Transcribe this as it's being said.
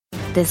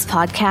This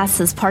podcast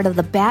is part of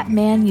the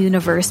Batman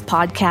Universe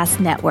Podcast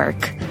Network,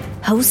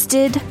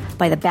 hosted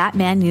by the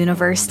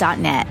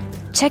BatmanUniverse.net.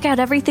 Check out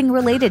everything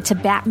related to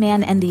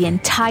Batman and the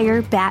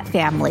entire Bat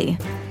family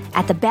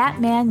at the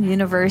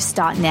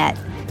BatmanUniverse.net,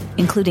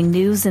 including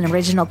news and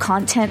original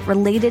content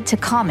related to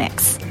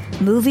comics,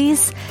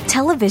 movies,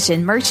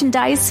 television,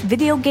 merchandise,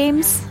 video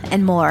games,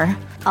 and more.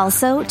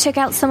 Also, check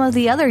out some of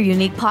the other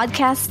unique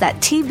podcasts that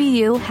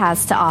TBU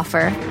has to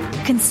offer.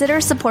 Consider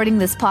supporting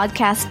this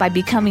podcast by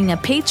becoming a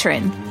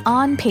patron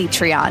on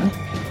Patreon.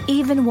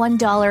 Even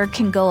 $1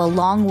 can go a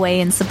long way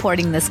in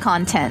supporting this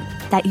content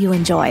that you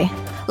enjoy.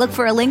 Look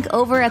for a link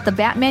over at the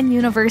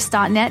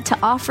BatmanUniverse.net to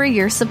offer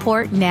your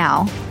support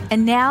now.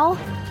 And now,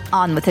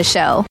 on with the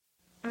show.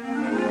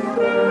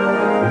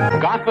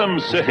 Gotham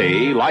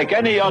City, like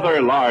any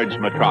other large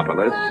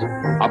metropolis,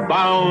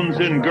 abounds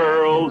in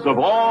girls of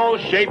all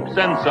shapes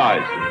and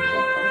sizes.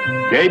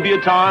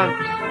 Debutantes,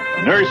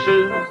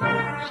 nurses,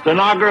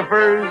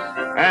 stenographers,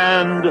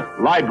 and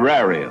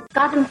librarians.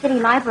 Gotham City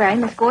Library,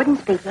 Miss Gordon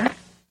speaking.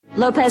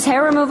 Lopez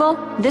hair removal,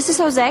 this is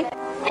Jose.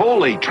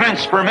 Holy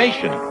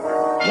transformation.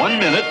 1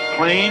 minute,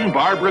 plain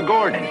Barbara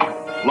Gordon,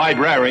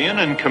 librarian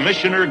and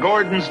Commissioner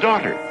Gordon's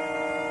daughter.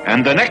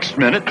 And the next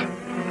minute,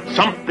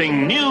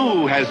 something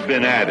new has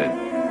been added.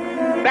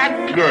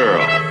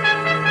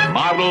 Batgirl,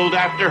 modeled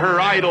after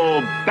her idol,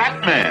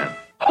 Batman.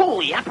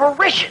 Holy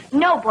apparition!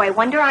 No, Boy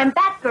Wonder, I'm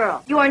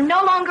Batgirl. You are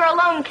no longer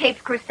alone,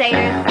 Capes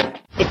Crusaders.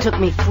 It took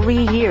me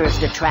 3 years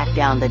to track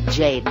down the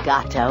Jade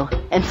Gato,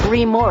 and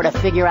 3 more to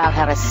figure out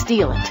how to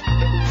steal it.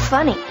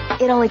 Funny,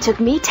 it only took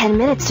me 10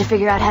 minutes to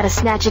figure out how to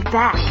snatch it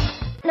back.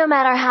 No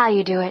matter how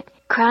you do it,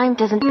 crime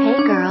doesn't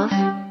pay, girls.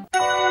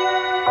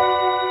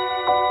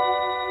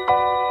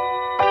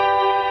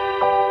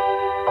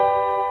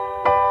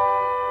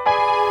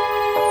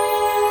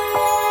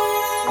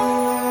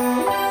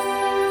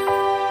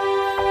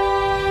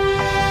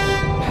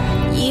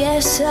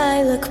 Yes,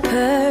 I look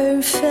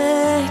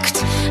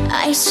perfect.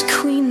 Ice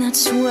queen,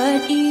 that's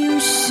what you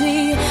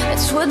see.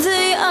 That's what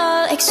they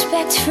all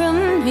expect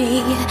from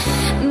me.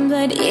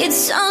 But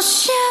it's all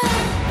show.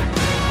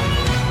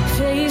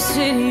 Face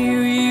it, you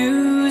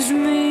used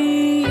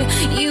me.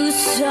 You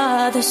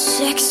saw the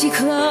sexy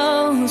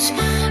clothes,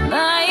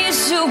 my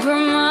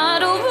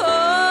supermodel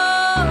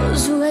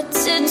pose. What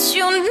did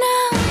you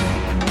know?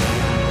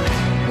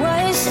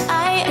 Was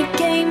I a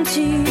game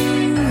to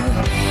you?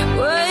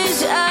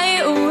 Was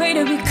I a way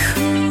to be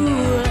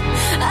cool?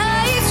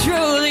 I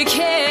truly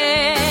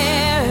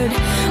cared.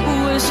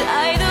 Was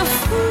I the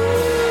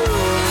fool?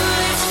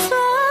 It's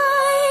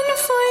fine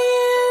for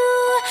you.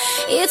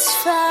 It's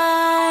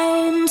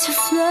fine to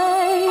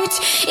flirt.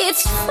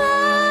 It's fine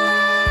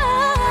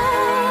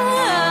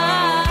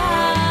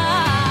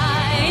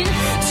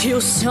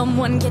till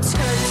someone gets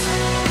hurt.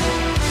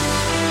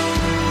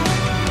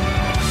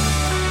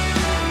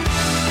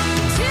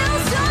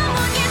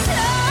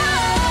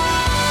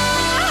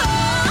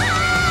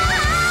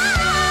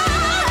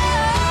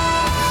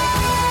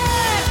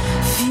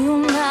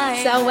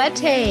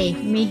 Salvete,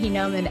 mihi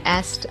nomen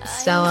est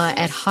Stella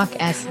et hoc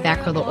est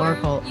Batgirl the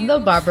Oracle, the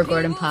Barbara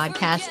Gordon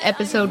podcast,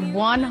 episode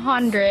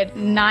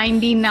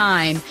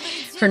 199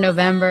 for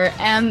November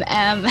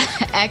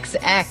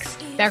MMXX.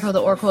 Batgirl the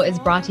Oracle is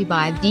brought to you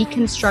by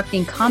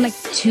Deconstructing Comic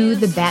to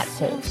the Bat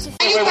Holes.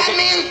 Are you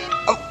Batman?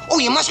 Oh,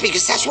 you must be,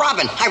 because that's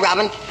Robin. Hi,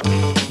 Robin.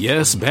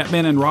 Yes,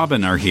 Batman and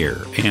Robin are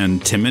here,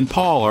 and Tim and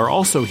Paul are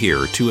also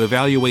here to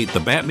evaluate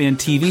the Batman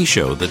TV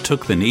show that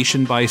took the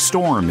nation by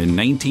storm in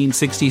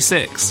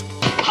 1966.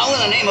 How in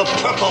the name of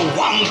purple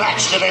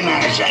wombats did they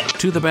manage that?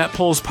 To the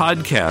Batpoles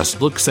podcast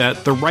looks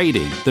at the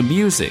writing, the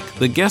music,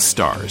 the guest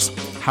stars,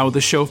 how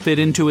the show fit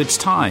into its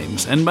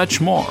times, and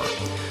much more.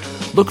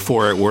 Look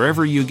for it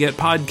wherever you get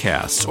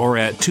podcasts or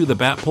at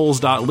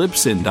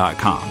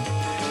tothebatpoles.libsyn.com.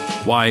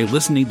 Why,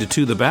 listening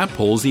to the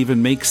Batpoles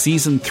even makes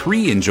Season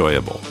 3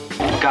 enjoyable.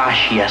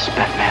 Gosh, yes,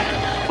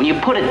 Batman. When you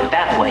put it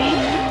that way.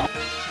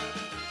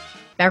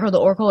 Batgirl the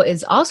Oracle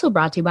is also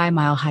brought to you by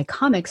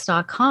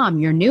MileHighComics.com,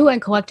 your new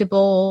and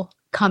collectible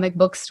comic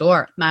book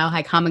store. Mile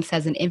High Comics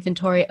has an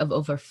inventory of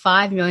over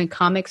 5 million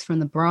comics from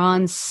the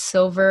Bronze,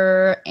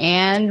 Silver,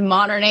 and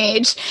Modern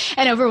Age,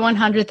 and over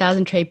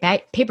 100,000 trade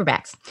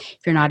paperbacks. If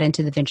you're not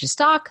into the vintage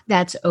stock,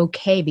 that's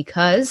okay,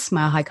 because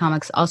Mile High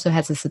Comics also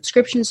has a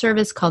subscription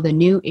service called the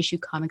New Issue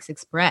Comics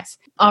Express,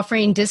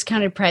 offering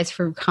discounted price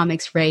for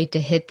comics ready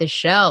to hit the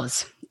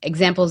shelves.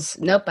 Examples,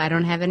 nope, I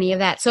don't have any of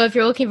that. So if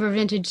you're looking for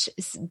vintage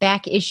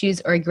back issues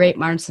or a great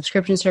modern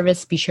subscription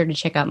service, be sure to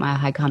check out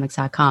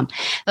MileHighComics.com.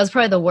 That was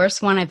probably the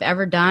worst one I've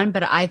ever done,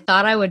 but I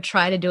thought I would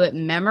try to do it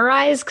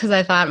memorized, because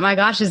I thought, my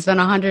gosh, it's been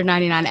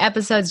 199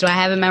 episodes. Do I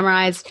have it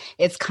memorized?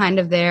 It's kind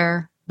of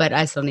there, but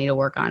I still need to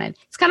work on it.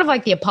 It's kind of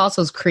like the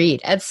Apostles' Creed.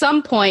 At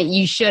some point,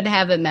 you should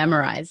have it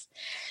memorized.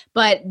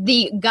 But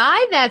the guy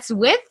that's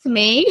with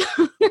me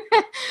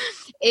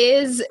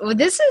is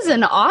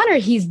an honor.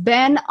 He's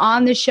been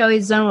on the show.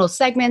 He's done little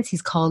segments.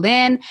 He's called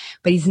in,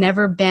 but he's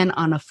never been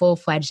on a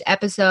full-fledged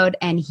episode.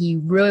 And he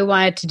really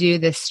wanted to do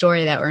this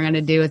story that we're going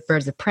to do with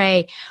Birds of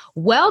Prey.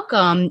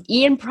 Welcome,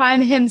 Ian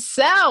Prime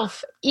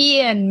himself,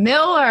 Ian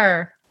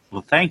Miller.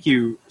 Well, thank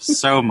you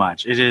so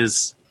much. It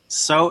is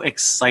so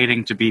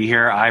exciting to be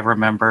here. I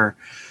remember,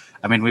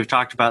 we've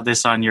talked about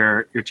this on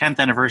your 10th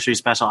anniversary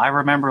special. I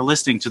remember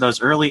listening to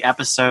those early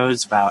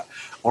episodes about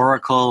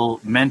Oracle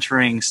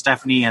mentoring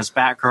Stephanie as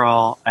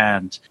Batgirl,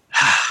 and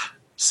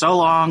so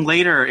long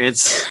later,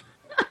 it's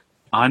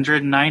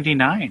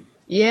 199.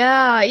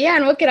 Yeah,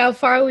 and look at how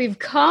far we've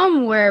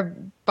come, where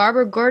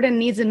Barbara Gordon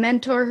needs a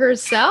mentor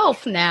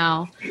herself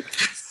now.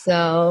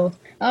 So,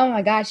 oh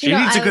my gosh. She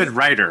needs a good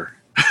writer.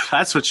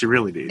 That's what she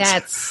really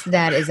needs.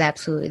 That is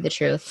absolutely the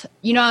truth.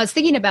 I was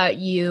thinking about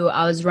you.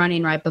 I was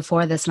running right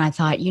before this, and I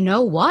thought, you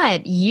know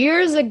what?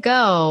 Years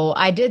ago,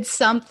 I did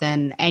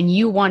something, and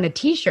you won a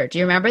T-shirt. Do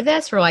you remember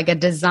this? For like a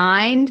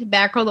designed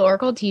Batgirl the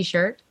Oracle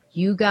T-shirt.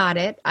 You got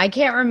it. I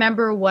can't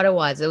remember what it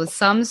was. It was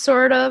some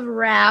sort of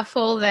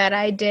raffle that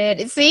I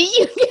did. See,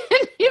 you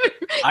can't even.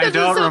 I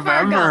don't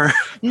remember.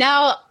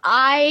 Now,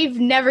 I've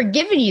never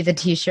given you the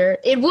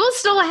T-shirt. It will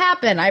still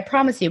happen, I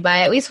promise you, but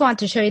I at least want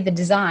to show you the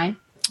design.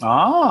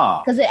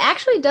 Oh. Because it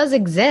actually does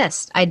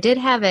exist. I did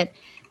have it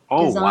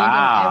designed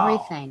and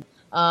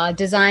everything.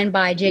 Designed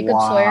by Jacob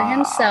Sawyer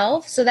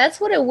himself. So that's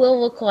what it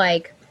will look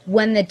like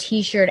when the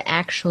T-shirt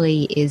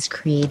actually is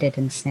created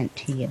and sent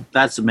to you.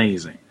 That's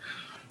amazing.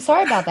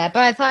 Sorry about that,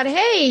 but I thought,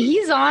 hey,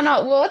 he's on.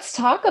 Well, let's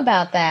talk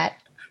about that.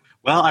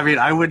 Well,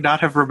 I would not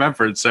have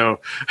remembered,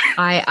 so...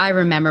 I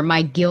remember.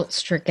 My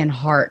guilt-stricken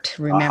heart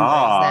remembers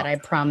that I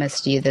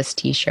promised you this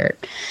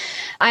T-shirt.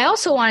 I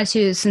also wanted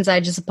to, since I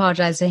just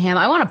apologized to him,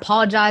 I want to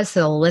apologize to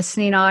the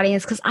listening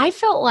audience, because I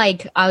felt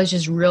like I was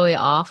just really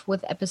off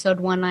with episode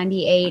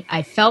 198.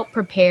 I felt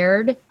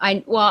prepared.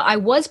 I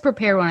was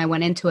prepared when I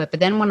went into it, but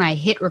then when I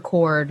hit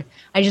record,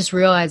 I just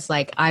realized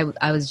like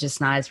I was just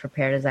not as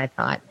prepared as I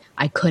thought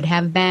I could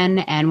have been.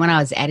 And when I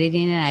was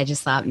editing it, I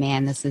just thought,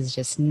 man, this is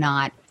just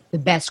not the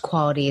best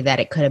quality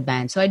that it could have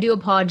been. So I do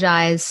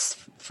apologize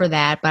for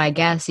that, but I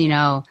guess,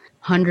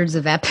 hundreds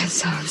of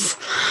episodes,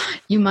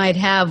 you might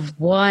have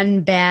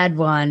one bad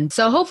one.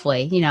 So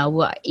hopefully,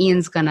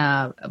 Ian's going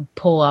to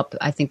pull up,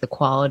 I think, the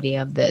quality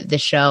of the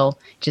show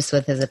just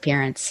with his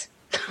appearance.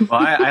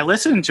 Well, I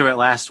listened to it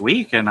last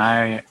week, and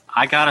I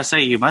got to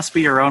say, you must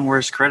be your own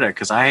worst critic,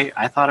 because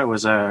I thought it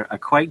was a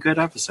quite good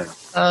episode.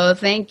 Oh,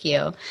 thank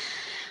you.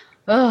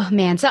 Oh,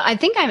 man. So I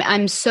think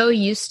I'm so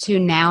used to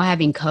now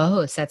having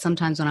co-hosts that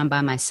sometimes when I'm by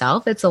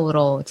myself, it's a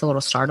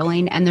little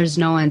startling, and there's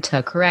no one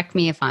to correct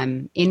me if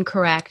I'm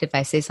incorrect. If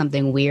I say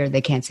something weird,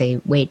 they can't say,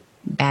 wait,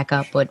 back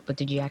up. What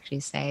did you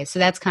actually say? So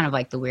that's kind of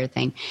like the weird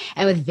thing.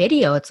 And with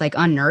video, it's like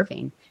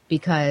unnerving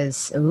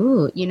because,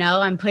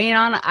 I'm putting it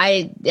on.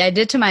 I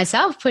did to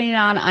myself, putting it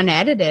on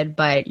unedited,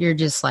 but you're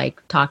just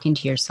like talking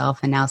to yourself,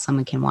 and now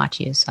someone can watch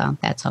you. So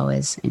that's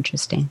always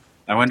interesting.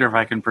 I wonder if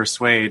I can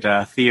persuade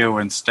Theo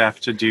and Steph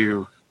to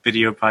do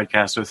video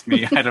podcasts with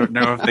me. I don't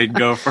know if they'd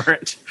go for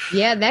it.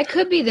 Yeah, that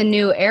could be the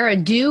new era.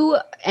 Do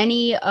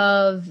any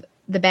of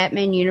the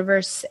Batman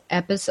Universe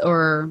episodes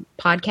or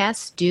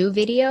podcasts do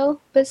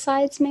video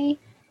besides me?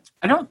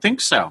 I don't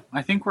think so.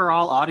 I think we're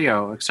all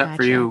audio except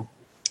for you.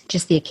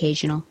 Just the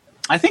occasional.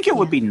 I think it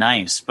would be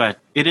nice, but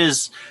it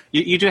is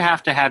you do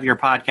have to have your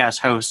podcast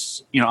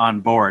hosts, on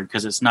board,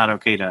 because it's not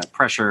okay to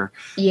pressure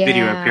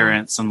video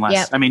appearance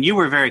unless you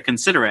were very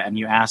considerate and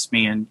you asked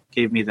me and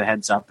gave me the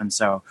heads up, and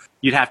so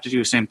you'd have to do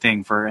the same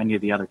thing for any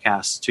of the other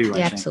casts too.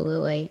 I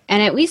Absolutely. Think.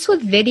 And at least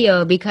with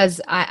video, because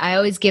I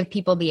always give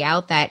people the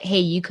out that, hey,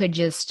 you could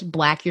just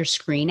black your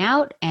screen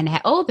out and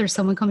there's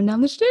someone coming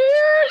down the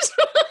stairs.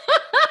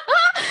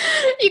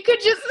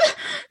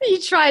 You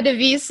try to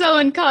be so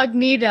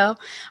incognito.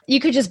 You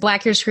could just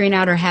black your screen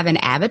out or have an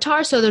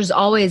avatar. So there's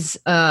always,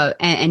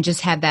 and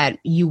just have that,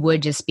 you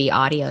would just be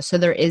audio. So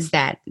there is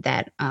that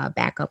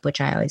backup, which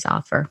I always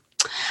offer.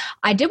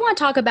 I did want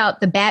to talk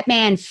about the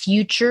Batman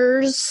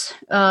Futures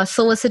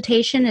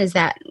solicitation. Is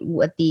that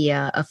what the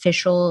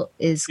official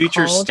is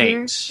Future called State.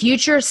 Here?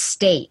 Future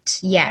State,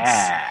 yes.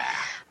 Yeah.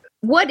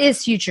 What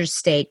is Future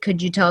State?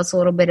 Could you tell us a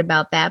little bit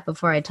about that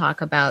before I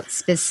talk about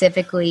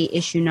specifically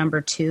issue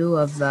number 2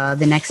 of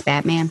the next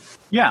Batman?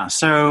 Yeah,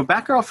 so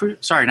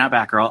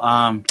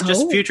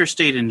just Future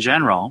State in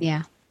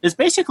general is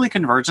basically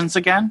Convergence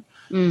again.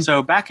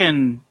 So back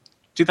in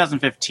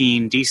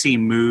 2015, DC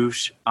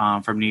moved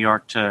from New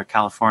York to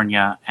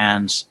California,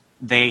 and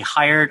they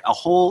hired a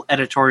whole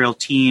editorial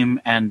team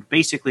and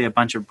basically a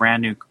bunch of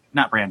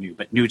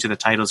new to the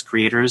titles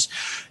creators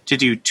to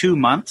do 2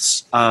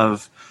 months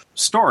of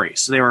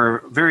stories. They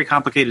were very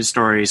complicated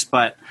stories,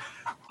 but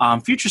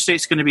Future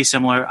State's going to be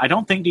similar. I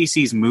don't think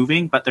DC's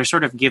moving, but they're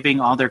sort of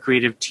giving all their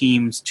creative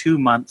teams 2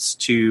 months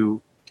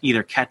to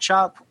either catch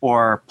up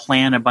or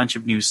plan a bunch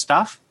of new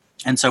stuff.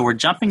 And so we're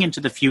jumping into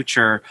the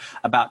future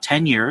about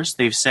 10 years.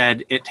 They've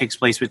said it takes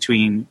place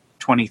between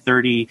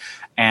 2030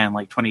 and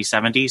like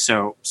 2070.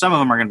 So some of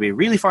them are going to be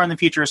really far in the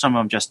future, some of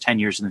them just 10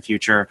 years in the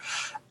future.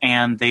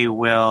 And they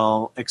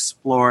will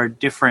explore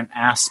different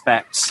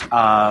aspects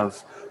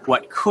of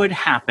what could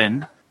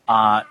happen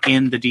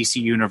in the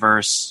DC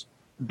universe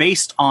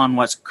based on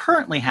what's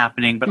currently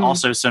happening, but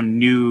also some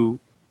new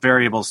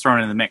variables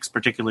thrown in the mix,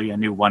 particularly a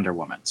new Wonder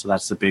Woman. So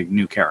that's the big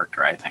new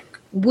character, I think.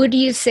 Would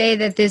you say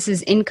that this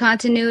is in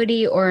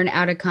continuity or an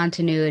out of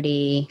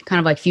continuity, kind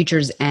of like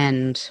Future's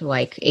End?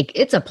 Like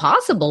it's a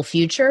possible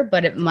future,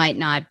 but it might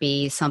not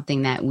be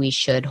something that we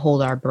should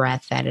hold our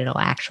breath that it'll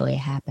actually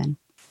happen.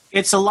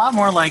 It's a lot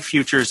more like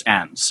Future's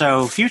End.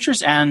 So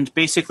Future's End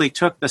basically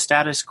took the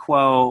status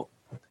quo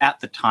at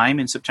the time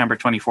in September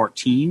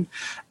 2014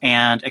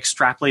 and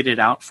extrapolated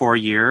out 4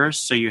 years.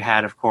 So you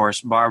had, of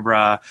course,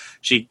 Barbara.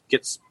 She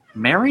gets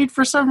married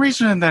for some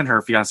reason, and then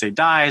her fiance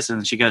dies,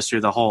 and she goes through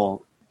the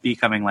whole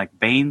becoming like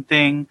Bane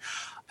thing.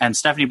 And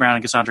Stephanie Brown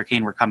and Cassandra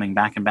Cain were coming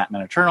back in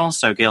Batman Eternal,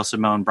 so Gail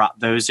Simone brought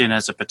those in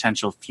as a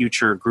potential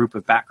future group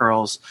of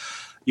Batgirls.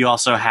 You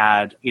also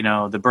had,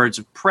 the Birds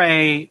of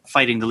Prey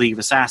fighting the League of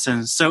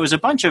Assassins. So it was a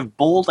bunch of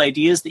bold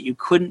ideas that you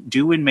couldn't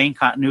do in main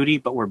continuity,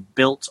 but were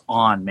built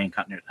on main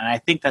continuity. And I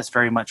think that's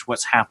very much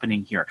what's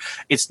happening here.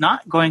 It's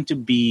not going to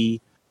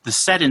be the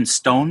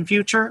set-in-stone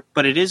future,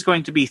 but it is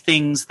going to be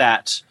things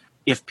that,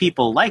 if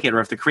people like it or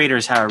if the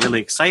creators are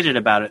really excited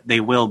about it,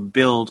 they will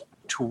build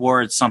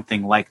towards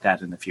something like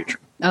that in the future.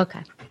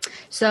 Okay.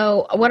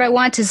 So what I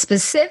want to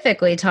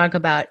specifically talk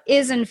about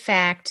is, in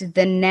fact,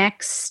 the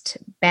next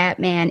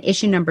Batman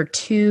issue number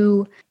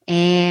 2,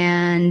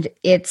 and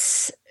it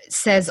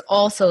says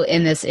also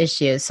in this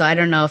issue, so I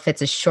don't know if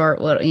it's a short,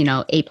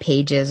 8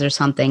 pages or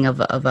something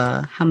of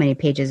a, how many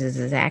pages is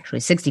this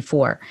actually?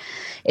 64.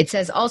 It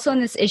says also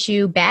in this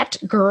issue,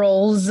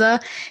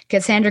 Batgirls,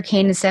 Cassandra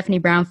Cain and Stephanie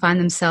Brown find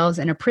themselves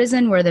in a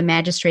prison where the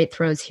magistrate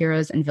throws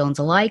heroes and villains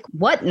alike.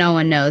 What no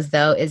one knows,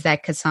 though, is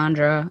that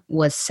Cassandra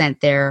was sent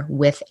there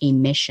with a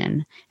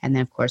mission. And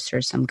then, of course,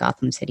 there's some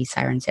Gotham City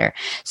sirens there.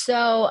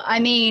 So, I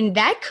mean,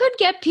 that could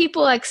get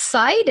people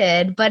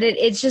excited, but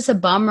it's just a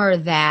bummer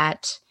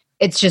that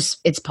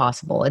it's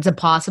possible. It's a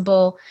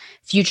possible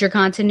future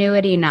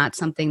continuity, not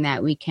something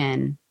that we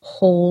can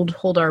hold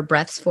our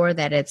breaths for,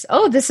 that it's,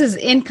 this is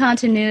in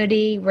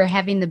continuity. We're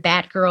having the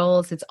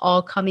Batgirls. It's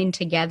all coming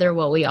together,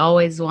 what we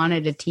always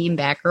wanted, a team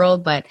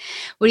Batgirl. But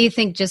what do you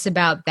think just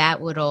about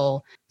that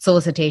little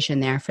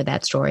solicitation there for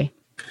that story?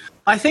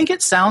 I think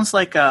it sounds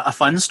like a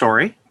fun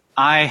story.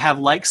 I have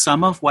liked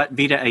some of what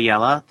Vita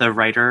Ayala, the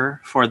writer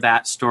for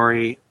that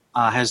story,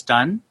 has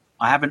done.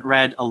 I haven't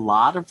read a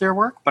lot of their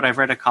work, but I've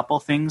read a couple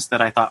things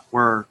that I thought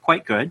were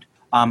quite good.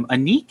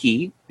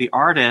 Aniki, the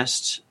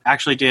artist,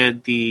 actually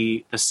did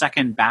the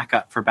second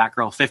backup for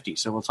Batgirl 50,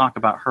 so we'll talk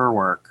about her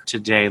work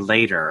today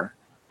later.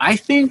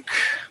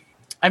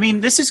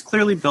 This is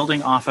clearly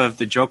building off of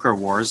the Joker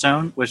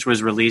Warzone, which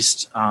was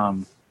released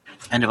end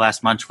of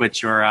last month,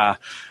 which your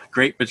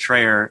great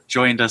betrayer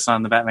joined us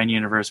on the Batman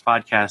Universe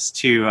podcast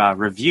to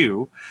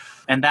review.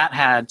 And that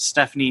had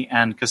Stephanie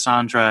and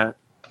Cassandra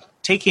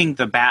taking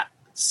the bat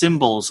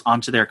symbols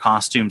onto their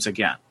costumes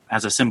again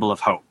as a symbol of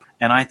hope.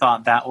 And I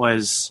thought that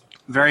was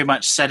very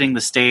much setting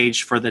the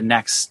stage for the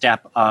next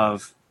step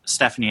of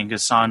Stephanie and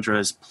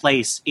Cassandra's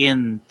place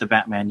in the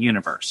Batman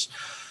universe.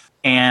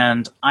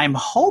 And I'm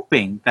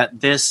hoping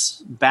that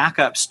this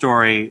backup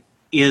story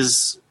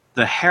is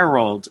the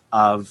herald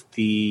of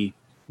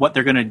what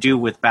they're going to do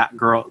with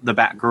the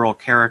Batgirl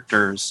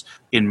characters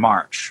in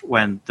March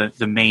when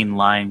the main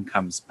line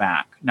comes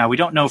back. Now, we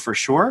don't know for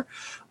sure.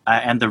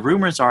 And the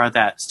rumors are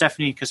that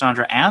Stephanie,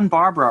 Cassandra, and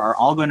Barbara are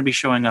all going to be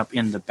showing up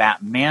in the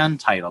Batman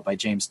title by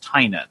James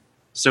Tynion.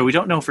 So we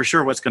don't know for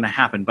sure what's going to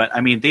happen. But,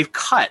 they've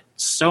cut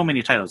so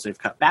many titles. They've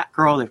cut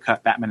Batgirl, they've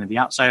cut Batman and the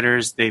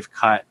Outsiders, they've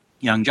cut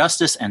Young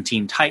Justice and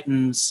Teen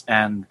Titans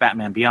and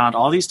Batman Beyond.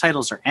 All these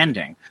titles are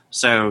ending.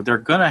 So they're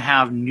going to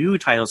have new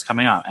titles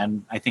coming out.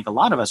 And I think a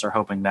lot of us are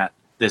hoping that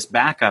this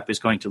backup is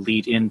going to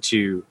lead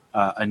into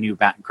a new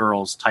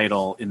Batgirls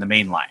title in the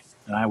main line.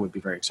 And I would be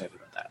very excited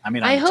about that. I'm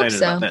excited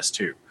about this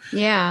too.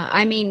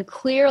 Yeah,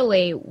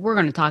 clearly we're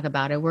going to talk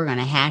about it. We're going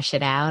to hash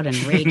it out and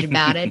rage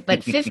about it.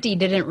 But 50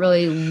 didn't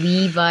really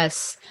leave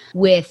us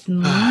with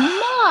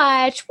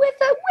much, with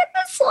a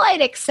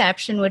slight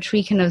exception, which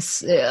we can,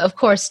 of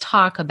course,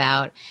 talk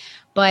about.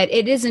 But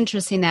it is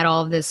interesting that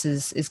all of this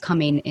is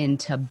coming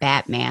into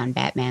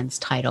Batman's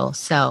title.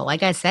 So,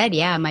 like I said,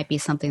 it might be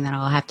something that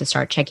I'll have to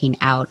start checking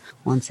out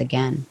once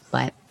again.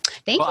 But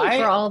thank you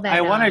for all that.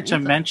 I wanted to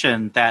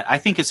mention that I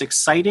think it's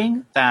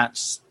exciting that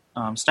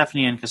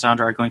Stephanie and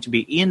Cassandra are going to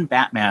be in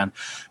Batman,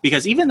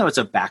 because even though it's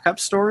a backup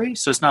story,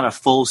 so it's not a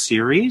full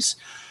series,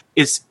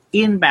 it's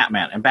in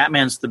Batman, and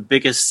Batman's the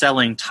biggest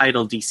selling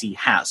title DC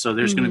has. So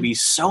there's going to be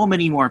so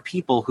many more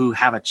people who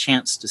have a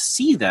chance to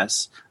see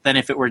this than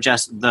if it were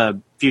just the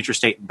Future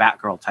State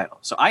Batgirl title.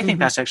 So I think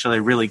that's actually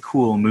a really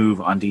cool move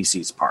on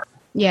DC's part.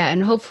 Yeah,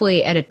 and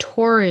hopefully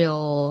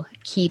editorial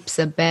keeps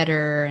a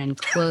better and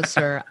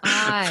closer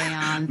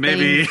eye on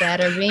things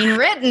that are being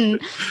written.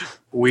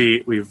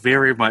 We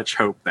very much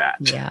hope that.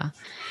 Yeah.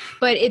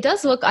 But it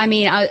does look, I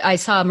mean, I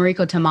saw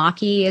Mariko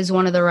Tamaki is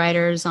one of the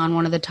writers on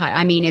one of the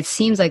I mean, it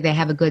seems like they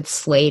have a good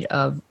slate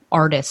of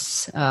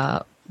artists,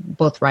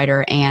 both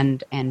writer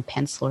and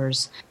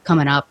pencilers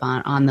coming up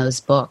on those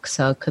books.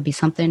 So it could be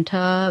something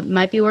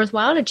might be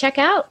worthwhile to check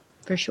out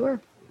for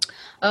sure.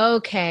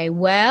 Okay,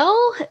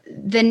 well,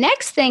 the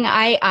next thing,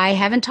 I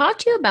haven't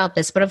talked to you about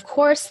this, but of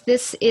course,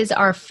 this is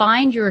our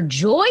Find Your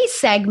Joy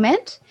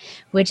segment,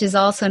 which is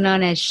also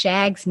known as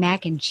Shag's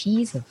Mac and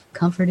Cheese of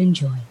Comfort and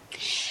Joy.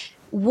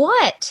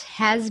 What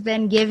has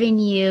been giving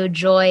you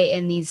joy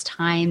in these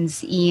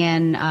times,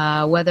 Ian?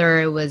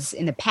 Whether it was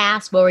in the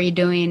past, what were you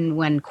doing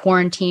when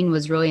quarantine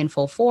was really in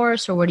full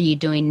force, or what are you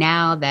doing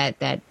now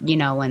that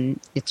when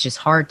it's just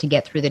hard to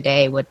get through the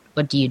day? What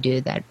do you do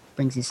that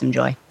brings you some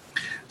joy?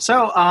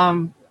 So,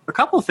 a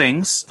couple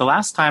things. The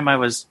last time I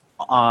was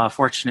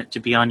fortunate to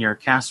be on your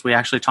cast, we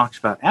actually talked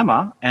about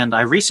Emma, and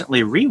I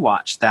recently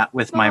rewatched that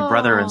with my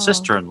brother and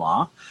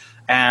sister-in-law,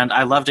 and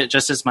I loved it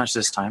just as much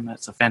this time.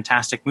 It's a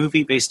fantastic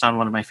movie based on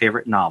one of my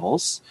favorite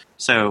novels.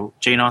 So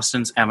Jane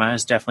Austen's Emma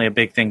is definitely a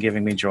big thing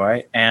giving me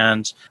joy.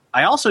 And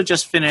I also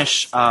just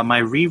finished my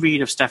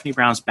reread of Stephanie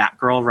Brown's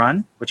Batgirl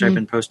run, which I've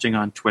been posting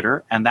on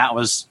Twitter, and that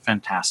was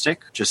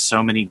fantastic. Just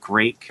so many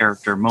great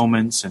character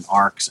moments and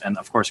arcs, and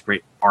of course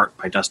great art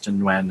by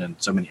Dustin Nguyen and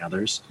so many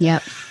others.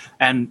 Yep.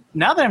 And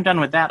now that I'm done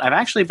with that, I've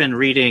actually been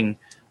reading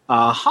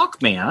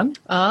Hawkman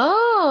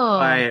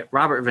by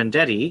Robert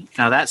Venditti.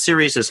 Now that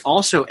series is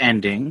also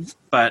ending,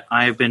 but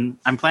I'm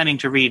planning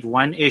to read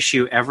one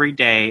issue every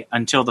day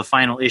until the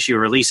final issue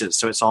releases.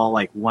 So it's all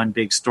like one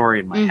big story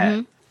in my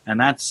head.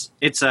 And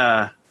it's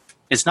not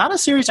a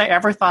series I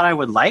ever thought I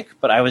would like,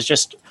 but I was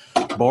just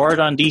bored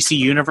on DC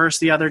Universe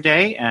the other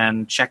day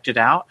and checked it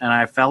out, and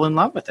I fell in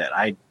love with it.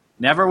 I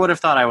never would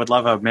have thought I would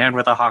love a man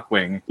with a hawk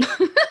wing,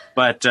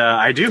 but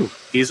I do.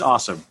 He's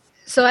awesome.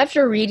 So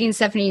after reading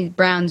Stephanie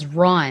Brown's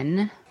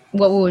run,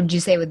 what would you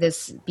say, would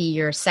this be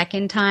your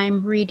second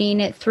time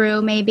reading it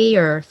through, maybe,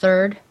 or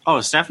third?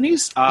 Oh,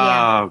 Stephanie's?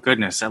 Oh,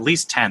 goodness. At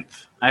least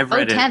 10th. I've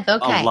read 10th,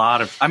 it a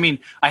lot of... I mean,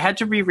 I had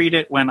to reread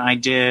it when I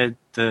did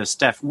the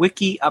Steph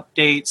Wiki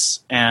updates,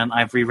 and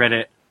I've reread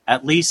it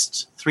at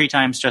least 3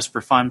 times just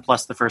for fun,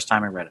 plus the first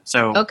time I read it.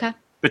 So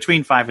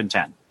between 5 and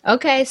 10.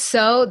 Okay,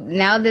 so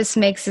now this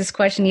makes this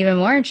question even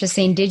more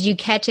interesting. Did you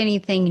catch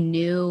anything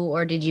new,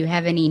 or did you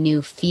have any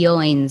new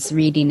feelings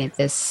reading it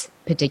this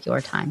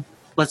particular time?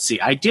 Let's see.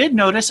 I did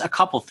notice a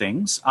couple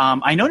things.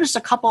 I noticed a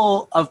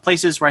couple of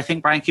places where I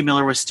think Brian Q.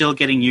 Miller was still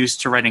getting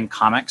used to writing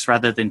comics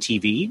rather than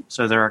TV.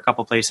 So there are a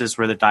couple places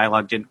where the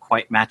dialogue didn't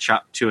quite match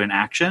up to an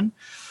action.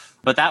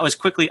 But that was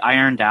quickly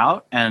ironed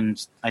out,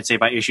 and I'd say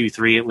by issue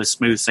 3 it was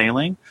smooth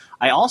sailing.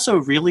 I also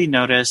really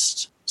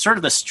noticed sort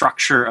of the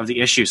structure of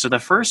the issue. So the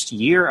first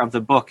year of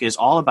the book is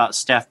all about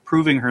Steph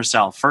proving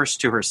herself,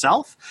 first to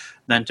herself,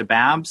 then to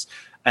Babs,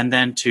 and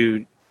then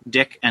to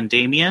Dick and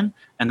Damien,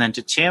 and then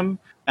to Tim.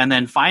 And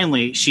then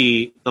finally,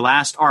 the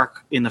last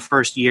arc in the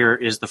first year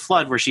is the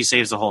flood, where she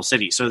saves the whole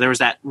city. So there was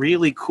that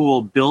really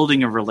cool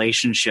building of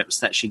relationships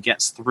that she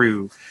gets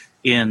through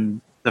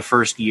in the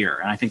first year.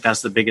 And I think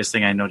that's the biggest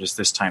thing I noticed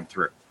this time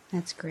through.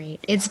 That's great.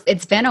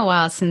 It's been a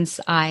while since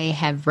I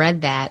have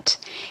read that,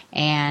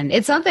 and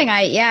it's something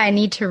I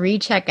need to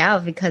recheck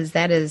out, because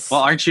that is...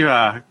 Well, aren't you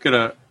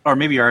gonna... Or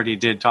maybe you already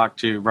did talk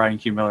to Brian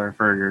Q. Miller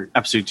for your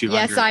episode 200.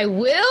 Yes, I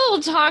will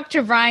talk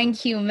to Brian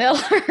Q.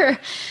 Miller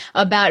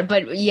about,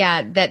 but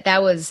yeah,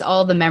 that was,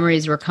 all the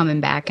memories were coming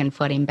back and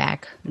flooding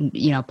back,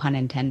 pun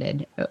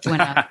intended,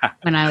 when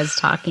I was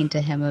talking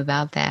to him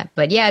about that.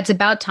 But yeah, it's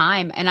about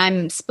time. And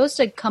I'm supposed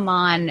to come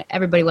on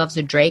Everybody Loves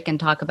a Drake and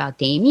talk about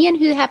Damien,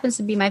 who happens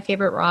to be my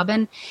favorite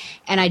Robin.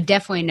 And I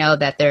definitely know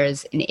that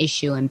there's an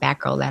issue in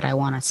Batgirl that I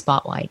want to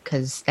spotlight,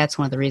 because that's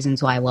one of the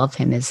reasons why I love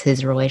him, is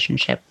his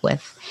relationship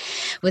with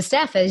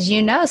Steph, as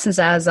you know, since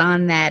I was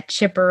on that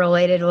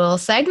Chipper-related little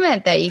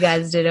segment that you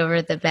guys did over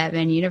at the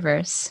Batman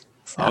Universe.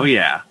 So. Oh,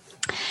 yeah.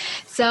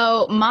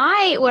 So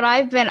I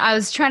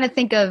was trying to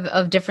think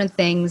of different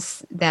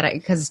things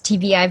because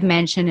TV I've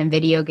mentioned and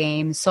video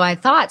games. So I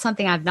thought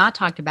something I've not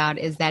talked about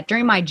is that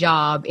during my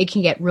job, it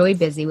can get really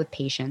busy with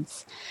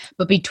patients.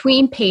 But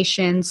between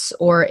patients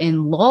or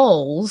in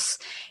lulls,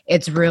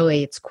 it's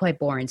quite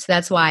boring. So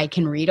that's why I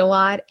can read a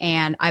lot.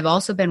 And I've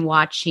also been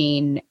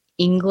watching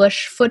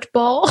English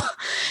football,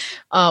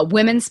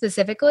 women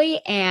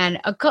specifically.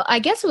 And I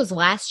guess it was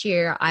last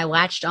year I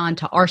latched on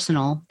to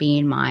Arsenal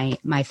being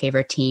my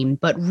favorite team.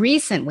 But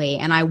recently,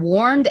 and I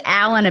warned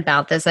Alan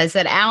about this, I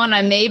said, Alan,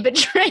 I may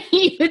betray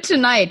you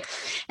tonight.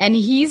 And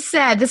he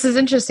said, this is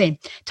interesting,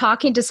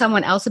 talking to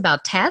someone else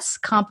about Tess,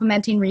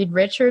 complimenting Reed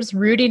Richards,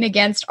 rooting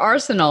against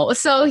Arsenal.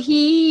 So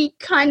he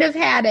kind of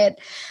had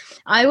it.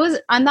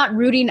 I'm not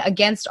rooting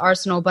against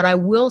Arsenal, but I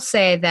will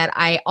say that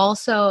I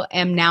also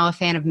am now a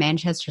fan of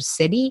Manchester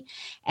City.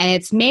 And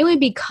it's mainly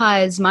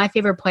because my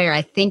favorite player,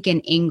 I think,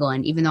 in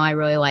England, even though I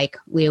really like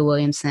Leah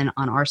Williamson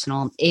on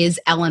Arsenal, is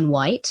Ellen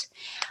White.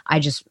 I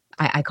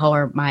I call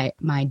her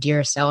my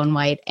dearest Ellen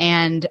White.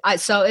 And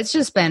so it's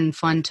just been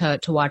fun to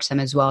watch them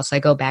as well. So I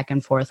go back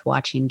and forth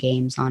watching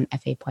games on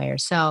FA Player.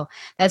 So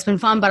that's been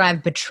fun, but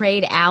I've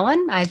betrayed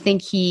Alan. I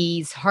think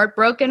he's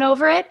heartbroken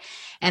over it.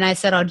 And I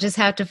said, I'll just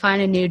have to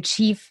find a new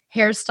chief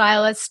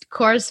hairstylist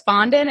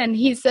correspondent. And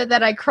he said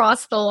that I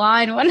crossed the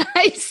line when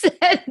I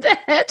said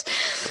that.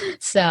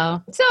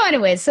 So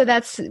anyway, so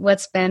that's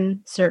what's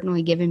been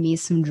certainly giving me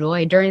some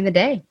joy during the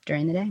day.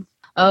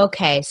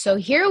 Okay, so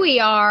here we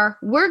are.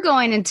 We're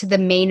going into the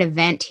main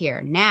event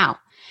here. Now,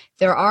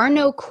 there are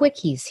no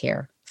quickies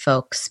here,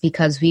 folks,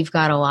 because we've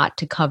got a lot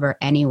to cover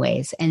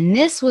anyways. And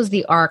this was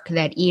the arc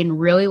that Ian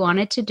really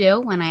wanted to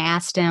do. When I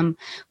asked him,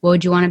 what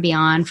would you want to be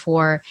on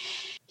for?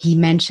 He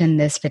mentioned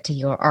this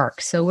particular arc.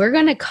 So we're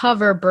going to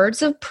cover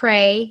Birds of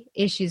Prey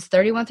issues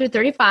 31 through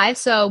 35.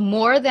 So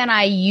more than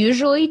I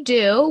usually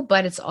do,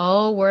 but it's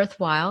all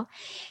worthwhile.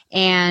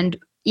 And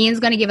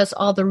Ian's going to give us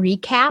all the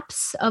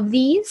recaps of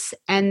these,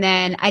 and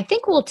then I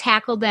think we'll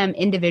tackle them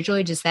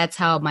individually. Just that's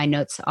how my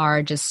notes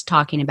are, just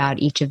talking about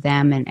each of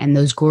them and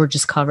those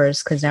gorgeous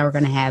covers, because now we're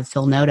going to have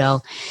Phil Noto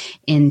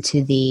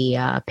into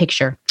the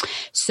picture.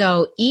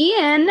 So,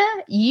 Ian,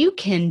 you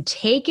can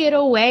take it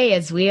away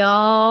as we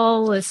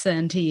all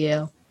listen to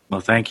you.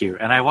 Well, thank you.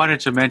 And I wanted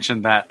to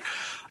mention that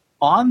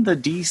on the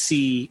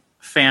DC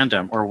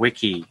fandom or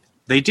wiki,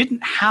 they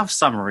didn't have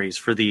summaries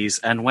for these,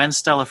 and when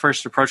Stella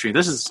first approached me,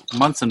 this is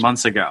months and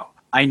months ago,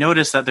 I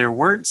noticed that there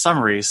weren't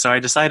summaries, so I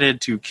decided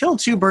to kill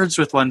two birds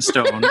with one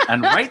stone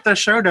and write the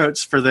show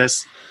notes for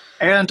this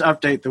and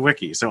update the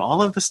wiki. So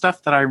all of the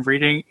stuff that I'm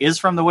reading is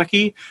from the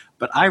wiki,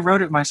 but I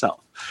wrote it myself.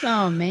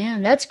 Oh,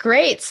 man, that's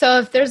great. So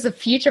if there's a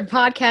future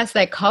podcast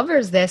that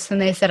covers this and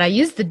they said, I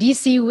used the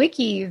DC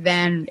wiki,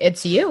 then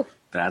it's you.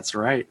 That's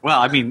right. Well,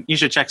 I mean, you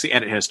should check the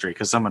edit history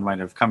because someone might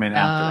have come in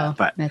after that.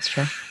 But that's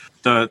true.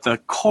 The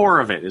core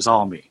of it is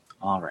all me.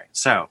 All right.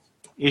 So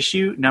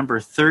issue number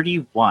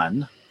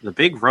 31, The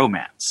Big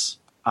Romance.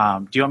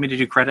 Do you want me to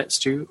do credits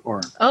too? Or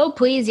Oh,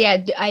 please. Yeah.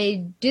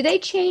 Do they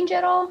change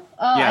at all?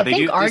 Oh, yeah, I think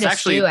do.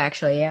 Artists do,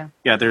 actually. Yeah.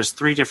 Yeah, there's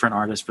 3 different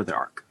artists for the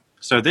arc.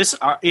 So this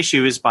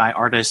issue is by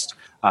artist,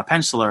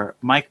 penciler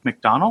Mike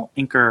McDonnell,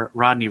 inker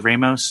Rodney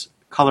Ramos,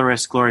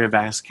 colorist Gloria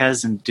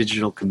Vasquez, and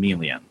Digital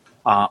Chameleon.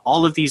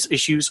 All of these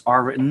issues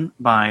are written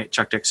by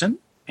Chuck Dixon,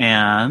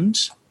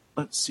 and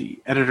let's see,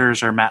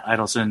 editors are Matt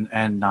Idelson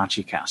and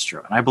Nachi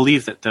Castro. And I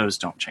believe that those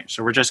don't change.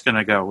 So we're just going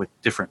to go with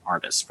different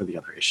artists for the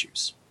other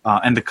issues.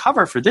 And the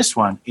cover for this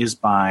one is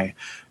by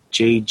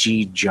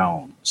J.G.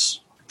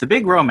 Jones. The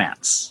Big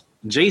Romance.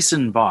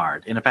 Jason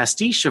Bard, in a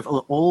pastiche of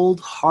old,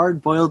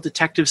 hard-boiled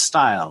detective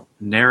style,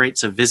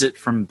 narrates a visit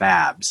from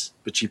Babs,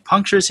 but she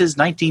punctures his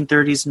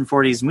 1930s and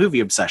 40s movie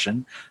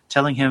obsession,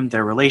 telling him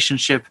their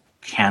relationship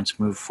can't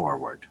move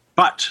forward.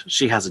 But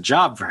she has a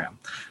job for him,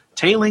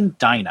 tailing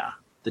Dinah,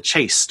 the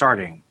chase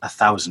starting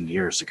 1,000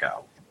 years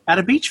ago. At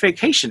a beach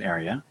vacation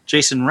area,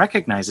 Jason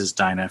recognizes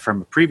Dinah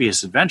from a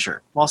previous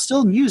adventure, while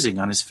still musing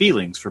on his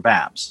feelings for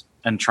Babs,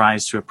 and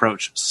tries to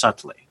approach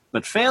subtly,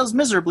 but fails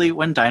miserably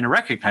when Dinah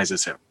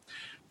recognizes him.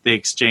 They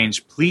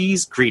exchange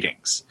pleased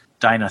greetings,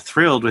 Dinah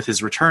thrilled with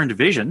his returned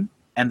vision,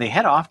 and they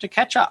head off to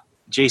catch up.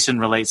 Jason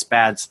relates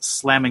Babs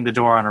slamming the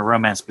door on a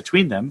romance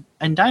between them,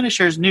 and Dinah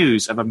shares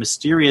news of a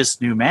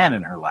mysterious new man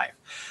in her life.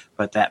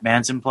 But that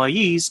man's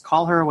employees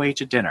call her away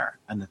to dinner,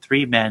 and the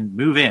 3 men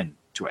move in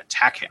to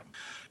attack him.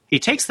 He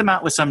takes them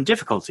out with some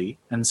difficulty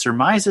and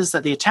surmises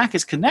that the attack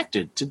is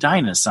connected to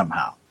Dinah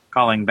somehow.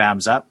 Calling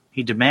Babs up,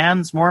 he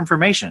demands more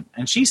information,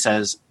 and she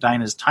says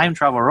Dinah's time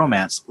travel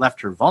romance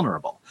left her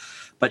vulnerable,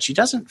 but she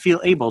doesn't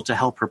feel able to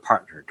help her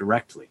partner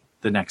directly.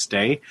 The next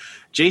day,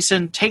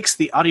 Jason takes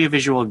the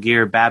audiovisual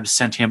gear Babs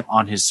sent him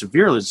on his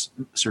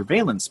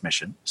surveillance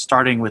mission,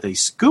 starting with a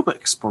scuba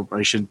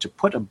exploration to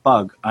put a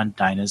bug on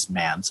Dinah's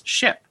man's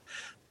ship.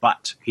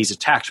 But he's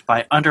attacked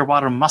by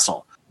underwater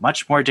muscle,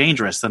 much more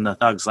dangerous than the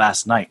thugs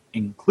last night,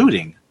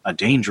 including a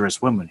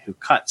dangerous woman who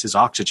cuts his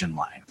oxygen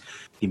line.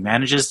 He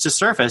manages to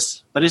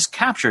surface, but is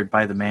captured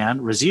by the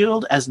man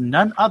revealed as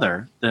none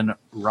other than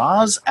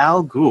Ra's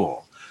al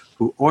Ghul,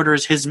 who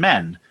orders his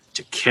men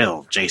to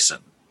kill Jason.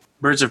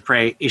 Birds of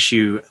Prey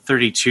issue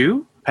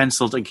 32,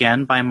 penciled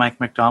again by Mike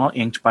McDonnell,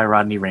 inked by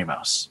Rodney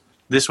Ramos.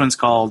 This one's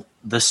called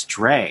The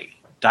Stray.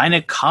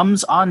 Dinah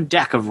comes on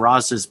deck of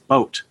Roz's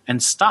boat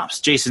and stops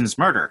Jason's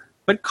murder,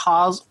 but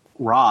calls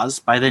Roz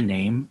by the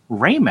name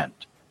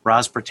Raymond.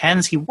 Roz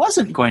pretends he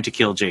wasn't going to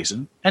kill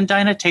Jason, and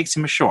Dinah takes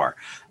him ashore,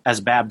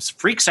 as Babs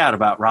freaks out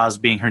about Roz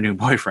being her new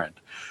boyfriend.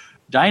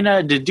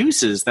 Dinah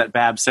deduces that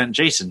Babs sent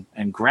Jason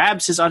and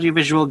grabs his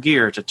audiovisual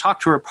gear to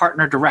talk to her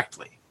partner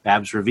directly.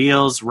 Babs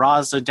reveals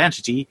Roz's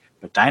identity,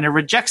 but Dinah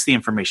rejects the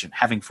information,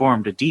 having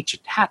formed a deep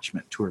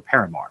attachment to her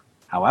paramour.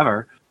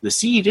 However, the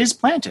seed is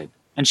planted,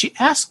 and she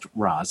asks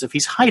Roz if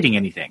he's hiding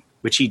anything,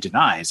 which he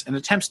denies and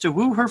attempts to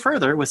woo her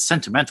further with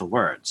sentimental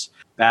words.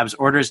 Babs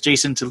orders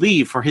Jason to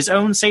leave for his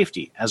own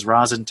safety, as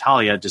Roz and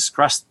Talia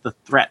discuss the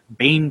threat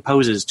Bane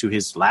poses to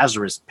his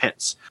Lazarus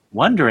pits,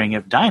 wondering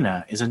if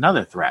Dinah is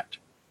another threat.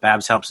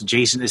 Babs helps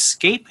Jason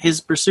escape his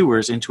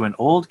pursuers into an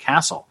old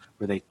castle,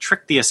 where they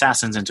trick the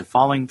assassins into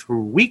falling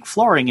through weak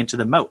flooring into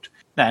the moat,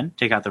 then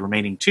take out the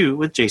remaining 2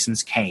 with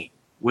Jason's cane.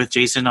 With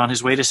Jason on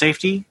his way to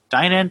safety,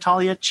 Dinah and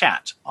Talia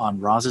chat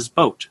on Roz's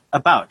boat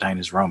about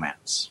Dinah's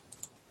romance.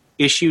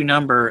 Issue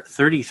number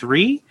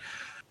 33,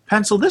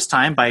 penciled this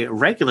time by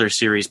regular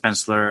series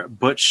penciler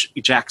Butch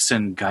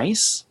Jackson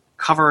Geiss,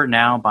 cover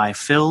now by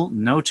Phil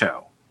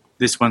Noto.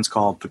 This one's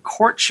called The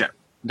Courtship.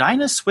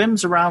 Dinah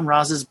swims around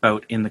Roz's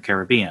boat in the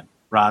Caribbean.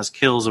 Roz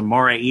kills a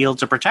moray eel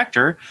to protect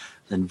her,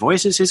 then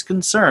voices his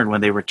concern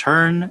when they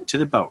return to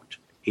the boat.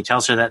 He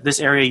tells her that this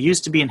area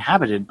used to be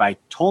inhabited by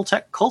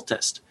Toltec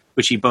cultists,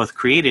 which he both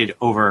created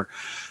over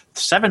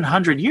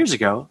 700 years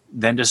ago,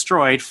 then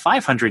destroyed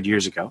 500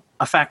 years ago,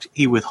 a fact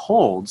he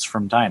withholds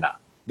from Dinah.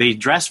 They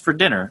dress for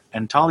dinner,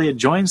 and Talia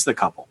joins the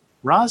couple.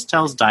 Roz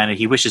tells Dinah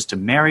he wishes to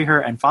marry her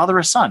and father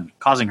a son,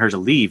 causing her to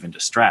leave in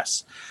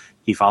distress.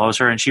 He follows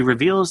her, and she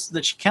reveals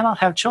that she cannot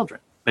have children,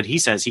 but he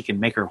says he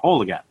can make her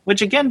whole again,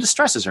 which again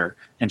distresses her,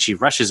 and she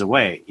rushes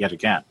away yet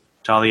again.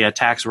 Talia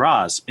attacks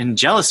Roz in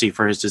jealousy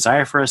for his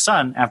desire for a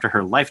son after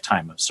her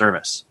lifetime of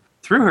service.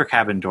 Through her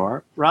cabin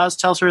door, Roz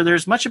tells her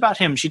there's much about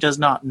him she does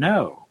not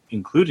know,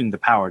 including the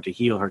power to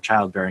heal her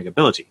childbearing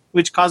ability,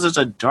 which causes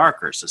a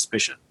darker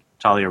suspicion.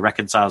 Talia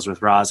reconciles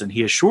with Roz, and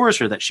he assures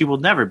her that she will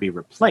never be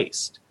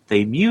replaced.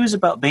 They muse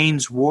about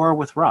Bane's war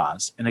with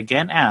Roz, and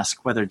again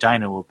ask whether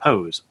Dinah will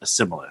pose a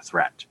similar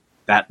threat.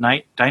 That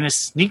night, Dinah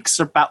sneaks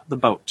about the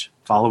boat,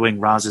 following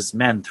Roz's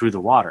men through the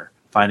water,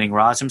 finding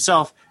Roz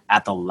himself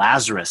at the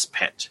Lazarus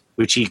Pit,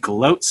 which he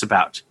gloats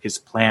about, his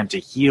plan to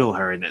heal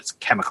her in its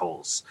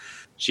chemicals.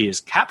 She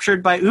is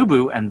captured by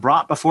Ubu and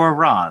brought before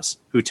Roz,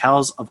 who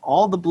tells of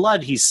all the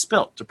blood he's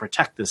spilt to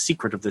protect the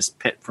secret of this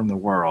pit from the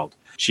world.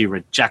 She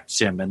rejects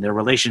him and their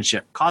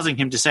relationship, causing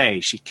him to say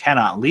she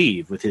cannot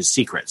leave with his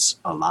secrets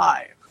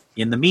alive.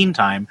 In the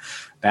meantime,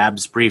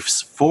 Babs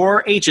briefs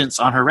 4 agents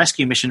on her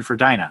rescue mission for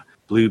Dinah: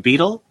 Blue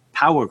Beetle,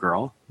 Power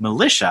Girl,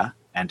 Militia,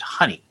 and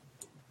Honey.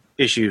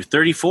 Issue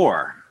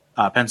 34,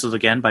 penciled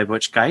again by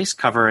Butch Geiss,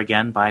 cover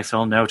again by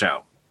Phil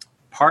Noto.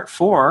 Part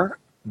 4,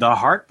 The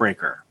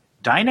Heartbreaker.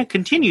 Dinah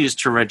continues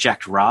to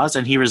reject Roz,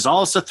 and he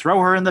resolves to throw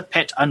her in the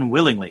pit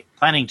unwillingly,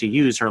 planning to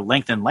use her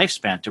lengthened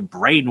lifespan to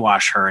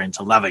brainwash her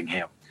into loving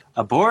him.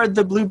 Aboard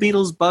the Blue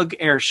Beetle's bug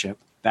airship,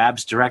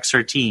 Babs directs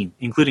her team,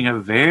 including a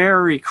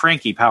very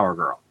cranky Power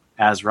Girl.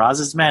 As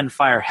Roz's men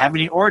fire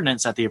heavy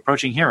ordnance at the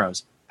approaching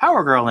heroes,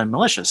 Power Girl and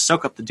Militia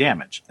soak up the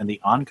damage, and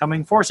the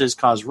oncoming forces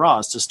cause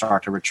Roz to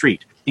start a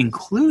retreat,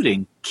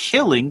 including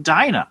killing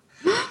Dinah.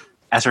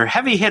 As her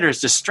heavy hitters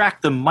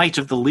distract the might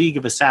of the League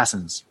of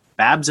Assassins,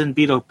 Babs and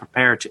Beetle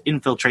prepare to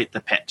infiltrate the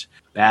pit,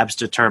 Babs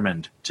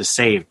determined to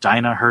save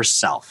Dinah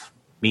herself.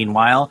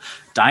 Meanwhile,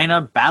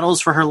 Dinah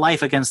battles for her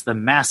life against the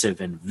massive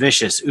and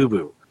vicious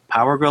Ubu.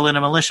 Power Girl and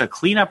a Militia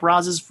clean up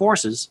Roz's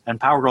forces, and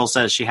Power Girl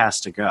says she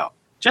has to go.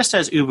 Just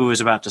as Ubu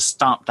is about to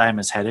stomp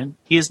Dinah's head in,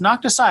 he is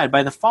knocked aside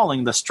by the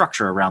falling the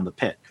structure around the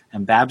pit,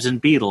 and Babs and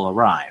Beetle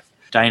arrive.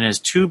 Dinah is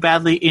too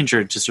badly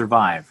injured to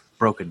survive,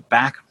 broken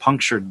back,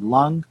 punctured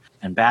lung,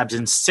 and Babs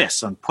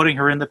insists on putting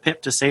her in the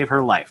pit to save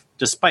her life,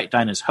 despite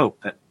Dinah's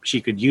hope that she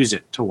could use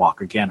it to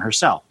walk again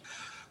herself.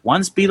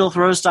 Once Beetle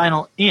throws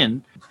Dinah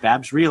in,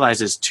 Babs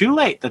realizes too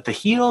late that the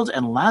healed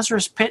and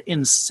Lazarus Pit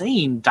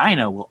insane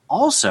Dinah will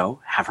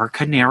also have her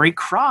canary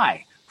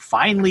cry,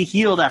 finally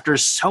healed after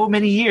so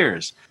many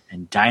years,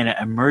 and Dinah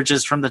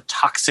emerges from the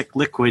toxic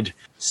liquid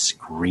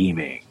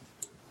screaming.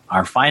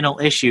 Our final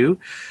issue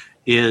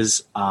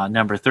is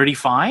number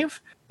 35.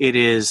 It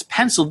is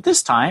penciled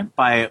this time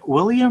by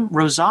William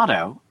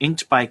Rosado,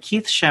 inked by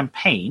Keith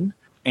Champagne,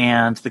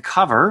 and the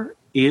cover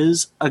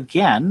is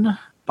again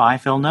by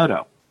Phil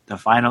Noto. The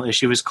final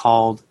issue is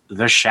called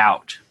The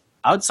Shout.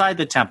 Outside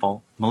the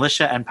temple,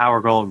 Militia and Power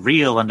Girl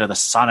reel under the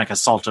sonic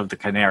assault of the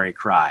canary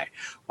cry,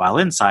 while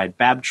inside,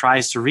 Bab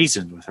tries to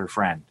reason with her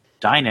friend.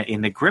 Dinah,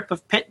 in the grip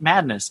of pit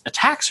madness,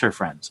 attacks her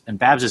friends, and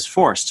Babs is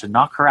forced to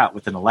knock her out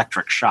with an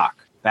electric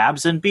shock.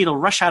 Babs and Beetle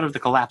rush out of the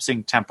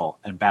collapsing temple,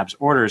 and Babs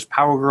orders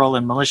Power Girl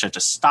and Militia to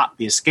stop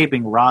the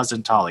escaping Roz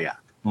and Talia.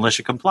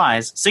 Militia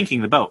complies,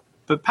 sinking the boat,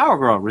 but Power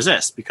Girl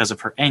resists because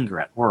of her anger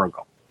at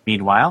Oracle.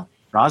 Meanwhile,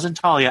 Roz and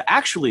Talia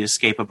actually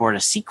escape aboard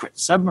a secret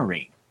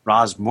submarine,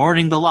 Roz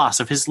mourning the loss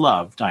of his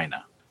love,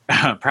 Dinah.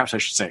 Perhaps I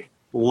should say,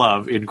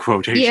 love in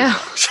quotation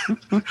marks.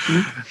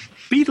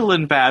 Beetle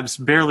and Babs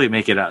barely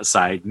make it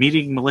outside,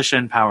 meeting Militia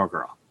and Power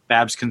Girl.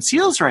 Babs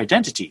conceals her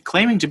identity,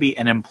 claiming to be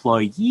an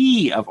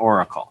employee of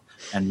Oracle,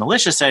 and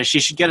Militia says she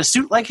should get a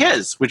suit like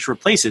his, which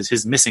replaces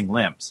his missing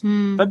limbs.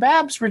 But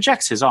Babs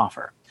rejects his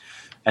offer.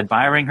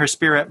 Admiring her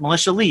spirit,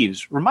 Militia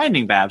leaves,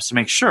 reminding Babs to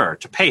make sure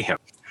to pay him.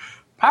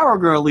 Power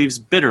Girl leaves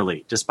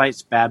bitterly,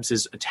 despite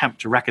Babs'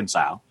 attempt to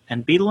reconcile,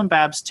 and Beetle and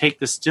Babs take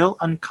the still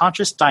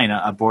unconscious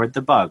Dinah aboard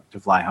the bug to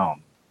fly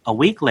home. A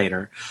week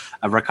later,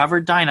 a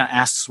recovered Dinah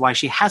asks why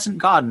she hasn't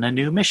gotten a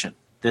new mission.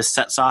 This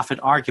sets off an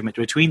argument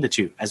between the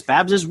two, as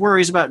Babs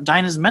worries about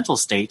Dinah's mental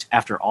state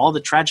after all the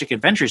tragic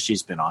adventures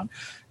she's been on,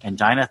 and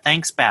Dinah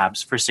thanks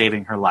Babs for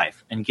saving her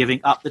life and giving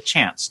up the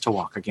chance to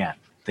walk again.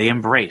 They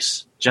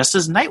embrace, just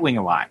as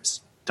Nightwing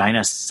arrives.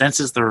 Dinah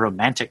senses the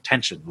romantic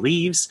tension,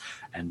 leaves,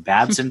 and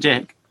Babs and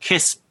Dick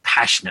kiss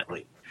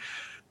passionately.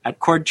 At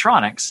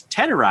Cordtronics,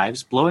 Ted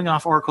arrives, blowing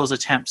off Oracle's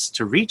attempts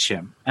to reach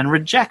him, and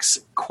rejects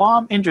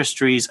Quam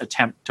Industries'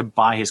 attempt to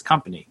buy his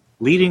company,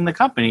 leading the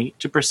company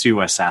to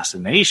pursue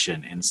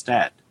assassination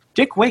instead.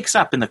 Dick wakes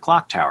up in the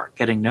clock tower,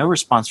 getting no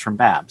response from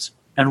Babs,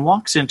 and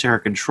walks into her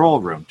control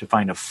room to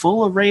find a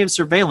full array of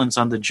surveillance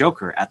on the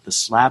Joker at the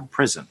Slab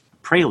prison,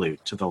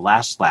 prelude to the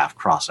Last Laugh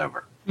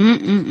crossover.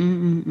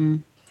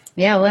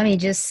 Yeah, let me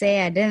just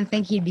say I didn't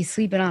think he'd be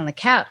sleeping on the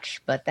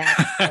couch, but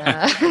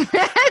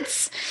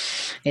that's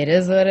it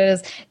is what it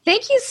is.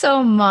 Thank you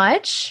so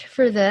much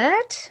for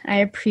that. I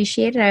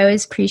appreciate it. I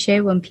always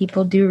appreciate when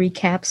people do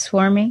recaps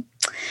for me.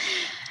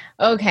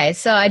 Okay,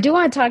 so I do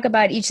want to talk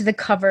about each of the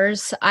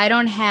covers. I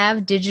don't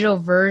have digital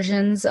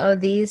versions of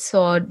these,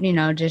 so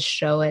I'll, just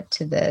show it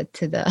to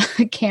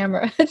the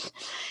camera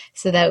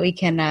so that we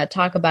can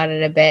talk about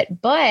it a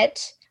bit.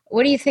 But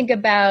what do you think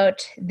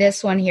about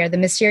this one here? The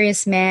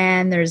Mysterious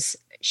Man, there's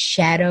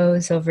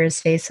shadows over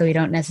his face, so we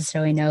don't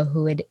necessarily know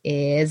who it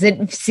is.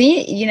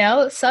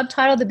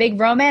 Subtitled The Big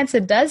Romance,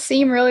 it does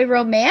seem really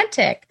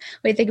romantic.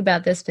 What do you think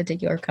about this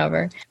particular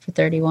cover for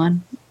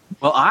 31?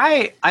 Well,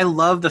 I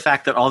love the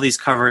fact that all these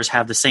covers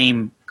have the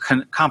same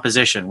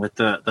composition with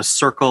the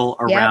circle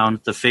around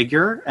the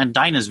figure, and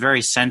Dinah's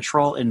very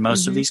central in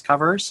most of these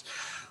covers.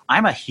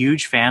 I'm a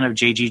huge fan of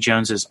J.G.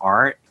 Jones's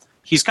art.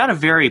 He's got a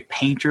very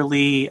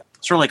painterly,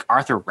 sort of like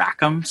Arthur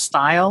Rackham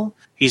style.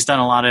 He's done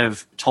a lot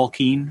of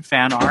Tolkien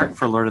fan art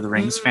for Lord of the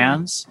Rings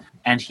fans,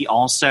 and he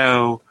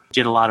also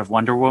did a lot of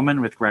Wonder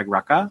Woman with Greg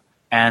Rucka.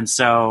 And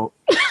so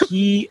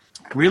he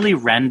really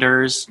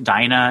renders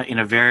Dinah in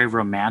a very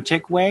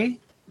romantic way,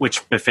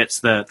 which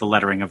befits the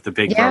lettering of The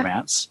Big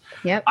Romance.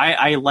 Yep.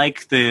 I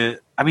like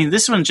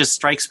this one just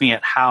strikes me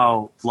at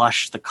how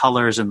lush the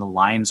colors and the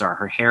lines are.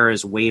 Her hair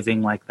is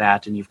waving like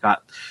that, and you've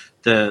got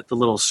the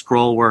little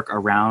scroll work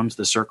around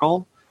the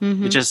circle.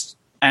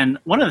 And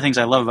one of the things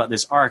I love about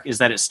this arc is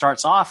that it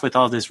starts off with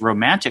all this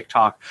romantic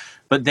talk,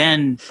 but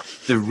then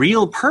the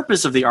real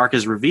purpose of the arc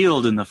is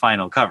revealed in the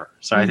final cover.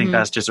 So I think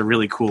that's just a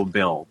really cool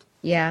build.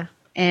 Yeah.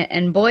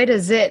 And boy,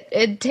 does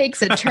it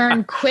takes a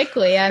turn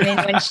quickly. I mean,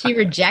 when she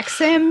rejects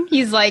him,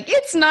 he's like,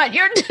 it's not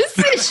your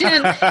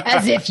decision,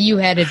 as if you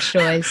had a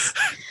choice.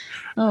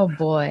 Oh,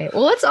 boy.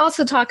 Well, let's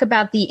also talk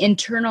about the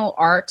internal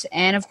art.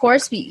 And, of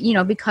course,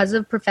 because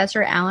of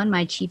Professor Allen,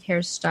 my chief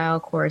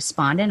hairstyle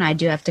correspondent, I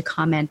do have to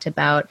comment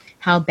about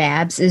how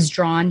Babs is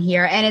drawn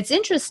here. And it's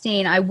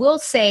interesting. I will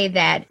say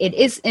that it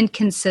is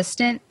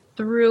inconsistent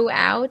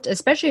throughout,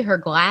 especially her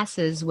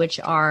glasses, which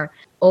are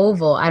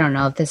oval. I don't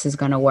know if this is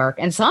going to work.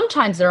 And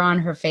sometimes they're on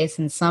her face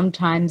and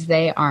sometimes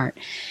they aren't.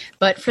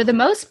 But for the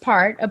most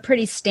part, a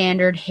pretty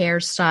standard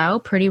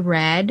hairstyle, pretty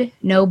red,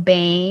 no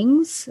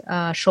bangs,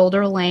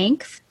 shoulder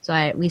length. So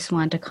I at least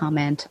wanted to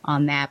comment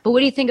on that. But what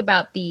do you think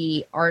about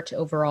the art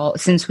overall,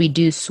 since we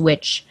do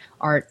switch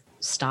art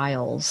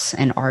styles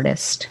and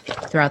artists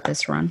throughout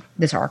this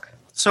arc?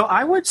 So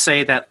I would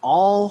say that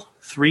all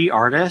three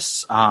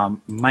artists,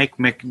 Mike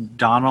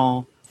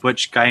McDonnell,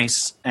 Butch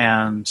Guice,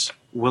 and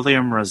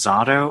William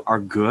Rosado, are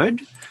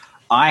good.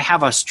 I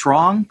have a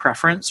strong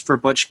preference for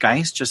Butch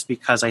Guice just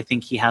because I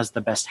think he has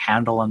the best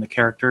handle on the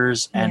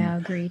characters.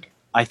 And agreed.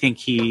 I think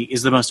he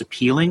is the most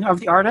appealing of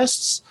the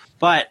artists.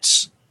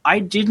 But I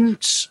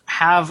didn't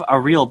have a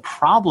real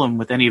problem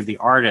with any of the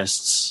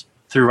artists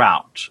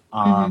throughout.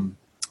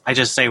 I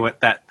just say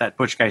that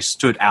Butch Guice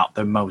stood out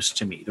the most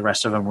to me. The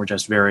rest of them were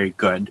just very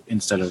good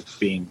instead of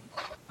being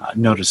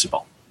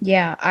noticeable.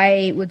 Yeah,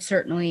 I would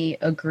certainly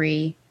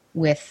agree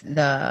with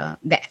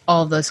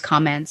all those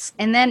comments.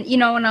 And then,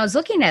 when I was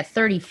looking at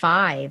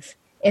 35,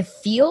 it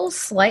feels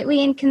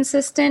slightly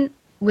inconsistent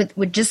with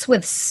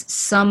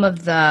some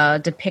of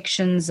the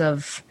depictions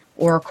of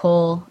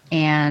Oracle,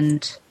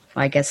 and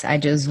I guess I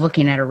was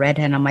looking at a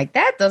redhead and I'm like,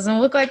 that doesn't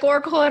look like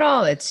Oracle at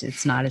all.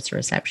 It's not, it's a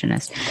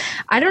receptionist.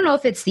 I don't know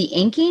if it's the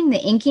inking.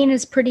 The inking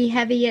is pretty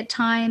heavy at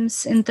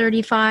times in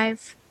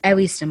 35, at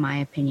least in my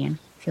opinion.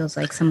 Feels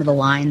like some of the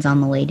lines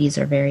on the ladies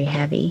are very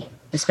heavy,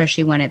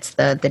 especially when it's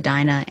the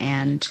Dinah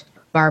and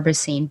Barbara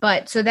scene.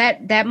 But so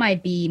that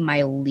might be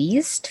my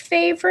least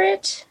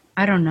favorite.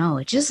 I don't know.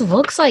 It just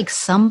looks like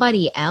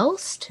somebody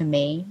else to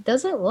me.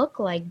 Doesn't look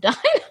like Dinah.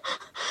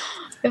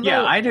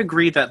 I'd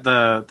agree that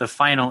the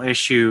final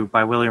issue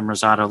by William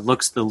Rosado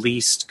looks the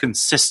least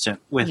consistent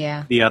with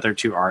the other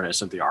two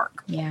artists of the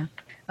arc. Yeah.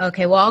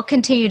 Okay, well, I'll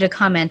continue to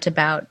comment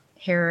about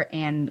hair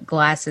and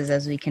glasses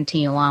as we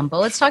continue along. But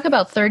let's talk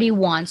about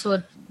 31.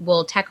 So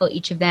we'll tackle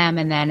each of them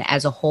and then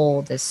as a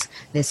whole this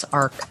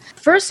arc.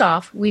 First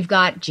off, we've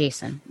got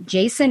Jason.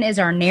 Jason is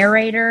our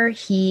narrator.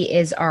 He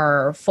is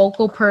our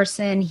focal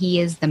person. He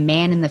is the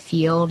man in the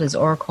field as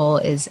Oracle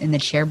is in the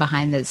chair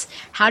behind this.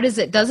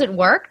 Does it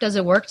work? Does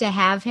it work to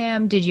have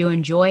him? Did you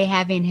enjoy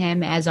having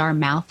him as our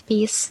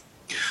mouthpiece?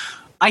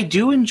 I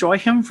do enjoy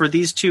him for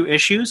these two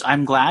issues.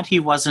 I'm glad he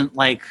wasn't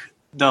like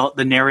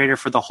the narrator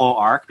for the whole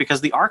arc,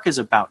 because the arc is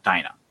about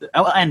Dinah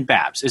and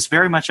Babs. It's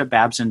very much a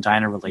Babs and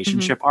Dinah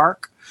relationship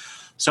arc.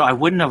 So I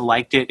wouldn't have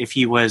liked it if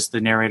he was the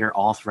narrator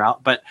all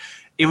throughout. But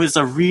it was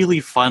a really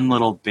fun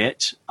little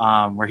bit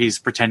where he's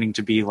pretending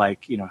to be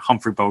like,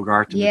 Humphrey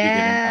Bogart in the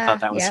beginning. I thought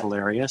that was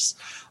hilarious.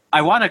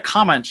 I want to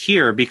comment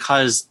here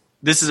because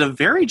this is a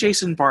very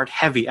Jason Bard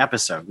heavy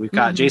episode. We've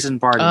got Jason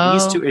Bard in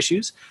these 2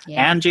 issues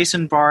and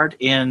Jason Bard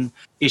in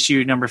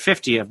issue number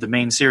 50 of the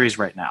main series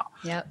right now.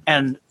 Yep.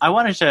 And I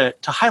wanted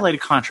to highlight a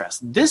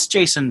contrast. This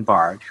Jason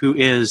Bard, who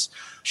is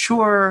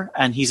sure,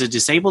 and he's a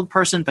disabled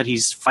person, but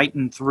he's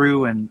fighting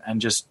through and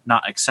just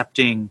not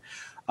accepting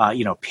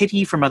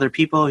pity from other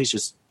people. He's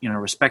just,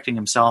 respecting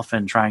himself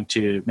and trying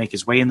to make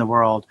his way in the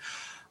world.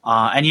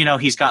 And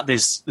he's got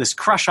this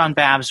crush on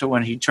Babs, but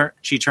when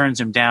she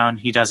turns him down,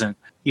 he doesn't,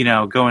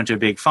 go into a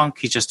big funk.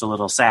 He's just a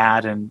little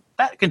sad, and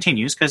that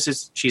continues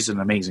because she's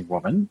an amazing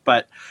woman.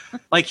 But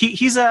like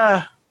he's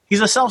a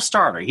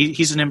self-starter.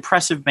 He's an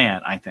impressive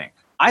man, I think.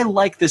 I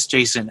like this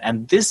Jason,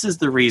 and this is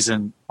the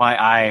reason why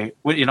I,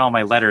 in all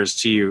my letters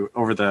to you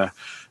over the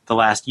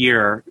last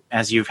year,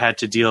 as you've had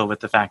to deal with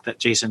the fact that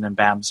Jason and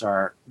Babs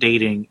are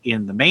dating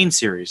in the main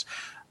series,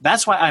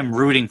 that's why I'm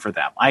rooting for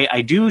them.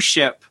 I do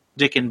ship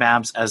Dick and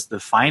Babs as the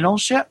final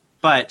ship,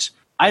 but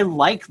I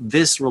like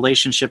this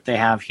relationship they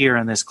have here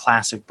in this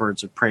classic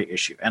Birds of Prey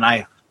issue. And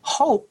I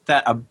hope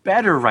that a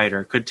better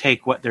writer could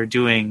take what they're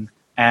doing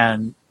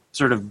and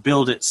sort of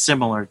build it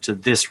similar to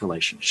this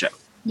relationship.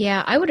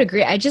 Yeah, I would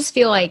agree. I just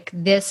feel like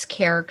this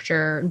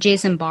character,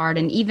 Jason Bard,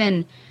 and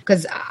even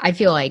because I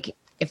feel like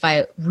if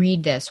I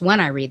read this, when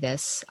I read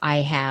this,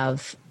 I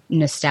have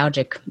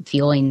nostalgic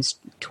feelings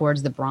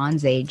towards the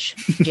Bronze Age.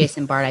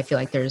 Jason Bard, I feel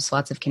like there's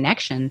lots of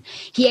connection.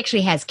 He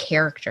actually has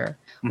character.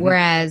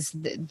 Whereas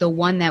the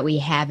one that we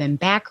have in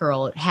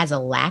Batgirl has a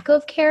lack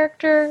of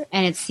character,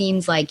 and it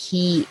seems like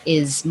he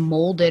is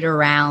molded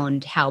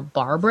around how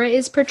Barbara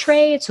is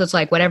portrayed. So it's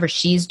like whatever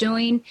she's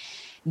doing,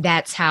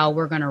 that's how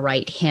we're going to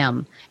write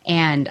him.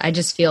 And I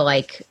just feel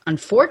like,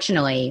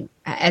 unfortunately,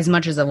 as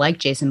much as I like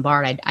Jason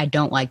Bard, I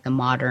don't like the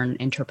modern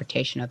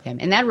interpretation of him.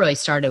 And that really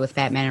started with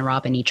Batman and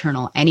Robin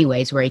Eternal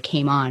anyways, where he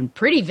came on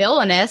pretty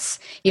villainous.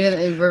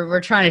 Even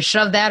we're trying to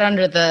shove that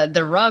under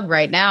the rug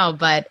right now.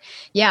 But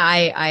yeah,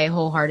 I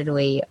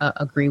wholeheartedly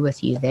agree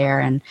with you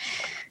there. And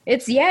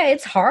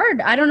it's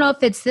hard. I don't know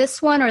if it's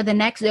this one or the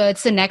next.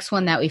 It's the next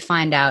one that we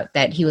find out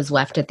that he was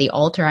left at the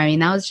altar. I mean,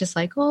 that was just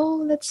like,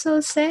 oh, that's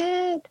so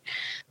sad.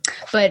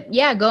 But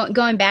yeah,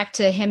 going back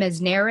to him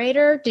as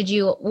narrator,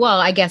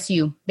 I guess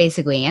you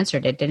basically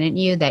answered it, didn't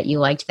you? That you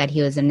liked that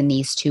he was in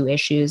these 2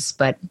 issues,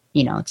 but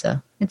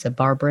it's a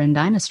Barbara and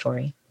Dinah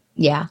story.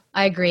 Yeah,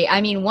 I agree.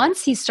 I mean,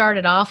 once he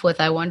started off with,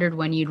 I wondered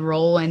when you'd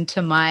roll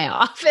into my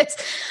office.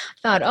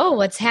 I thought, oh,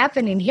 what's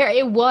happening here?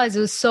 It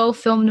was so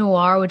film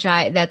noir, which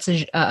that's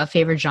a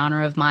favorite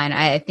genre of mine.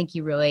 I think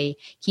he really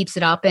keeps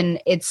it up, and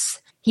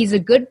he's a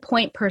good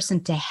point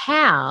person to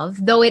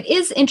have, though it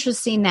is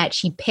interesting that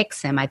she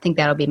picks him. I think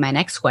that'll be my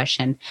next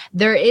question.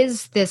 There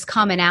is this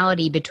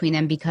commonality between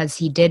them because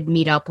he did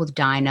meet up with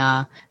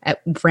Dinah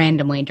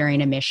randomly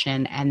during a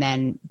mission, and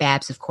then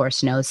Babs, of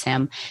course, knows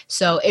him.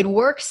 So it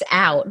works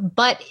out,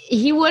 but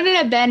he wouldn't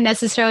have been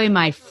necessarily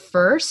my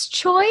first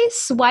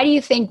choice. Why do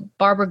you think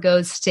Barbara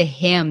goes to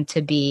him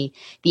to be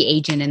the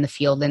agent in the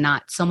field and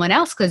not someone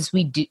else? Because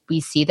we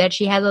see that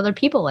she has other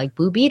people like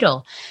Blue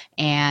Beetle,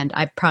 and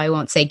I probably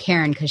won't say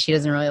Karen because she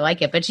doesn't really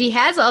like it, but she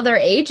has other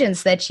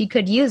agents that she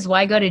could use.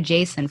 Why go to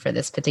Jason for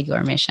this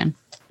particular mission?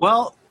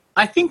 Well,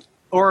 I think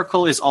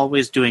Oracle is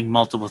always doing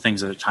multiple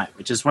things at a time,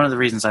 which is one of the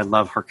reasons I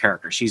love her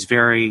character. She's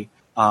very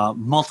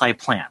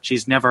multi-plan.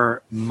 She's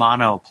never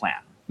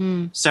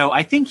mono-plan. So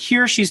I think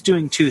here she's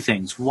doing 2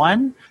 things.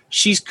 One,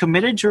 she's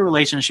committed to a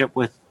relationship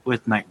with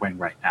Nightwing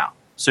right now.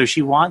 So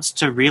she wants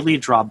to really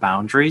draw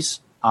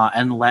boundaries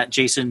and let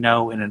Jason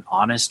know in an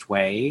honest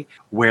way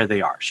where they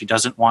are. She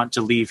doesn't want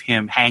to leave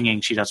him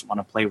hanging. She doesn't want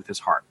to play with his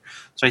heart.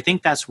 So I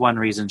think that's one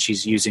reason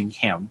she's using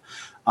him,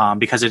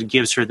 because it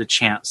gives her the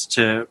chance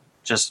to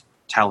just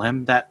tell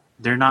him that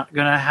they're not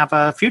going to have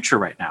a future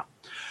right now.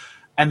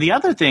 And the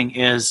other thing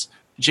is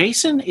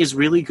Jason is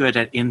really good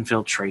at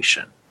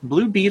infiltration.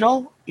 Blue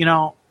Beetle,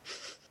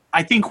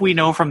 I think we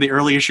know from the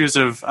early issues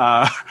of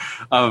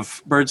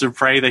Birds of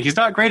Prey that he's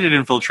not great at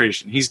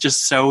infiltration. He's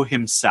just so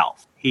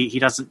himself. He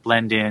doesn't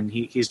blend in.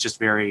 He's just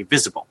very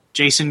visible.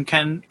 Jason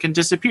can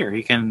disappear.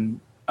 He can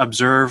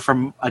observe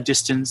from a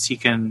distance. He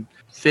can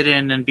fit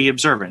in and be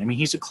observant. I mean,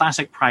 he's a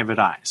classic private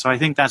eye. So I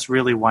think that's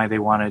really why they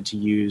wanted to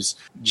use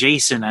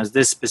Jason as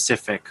this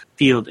specific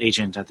field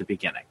agent at the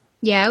beginning.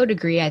 Yeah, I would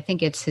agree. I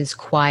think it's his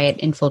quiet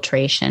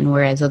infiltration,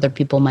 whereas other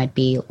people might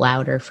be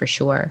louder for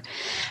sure.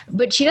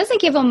 But she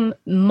doesn't give him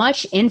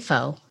much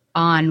info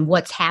on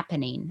what's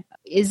happening.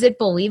 Is it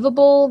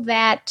believable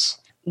that...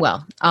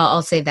 Well,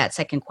 I'll save that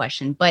second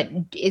question. But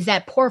is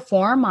that poor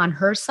form on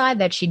her side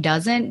that she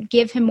doesn't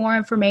give him more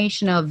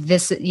information of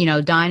this,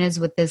 Dinah's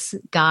with this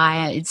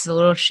guy. It's a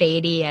little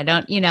shady. I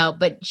don't,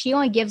 but she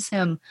only gives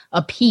him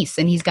a piece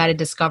and he's got to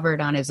discover it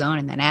on his own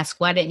and then ask,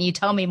 why didn't you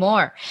tell me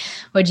more?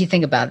 What do you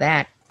think about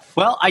that?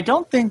 Well, I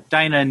don't think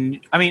Dinah,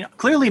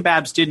 clearly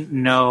Babs didn't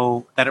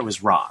know that it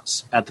was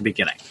Roz at the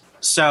beginning.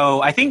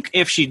 So I think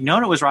if she'd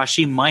known it was Ross,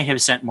 she might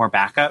have sent more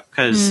backup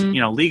because,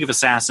 League of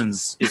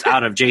Assassins is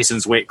out of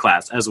Jason's weight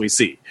class, as we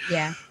see.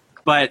 Yeah.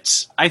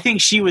 But I think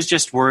she was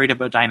just worried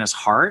about Dinah's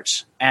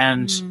heart,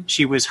 and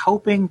she was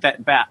hoping that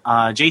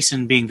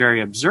Jason, being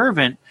very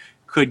observant,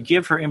 could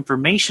give her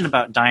information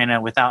about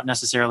Dinah without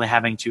necessarily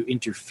having to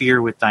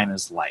interfere with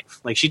Dinah's life.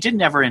 Like, she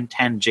didn't ever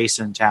intend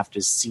Jason to have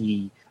to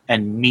see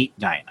and meet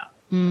Dinah.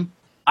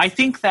 I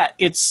think that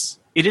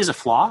it is a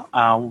flaw.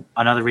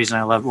 Another reason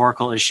I love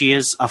Oracle is she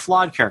is a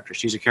flawed character.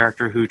 She's a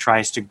character who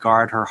tries to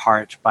guard her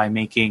heart by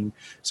making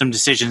some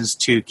decisions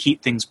to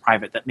keep things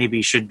private that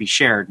maybe should be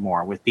shared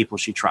more with people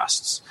she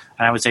trusts.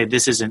 And I would say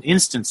this is an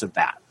instance of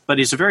that. But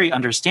it's a very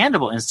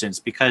understandable instance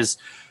because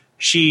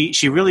she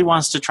really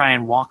wants to try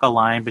and walk a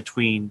line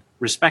between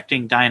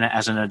respecting Dinah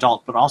as an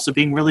adult, but also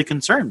being really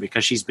concerned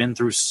because she's been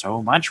through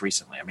so much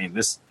recently. I mean,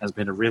 this has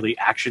been a really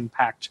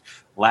action-packed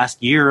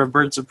last year of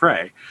Birds of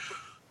Prey.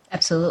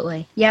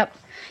 Absolutely. Yep.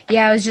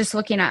 Yeah, I was just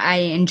looking at, I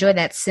enjoy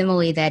that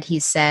simile that he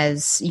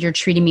says, "You're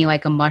treating me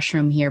like a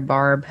mushroom here,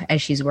 Barb,"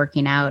 as she's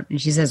working out. And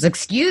she says,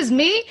 "Excuse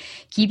me?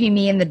 Keeping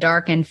me in the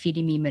dark and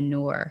feeding me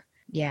manure."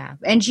 Yeah.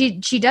 And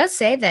she does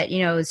say that,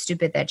 it was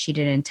stupid that she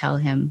didn't tell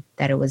him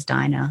that it was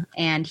Dinah.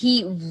 And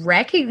he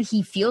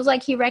feels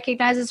like he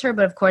recognizes her,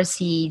 but of course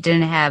he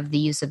didn't have the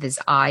use of his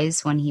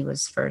eyes when he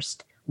was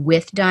first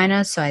with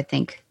Dinah. So I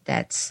think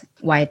that's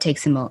why it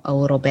takes him a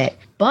little bit.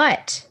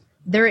 But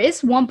there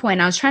is one point,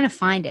 I was trying to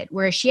find it,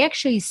 where she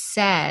actually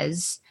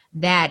says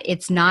that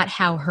it's not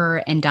how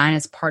her and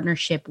Dinah's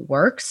partnership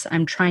works.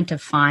 I'm trying to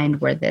find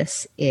where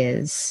this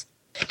is.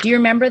 Do you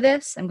remember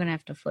this? I'm going to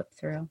have to flip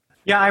through.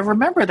 Yeah, I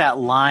remember that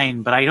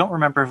line, but I don't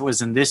remember if it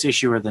was in this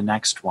issue or the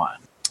next one.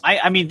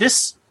 I mean,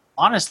 this,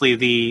 honestly,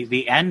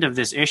 the end of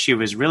this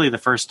issue is really the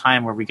first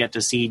time where we get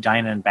to see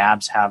Dinah and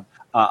Babs have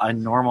a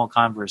normal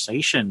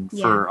conversation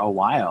for a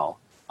while,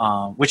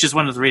 which is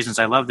one of the reasons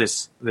I love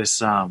this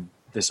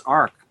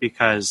arc,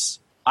 because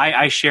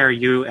I share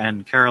you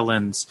and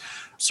Carolyn's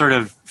sort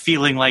of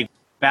feeling like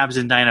Babs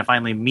and Dinah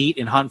finally meet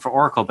and hunt for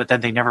Oracle, but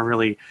then they never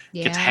really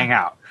get to hang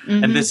out.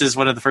 And this is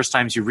one of the first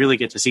times you really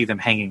get to see them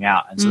hanging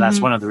out. And so that's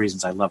one of the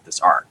reasons I love this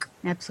arc.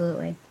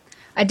 Absolutely.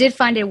 I did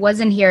find it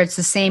wasn't here. It's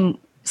the same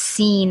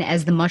scene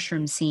as the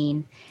mushroom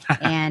scene.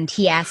 And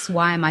he asks,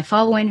 "Why am I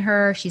following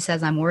her?" She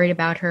says, "I'm worried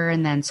about her."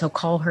 And then, "So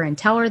call her and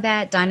tell her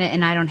that." Dinah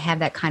and I don't have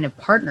that kind of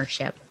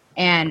partnership.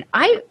 And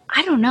I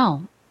don't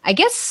know. I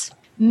guess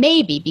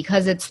maybe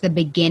because it's the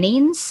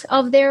beginnings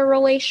of their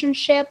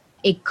relationship,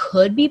 it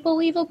could be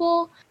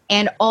believable.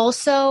 And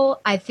also,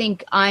 I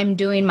think I'm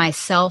doing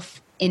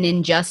myself an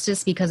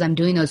injustice because I'm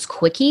doing those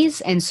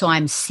quickies. And so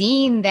I'm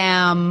seeing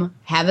them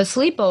have a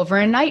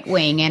sleepover in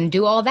Nightwing and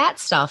do all that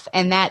stuff.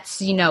 And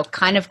that's,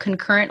 kind of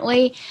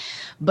concurrently,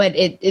 but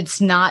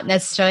it's not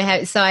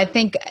necessarily. So I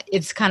think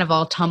it's kind of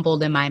all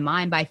tumbled in my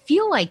mind. But I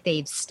feel like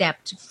they've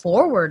stepped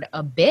forward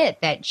a bit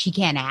that she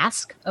can't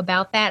ask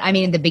about that. I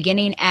mean, in the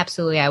beginning,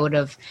 absolutely, I would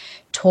have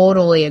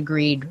totally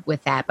agreed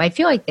with that. But I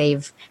feel like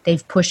they've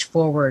pushed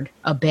forward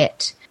a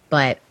bit.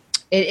 But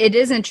it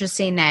is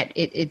interesting that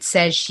it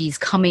says she's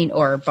coming,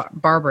 or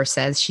Barbara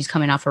says she's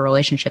coming off a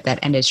relationship that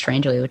ended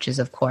strangely, which is,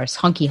 of course,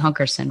 Hunky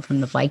Hunkerson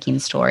from the Viking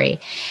story.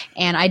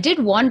 And I did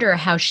wonder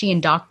how she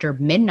and Dr.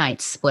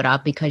 Midnight split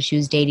up because she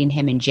was dating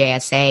him in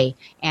JSA.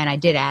 And I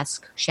did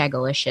ask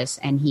Shagalicious,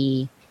 and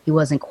he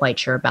wasn't quite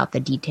sure about the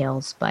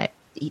details, but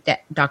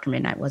that Dr.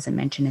 Midnight wasn't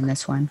mentioned in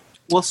this one.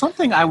 Well,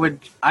 something I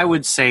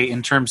would say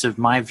in terms of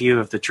my view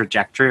of the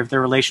trajectory of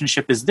their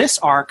relationship is this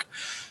arc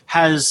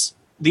has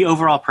the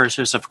overall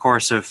purpose, of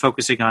course, of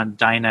focusing on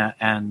Dinah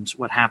and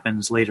what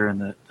happens later in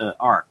the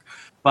arc.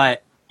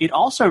 But it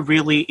also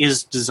really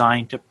is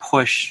designed to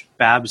push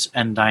Babs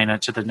and Dinah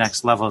to the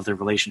next level of their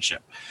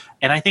relationship.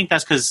 And I think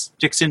that's because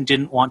Dixon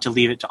didn't want to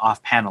leave it to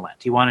off-panel end.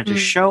 He wanted to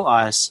show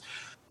us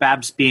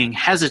Babs being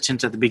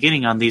hesitant at the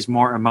beginning on these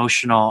more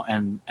emotional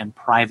and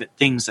private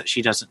things that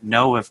she doesn't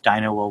know if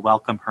Dinah will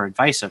welcome her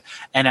advice of.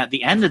 And at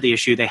the end of the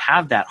issue, they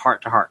have that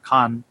heart-to-heart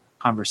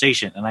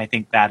conversation, and I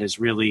think that is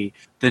really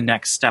the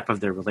next step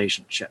of their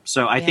relationship.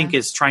 So I think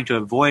it's trying to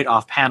avoid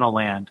off-panel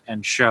land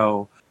and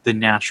show the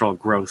natural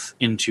growth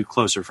into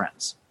closer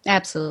friends.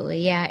 Absolutely,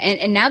 yeah.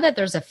 And now that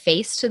there's a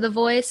face to the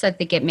voice, I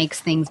think it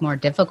makes things more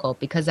difficult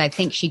because I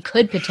think she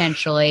could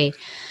potentially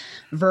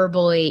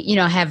verbally,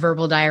 have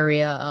verbal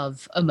diarrhea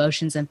of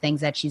emotions and things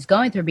that she's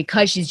going through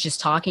because she's just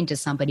talking to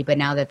somebody. But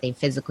now that they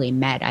physically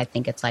met, I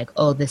think it's like,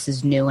 oh, this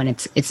is new and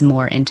it's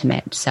more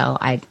intimate. So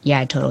I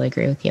totally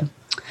agree with you.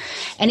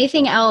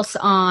 Anything else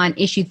on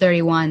issue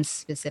 31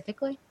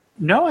 specifically?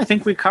 No, I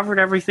think we covered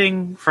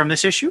everything from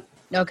this issue.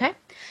 Okay.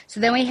 So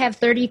then we have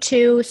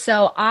 32.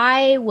 So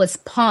I was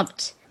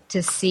pumped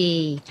to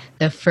see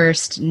the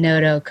first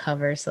Noto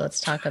cover. So let's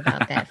talk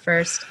about that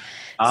first.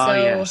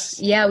 Yes.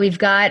 Yeah, we've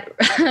got,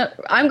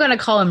 I'm going to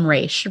call him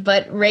Raish,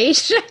 but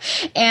Raish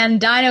and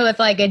Dinah with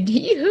like a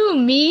who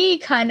me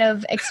kind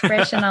of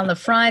expression on the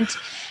front.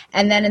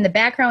 And then in the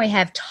background, we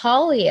have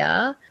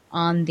Talia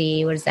on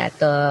the,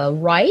 the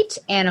right,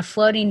 and a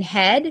floating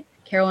head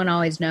Carolyn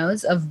always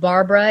knows, of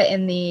Barbara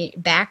in the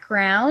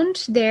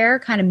background there,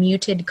 kind of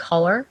muted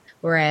color,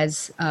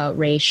 whereas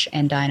Raish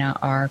and Dinah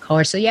are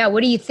color. So, yeah,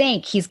 what do you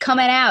think? He's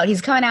coming out.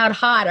 He's coming out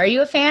hot. Are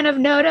you a fan of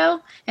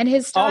Noto and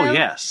his style? Oh,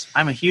 yes.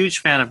 I'm a huge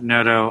fan of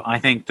Noto. I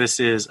think this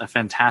is a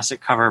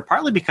fantastic cover,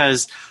 partly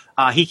because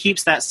he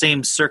keeps that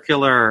same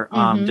circular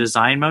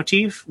design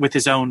motif with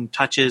his own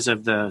touches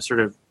of the sort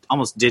of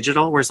almost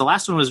digital, whereas the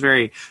last one was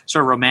very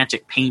sort of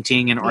romantic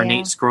painting and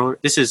ornate scroll.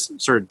 This is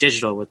sort of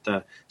digital with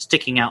the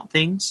sticking out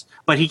things.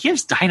 But he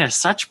gives Dinah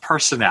such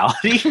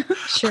personality.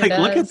 Sure like, does.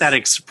 look at that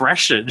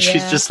expression. Yeah.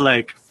 She's just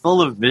like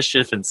full of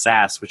mischief and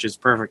sass, which is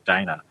perfect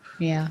Dinah.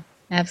 Yeah,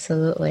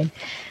 absolutely.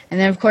 And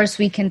then, of course,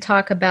 we can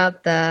talk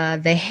about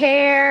the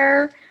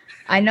hair.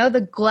 I know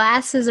the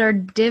glasses are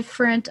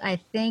different, I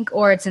think,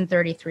 or it's in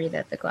 33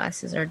 that the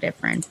glasses are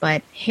different.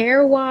 But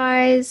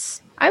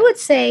hair-wise, I would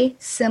say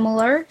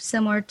similar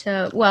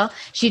to, well,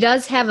 she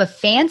does have a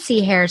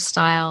fancy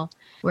hairstyle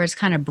where it's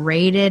kind of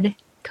braided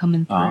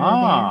coming through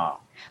there.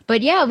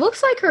 But yeah, it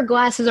looks like her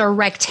glasses are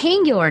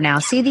rectangular now.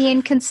 See the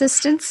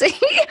inconsistency?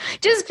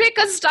 Just pick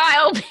a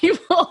style,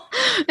 people.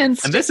 And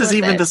this is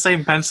even the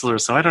same penciler,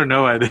 so I don't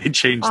know why they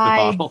changed the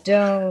bottle. I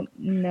don't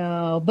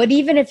know. But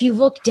even if you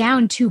look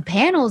down 2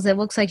 panels, it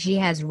looks like she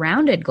has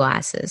rounded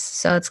glasses.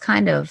 So it's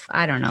kind of,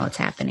 I don't know what's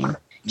happening.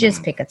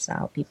 Just pick a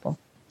style, people.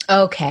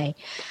 Okay.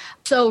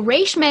 So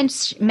Raish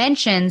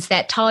mentions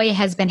that Talia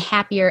has been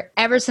happier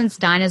ever since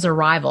Dinah's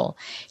arrival.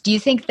 Do you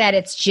think that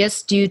it's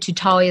just due to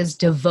Talia's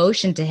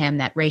devotion to him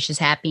that Raish is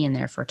happy and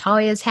therefore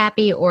Talia is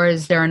happy, or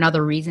is there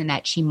another reason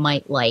that she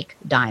might like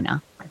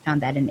Dinah? I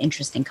found that an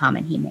interesting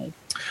comment he made.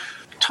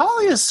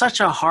 Talia is such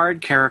a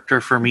hard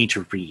character for me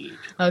to read.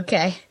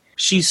 Okay.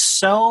 She's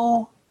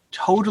so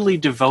totally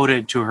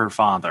devoted to her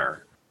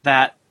father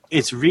that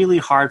it's really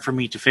hard for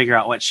me to figure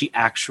out what she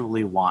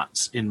actually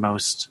wants in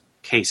most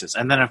cases.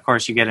 And then, of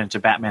course, you get into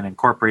Batman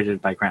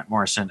Incorporated by Grant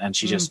Morrison, and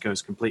she just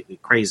goes completely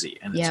crazy.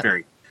 And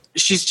it's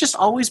she's just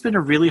always been a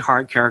really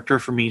hard character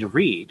for me to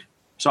read.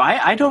 So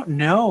I don't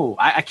know.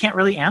 I can't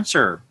really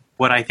answer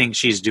what I think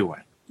she's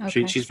doing.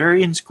 Okay. She's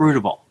very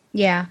inscrutable.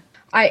 Yeah.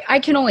 I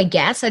can only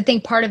guess. I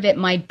think part of it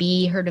might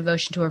be her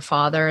devotion to her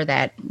father,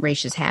 that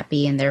Raish is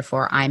happy and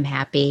therefore I'm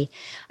happy.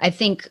 I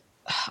think,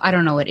 I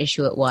don't know what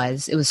issue it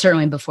was. It was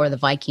certainly before the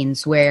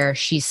Vikings where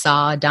she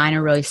saw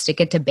Dinah really stick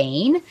it to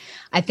Bane.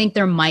 I think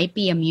there might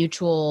be a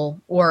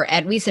mutual, or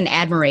at least an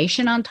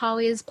admiration on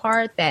Talia's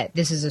part that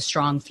this is a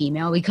strong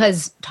female,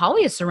 because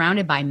Talia is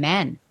surrounded by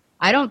men.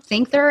 I don't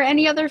think there are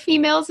any other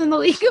females in the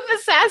League of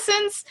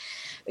Assassins.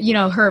 You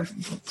know, her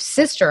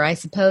sister, I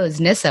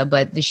suppose, Nyssa,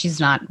 but she's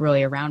not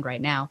really around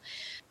right now.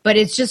 But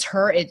it's just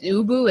her, it's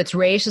Ubu, it's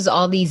Raish, it's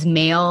all these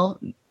male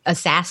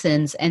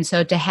assassins. And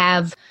so to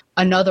have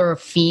another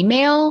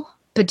female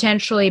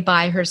potentially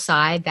by her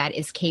side that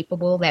is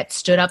capable, that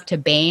stood up to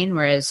Bane,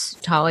 whereas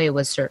Talia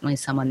was certainly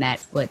someone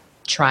that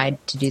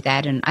tried to do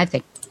that. And I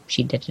think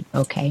she did it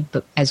okay,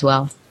 but as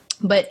well.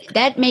 But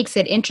that makes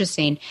it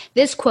interesting.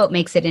 This quote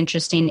makes it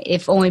interesting,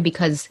 if only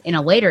because in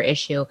a later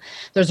issue,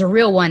 there's a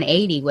real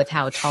 180 with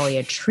how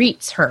Talia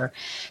treats her.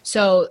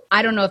 So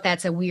I don't know if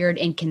that's a weird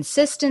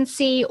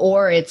inconsistency,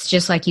 or it's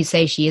just like you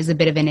say, she is a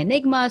bit of an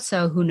enigma,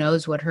 so who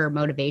knows what her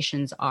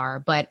motivations are.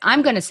 But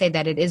I'm going to say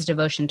that it is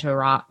devotion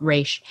to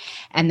Raish,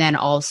 and then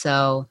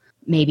also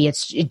maybe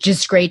it's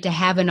just great to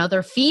have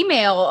another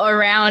female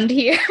around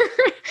here.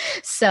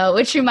 So,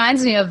 which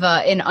reminds me of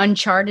an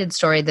Uncharted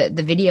story, the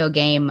video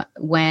game,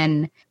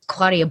 when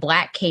Claudia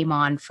Black came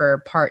on for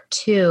part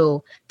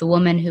 2, the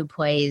woman who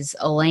plays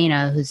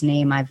Elena, whose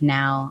name I've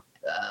now,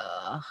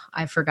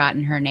 I've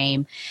forgotten her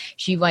name.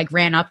 She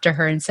ran up to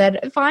her and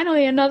said,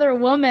 finally, another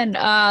woman.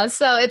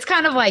 So it's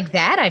kind of like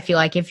that. I feel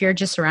like if you're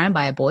just surrounded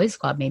by a boys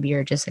club, maybe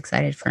you're just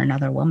excited for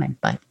another woman,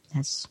 but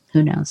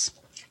who knows.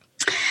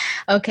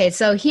 Okay,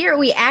 so here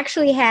we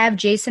actually have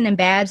Jason and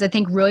Babs, I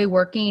think, really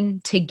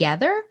working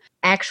together,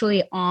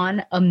 actually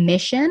on a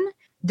mission.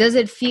 Does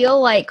it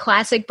feel like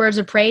classic Birds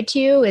of Prey to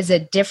you? Is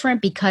it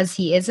different because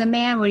he is a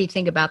man? What do you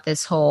think about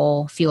this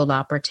whole field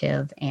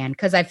operative? And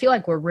because I feel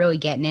like we're really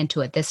getting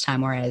into it this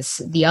time,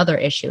 whereas the other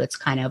issue, it's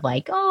kind of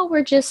like, oh,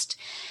 we're just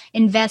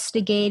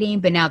investigating,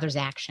 but now there's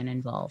action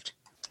involved.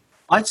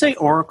 I'd say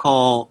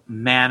Oracle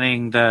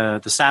manning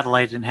the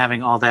satellite and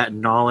having all that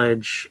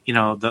knowledge, you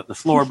know, the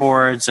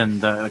floorboards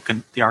and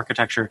the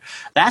architecture,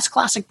 that's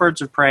classic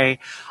Birds of Prey.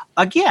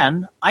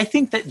 Again, I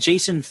think that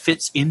Jason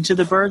fits into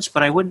the birds,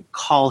 but I wouldn't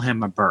call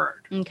him a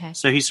bird. Okay.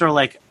 So he's sort of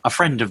like a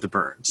friend of the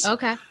birds.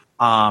 Okay.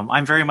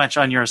 I'm very much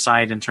on your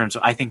side in terms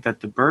of I think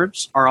that the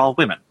birds are all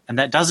women. And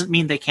that doesn't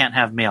mean they can't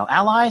have male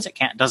allies.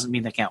 Doesn't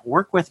mean they can't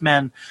work with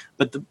men.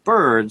 But the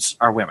birds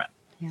are women.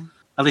 Yeah.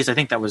 At least I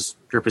think that was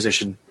your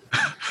position.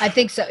 I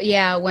think so.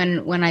 Yeah.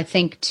 When I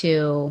think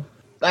to,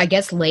 I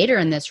guess later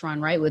in this run,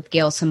 right, with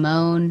Gail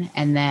Simone,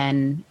 and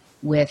then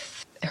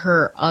with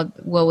her,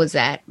 what was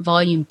that?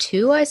 Volume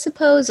 2, I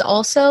suppose,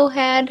 also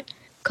had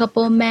a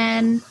couple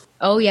men.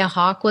 Oh yeah,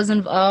 Hawk was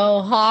involved.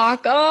 Oh,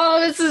 Hawk. Oh,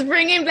 this is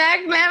bringing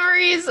back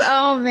memories.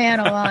 Oh man,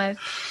 alive.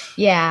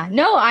 Yeah.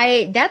 No,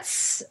 I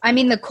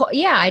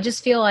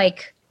just feel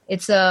like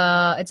it's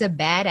a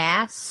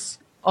badass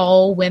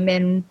all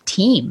women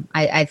team.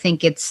 I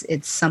think it's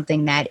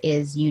something that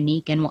is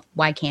unique, and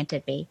why can't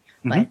it be?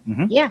 But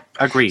yeah,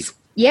 agreed.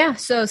 Yeah,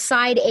 so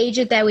side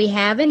agent that we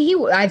have, and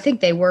I think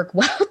they work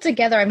well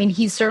together. I mean,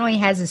 he certainly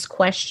has his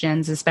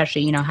questions,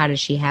 especially, how does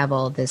she have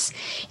all this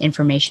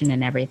information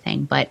and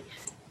everything? But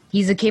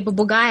he's a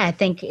capable guy. I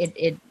think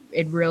it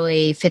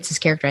really fits his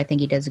character. I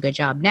think he does a good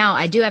job. Now,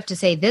 I do have to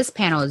say this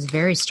panel is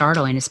very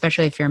startling,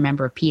 especially if you're a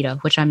member of PETA,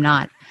 which I'm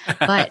not.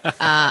 But,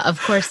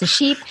 of course, the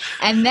sheep.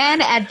 And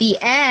then at the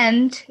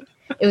end...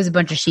 It was a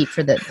bunch of sheep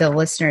for the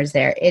listeners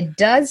there. It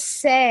does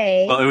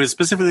say... Well, it was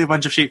specifically a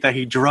bunch of sheep that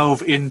he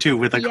drove into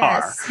with a car.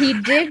 Yes, he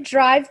did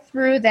drive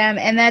through them.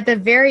 And at the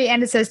very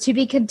end, it says, to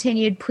be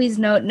continued, please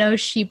note no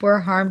sheep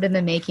were harmed in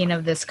the making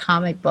of this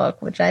comic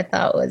book, which I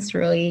thought was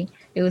really...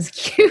 It was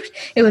cute.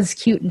 It was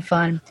cute and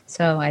fun.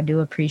 So I do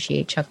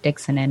appreciate Chuck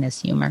Dixon and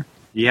his humor.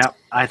 Yeah,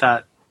 I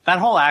thought that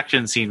whole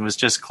action scene was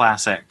just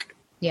classic.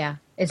 Yeah.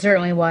 It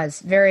certainly was.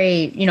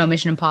 Very,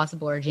 Mission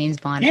Impossible or James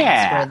Bond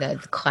for the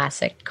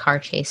classic car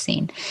chase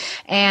scene.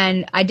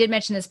 And I did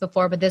mention this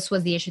before, but this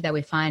was the issue that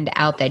we find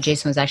out that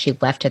Jason was actually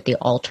left at the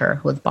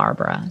altar with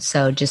Barbara.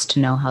 So just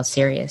to know how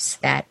serious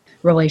that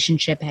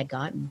relationship had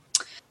gotten.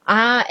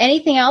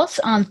 Anything else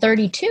on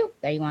 32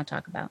 that you want to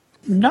talk about?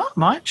 Not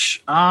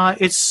much.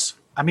 It's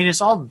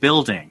all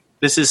building.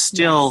 This is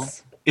still...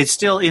 Yes. It's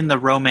still in the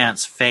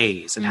romance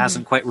phase. It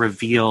hasn't quite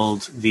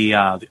revealed the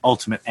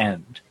ultimate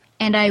end.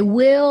 And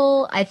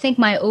I think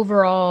my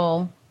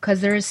overall,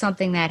 because there is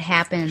something that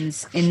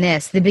happens in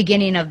the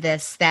beginning of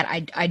this, that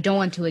I don't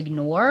want to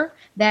ignore,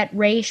 that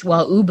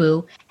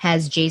Ubu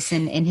has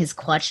Jason in his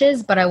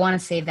clutches, but I want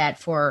to save that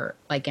for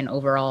like an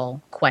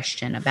overall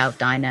question about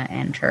Dinah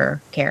and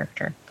her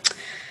character.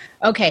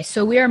 Okay,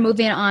 so we are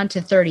moving on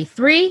to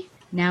 33.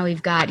 Now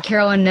we've got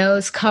Carolyn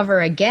Knows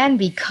cover again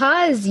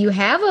because you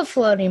have a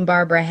floating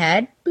Barbara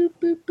head. Boop,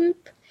 boop, boop.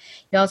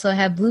 You also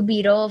have Blue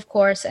Beetle, of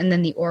course, and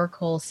then the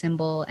Oracle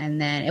symbol. And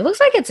then it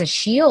looks like it's a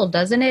shield,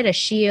 doesn't it? A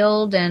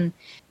shield, and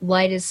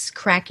light is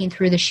cracking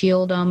through the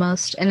shield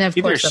almost. And then, of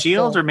course, either a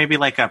shield or maybe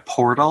like a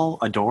portal,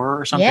 a door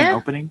or something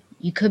opening.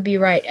 You could be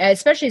right,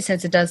 especially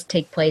since it does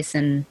take place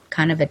in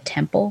kind of a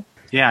temple.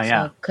 Yeah,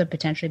 so it could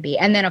potentially be.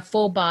 And then a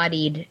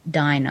full-bodied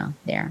Dinah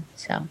there.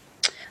 So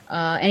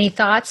any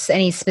thoughts,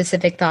 any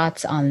specific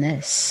thoughts on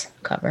this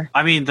cover?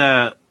 I mean,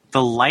 the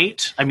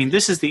light,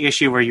 this is the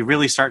issue where you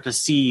really start to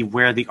see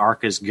where the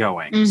arc is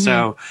going.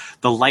 So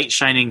the light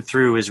shining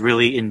through is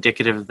really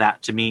indicative of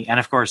that to me. And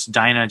of course,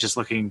 Dinah just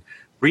looking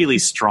really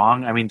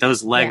strong.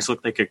 Those legs look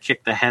like they could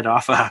kick the head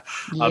off a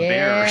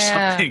bear or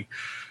something.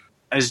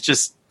 It's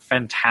just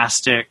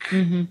fantastic,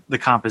 the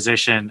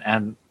composition.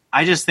 And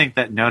I just think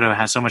that Noto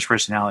has so much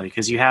personality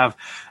because you have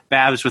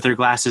Babs with her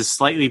glasses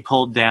slightly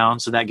pulled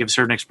down, so that gives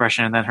her an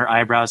expression, and then her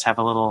eyebrows have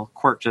a little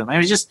quirk to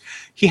them.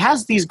 He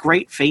has these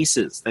great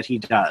faces that he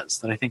does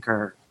that I think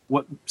are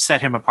what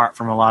set him apart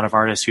from a lot of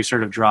artists who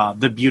sort of draw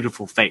the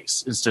beautiful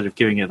face instead of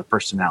giving it a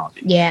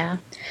personality. Yeah.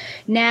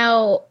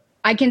 Now,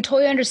 I can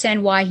totally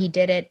understand why he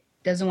did it.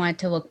 Doesn't want it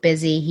to look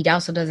busy. He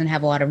also doesn't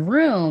have a lot of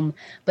room,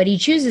 but he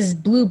chooses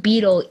Blue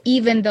Beetle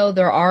even though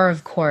there are,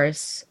 of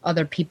course,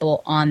 other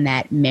people on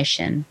that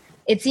mission.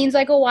 It seems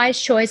like a wise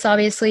choice.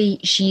 Obviously,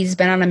 she's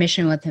been on a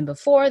mission with him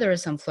before. There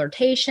was some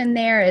flirtation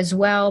there as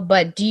well.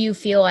 But do you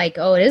feel like,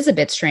 it is a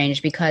bit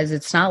strange because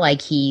it's not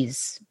like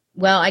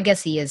I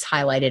guess he is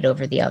highlighted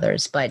over the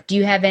others. But do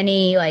you have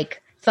any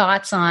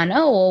thoughts on,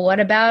 what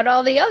about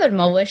all the other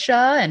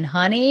Militia and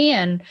Honey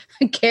and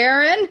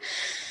Karen?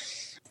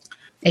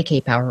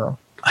 A.K.A. Power Girl.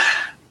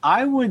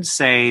 I would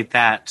say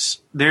that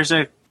there's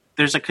a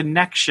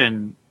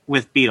connection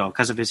with Beetle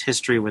because of his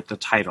history with the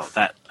title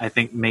that I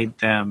think made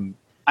them...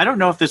 I don't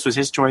know if this was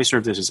his choice or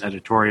if this is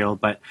editorial,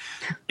 but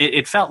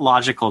it felt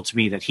logical to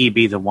me that he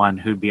be the one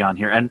who'd be on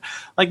here. And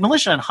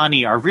Militia and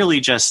Honey are really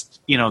just,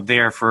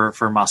 there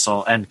for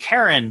muscle. And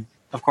Karen,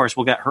 of course,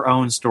 will get her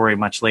own story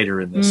much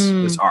later in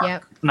this arc.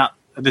 Yep. Not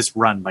this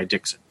run by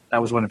Dixon.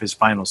 That was one of his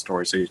final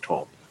stories that he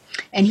told.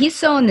 And he's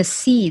sowing the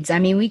seeds.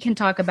 We can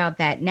talk about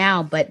that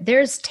now, but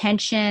there's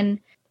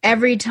tension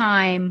every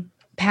time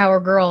Power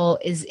Girl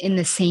is in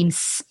the same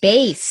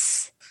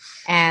space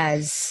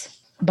as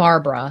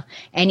Barbara.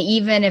 And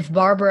even if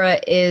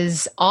Barbara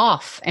is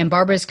off and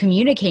Barbara's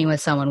communicating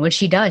with someone, which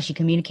she does, she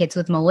communicates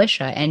with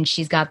Militia, and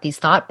she's got these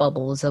thought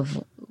bubbles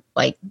of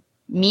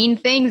mean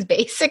things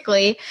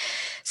basically.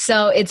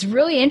 So it's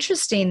really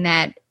interesting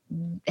that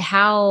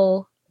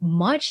how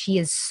much he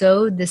has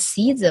sowed the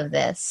seeds of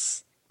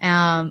this.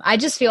 I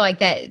just feel like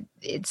that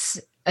it's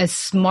a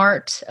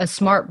smart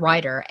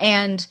writer.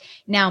 And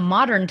now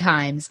modern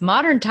times,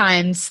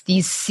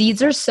 these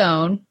seeds are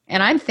sown,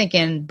 and I'm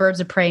thinking Birds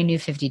of Prey New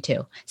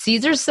 52.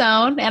 Seeds are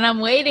sown, and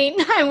I'm waiting,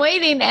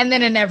 and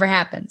then it never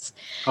happens.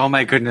 Oh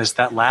my goodness,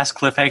 that last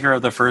cliffhanger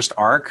of the first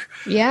arc.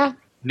 Yeah.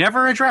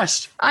 Never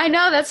addressed. I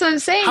know, that's what I'm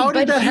saying. How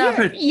did that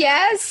happen?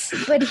 Yes,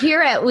 but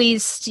here at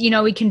least,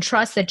 we can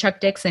trust that Chuck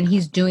Dixon,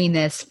 he's doing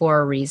this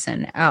for a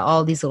reason.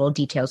 All these little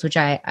details, which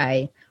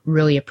I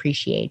really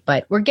appreciate.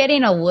 But we're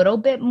getting a little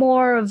bit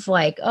more of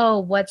like, oh,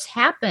 what's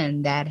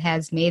happened that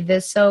has made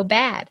this so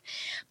bad?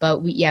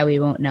 But we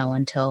won't know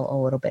until a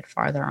little bit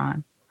farther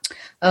on.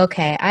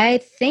 Okay, I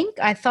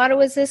thought it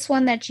was this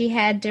one that she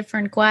had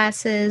different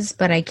glasses,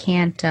 but I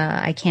can't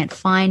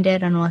find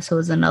it unless it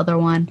was another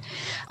one.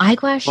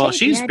 Eyeglass. Well,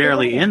 she's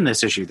barely in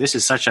this issue. This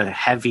is such a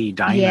heavy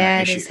Dinah issue.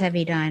 Yeah, it is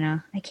heavy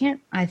Dinah.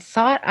 I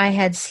thought I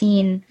had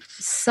seen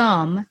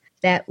some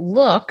that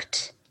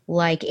looked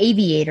like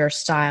Aviator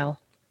style,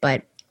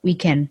 but we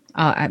can.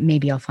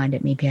 Maybe I'll find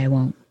it. Maybe I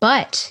won't.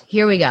 But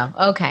here we go.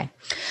 Okay.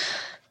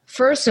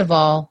 First of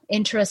all,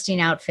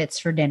 interesting outfits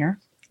for dinner.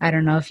 I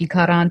don't know if you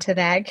caught on to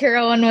that.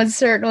 Carolyn would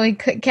certainly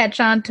catch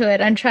on to it.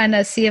 I'm trying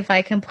to see if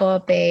I can pull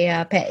up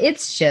a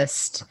it's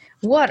just,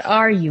 what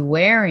are you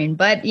wearing?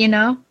 But,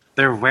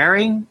 they're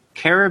wearing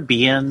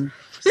Caribbean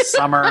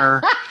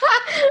summer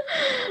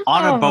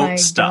on a boat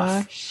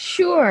stuff. Gosh.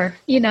 Sure.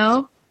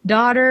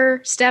 Daughter,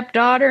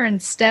 stepdaughter,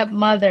 and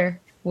stepmother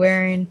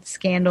wearing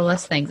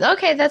scandalous things.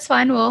 Okay, that's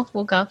fine. We'll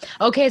go.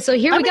 Okay, so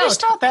here we go. It's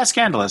not that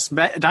scandalous.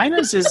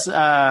 Dinah's is...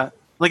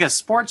 like a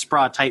sports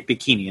bra type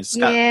bikini. It's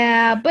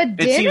got, but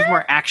dinner? It seems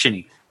more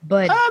actiony.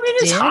 But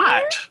it's dinner?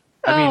 hot.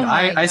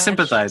 I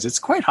sympathize. It's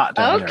quite hot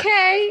down here.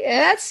 Okay,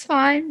 that's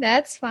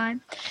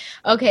fine.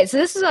 Okay, so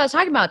this is what I was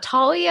talking about.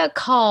 Talia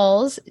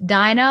calls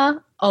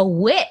Dinah a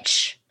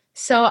witch.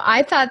 So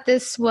I thought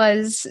this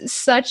was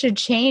such a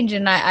change,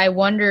 and I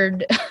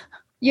wondered...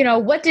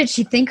 what did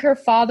she think her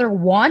father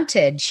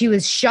wanted? She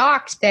was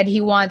shocked that he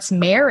wants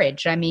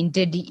marriage. I mean,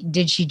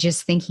 did she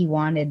just think he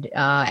wanted,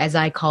 as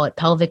I call it,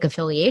 pelvic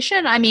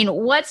affiliation? I mean,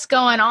 what's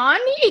going on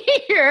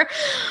here?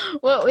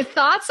 Well, with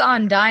thoughts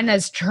on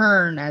Dinah's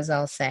turn, as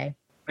I'll say.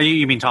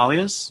 You mean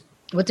Talia's?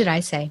 What did I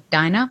say?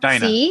 Dinah?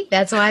 Dinah. See?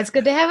 That's why it's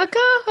good to have a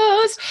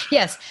co-host.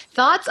 Yes.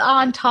 Thoughts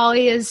on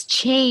Talia's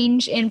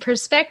change in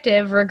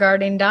perspective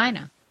regarding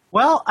Dinah?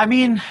 Well, I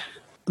mean...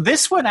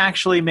 this one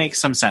actually makes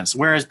some sense.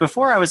 Whereas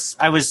before I was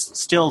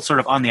still sort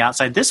of on the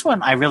outside. This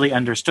one I really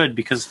understood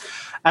because,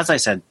 as I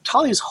said,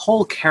 Talia's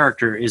whole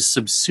character is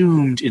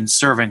subsumed in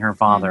serving her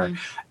father.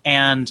 Mm-hmm.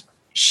 And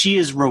she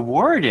is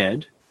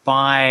rewarded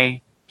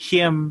by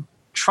him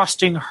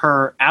trusting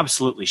her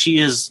absolutely. She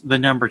is the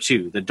number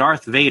 2, the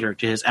Darth Vader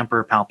to his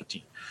Emperor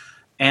Palpatine.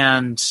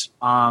 And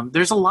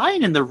there's a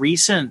line in the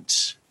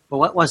recent...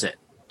 well, what was it?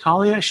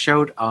 Talia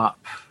showed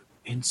up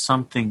in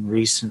something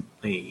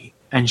recently...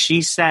 and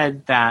she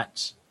said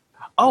that,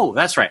 oh,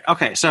 that's right.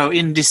 Okay, so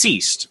in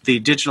Deceased, the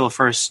digital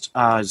first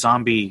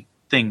zombie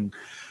thing,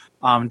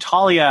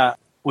 Talia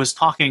was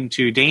talking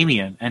to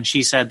Damien, and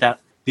she said that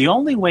the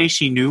only way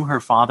she knew her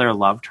father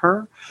loved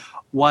her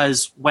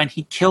was when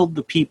he killed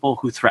the people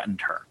who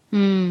threatened her.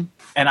 Mm.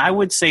 And I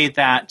would say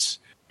that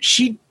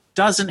she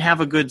doesn't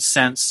have a good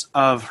sense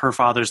of her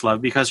father's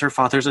love because her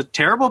father's a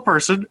terrible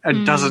person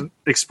and doesn't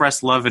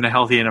express love in a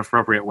healthy and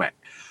appropriate way.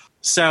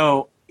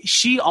 So...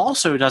 she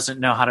also doesn't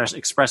know how to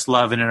express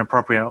love in an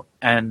appropriate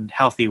and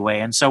healthy way.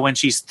 And so when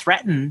she's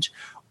threatened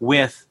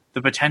with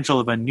the potential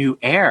of a new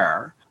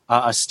heir,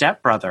 a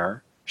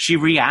stepbrother, she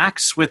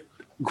reacts with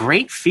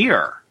great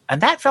fear.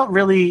 And that felt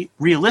really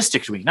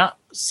realistic to me. Not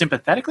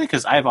sympathetically,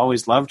 because I've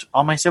always loved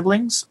all my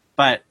siblings,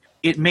 but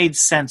it made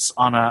sense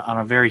on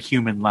a very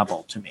human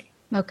level to me.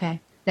 Okay.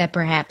 That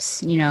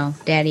perhaps,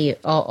 Daddy,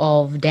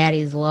 all of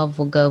Daddy's love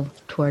will go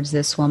towards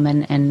this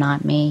woman and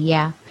not me.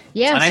 Yeah.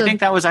 Yeah, and I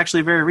think that was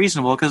actually very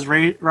reasonable because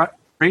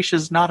Raish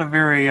is not a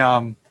very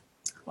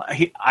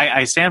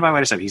I stand by what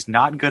I said. He's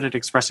not good at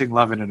expressing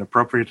love in an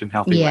appropriate and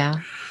healthy way.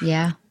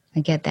 Yeah, I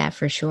get that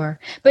for sure.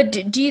 But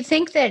do you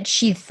think that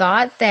she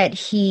thought that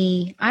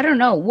I don't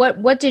know,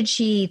 what did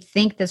she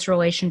think this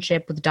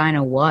relationship with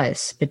Dinah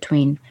was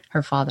between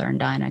her father and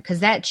Dinah? Because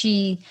that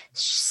she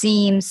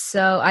seems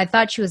so, I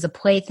thought she was a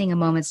plaything, a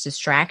moment's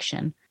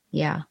distraction.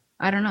 Yeah,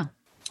 I don't know.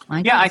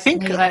 I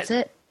think that's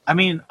it. I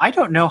mean, I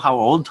don't know how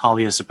old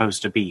Talia is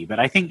supposed to be, but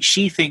I think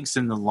she thinks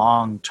in the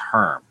long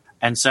term.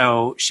 And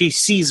so she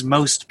sees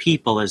most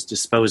people as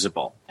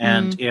disposable.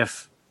 And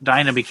if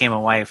Dinah became a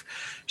wife,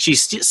 she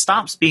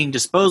stops being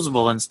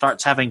disposable and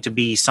starts having to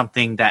be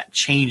something that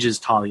changes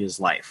Talia's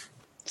life.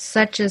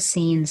 Such a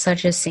scene.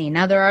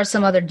 Now, there are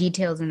some other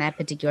details in that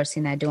particular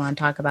scene that I do want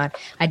to talk about.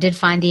 I did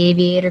find the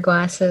aviator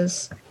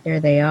glasses. There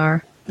they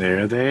are.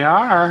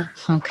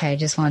 Okay,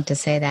 just wanted to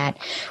say that.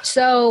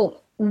 So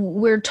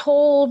we're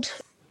told...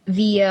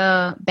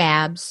 via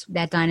Babs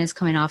that Dinah's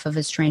coming off of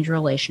a strange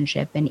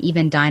relationship, and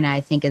even Dinah,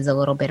 I think, is a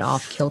little bit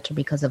off kilter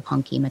because of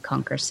Hunky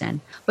McHunkerson.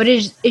 But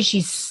is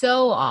she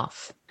so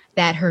off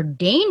that her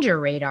danger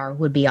radar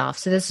would be off?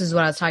 So this is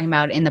what I was talking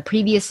about in the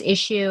previous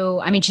issue.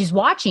 I mean, she's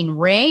watching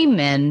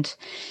Raymond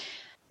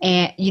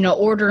and,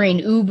 ordering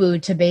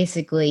Ubu to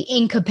basically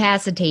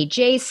incapacitate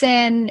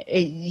Jason.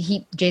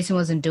 Jason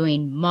wasn't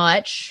doing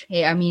much.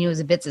 I mean, it was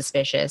a bit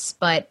suspicious,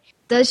 but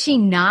does she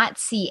not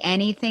see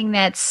anything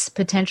that's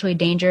potentially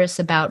dangerous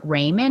about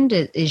Raymond?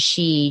 Is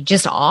she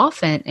just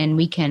off and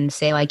we can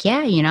say like,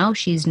 yeah,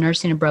 she's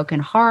nursing a broken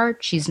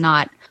heart. She's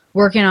not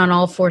working on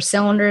all 4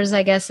 cylinders,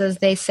 I guess, as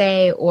they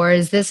say. Or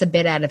is this a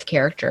bit out of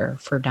character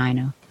for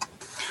Dinah?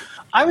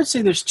 I would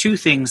say there's two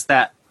things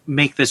that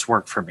make this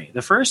work for me.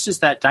 The first is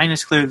that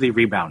Dinah's clearly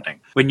rebounding.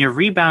 When you're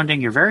rebounding,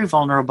 you're very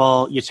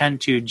vulnerable. You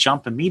tend to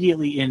jump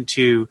immediately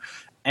into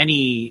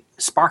any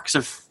sparks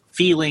of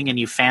feeling and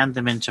you fan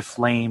them into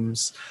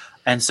flames.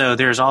 And so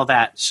there's all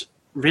that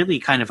really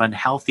kind of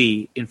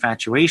unhealthy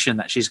infatuation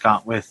that she's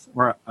got with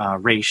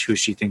Raish, who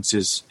she thinks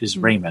is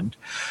Raymond.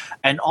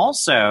 And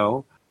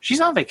also, she's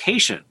on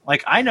vacation.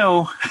 Like, I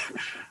know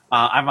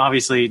I'm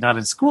obviously not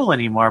in school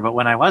anymore, but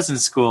when I was in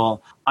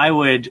school, I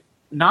would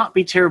not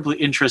be terribly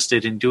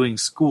interested in doing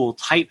school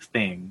type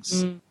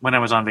things when I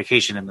was on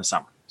vacation in the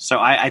summer. So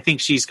I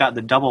think she's got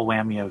the double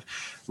whammy of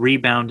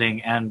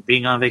rebounding and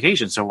being on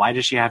vacation. So why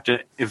does she have to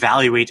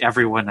evaluate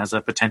everyone as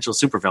a potential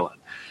supervillain?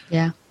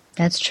 Yeah,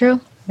 that's true.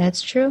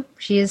 That's true.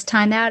 She is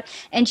timed out.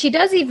 And she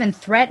does even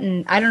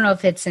threaten, I don't know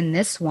if it's in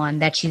this one,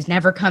 that she's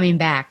never coming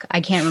back.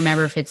 I can't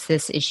remember if it's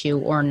this issue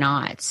or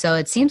not. So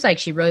it seems like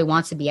she really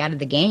wants to be out of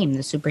the game,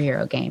 the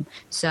superhero game.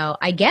 So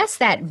I guess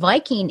that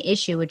Viking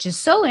issue, which is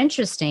so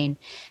interesting,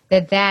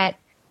 that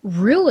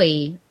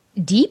really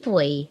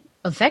deeply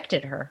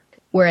affected her.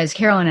 Whereas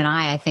Carolyn and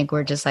I think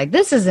we're just like,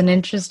 this is an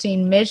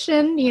interesting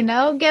mission,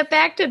 get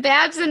back to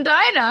Babs and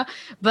Dinah.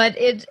 But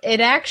it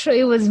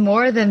actually was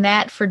more than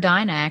that for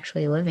Dinah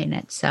actually living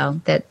it.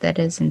 So that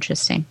is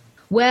interesting.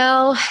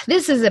 Well,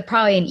 this is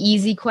probably an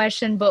easy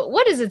question, but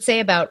what does it say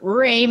about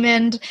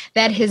Raymond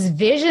that his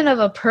vision of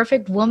a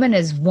perfect woman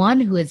is one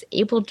who is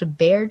able to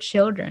bear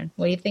children?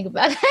 What do you think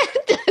about that?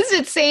 Does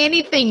it say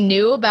anything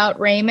new about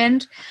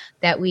Raymond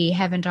that we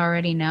haven't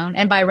already known?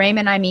 And by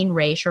Raymond, I mean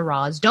Raish or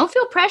Roz. Don't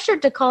feel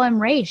pressured to call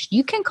him Raish.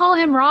 You can call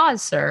him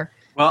Roz, sir.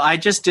 Well, I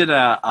just did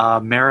a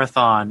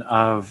marathon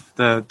of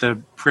the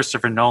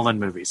Christopher Nolan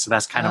movies, so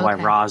that's kind of why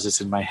Roz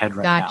is in my head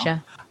right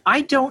now.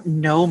 I don't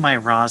know my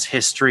Roz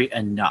history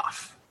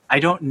enough. I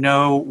don't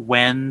know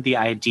when the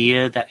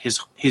idea that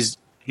his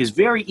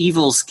very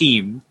evil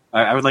scheme,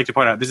 I would like to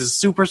point out, this is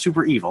super,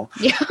 super evil.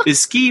 Yeah.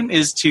 His scheme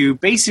is to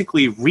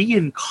basically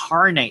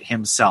reincarnate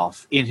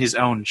himself in his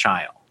own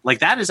child. Like,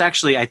 that is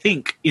actually, I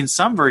think, in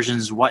some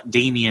versions, what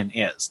Damian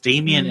is.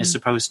 Damian is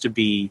supposed to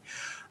be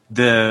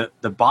the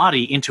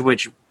body into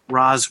which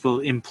Roz will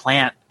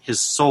implant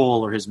his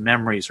soul or his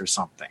memories or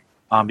something.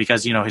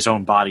 Because, his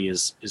own body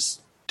is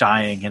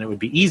dying, and it would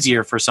be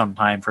easier for some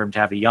time for him to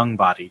have a young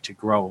body to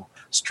grow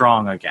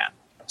strong again.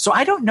 So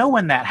I don't know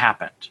when that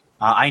happened.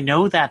 I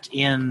know that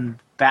in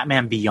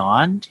Batman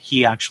Beyond,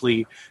 he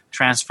actually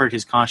transferred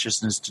his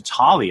consciousness to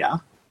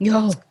Talia.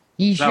 Yo,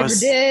 you sure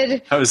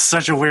did. That was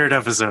such a weird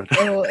episode.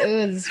 Oh,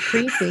 it was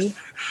creepy.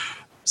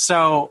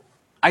 So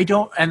I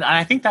don't, and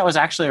I think that was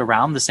actually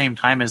around the same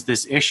time as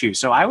this issue.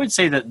 So I would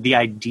say that the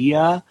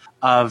idea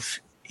of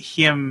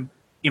him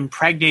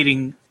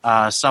impregnating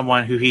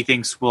someone who he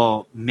thinks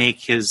will make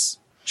his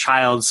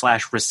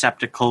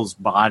child/receptacle's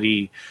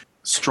body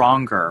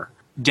stronger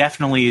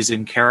definitely is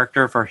in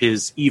character for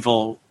his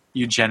evil,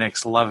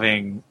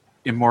 eugenics-loving,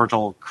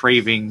 immortal,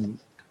 craving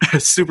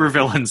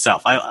supervillain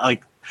self.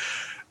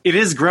 It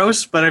is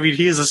gross, but I mean,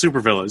 he is a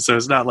supervillain, so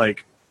it's not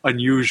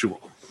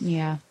unusual.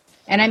 Yeah.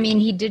 And I mean,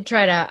 he did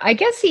try to,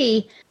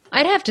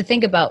 I'd have to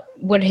think about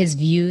what his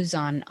views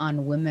on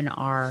women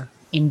are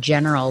in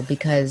general,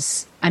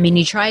 because I mean,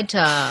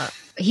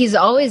 he's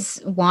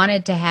always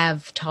wanted to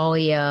have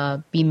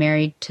Talia be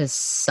married to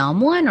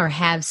someone or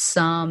have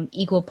some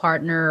equal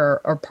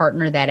partner or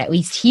partner that at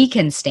least he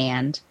can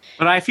stand.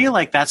 But I feel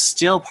like that's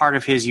still part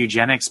of his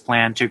eugenics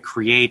plan to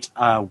create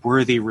a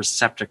worthy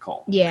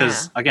receptacle. Yeah.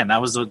 Because, again,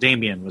 that was what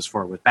Damian was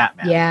for with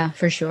Batman. Yeah,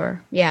 for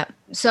sure. Yeah.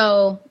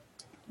 So,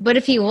 but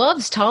if he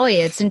loves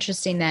Talia, it's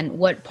interesting then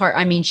what part,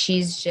 I mean,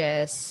 she's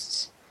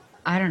just,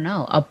 I don't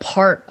know, a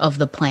part of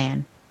the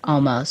plan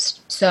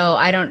almost. So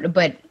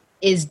but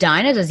is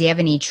Dinah, does he have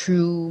any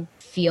true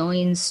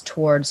feelings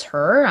towards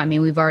her? I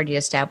mean, we've already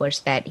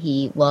established that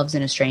he loves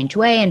in a strange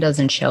way and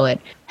doesn't show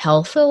it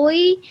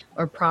healthily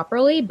or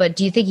properly, but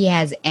do you think he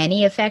has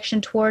any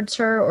affection towards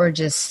her or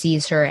just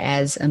sees her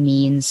as a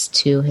means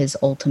to his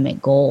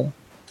ultimate goal?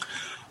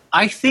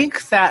 I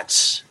think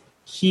that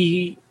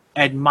he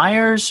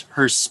admires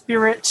her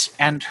spirit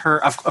and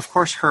her, of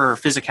course, her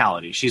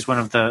physicality. She's one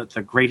of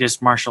the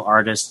greatest martial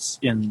artists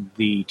in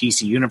the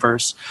DC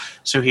universe.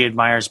 So he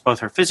admires both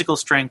her physical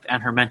strength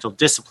and her mental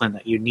discipline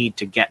that you need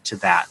to get to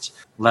that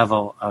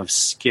level of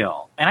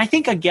skill. And I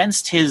think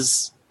against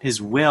his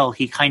will,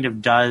 he kind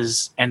of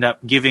does end up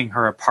giving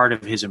her a part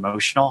of his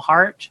emotional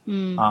heart.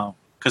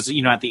 Because,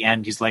 at the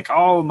end, he's like,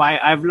 oh,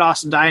 I've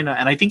lost Dinah.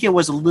 And I think it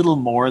was a little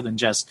more than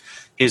just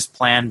his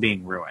plan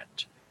being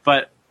ruined.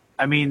 But,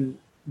 I mean,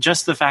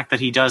 just the fact that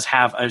he does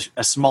have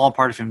a small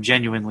part of him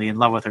genuinely in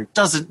love with her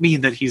doesn't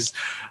mean that he's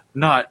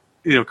not,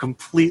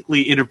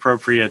 completely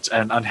inappropriate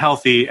and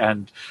unhealthy.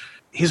 And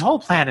his whole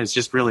plan is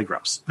just really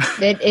gross.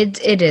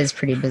 It is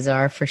pretty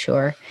bizarre for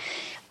sure.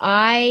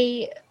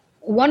 I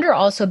wonder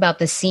also about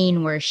the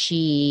scene where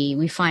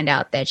we find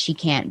out that she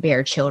can't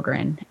bear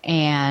children,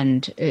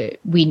 and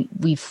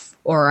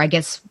I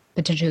guess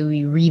potentially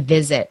we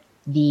revisit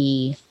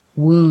the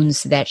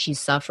wounds that she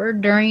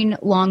suffered during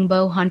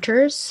Longbow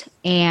Hunters.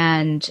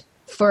 And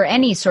for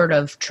any sort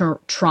of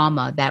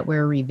trauma that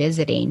we're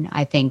revisiting,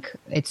 I think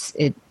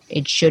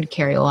it should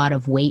carry a lot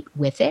of weight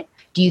with it.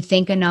 Do you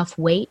think enough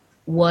weight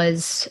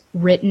was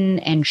written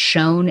and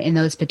shown in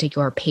those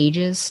particular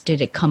pages?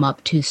 Did it come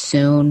up too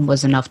soon?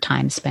 Was enough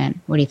time spent?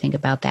 What do you think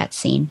about that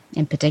scene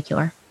in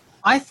particular?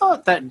 I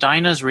thought that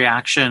Dinah's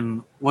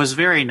reaction was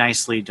very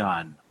nicely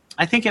done.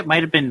 I think it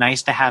might have been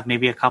nice to have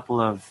maybe a couple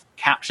of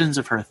captions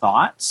of her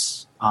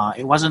thoughts.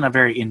 It wasn't a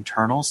very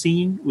internal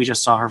scene. We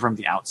just saw her from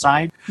the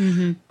outside.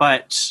 Mm-hmm.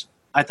 But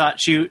I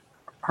thought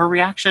her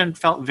reaction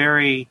felt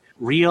very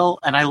real,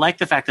 and I like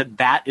the fact that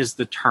that is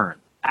the turn.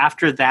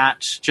 After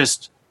that,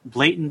 just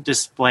blatant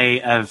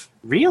display of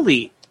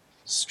really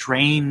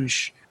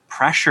strange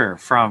pressure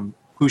from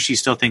who she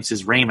still thinks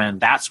is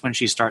Raymond, that's when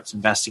she starts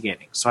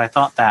investigating. So I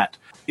thought that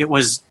it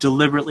was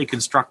deliberately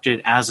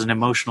constructed as an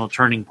emotional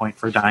turning point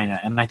for Dinah,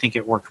 and I think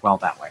it worked well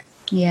that way.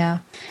 Yeah.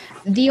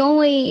 The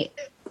only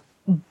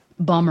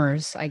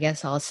bummers, I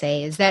guess I'll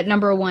say, is that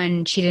number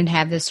one, she didn't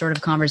have this sort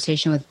of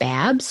conversation with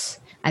Babs.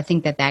 I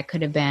think that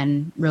could have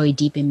been really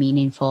deep and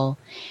meaningful.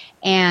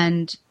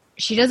 And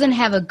she doesn't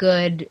have a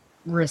good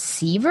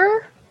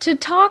receiver to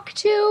talk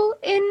to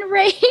in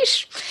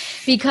Raish,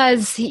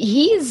 because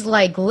he's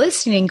like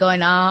listening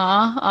going,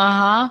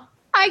 I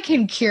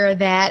can cure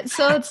that.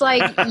 So it's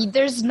like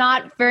there's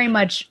not very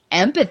much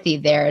empathy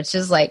there. It's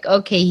just like,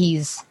 okay,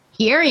 he's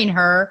hearing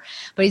her,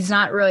 but he's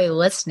not really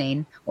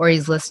listening, or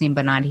he's listening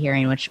but not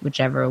hearing,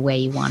 whichever way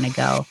you want to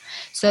go.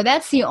 So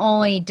that's the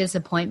only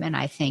disappointment,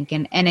 I think.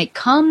 And it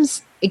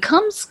comes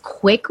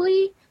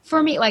quickly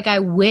for me. Like, I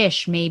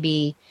wish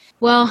maybe,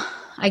 well,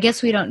 I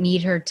guess we don't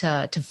need her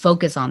to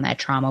focus on that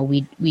trauma.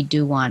 We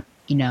do want,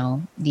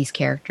 these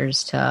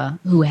characters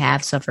who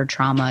have suffered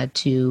trauma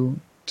to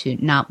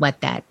not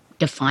let that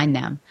define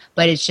them.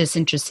 But it's just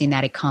interesting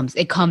that it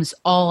comes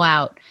all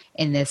out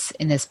in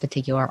this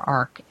particular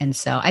arc. And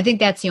so I think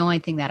that's the only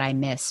thing that I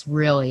miss,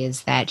 really,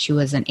 is that she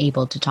wasn't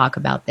able to talk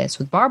about this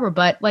with Barbara.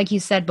 But like you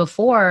said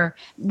before,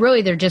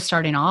 really they're just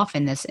starting off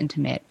in this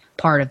intimate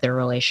part of their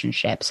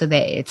relationship. So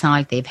it's not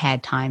like they've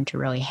had time to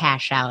really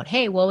hash out,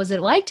 hey, what was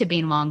it like to be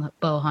in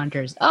Longbow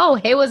Hunters? Oh,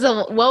 hey, what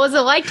was it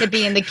like to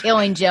be in The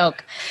Killing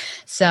Joke?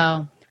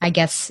 So I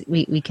guess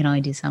we can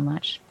only do so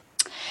much.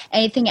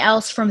 Anything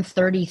else from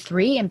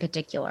 33 in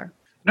particular?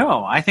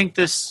 No, I think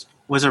this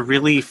was a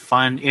really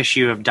fun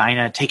issue of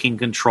Dinah taking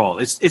control.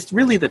 It's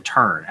really the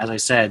turn, as I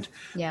said,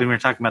 when we were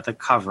talking about the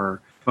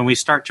cover, when we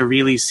start to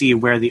really see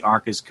where the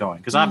arc is going.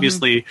 Because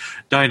obviously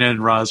Dinah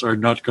and Roz are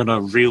not going to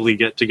really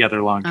get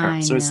together long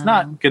term. So it's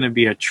not going to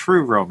be a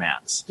true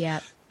romance.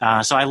 Yeah.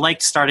 So I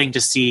liked starting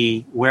to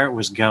see where it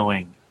was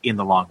going in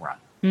the long run.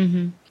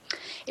 Mm-hmm.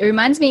 It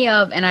reminds me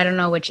of, and I don't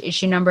know which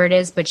issue number it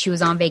is, but she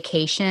was on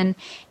vacation,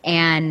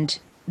 and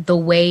the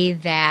way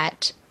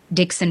that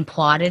Dixon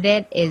plotted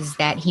it is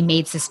that he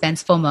made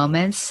suspenseful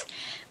moments.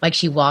 Like,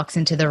 she walks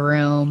into the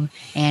room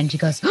and she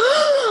goes,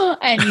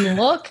 and you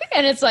look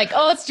and it's like,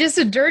 oh, it's just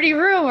a dirty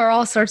room, or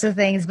all sorts of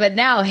things. But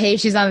now, hey,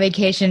 she's on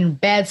vacation.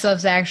 Bad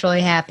stuff's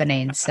actually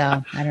happening.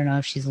 So I don't know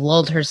if she's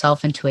lulled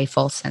herself into a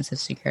false sense of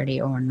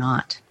security or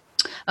not.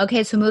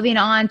 Okay, so moving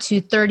on to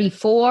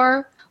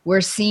 34.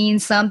 We're seeing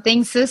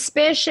something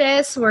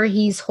suspicious where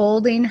he's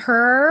holding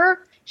her.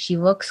 She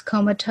looks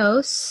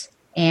comatose.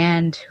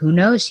 And who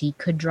knows, he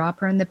could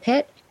drop her in the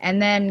pit.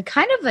 And then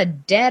kind of a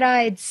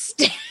dead-eyed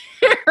stare.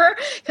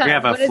 We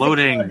have a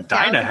floating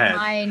Dinah head.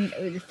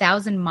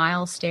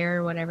 1,000-mile stare,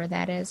 or whatever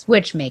that is.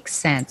 Which makes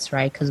sense,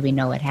 right? Because we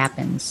know what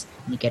happens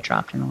when you get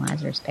dropped in the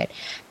Lazarus pit.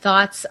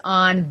 Thoughts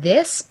on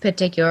this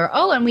particular...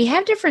 Oh, and we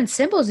have different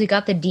symbols. We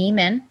got the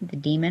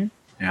demon.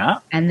 Yeah.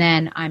 And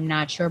then I'm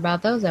not sure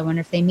about those. I wonder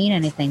if they mean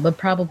anything. But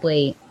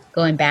probably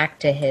going back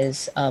to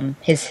his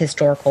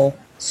historical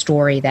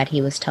story that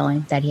he was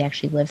telling, that he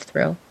actually lived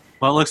through.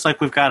 Well, it looks like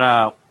we've got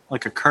a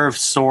curved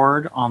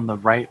sword on the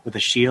right with a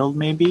shield,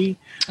 maybe.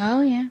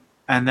 Oh, yeah.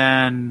 And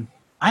then,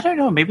 I don't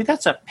know, maybe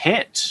that's a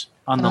pit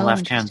on the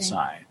left-hand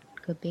side.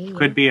 Could be.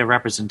 Could be a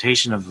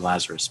representation of the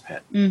Lazarus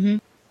pit. Mm-hmm.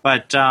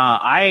 But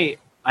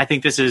I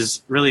think this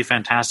is really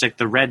fantastic.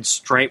 The red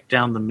stripe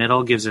down the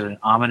middle gives it an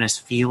ominous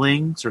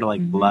feeling, sort of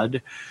like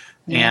blood.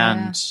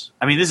 Yeah. And,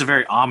 I mean, this is a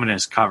very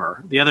ominous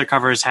cover. The other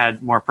covers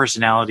had more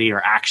personality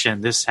or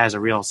action. This has a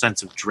real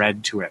sense of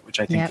dread to it, which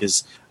I think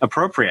is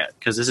appropriate,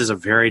 because this is a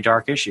very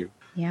dark issue.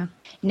 Yeah.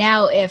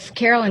 Now, if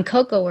Carol and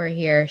Coco were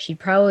here, she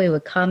probably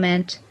would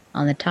comment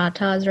on the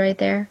tatas right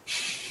there.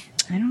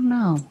 I don't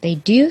know. They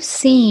do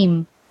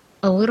seem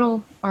a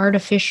little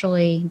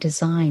artificially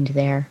designed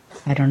there.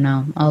 I don't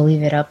know. I'll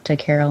leave it up to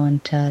Carolyn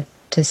to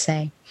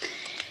say.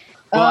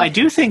 Well, I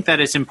do think that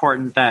it's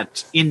important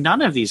that in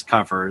none of these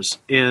covers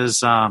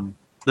is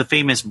the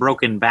famous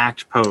broken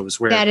backed pose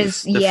where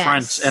the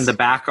front and the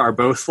back are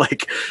both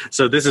like,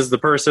 so this is the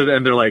person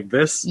and they're like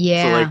this.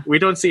 Yeah. So like, we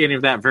don't see any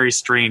of that very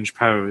strange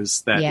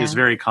pose that is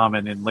very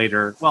common in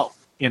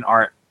in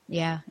art.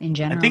 Yeah, in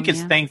general. I think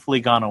it's thankfully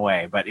gone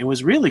away, but it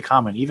was really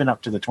common even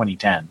up to the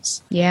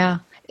 2010s. Yeah.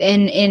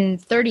 In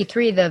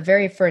 33, the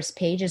very first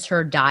page is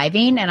her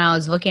diving, and I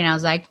was looking, I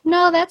was like,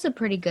 no, that's a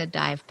pretty good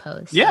dive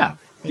pose. Yeah.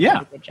 They did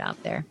a good job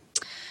there.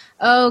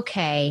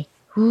 Okay.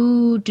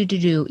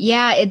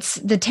 Yeah, it's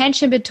the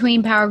tension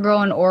between Power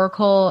Girl and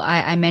Oracle.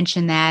 I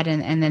mentioned that,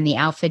 and then the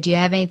outfit. Do you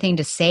have anything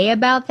to say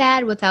about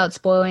that without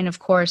spoiling, of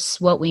course,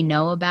 what we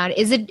know about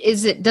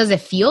it? Does it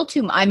feel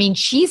too? I mean,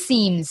 she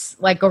seems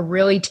like a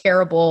really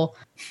terrible.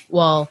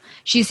 Well,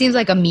 she seems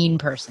like a mean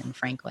person,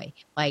 frankly.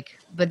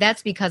 But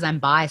that's because I'm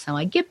biased. I'm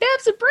like, give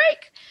Babs a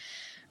break.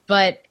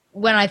 But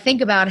when I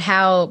think about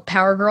how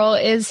Power Girl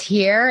is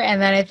here,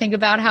 and then I think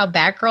about how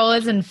Batgirl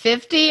is in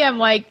 50, I'm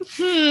like,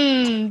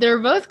 they're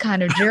both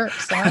kind of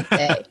jerks, aren't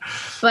they?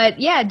 But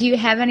yeah, do you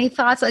have any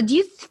thoughts? Do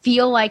you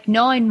feel like,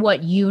 knowing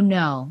what you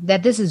know,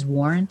 that this is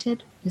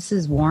warranted? This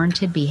is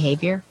warranted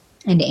behavior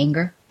and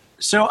anger?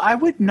 So I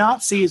would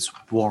not say it's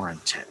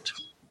warranted,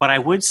 but I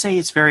would say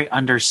it's very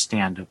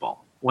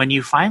understandable. When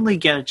you finally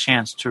get a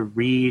chance to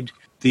read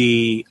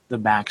the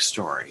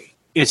backstory,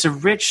 it's a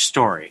rich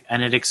story,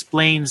 and it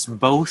explains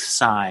both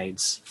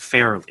sides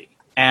fairly.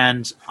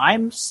 And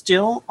I'm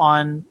still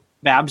on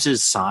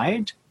Babs's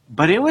side,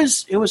 but it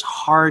was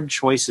hard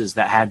choices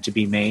that had to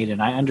be made, and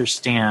I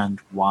understand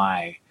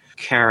why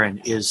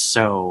Karen is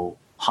so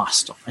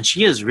hostile. And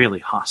she is really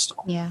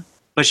hostile. Yeah.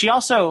 But she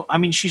also,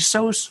 she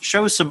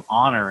shows some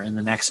honor in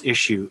the next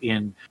issue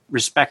in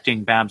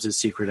respecting Babs'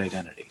 secret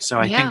identity. So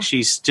I think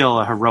she's still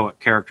a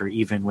heroic character,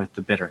 even with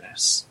the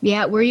bitterness.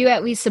 Yeah. Were you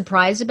at least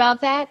surprised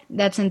about that?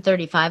 That's in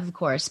 35, of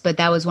course. But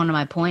that was one of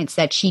my points,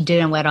 that she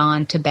didn't let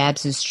on to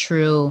Babs'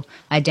 true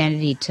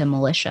identity to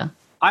Militia.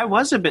 I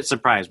was a bit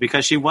surprised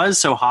because she was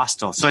so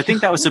hostile. So I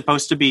think that was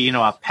supposed to be,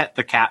 a pet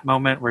the cat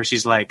moment where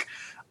she's like,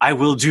 I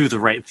will do the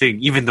right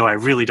thing, even though I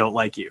really don't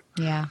like you.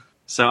 Yeah.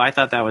 So I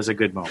thought that was a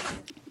good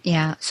moment.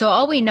 Yeah. So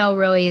all we know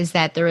really is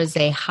that there is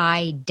a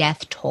high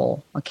death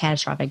toll, a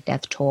catastrophic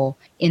death toll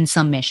in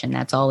some mission.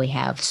 That's all we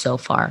have so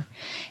far.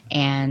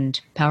 And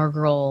Power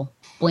Girl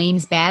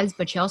blames Babs,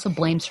 but she also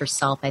blames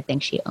herself. I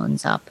think she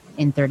owns up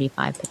in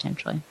 35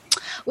 potentially.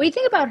 What do you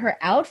think about her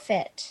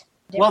outfit?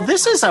 Well,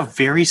 this is a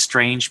very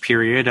strange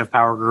period of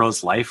Power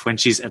Girl's life when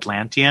she's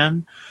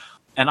Atlantean.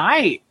 And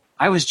I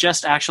was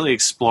just actually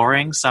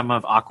exploring some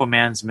of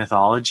Aquaman's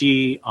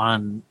mythology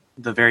on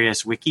the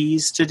various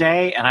wikis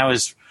today, and I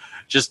was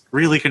just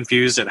really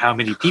confused at how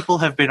many people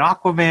have been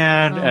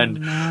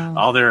Aquaman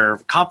all their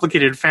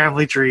complicated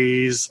family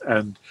trees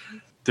and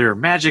their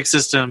magic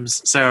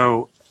systems.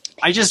 So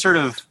I just sort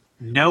of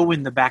know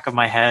in the back of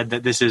my head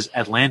that this is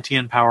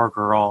Atlantean Power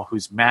Girl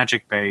who's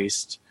magic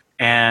based,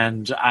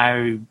 and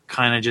I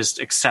kind of just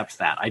accept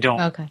that. I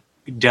don't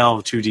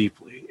delve too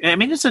deeply. I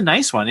mean, it's a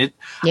nice one.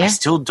 I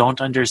still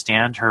don't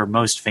understand her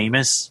most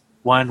famous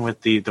one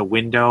with the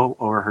window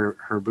over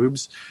her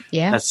boobs.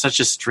 Yeah. That's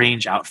such a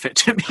strange outfit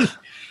to me.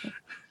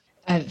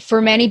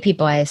 For many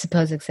people, I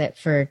suppose, except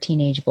for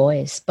teenage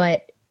boys.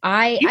 But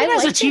Even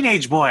as a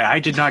teenage boy, I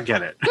did not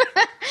get it.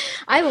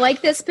 I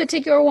like this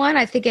particular one.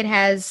 I think it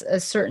has a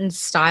certain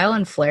style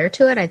and flair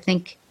to it. I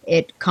think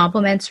it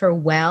complements her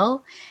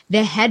well.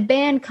 The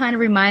headband kind of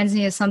reminds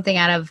me of something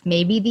out of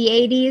maybe the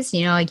 80s.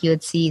 Like you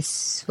would see,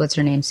 what's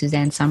her name,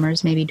 Suzanne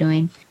Summers maybe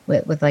doing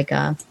with like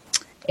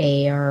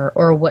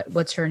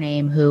what's her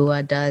name,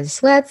 who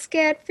does Let's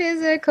Get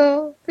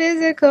Physical,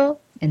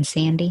 and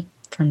Sandy.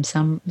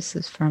 This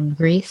is from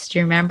Grease. Do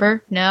you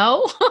remember?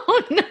 No?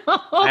 Oh, no.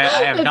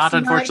 I have not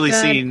unfortunately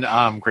seen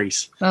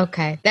Grease.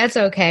 Okay. That's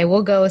okay.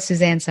 We'll go with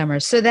Suzanne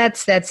Summers. So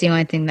that's the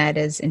only thing that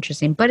is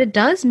interesting. But it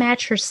does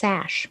match her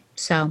sash.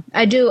 So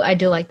I do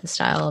like the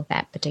style of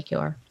that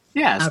particular.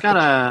 Yeah, it's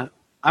got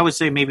I would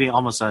say maybe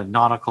almost a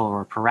nautical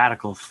or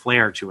piratical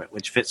flair to it,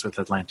 which fits with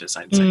Atlantis,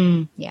 I'd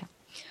say. Yeah.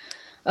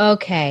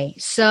 Okay.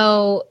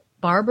 So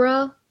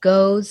Barbara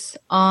goes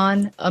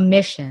on a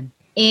mission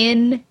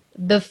in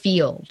the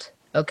field.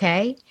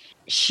 Okay,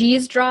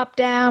 she's dropped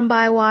down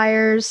by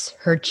wires.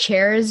 Her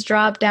chair is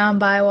dropped down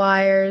by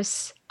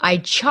wires. I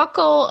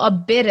chuckle a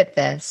bit at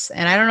this,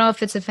 and I don't know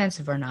if it's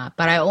offensive or not,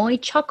 but I only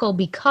chuckle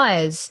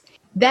because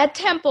that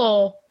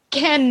temple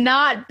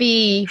cannot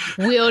be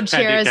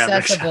wheelchair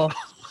accessible.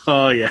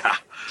 Oh, yeah.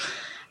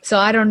 So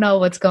I don't know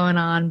what's going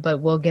on, but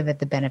we'll give it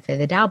the benefit of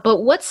the doubt.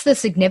 But what's the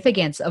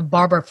significance of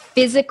Barbara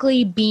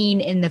physically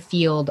being in the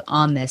field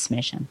on this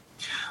mission?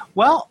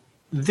 Well,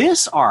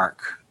 this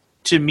arc,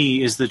 to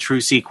me, is the true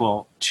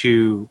sequel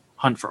to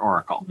Hunt for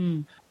Oracle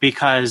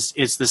because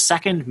it's the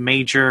second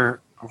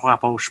major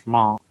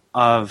rapprochement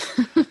of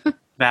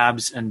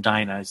Babs and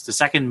Dinah. It's the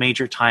second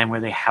major time where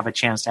they have a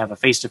chance to have a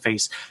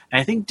face-to-face. And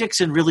I think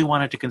Dixon really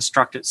wanted to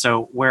construct it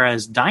so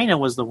whereas Dinah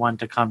was the one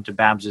to come to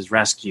Babs'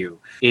 rescue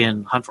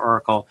in Hunt for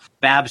Oracle,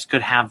 Babs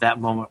could have that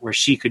moment where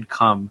she could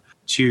come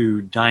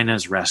to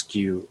Dinah's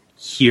rescue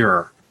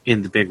here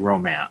in the big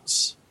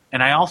romance.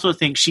 And I also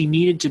think she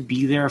needed to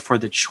be there for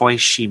the choice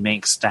she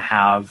makes to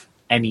have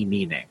any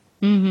meaning.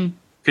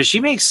 Because she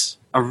makes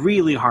a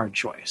really hard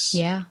choice.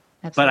 Yeah.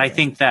 Absolutely. But I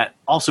think that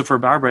also for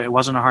Barbara, it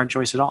wasn't a hard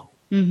choice at all.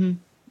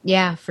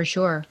 Yeah, for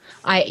sure.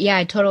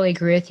 I totally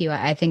agree with you.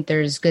 I think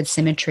there's good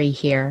symmetry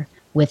here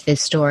with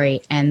this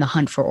story and the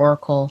Hunt for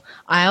Oracle.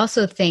 I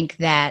also think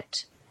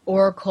that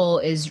Oracle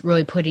is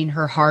really putting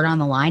her heart on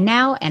the line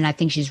now, and I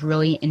think she's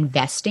really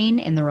investing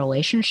in the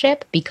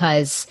relationship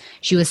because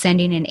she was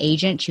sending an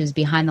agent, she was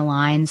behind the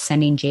lines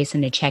sending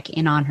Jason to check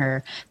in on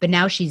her, but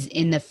now she's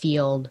in the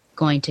field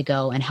going to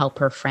go and help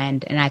her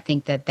friend, and I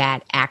think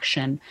that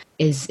action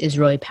is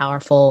really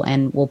powerful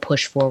and will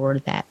push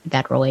forward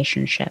that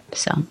relationship.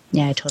 So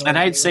yeah, I totally. And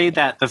I'd say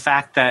that the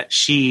fact that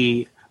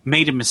she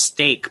made a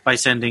mistake by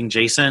sending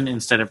Jason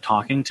instead of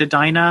talking to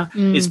Dinah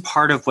is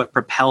part of what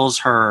propels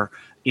her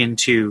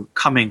into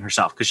coming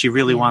herself, because she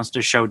really wants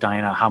to show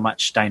Dinah how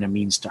much Dinah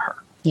means to her.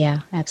 Yeah,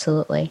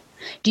 absolutely.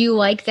 Do you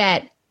like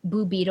that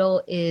Blue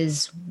Beetle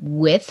is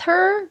with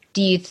her?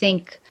 Do you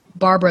think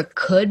Barbara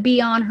could be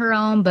on her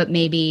own, but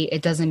maybe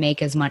it doesn't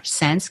make as much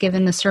sense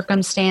given the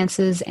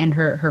circumstances and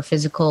her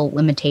physical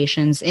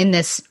limitations in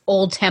this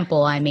old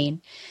temple? I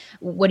mean,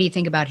 what do you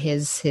think about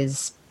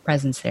his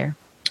presence there?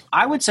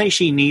 I would say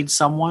she needs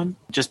someone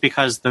just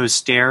because those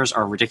stairs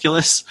are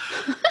ridiculous.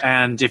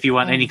 And if you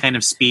want any kind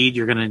of speed,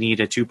 you're going to need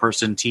a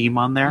 2-person team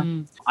on there.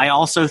 I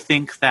also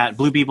think that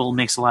Blue Beetle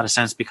makes a lot of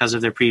sense because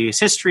of their previous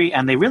history,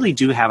 and they really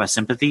do have a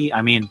sympathy.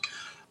 I mean,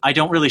 I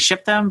don't really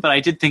ship them, but I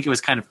did think it was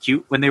kind of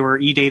cute when they were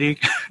e-dating.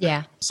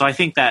 Yeah. So I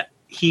think that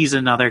he's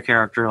another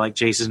character like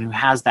Jason who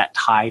has that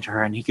tie to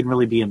her, and he can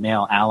really be a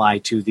male ally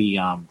to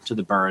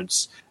the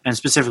birds, and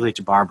specifically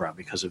to Barbara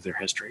because of their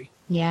history.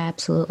 Yeah,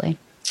 absolutely.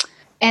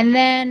 And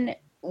then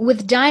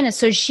with Dinah,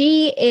 so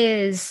she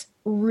is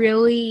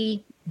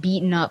really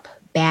beaten up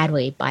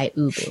badly by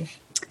Ubu.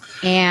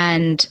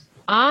 And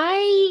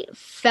I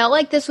felt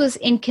like this was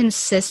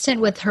inconsistent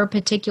with her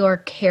particular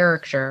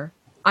character.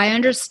 I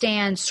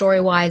understand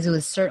story-wise it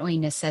was certainly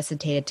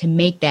necessitated to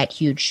make that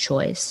huge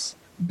choice.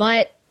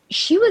 But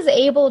she was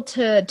able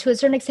to a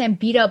certain extent,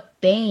 beat up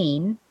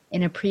Bane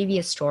in a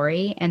previous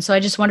story. And so I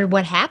just wondered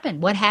what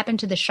happened. What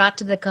happened to the shot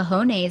to the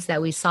cojones that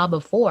we saw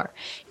before?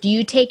 Do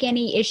you take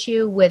any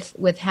issue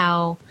with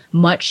how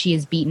much she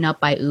is beaten up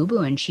by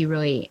Ubu and she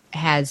really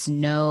has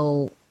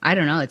no, I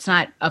don't know, it's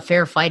not a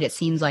fair fight, it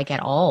seems like, at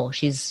all.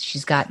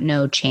 She's got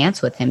no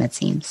chance with him, it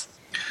seems.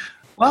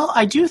 Well,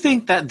 I do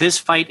think that this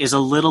fight is a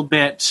little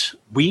bit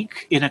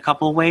weak in a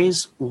couple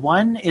ways.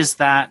 One is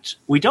that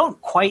we don't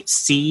quite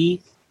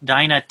see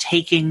Dinah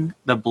taking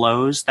the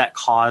blows that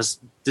cause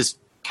this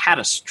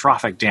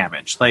catastrophic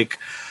damage. Like,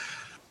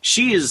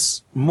 she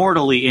is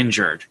mortally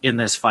injured in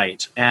this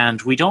fight,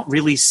 and we don't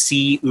really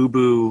see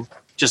Ubu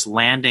just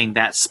landing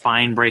that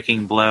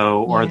spine-breaking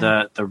blow or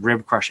the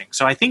rib-crushing.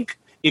 So I think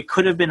it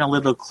could have been a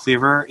little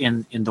clearer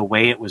in the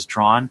way it was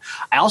drawn.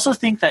 I also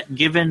think that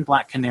given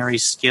Black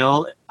Canary's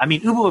skill, I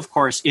mean, Ubu, of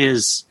course,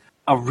 is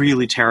a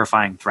really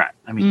terrifying threat.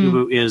 I mean,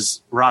 Ubu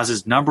is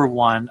Raz's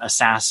 #1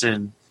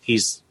 assassin.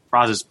 He's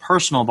Raz's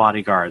personal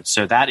bodyguard,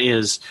 so that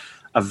is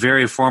a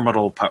very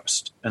formidable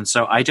post. And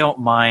so I don't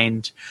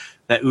mind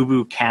that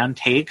Ubu can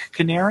take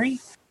Canary.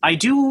 I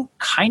do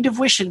kind of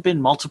wish it had been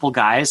multiple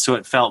guys, so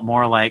it felt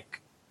more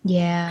like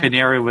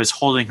Canary was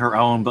holding her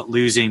own but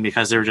losing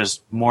because there were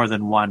just more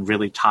than one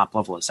really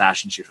top-level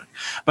assassin shooting.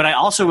 But I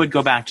also would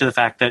go back to the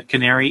fact that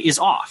Canary is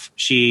off.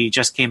 She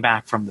just came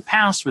back from the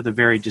past with a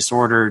very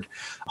disordered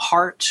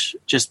heart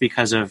just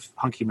because of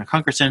Hunky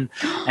McHunkerson.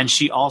 And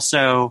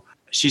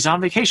she's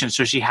on vacation,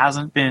 so she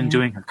hasn't been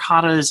doing her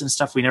katas and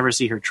stuff. We never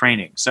see her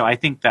training. So I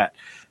think that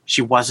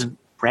she wasn't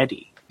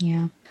ready.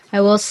 Yeah. I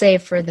will say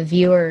for the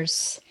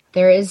viewers,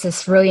 there is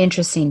this really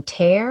interesting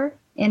tear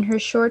in her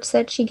shorts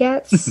that she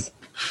gets.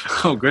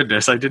 Oh,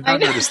 goodness. I did not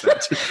notice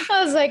that.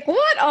 I was like,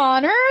 what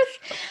on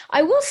earth?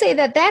 I will say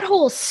that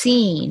whole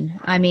scene,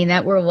 I mean,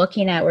 that we're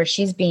looking at where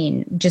she's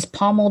being just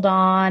pummeled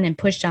on and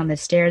pushed down the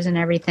stairs and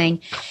everything,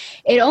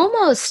 it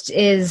almost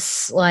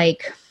is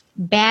like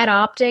bad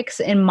optics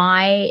in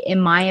my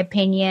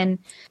opinion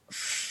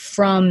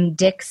from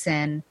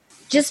Dixon.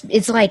 Just,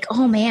 it's like,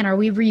 oh man, are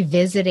we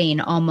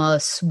revisiting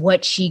almost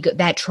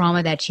that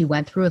trauma that she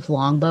went through with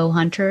longbow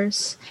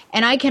hunters?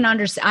 And I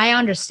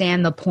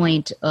understand the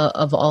point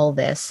of all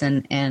this,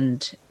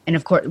 and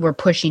of course we're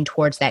pushing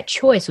towards that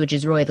choice, which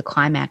is really the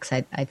climax,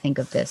 I think,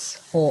 of this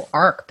whole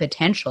arc,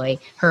 potentially,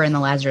 her in the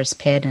Lazarus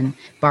Pit and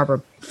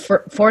Barbara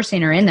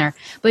forcing her in there.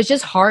 But it's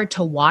just hard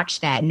to watch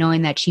that,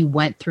 knowing that she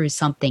went through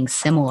something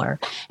similar.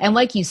 And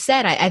like you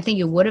said, I think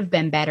it would have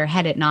been better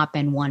had it not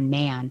been one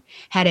man,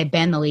 had it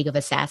been the League of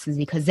Assassins,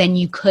 because then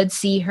you could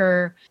see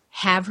her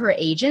have her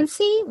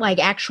agency, like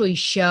actually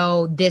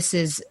show this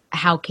is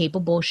how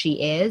capable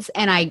she is.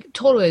 And I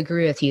totally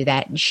agree with you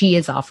that she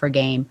is off her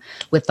game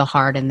with the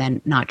heart and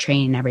then not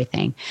training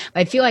everything. But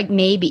I feel like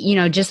maybe,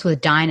 just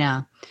with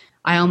Dinah,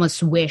 I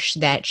almost wish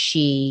that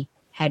she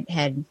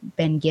had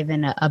been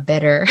given a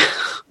better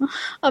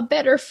a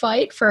better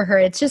fight for her.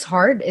 It's just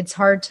hard. It's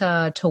hard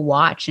to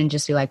watch and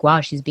just be like, wow,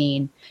 she's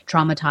being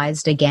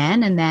traumatized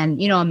again. And then,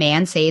 a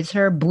man saves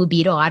her. Blue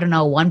Beetle, I don't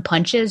know, one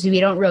punches. We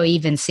don't really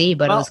even see,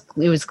 but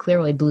it was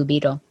clearly Blue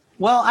Beetle.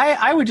 Well,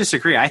 I would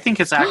disagree. I think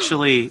it's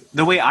actually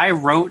the way I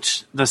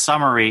wrote the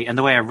summary and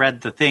the way I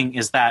read the thing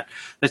is that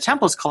the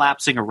temple's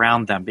collapsing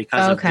around them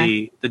because of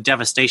the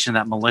devastation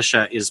that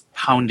militia is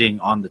pounding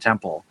on the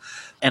temple.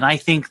 And I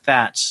think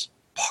that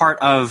part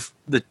of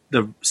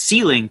the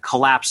ceiling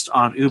collapsed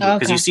on Ubu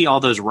because you see all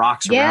those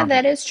rocks around Yeah,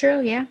 that him. is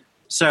true, yeah.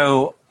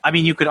 So, I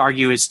mean, you could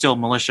argue it's still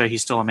militia,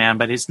 he's still a man,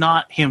 but it's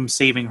not him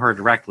saving her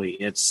directly.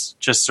 It's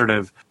just sort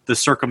of the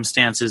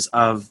circumstances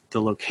of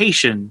the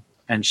location,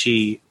 and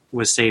she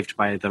was saved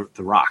by the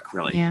rock,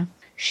 really. Yeah,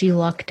 she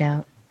lucked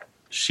out.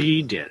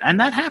 She did, and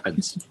that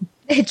happens.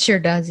 It sure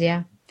does,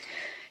 yeah.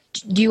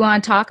 Do you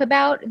want to talk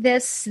about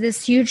this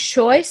huge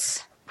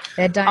choice?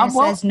 That Dinah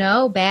says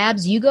no,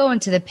 Babs, you go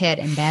into the pit,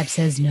 and Babs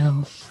says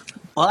no.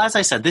 Well, as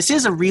I said, this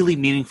is a really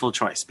meaningful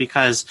choice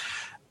because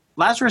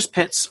Lazarus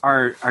pits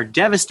are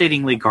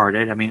devastatingly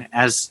guarded. I mean,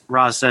 as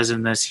Roz says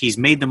in this, he's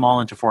made them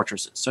all into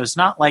fortresses. So it's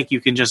not like you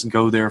can just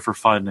go there for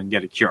fun and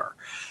get a cure.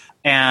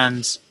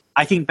 And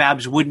I think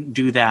Babs wouldn't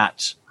do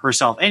that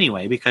herself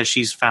anyway because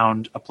she's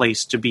found a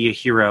place to be a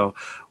hero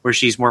where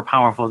she's more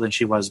powerful than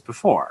she was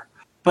before.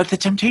 But the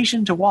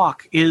temptation to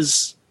walk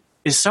is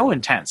so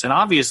intense. And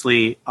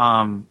obviously,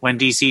 when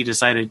DC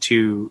decided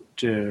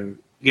to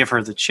give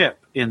her the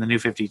chip in the New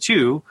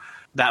 52,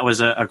 that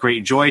was a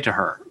great joy to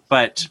her.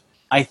 But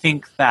I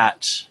think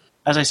that,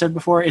 as I said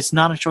before, it's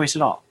not a choice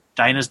at all.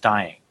 Dinah's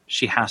dying.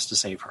 She has to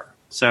save her.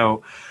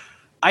 So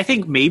I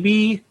think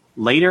maybe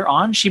later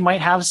on she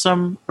might have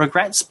some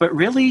regrets, but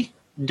really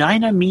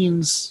Dinah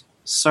means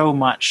so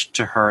much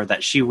to her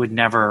that she would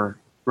never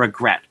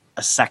regret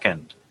a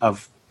second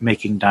of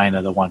making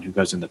Dinah the one who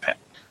goes in the pit.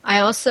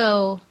 I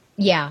also,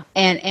 yeah,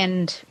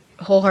 and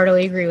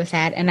wholeheartedly agree with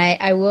that. And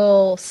I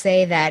will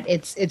say that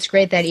it's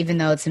great that even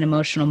though it's an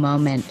emotional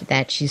moment,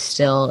 that she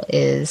still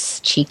is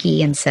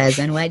cheeky and says,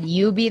 "And let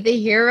you be the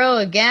hero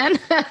again,"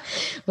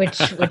 which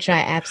I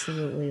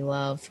absolutely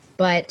love.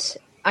 But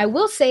I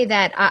will say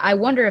that I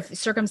wonder if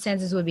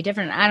circumstances would be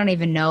different. I don't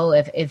even know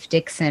if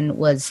Dixon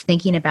was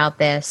thinking about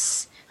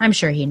this. I'm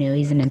sure he knew.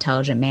 He's an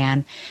intelligent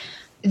man.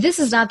 This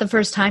is not the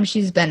first time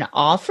she's been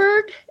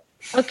offered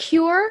a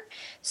cure.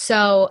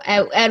 So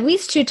at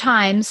least 2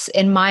 times,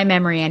 in my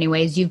memory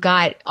anyways, you've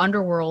got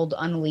Underworld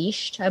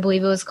Unleashed, I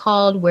believe it was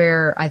called,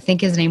 where I think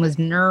his name was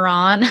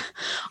Neuron,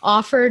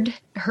 offered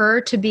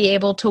her to be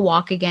able to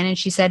walk again, and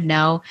she said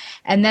no.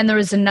 And then there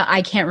was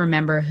I can't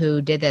remember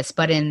who did this,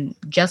 but in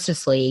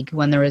Justice League,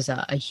 when there was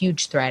a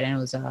huge threat and it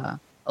was a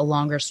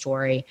longer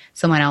story,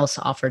 someone else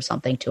offered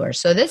something to her.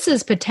 So this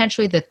is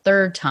potentially the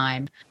 3rd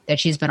time that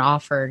she's been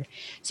offered.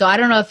 So I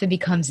don't know if it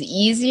becomes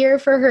easier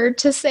for her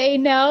to say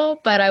no,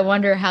 but I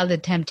wonder how the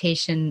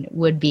temptation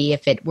would be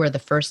if it were the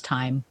first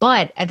time.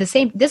 But at the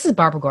same, this is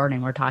Barbara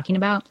Gordon we're talking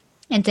about.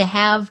 And to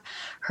have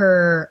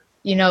her,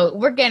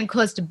 we're getting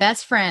close to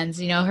best friends,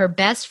 her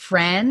best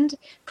friend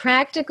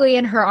practically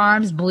in her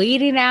arms,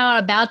 bleeding out,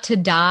 about to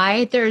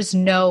die. There's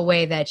no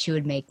way that she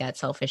would make that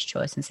selfish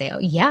choice and say, "Oh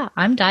yeah,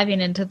 I'm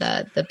diving into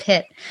the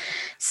pit."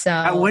 So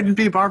that wouldn't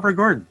be Barbara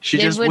Gordon. She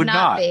just would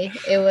not be.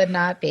 It would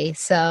not be.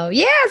 So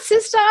yeah,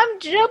 sister, I'm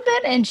jumping,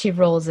 and she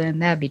rolls in.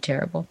 That'd be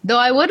terrible. Though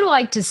I would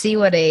like to see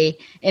what an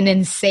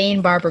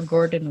insane Barbara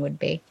Gordon would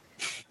be.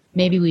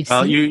 Maybe we've seen.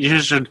 Well,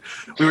 you should.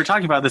 We were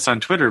talking about this on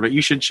Twitter, but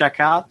you should check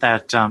out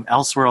that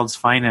Elseworld's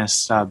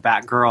Finest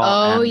Batgirl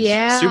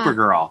and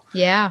Supergirl.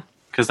 Yeah.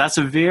 Because that's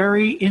a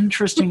very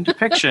interesting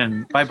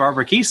depiction by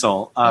Barbara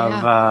Kiesel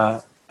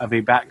of a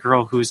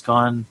Batgirl who's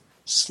gone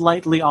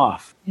slightly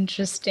off.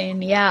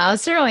 Interesting. Yeah, I'll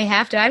certainly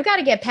have to. I've got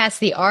to get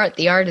past the art.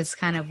 The art is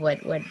kind of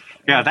what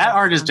yeah, that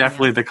art is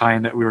definitely the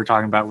kind that we were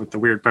talking about with the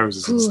weird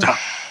poses and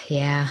stuff.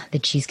 Yeah, the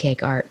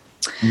cheesecake art.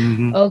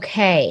 Mm-hmm.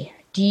 Okay.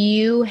 Do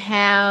you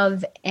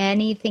have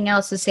anything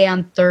else to say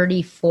on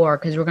 34?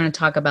 Because we're going to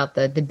talk about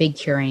the big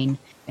curing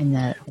and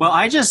the. Well,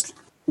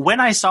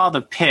 when I saw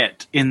the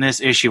pit in this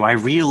issue, I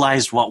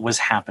realized what was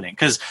happening.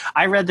 Because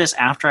I read this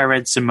after I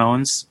read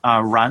Simone's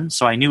run,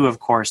 so I knew, of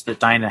course, that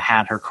Dinah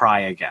had her cry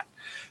again.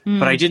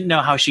 But I didn't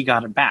know how she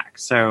got it back.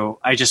 So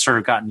I just sort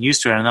of gotten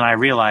used to it. And then I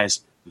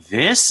realized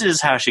this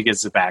is how she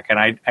gets it back. And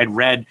I'd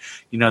read,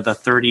 the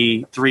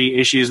 33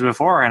 issues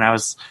before, and I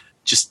was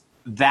just.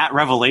 That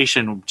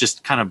revelation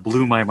just kind of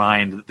blew my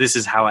mind. This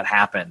is how it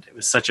happened. It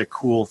was such a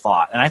cool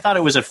thought. And I thought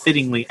it was a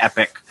fittingly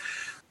epic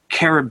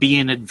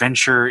Caribbean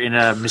adventure in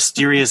a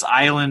mysterious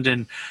island,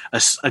 and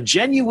a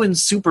genuine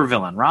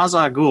supervillain, Ra's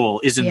al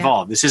Ghul, is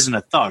involved. Yeah. This isn't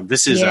a thug.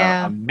 This is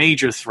a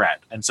major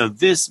threat. And so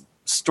this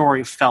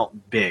story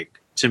felt big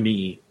to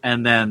me.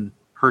 And then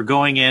her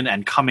going in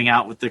and coming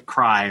out with the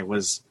cry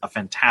was a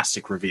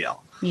fantastic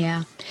reveal.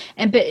 Yeah.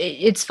 But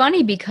it's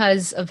funny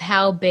because of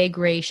how big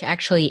Ra's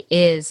actually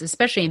is,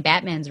 especially in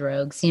Batman's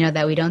rogues,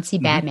 that we don't see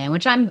Batman,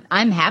 which I'm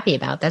happy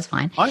about. That's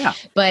fine. Oh, yeah.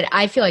 But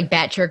I feel like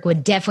Batchirk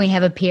would definitely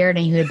have appeared,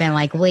 and he would have been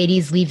like,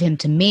 "Ladies, leave him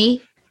to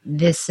me.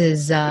 This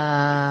is,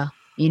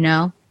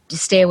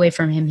 just stay away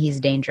from him. He's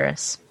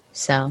dangerous."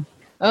 So,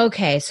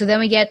 okay. So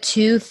then we get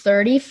to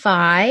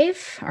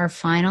 35, our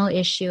final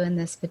issue in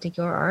this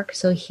particular arc.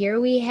 So here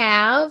we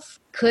have...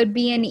 Could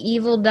be an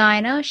evil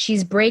Dinah.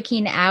 She's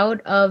breaking out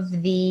of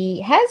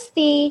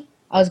I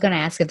was going to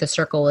ask if the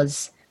circle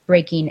was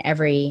breaking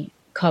every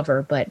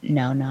cover, but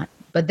no, not.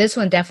 But this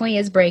one definitely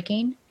is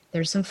breaking.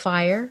 There's some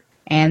fire,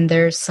 and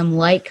there's some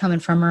light coming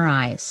from her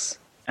eyes.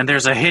 And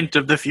there's a hint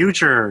of the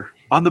future.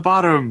 On the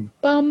bottom.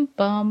 Bum,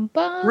 bum,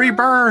 bum.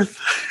 Rebirth.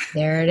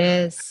 There it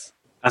is.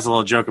 That's a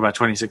little joke about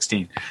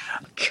 2016.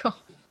 God.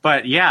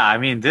 But yeah, I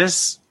mean,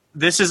 this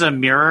is a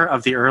mirror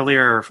of the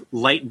earlier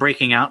light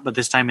breaking out, but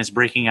this time it's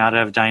breaking out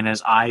of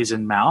Dinah's eyes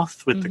and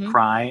mouth with the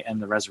cry and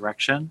the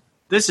resurrection.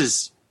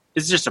 It's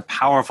just a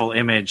powerful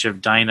image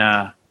of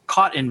Dinah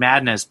caught in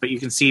madness, but you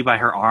can see by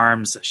her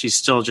arms that she's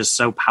still just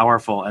so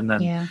powerful. And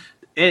then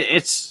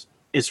it's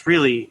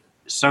really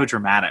so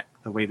dramatic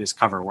the way this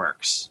cover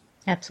works.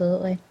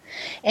 Absolutely.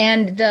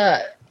 And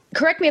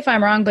correct me if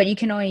I'm wrong, but you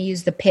can only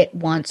use the pit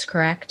once,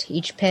 correct?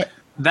 Each pit?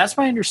 That's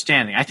my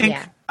understanding. I think,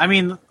 I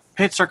mean,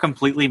 pits are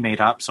completely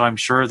made up, so I'm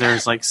sure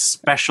there's like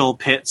special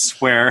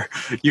pits where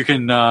you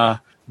can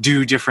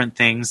do different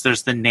things.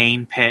 There's the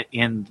Nain pit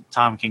in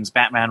Tom King's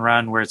Batman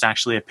run where it's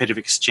actually a pit of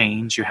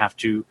exchange. You have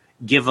to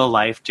give a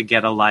life to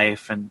get a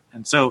life. And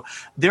so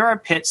there are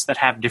pits that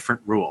have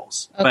different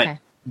rules. Okay. But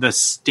the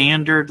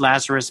standard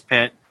Lazarus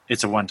pit,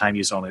 it's a one-time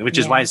use only, which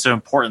is why it's so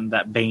important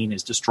that Bane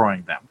is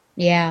destroying them.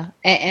 Yeah,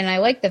 and I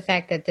like the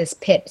fact that this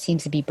pit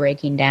seems to be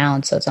breaking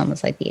down, so it's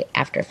almost like the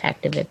after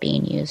effect of it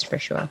being used for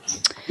sure.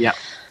 Yeah.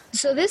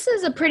 So this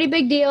is a pretty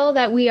big deal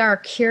that we are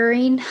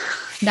curing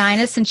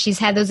Dinah since she's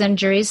had those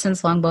injuries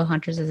since Longbow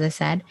Hunters, as I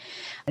said.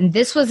 And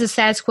this was the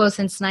status quo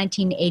since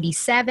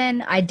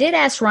 1987. I did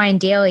ask Ryan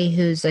Daly,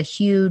 who's a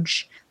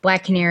huge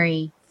Black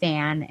Canary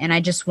fan, and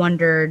I just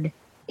wondered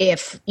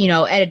if,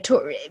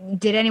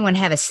 did anyone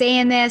have a say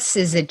in this?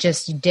 Is it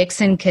just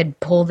Dixon could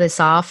pull this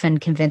off and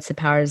convince the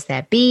powers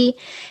that be?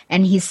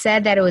 And he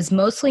said that it was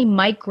mostly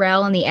Mike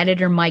Grell and the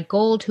editor Mike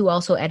Gold, who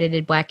also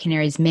edited Black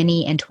Canary's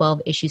mini and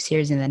 12-issue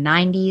series in the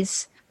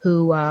 90s,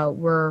 who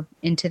were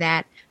into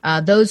that.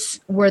 Those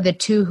were the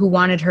two who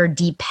wanted her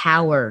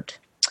depowered.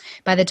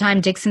 By the time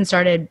Dixon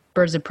started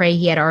Birds of Prey,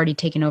 he had already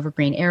taken over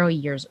Green Arrow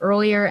years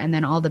earlier, and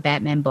then all the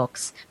Batman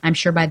books. I'm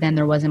sure by then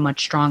there wasn't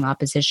much strong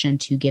opposition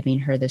to giving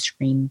her the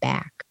scream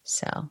back.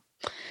 So,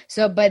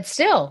 but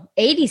still,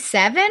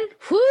 87?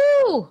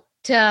 Whoo!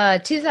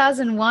 To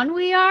 2001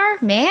 we are?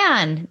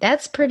 Man,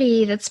 that's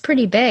pretty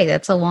big.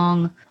 That's a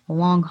long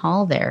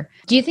haul there.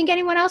 Do you think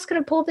anyone else could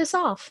have pulled this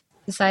off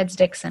besides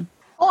Dixon?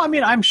 Oh, I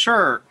mean, I'm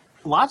sure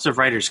lots of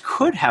writers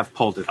could have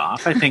pulled it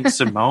off. I think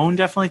Simone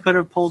definitely could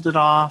have pulled it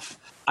off.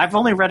 I've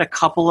only read a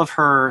couple of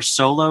her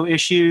solo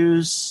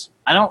issues.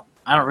 I don't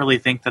really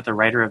think that the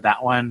writer of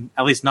that one,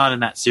 at least not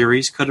in that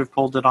series, could have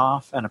pulled it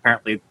off. And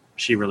apparently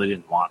she really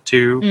didn't want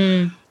to.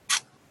 I'm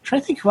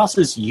trying to think who else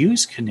has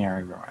used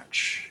Canary very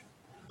much.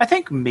 I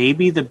think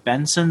maybe the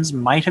Bensons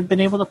might have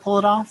been able to pull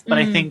it off, but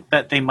I think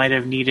that they might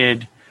have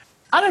needed...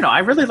 I don't know. I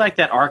really like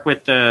that arc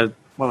with the...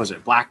 What was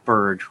it?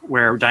 Blackbird,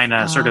 where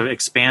Dinah sort of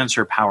expands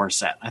her power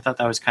set. I thought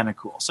that was kind of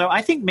cool. So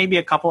I think maybe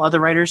a couple other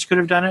writers could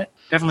have done it.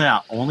 Definitely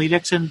not only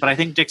Dixon, but I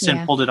think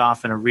Dixon pulled it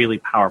off in a really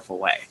powerful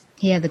way.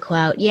 He had the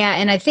clout. Yeah,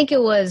 and I think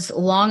it was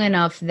long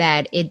enough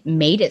that it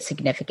made it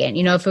significant.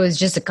 If it was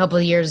just a couple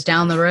of years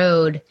down the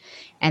road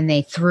and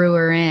they threw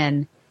her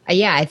in.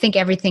 I think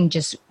everything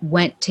just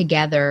went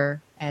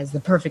together as the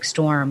perfect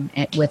storm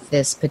with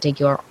this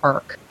particular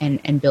arc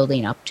and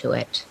building up to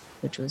it,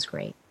 which was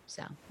great.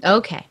 So,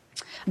 okay.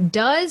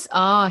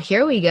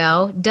 Here we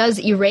go. Does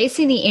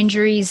erasing the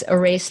injuries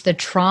erase the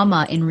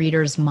trauma in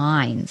readers'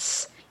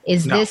 minds?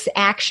 Is this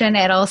action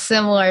at all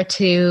similar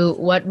to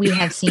what we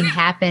have seen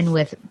happen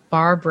with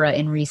Barbara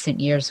in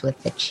recent years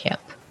with the chip?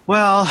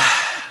 Well,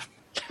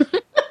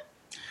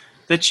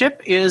 the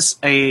chip is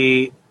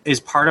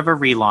part of a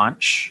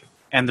relaunch,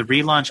 and the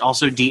relaunch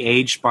also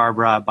de-aged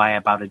Barbara by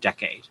about a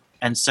decade.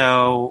 And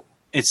so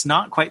it's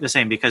not quite the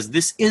same because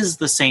this is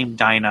the same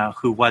Dinah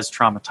who was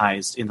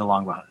traumatized in the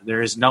Longbow Hunter.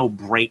 There is no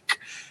break.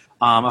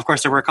 Of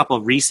course, there were a couple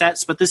of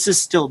resets, but this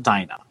is still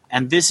Dinah.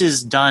 And this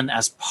is done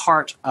as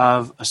part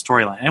of a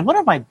storyline. And one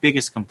of my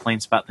biggest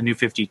complaints about the New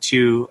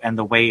 52 and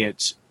the way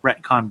it's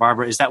retconned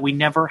Barbara is that we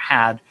never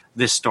had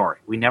this story.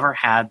 We never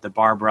had the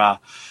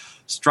Barbara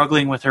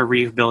struggling with her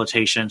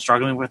rehabilitation,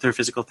 struggling with her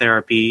physical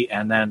therapy,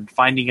 and then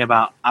finding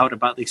out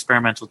about the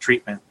experimental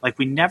treatment. Like,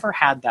 we never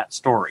had that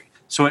story.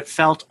 So it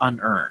felt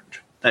unearned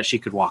that she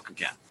could walk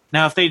again.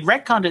 Now, if they'd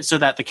retconned it so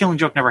that the Killing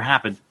Joke never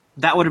happened,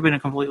 that would have been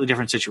a completely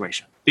different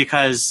situation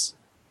because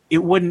it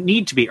wouldn't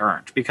need to be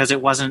earned because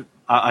it wasn't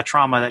a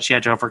trauma that she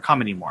had to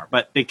overcome anymore.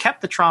 But they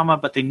kept the trauma,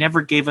 but they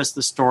never gave us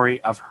the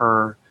story of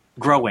her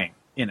growing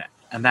in it.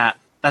 And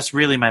that's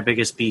really my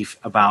biggest beef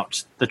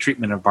about the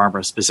treatment of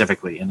Barbara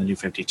specifically in the New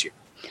 52.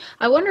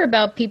 I wonder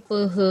about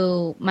people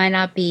who might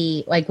not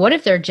be, like, what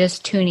if they're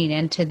just tuning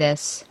into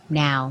this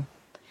now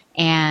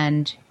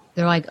and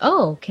they're like,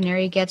 oh,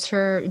 Canary gets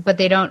her, but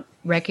they don't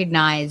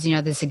recognize,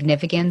 the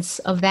significance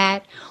of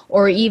that.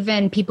 Or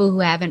even people who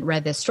haven't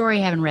read this story,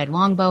 haven't read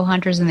Longbow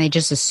Hunters, and they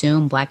just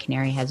assume Black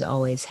Canary has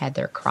always had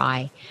their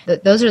cry.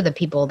 Those are the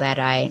people that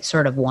I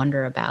sort of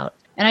wonder about.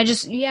 And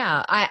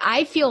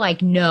I feel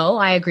like, no,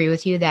 I agree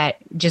with you that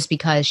just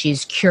because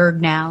she's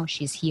cured now,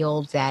 she's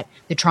healed, that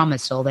the trauma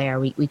is still there.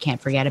 We can't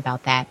forget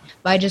about that.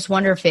 But I just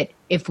wonder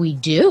if we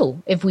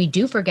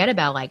do forget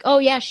about like, oh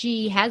yeah,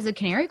 she has the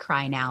canary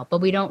cry now,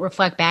 but we don't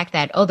reflect back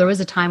that, oh, there was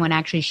a time when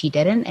actually she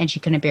didn't and she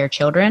couldn't bear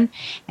children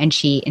and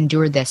she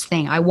endured this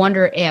thing. I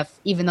wonder if,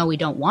 even though we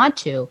don't want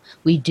to,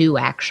 we do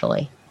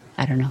actually.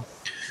 I don't know.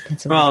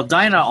 Well,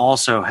 Dinah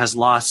also has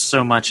lost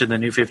so much in the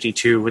New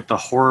 52 with the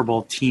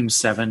horrible Team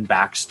 7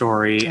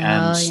 backstory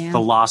and the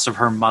loss of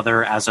her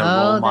mother as a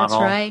role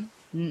model. That's right.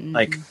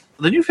 Like,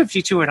 the New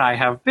 52 and I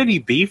have many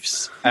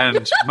beefs,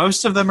 and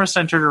most of them are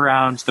centered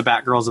around the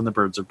Batgirls and the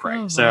Birds of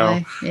Prey.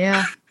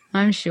 Yeah,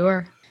 I'm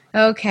sure.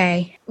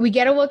 Okay. We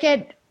get a look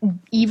at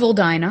evil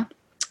Dinah.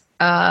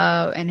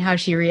 And how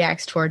she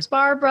reacts towards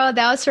Barbara.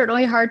 That was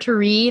certainly hard to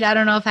read. I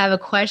don't know if I have a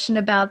question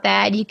about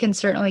that. You can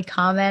certainly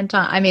comment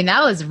on. I mean,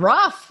 that was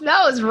rough.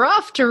 That was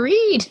rough to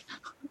read.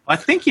 I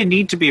think you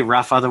need to be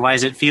rough,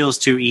 otherwise it feels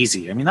too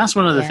easy. I mean, that's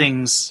one of the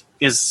things,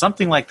 is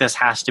something like this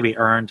has to be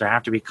earned. There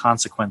have to be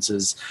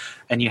consequences,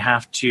 and you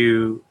have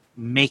to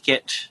make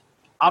it.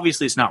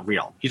 Obviously, it's not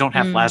real. You don't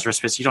have Lazarus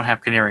Fist. You don't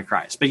have Canary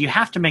Cries. But you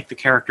have to make the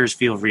characters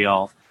feel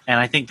real. And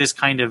I think this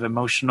kind of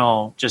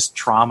emotional just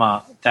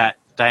trauma that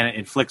Dinah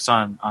inflicts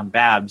on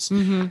Babs,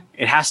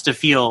 it has to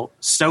feel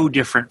so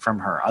different from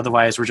her.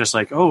 Otherwise, we're just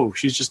like, oh,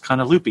 she's just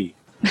kind of loopy.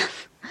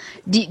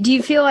 Do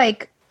you feel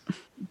like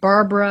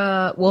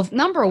Barbara, well,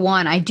 number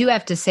one, I do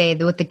have to say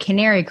that with the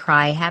Canary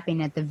Cry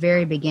happening at the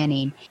very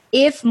beginning,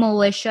 if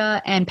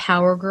Militia and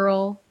Power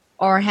Girl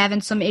are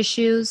having some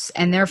issues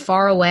and they're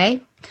far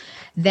away,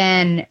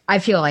 then I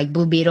feel like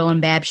Blue Beetle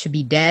and Babs should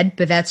be dead,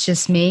 but that's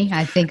just me.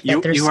 I think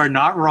that you are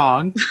not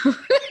wrong.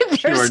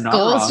 Their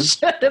skulls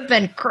should have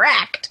been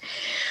cracked.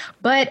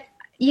 But,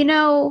 you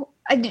know,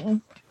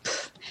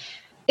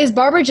 is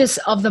Barbara just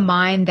of the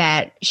mind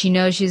that she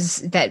knows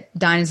that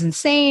Dinah's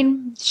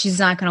insane? She's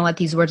not going to let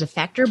these words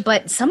affect her.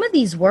 But some of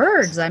these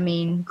words, I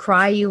mean,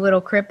 cry, you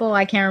little cripple.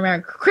 I can't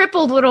remember.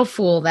 Crippled little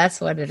fool.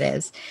 That's what it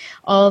is.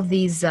 All of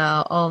these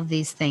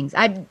things.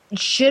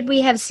 Should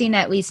we have seen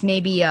at least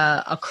maybe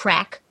a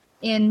crack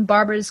in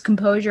Barbara's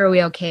composure? Are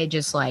we okay?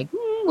 Just like,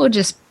 we'll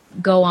just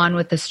go on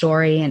with the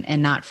story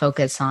and not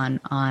focus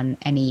on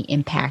any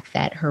impact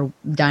that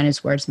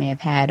Dinah's words may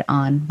have had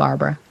on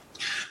Barbara.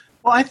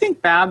 Well, I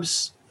think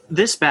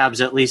this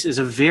Babs at least, is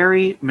a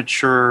very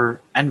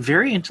mature and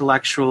very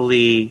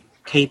intellectually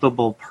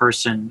capable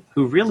person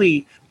who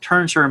really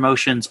turns her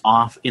emotions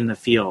off in the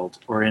field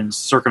or in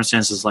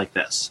circumstances like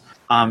this.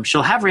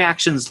 She'll have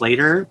reactions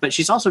later, but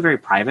she's also very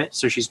private,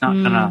 so she's not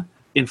going to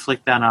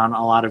inflict that on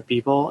a lot of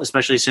people,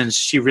 especially since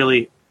she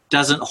really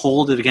doesn't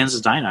hold it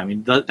against Dinah. I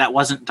mean, that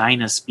wasn't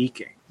Dinah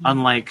speaking,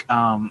 unlike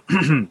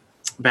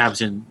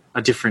Babs in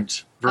a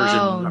different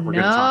version that we're going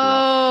to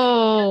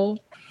talk about.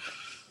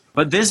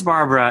 But this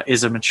Barbara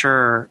is a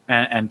mature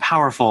and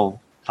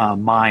powerful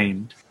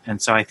mind,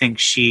 and so I think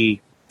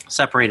she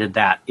separated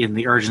that in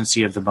the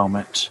urgency of the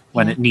moment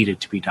when it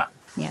needed to be done.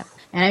 Yeah.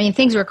 And I mean,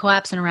 things were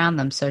collapsing around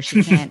them, so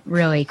she can't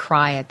really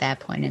cry at that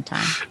point in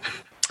time.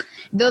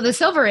 Though the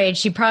Silver Age,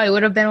 she probably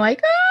would have been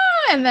like,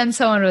 ah, and then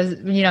someone was,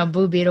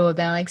 Blue Beetle would have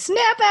been like,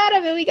 snap out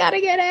of it, we got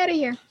to get out of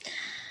here.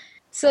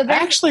 So I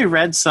actually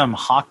read some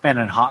Hawkman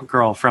and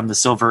Hawkgirl from the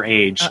Silver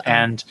Age,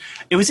 and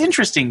it was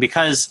interesting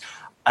because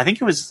I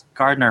think it was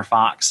Gardner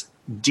Fox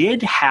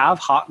did have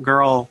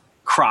Hawkgirl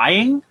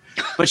crying,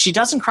 but she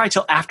doesn't cry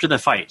till after the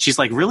fight. She's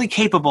like really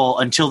capable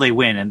until they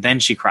win, and then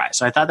she cries.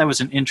 So I thought that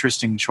was an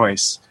interesting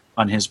choice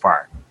on his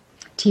part.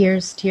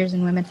 Tears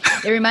in women.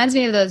 It reminds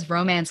me of those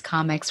romance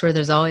comics where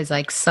there's always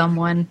like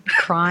someone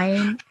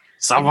crying.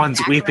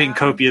 Someone's weeping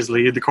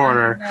copiously in the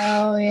corner.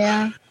 Oh,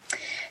 yeah.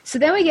 So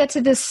then we get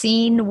to this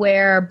scene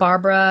where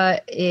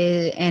Barbara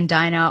and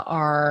Dinah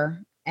are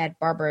at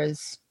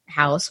Barbara's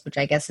house, which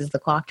I guess is the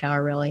clock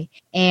tower, really.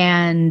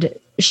 And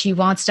she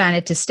wants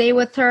Dinah to stay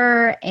with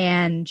her,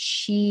 and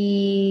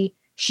she's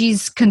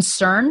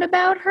concerned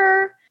about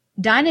her.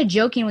 Dinah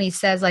jokingly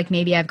says, like,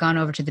 maybe I've gone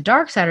over to the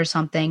dark side or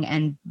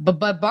something. But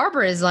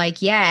Barbara is like,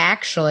 yeah,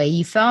 actually,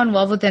 you fell in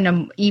love with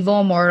an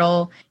evil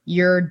immortal.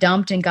 You're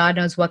dumped in God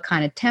knows what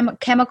kind of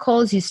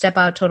chemicals. You step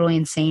out totally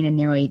insane and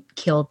nearly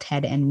killed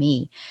Ted and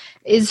me.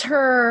 Is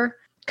her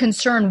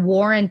concern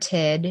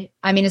warranted?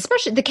 I mean,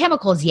 especially the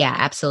chemicals, yeah,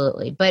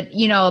 absolutely. But,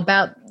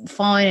 about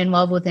falling in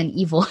love with an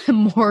evil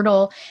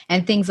immortal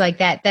and things like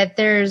that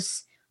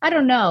there's, I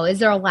don't know, is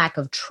there a lack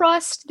of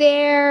trust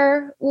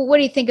there? What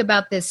do you think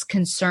about this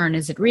concern?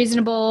 Is it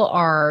reasonable?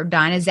 Are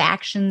Dinah's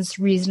actions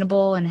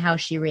reasonable and how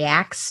she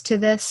reacts to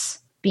this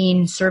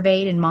being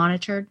surveyed and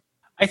monitored?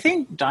 I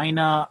think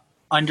Dinah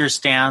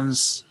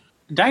understands.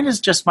 Dinah's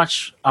just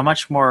a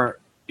much more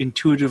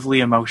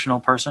intuitively emotional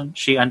person.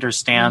 She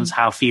understands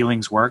how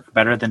feelings work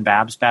better than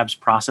Babs. Babs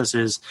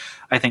processes,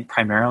 I think,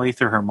 primarily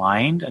through her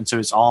mind, and so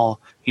it's all,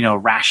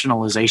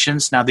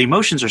 rationalizations. Now, the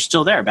emotions are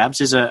still there.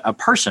 Babs is a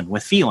person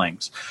with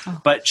feelings,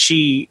 but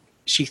she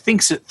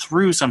thinks it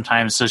through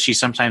sometimes, so she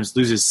sometimes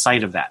loses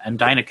sight of that. And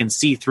Dinah can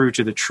see through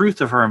to the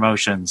truth of her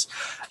emotions,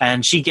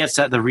 and she gets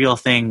at the real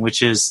thing,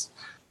 which is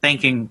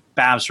thanking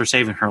Babs for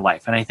saving her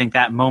life. And I think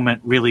that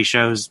moment really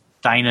shows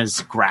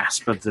Dinah's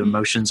grasp of the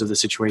emotions of the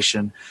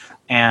situation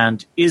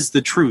and is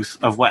the truth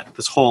of what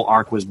this whole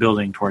arc was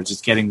building towards, is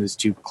getting these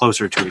two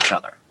closer to each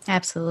other.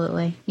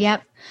 Absolutely.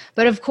 Yep.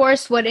 But of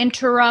course, what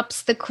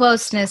interrupts the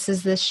closeness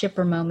is this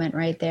shipper moment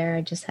right there.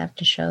 I just have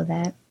to show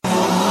that.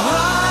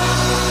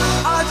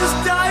 I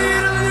just died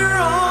in your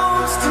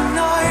arms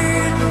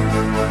tonight.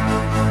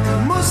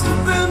 It must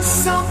have been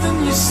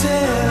something you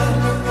said.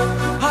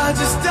 I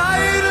just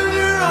died in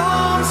your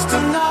arms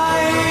tonight.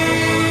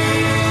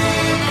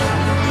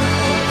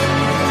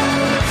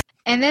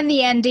 And then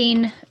the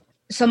ending.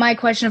 So my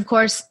question, of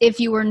course, if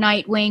you were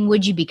Nightwing,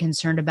 would you be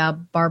concerned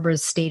about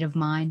Barbara's state of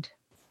mind?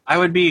 I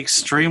would be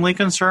extremely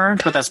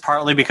concerned, but that's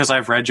partly because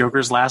I've read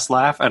Joker's Last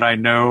Laugh and I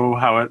know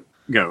how it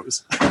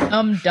goes.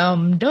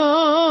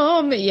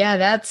 Dum. Yeah,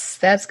 that's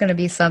going to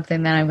be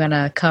something that I'm going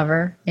to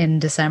cover in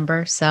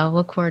December. So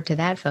look forward to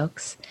that,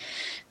 folks.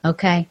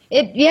 Okay.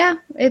 I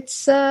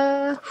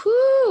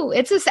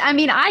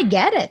mean, I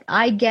get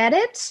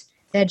it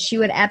that she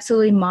would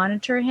absolutely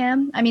monitor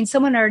him. I mean,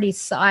 someone already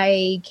saw,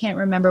 I can't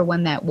remember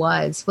when that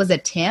was. Was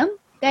it Tim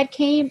that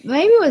came?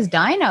 Maybe it was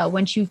Dinah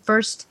when she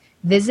first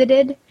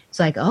visited. It's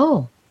like,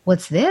 oh,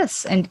 what's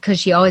this? And because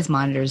she always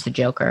monitors the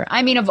Joker.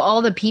 I mean, of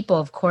all the people,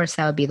 of course,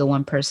 that would be the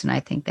one person I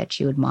think that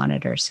she would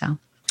monitor. So,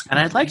 and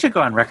I'd like to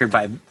go on record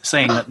by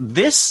saying that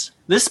this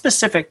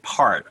specific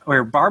part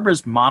where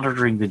Barbara's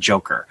monitoring the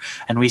Joker,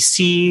 and we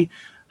see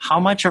how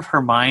much of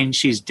her mind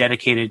she's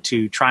dedicated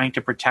to trying to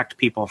protect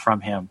people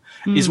from him,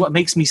 is what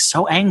makes me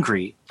so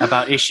angry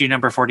about issue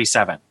number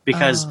 47.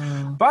 Because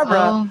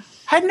Barbara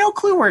had no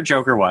clue where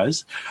Joker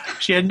was.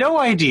 She had no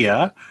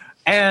idea.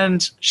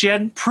 And she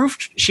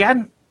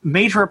hadn't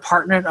made her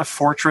apartment a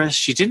fortress.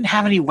 She didn't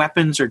have any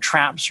weapons or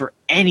traps or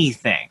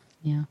anything.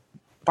 Yeah.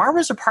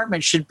 Barbara's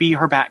apartment should be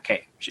her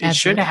Batcave. It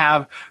should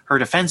have her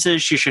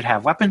defenses. She should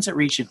have weapons at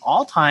reach at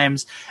all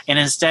times. And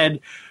instead,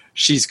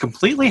 she's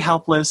completely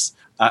helpless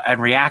and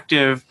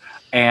reactive.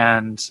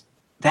 And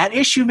that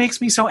issue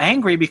makes me so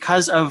angry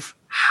because of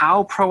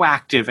how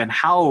proactive and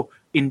how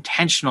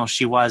intentional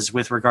she was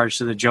with regards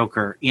to the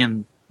Joker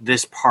in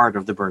this part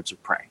of the Birds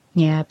of Prey.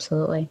 Yeah,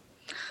 absolutely.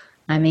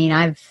 I mean,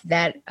 I've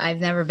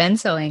never been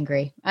so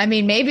angry. I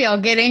mean, maybe I'll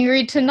get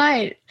angry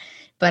tonight,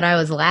 but I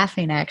was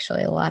laughing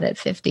actually a lot at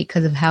 50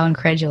 because of how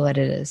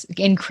incredulous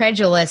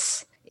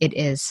it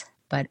is.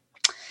 But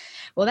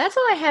well, that's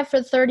all I have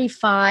for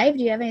 35.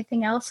 Do you have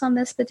anything else on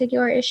this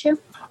particular issue?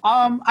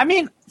 I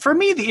mean, for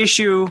me, the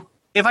issue,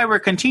 if I were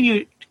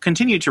continue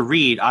to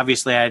read,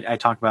 obviously I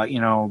talked about,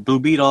 Blue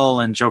Beetle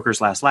and Joker's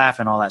Last Laugh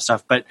and all that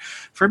stuff. But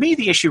for me,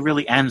 the issue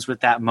really ends with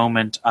that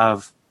moment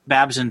of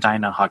Babs and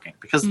Dinah hugging,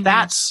 because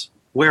that's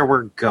where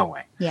we're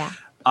going. Yeah.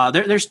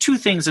 There's two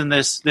things in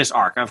this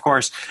arc. Of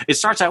course, it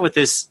starts out with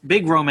this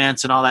big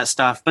romance and all that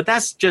stuff, but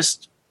that's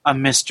just a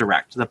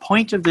misdirect. The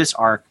point of this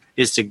arc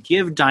is to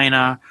give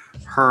Dinah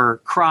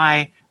her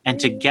cry and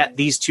to get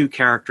these two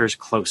characters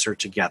closer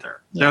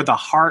together. Yeah. They're the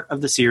heart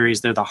of the series.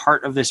 They're the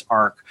heart of this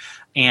arc.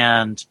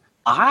 And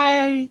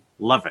I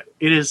love it.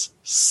 It is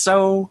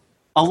so...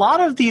 A lot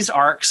of these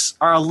arcs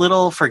are a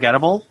little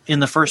forgettable in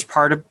the first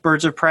part of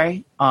Birds of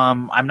Prey.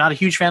 I'm not a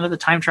huge fan of the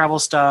time travel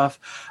stuff.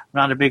 I'm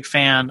not a big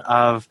fan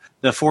of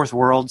the Fourth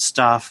World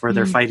stuff where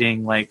they're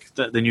fighting like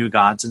the new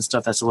gods and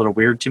stuff. That's a little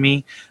weird to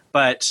me.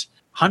 But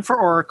Hunt for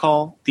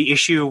Oracle, the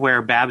issue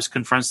where Babs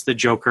confronts the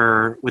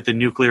Joker with the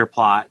nuclear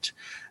plot,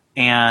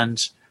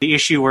 and the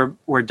issue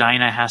where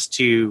Dinah has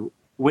to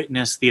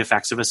witness the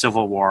effects of a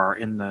civil war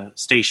in the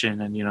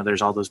station, and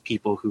there's all those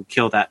people who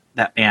kill that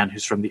man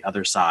who's from the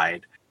other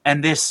side.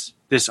 And this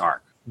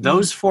arc,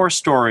 those four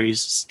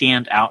stories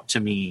stand out to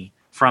me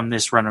from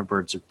this run of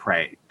Birds of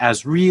Prey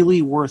as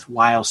really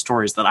worthwhile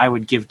stories that I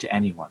would give to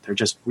anyone. They're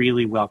just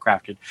really well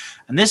crafted.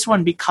 And this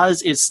one,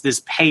 because it's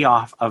this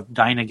payoff of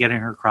Dinah getting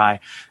her cry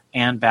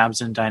and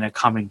Babs and Dinah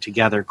coming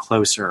together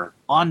closer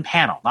on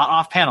panel, not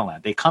off panel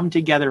land. They come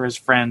together as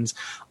friends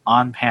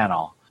on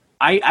panel.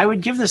 I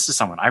would give this to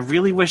someone. I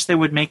really wish they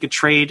would make a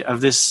trade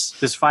of this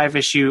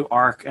 5-issue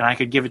arc, and I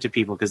could give it to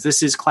people, because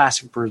this is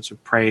classic Birds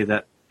of Prey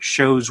that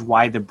shows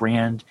why the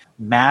brand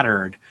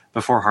mattered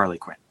before Harley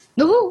Quinn.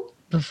 Ooh,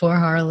 before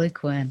Harley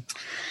Quinn.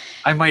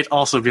 I might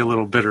also be a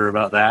little bitter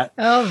about that.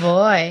 Oh,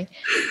 boy.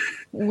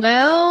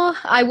 Well,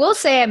 I will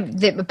say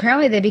that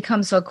apparently they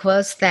become so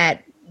close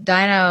that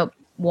Dinah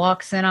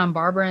walks in on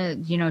Barbara,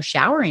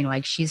 showering.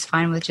 Like, she's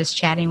fine with just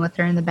chatting with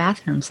her in the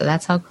bathroom. So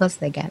that's how close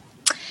they get.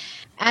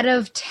 Out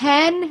of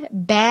 10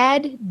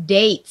 bad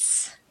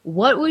dates,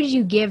 what would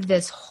you give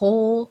this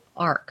whole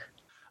arc?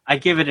 I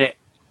give it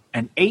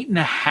an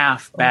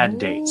 8.5 bad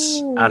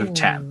dates out of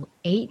 10.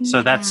 8.5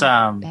 so that's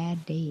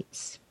bad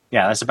dates.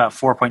 Yeah, that's about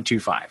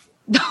 4.25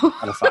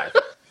 out of 5.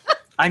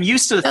 I'm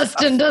used to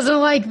Dustin doesn't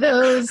like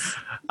those.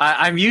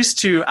 I'm used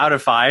to out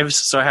of 5s,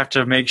 so I have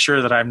to make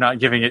sure that I'm not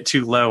giving it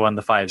too low on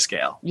the 5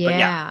 scale.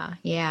 Yeah.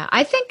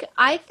 I think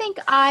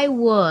I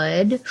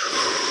would.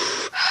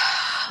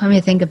 Let me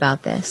think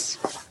about this.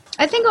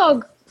 I think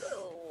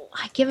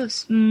I give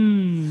it.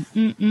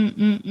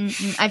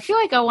 I feel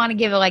like I want to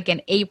give it like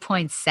an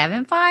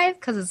 8.75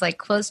 because it's like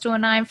close to a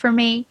 9 for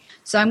me.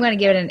 So I'm going to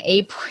give it an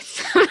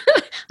 8.7.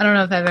 I don't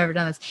know if I've ever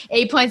done this.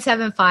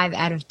 8.75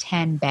 out of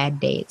 10 bad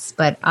dates.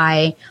 But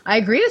I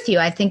agree with you.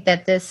 I think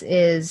that this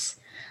is.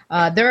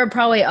 There are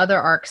probably other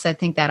arcs I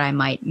think that I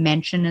might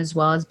mention as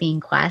well as being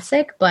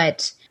classic,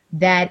 but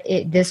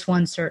this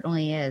one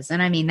certainly is.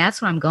 And I mean,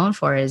 that's what I'm going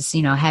for is,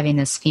 having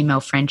this female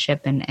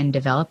friendship and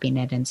developing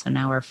it. And so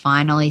now we're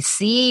finally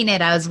seeing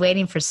it. I was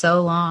waiting for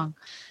so long.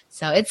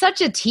 So it's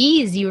such a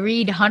tease. You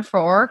read Hunt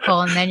for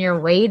Oracle and then you're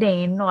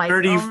waiting like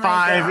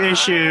 35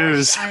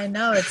 issues. I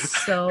know.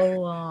 It's so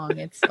long.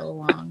 It's so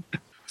long.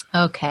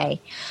 Okay.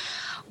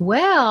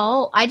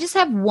 Well, I just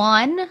have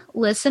one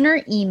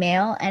listener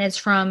email, and it's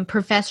from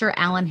Professor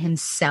Allen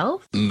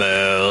himself.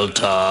 Mail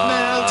time.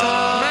 Mail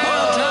time.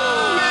 Mail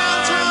time.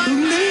 Mail time. The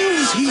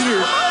mail's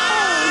here.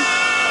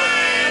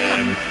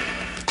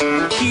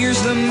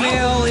 Here's the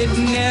mail. It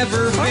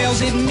never fails.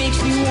 It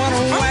makes me want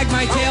to wag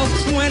my tail.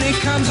 When it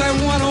comes, I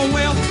want to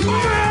wail.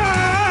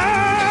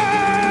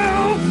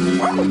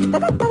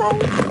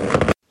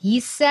 He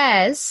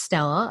says,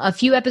 Stella, a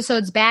few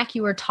episodes back,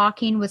 you were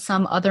talking with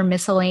some other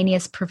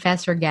miscellaneous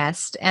professor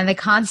guest, and the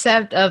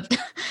concept of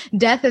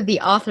death of the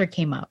author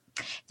came up.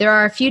 There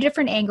are a few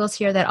different angles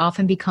here that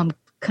often become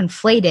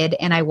conflated,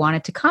 and I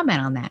wanted to comment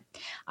on that.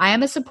 I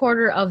am a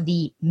supporter of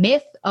the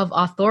myth of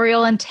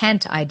authorial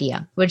intent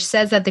idea, which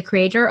says that the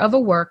creator of a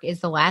work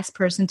is the last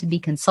person to be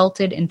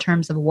consulted in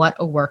terms of what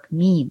a work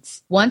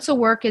means. Once a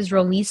work is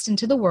released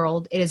into the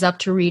world, it is up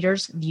to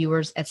readers,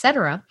 viewers,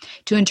 etc.,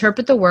 to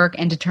interpret the work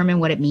and determine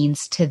what it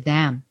means to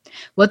them.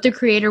 What the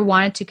creator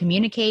wanted to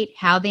communicate,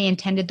 how they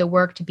intended the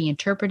work to be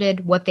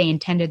interpreted, what they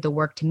intended the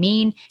work to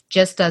mean,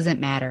 just doesn't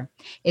matter.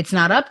 It's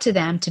not up to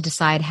them to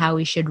decide how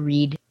we should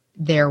read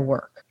their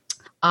work.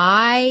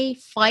 I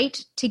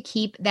fight to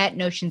keep that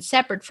notion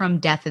separate from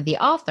death of the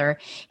author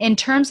in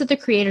terms of the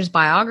creator's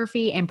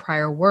biography and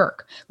prior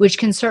work, which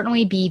can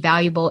certainly be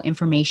valuable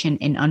information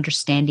in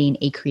understanding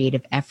a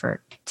creative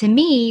effort. To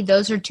me,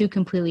 those are two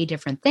completely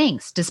different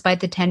things, despite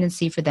the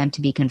tendency for them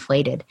to be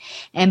conflated.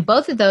 And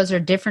both of those are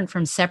different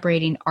from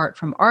separating art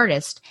from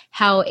artist,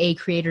 how a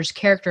creator's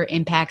character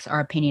impacts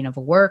our opinion of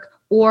a work,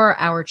 or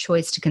our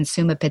choice to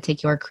consume a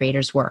particular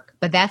creator's work.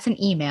 But that's an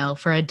email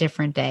for a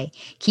different day.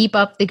 Keep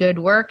up the good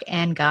work,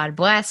 and God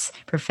bless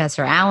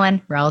Professor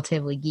Allen,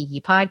 Relatively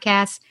Geeky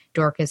Podcast,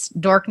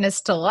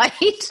 Dorkness to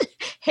Light,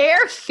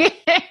 hair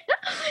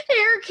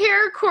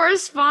care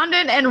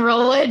correspondent, and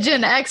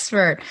religion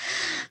expert.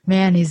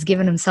 Man, he's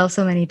given himself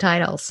so many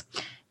titles.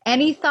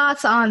 Any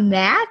thoughts on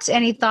that?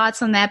 Any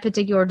thoughts on that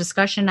particular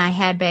discussion I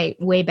had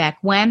way back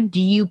when?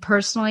 Do you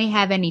personally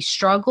have any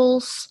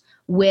struggles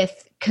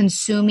with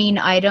consuming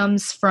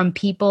items from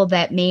people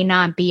that may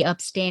not be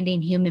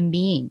upstanding human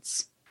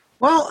beings?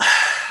 Well,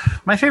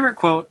 my favorite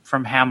quote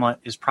from Hamlet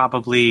is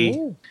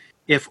probably,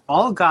 if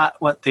all got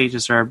what they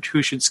deserved,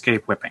 who should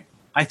escape whipping?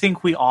 I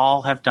think we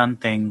all have done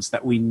things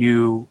that we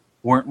knew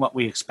weren't what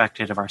we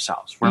expected of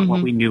ourselves, weren't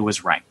what we knew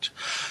was right.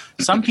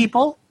 Some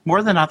people,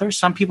 more than others,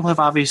 some people have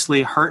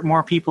obviously hurt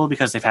more people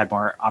because they've had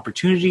more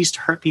opportunities to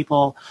hurt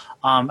people.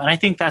 And I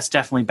think that's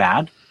definitely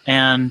bad.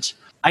 And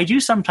I do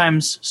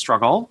sometimes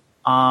struggle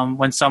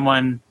when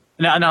someone,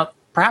 now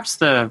perhaps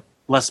the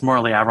less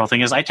morally admirable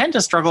thing is I tend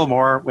to struggle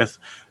more with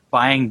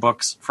buying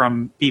books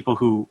from people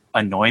who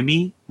annoy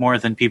me more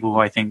than people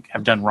who I think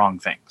have done wrong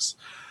things.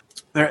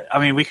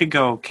 We could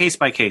go case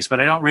by case,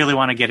 but I don't really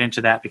want to get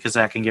into that because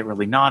that can get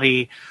really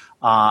naughty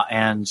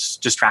and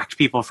distract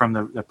people from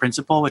the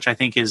principle, which I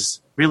think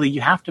is really you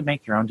have to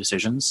make your own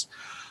decisions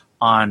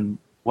on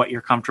what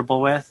you're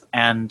comfortable with.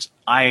 And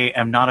I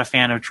am not a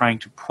fan of trying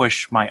to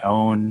push my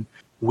own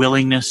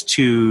willingness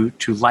to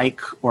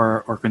like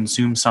or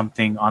consume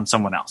something on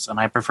someone else. And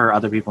I prefer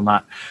other people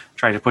not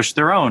try to push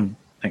their own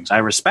things. I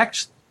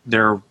respect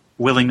their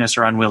willingness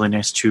or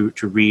unwillingness to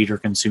read or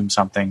consume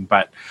something,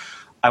 but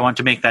I want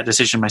to make that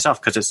decision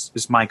myself because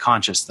it's my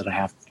conscience that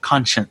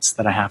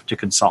I have to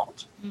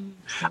consult.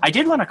 Mm-hmm. I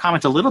did want to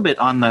comment a little bit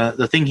on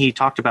the thing he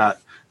talked about,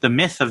 the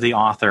myth of the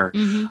author,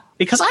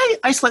 because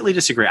I slightly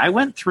disagree. I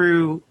went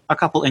through a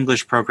couple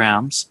English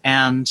programs,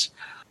 and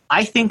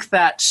I think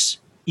that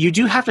you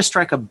do have to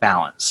strike a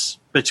balance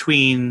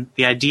between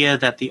the idea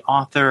that the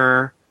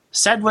author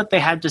said what they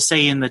had to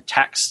say in the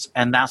text,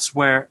 and that's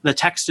where the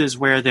text is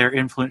where their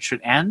influence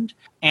should end,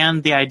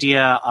 and the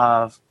idea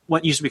of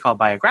what used to be called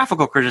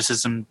biographical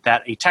criticism,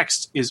 that a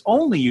text is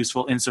only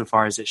useful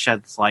insofar as it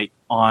sheds light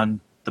on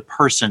the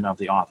person of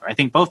the author. I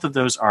think both of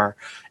those are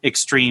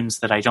extremes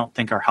that I don't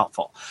think are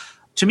helpful.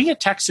 To me, a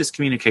text is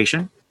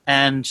communication,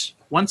 and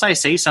once I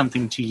say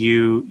something to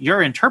you,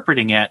 you're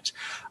interpreting it,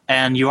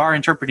 and you are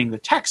interpreting the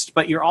text,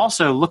 but you're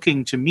also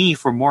looking to me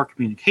for more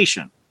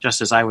communication,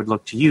 just as I would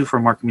look to you for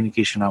more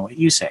communication on what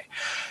you say.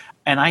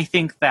 And I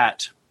think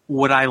that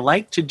what I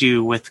like to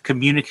do with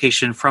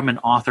communication from an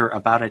author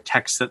about a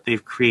text that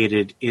they've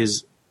created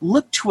is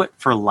look to it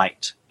for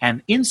light.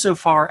 And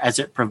insofar as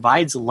it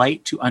provides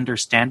light to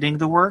understanding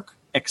the work,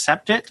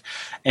 accept it,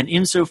 and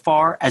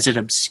insofar as it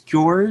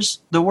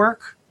obscures the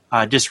work,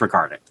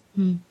 disregard it.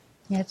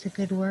 Yeah, that's a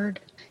good word.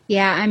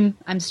 Yeah,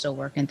 I'm still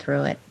working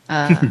through it.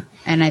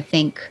 And I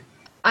think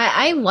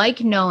I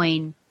like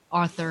knowing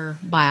author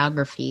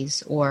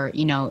biographies, or,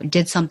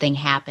 did something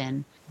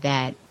happen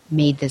that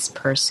made this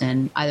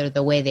person either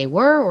the way they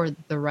were, or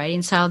the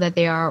writing style that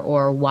they are,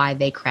 or why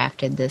they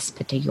crafted this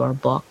particular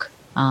book.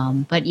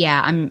 But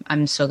yeah,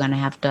 I'm still going to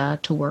have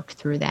to work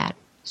through that,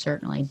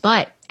 certainly.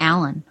 But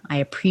Alan, I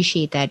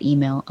appreciate that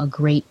email a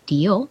great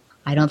deal.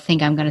 I don't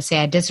think I'm going to say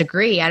I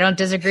disagree. I don't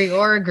disagree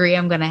or agree.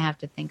 I'm going to have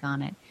to think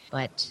on it.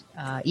 But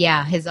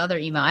yeah, his other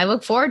email. I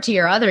look forward to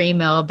your other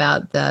email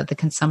about the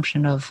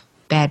consumption of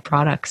bad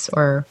products,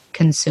 or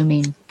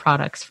consuming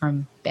products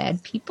from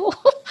bad people.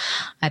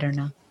 I don't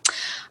know.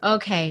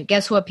 Okay,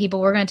 guess what, people?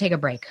 We're going to take a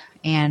break,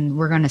 and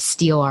we're going to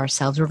steel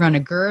ourselves. We're going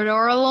to gird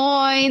our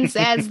loins,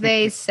 as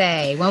they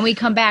say. When we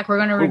come back, we're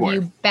going to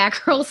review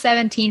Batgirl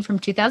 17 from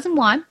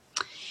 2001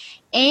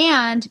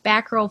 and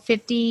Batgirl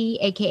 50,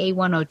 a.k.a.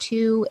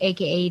 102,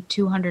 a.k.a.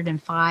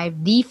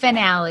 205, the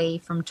finale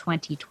from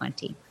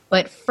 2020.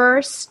 But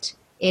first,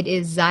 it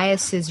is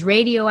Zaius'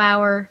 Radio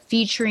Hour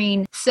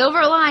featuring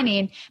Silver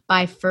Lining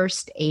by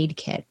First Aid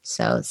Kit.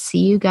 So see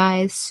you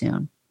guys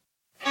soon.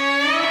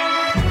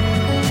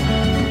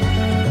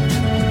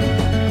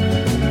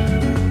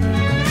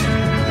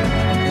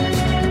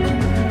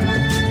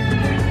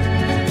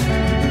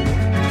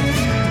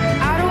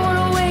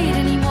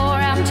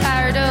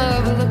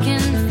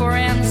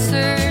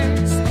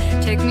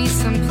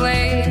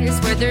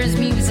 Where there's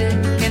music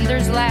and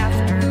there's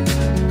laughter.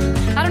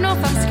 I don't know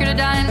if I'm scared of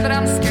dying, but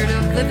I'm scared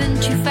of living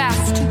too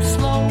fast, too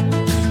slow.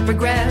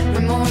 Regret,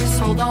 remorse,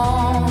 hold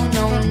on.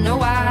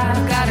 No,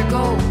 I've gotta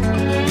go.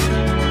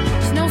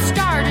 There's no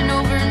starting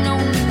over, no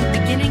new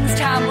beginnings.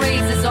 Time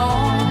raises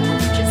on.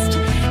 Just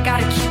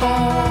gotta keep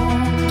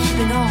on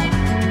keeping on.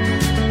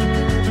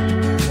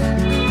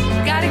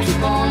 Gotta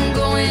keep on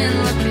going,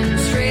 looking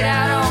straight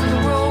out on the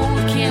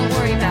road. Can't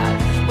worry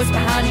about what's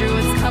behind you,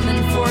 what's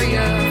coming for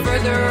you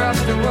further up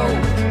the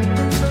road.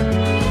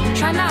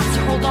 Try not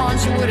to hold on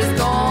to what is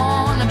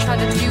gone. I try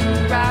to do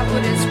right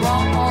what is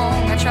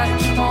wrong. I try to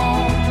keep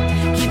on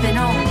keeping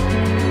on.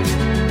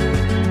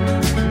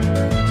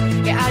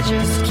 Yeah, I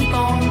just keep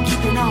on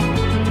keeping on.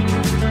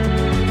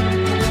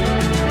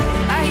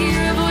 I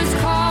hear a voice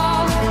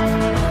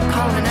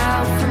calling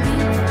out for me.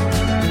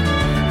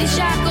 These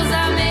shackles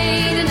I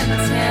made in a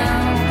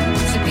town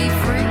to be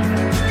free.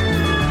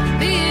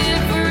 Be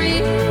it for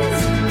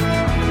ease,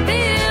 be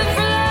it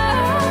for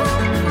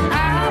love. I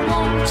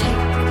won't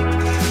take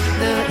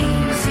the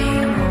easy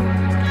road.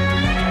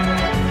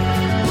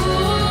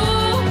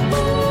 Ooh, ooh, ooh,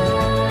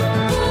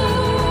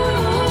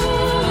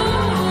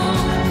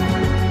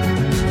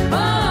 oh.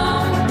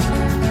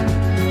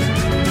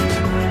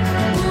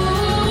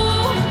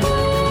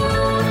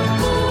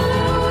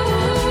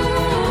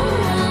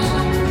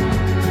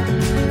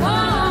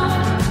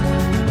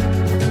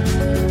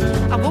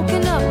 I've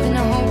woken up in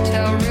a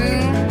hotel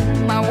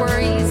room. My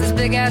worries as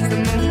big as the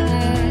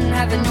moon.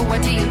 Having no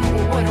idea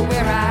what or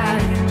where I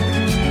am.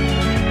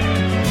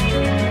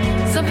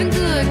 Something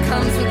good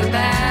comes with the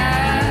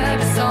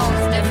bad. A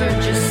song's never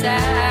just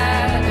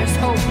sad. There's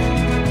hope,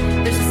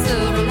 there's a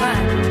silver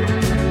lining.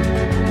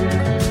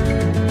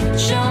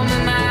 Show me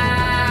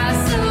my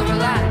silver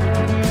lining.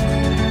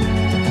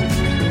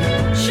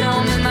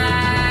 Show me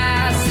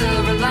my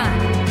silver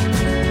lining.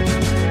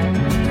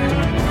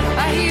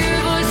 I hear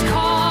a voice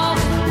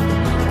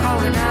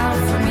calling out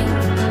for me.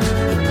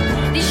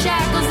 These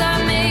shackles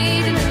I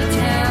made in a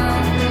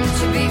town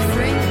to be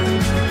free.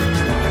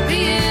 Be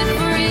it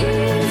for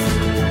ease,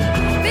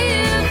 be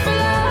it for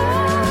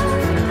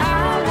love.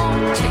 I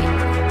won't take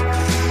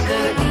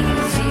the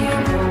easy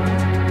road.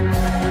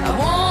 I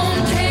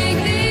won't take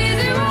the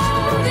easy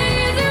road, the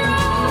easy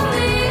road,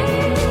 the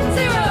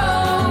easy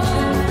road.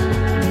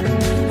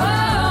 Oh, I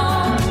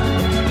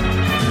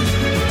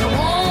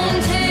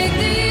won't take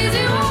the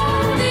easy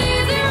road, the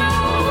easy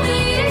road, the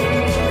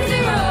easy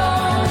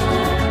road.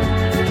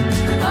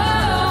 Oh,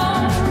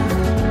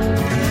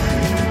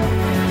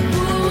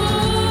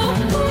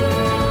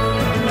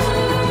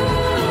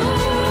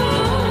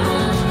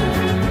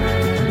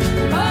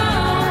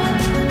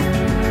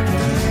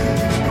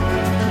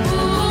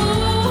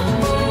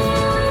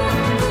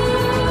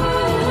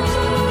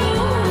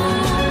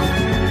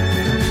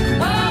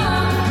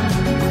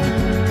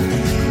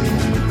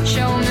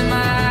 show me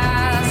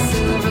my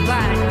silver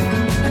lining.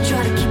 I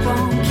try to keep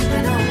on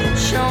keeping on.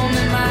 Show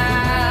me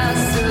my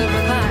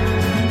silver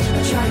lining. I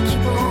try to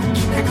keep on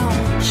keeping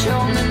on.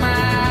 Show me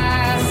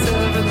my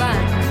silver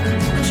lining.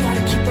 I try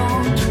to keep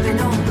on keeping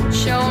on.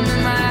 Show me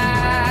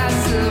my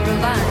silver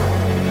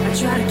lining. I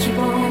try to keep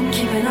on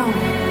keeping on.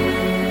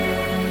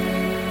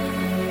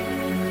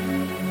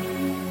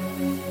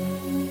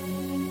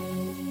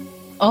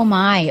 Oh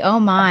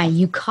my,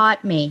 you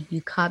caught me.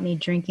 You caught me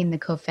drinking the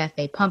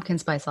Covfefe, pumpkin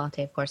spice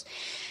latte, of course.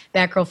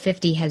 Batgirl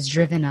 50 has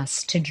driven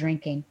us to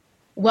drinking.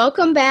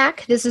 Welcome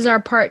back. This is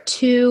our part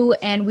 2,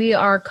 and we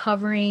are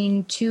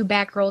covering 2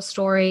 Batgirl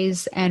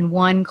stories, and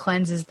one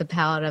cleanses the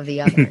palate of the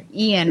other.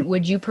 Ian,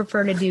 would you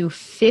prefer to do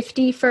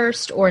 50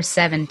 first or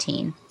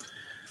 17?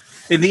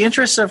 In the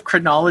interest of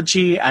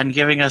chronology and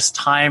giving us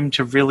time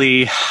to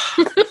really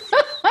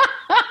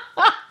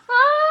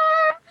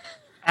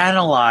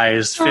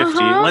analyze 50,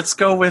 let's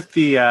go with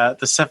the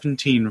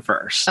 17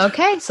 first.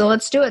 Okay, so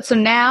let's do it. So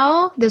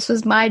now, this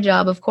was my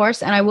job, of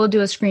course, and I will do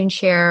a screen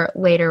share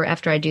later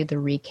after I do the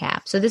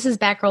recap. So this is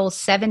Batgirl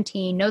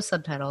 17, no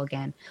subtitle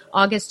again.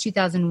 August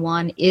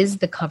 2001 is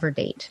the cover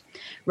date.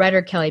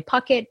 Writer Kelly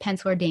Puckett,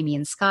 penciler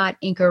Damian Scott,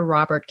 inker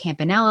Robert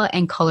Campanella,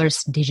 and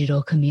colors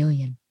Digital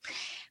Chameleon.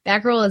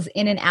 Batgirl is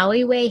in an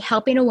alleyway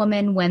helping a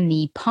woman when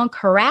the punk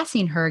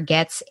harassing her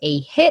gets a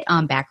hit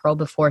on Batgirl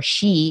before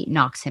she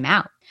knocks him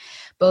out.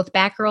 Both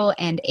Batgirl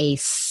and a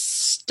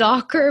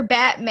stalker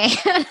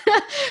Batman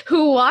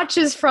who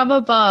watches from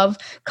above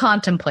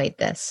contemplate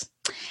this.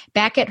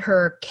 Back at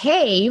her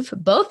cave,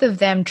 both of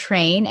them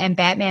train, and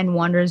Batman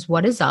wonders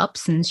what is up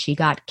since she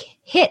got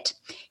hit.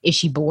 Is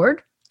she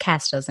bored?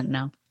 Cass doesn't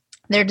know.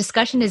 Their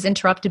discussion is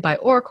interrupted by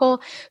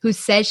Oracle, who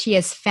says she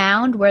has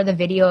found where the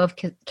video of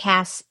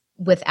Cass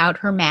without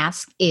her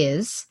mask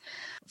is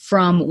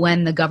from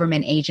when the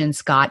government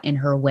agents got in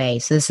her way.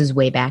 So this is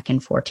way back in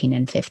 14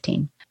 and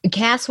 15.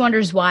 Cass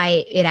wonders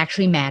why it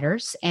actually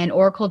matters, and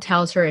Oracle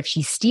tells her if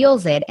she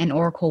steals it and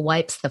Oracle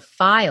wipes the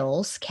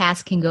files,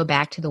 Cass can go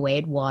back to the way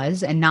it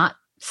was and not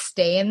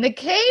stay in the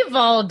cave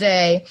all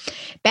day.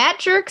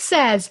 Batjerk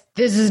says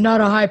this is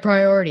not a high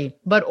priority,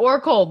 but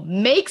Oracle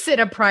makes it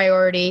a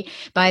priority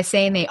by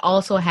saying they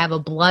also have a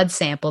blood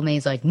sample, and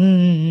he's like,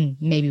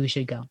 maybe we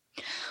should go.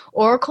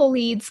 Oracle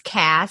leads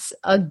Cass,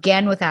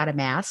 again without a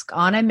mask,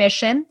 on a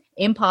mission,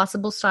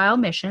 impossible-style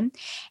mission,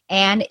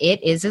 and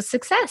it is a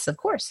success, of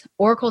course.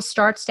 Oracle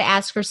starts to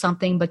ask her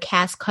something, but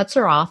Cass cuts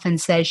her off and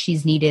says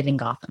she's needed in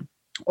Gotham.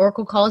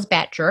 Oracle calls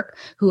Batjerk,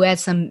 who has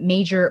some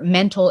major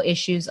mental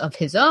issues of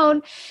his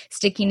own,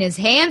 sticking his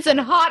hands in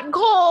hot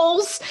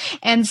coals,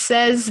 and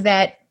says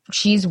that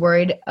she's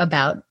worried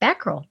about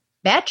Batgirl.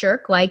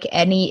 Batjerk, like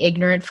any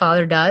ignorant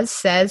father does,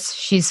 says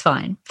she's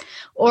fine.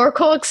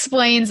 Oracle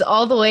explains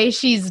all the way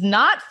she's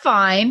not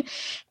fine,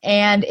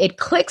 and it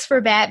clicks for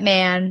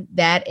Batman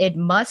that it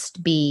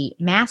must be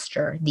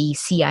Master, the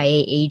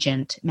CIA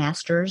agent,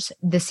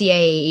 the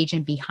CIA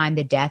agent behind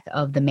the death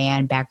of the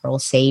man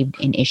Batgirl saved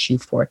in issue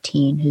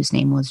 14, whose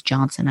name was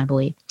Johnson, I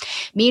believe.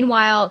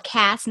 Meanwhile,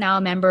 Cass, now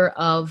a member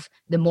of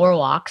the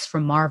Morlocks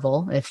from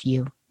Marvel,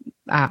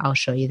 I'll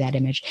show you that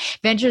image,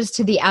 ventures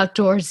to the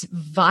outdoors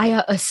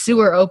via a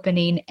sewer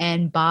opening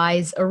and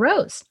buys a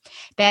rose.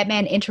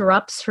 Batman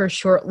interrupts her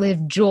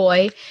short-lived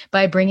joy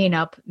by bringing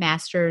up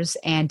Masters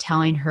and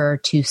telling her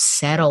to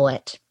settle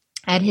it.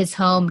 At his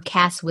home,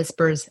 Cass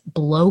whispers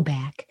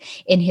blowback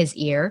in his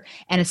ear,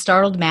 and a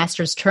startled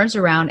Masters turns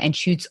around and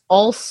shoots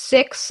all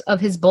 6 of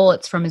his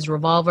bullets from his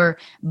revolver,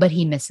 but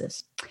he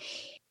misses.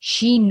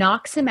 She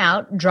knocks him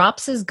out,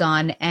 drops his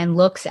gun, and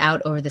looks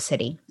out over the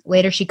city.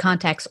 Later, she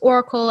contacts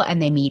Oracle,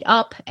 and they meet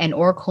up, and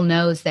Oracle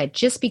knows that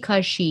just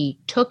because she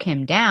took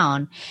him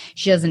down,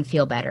 she doesn't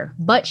feel better.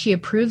 But she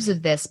approves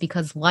of this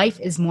because life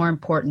is more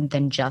important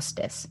than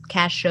justice.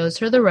 Cass shows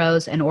her the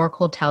rose, and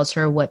Oracle tells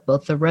her what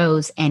both the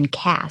rose and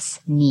Cass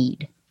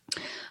need.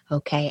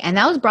 Okay, and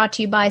that was brought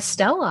to you by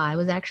Stella. I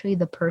was actually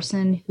the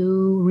person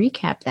who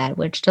recapped that,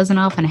 which doesn't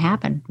often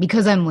happen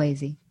because I'm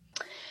lazy.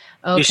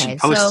 Okay, you should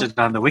post it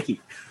on the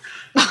wiki.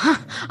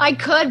 I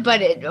could,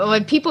 but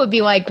people would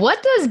be like,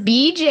 what does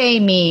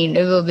BJ mean?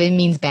 It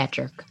means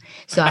Batjerk.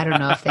 So I don't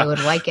know if they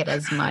would like it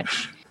as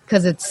much.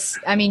 Because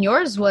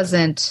yours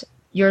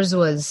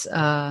was,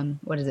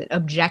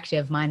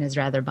 objective. Mine is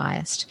rather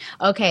biased.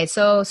 Okay,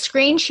 so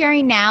screen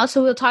sharing now.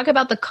 So we'll talk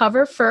about the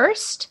cover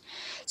first.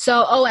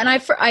 So, and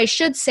I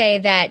should say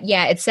that,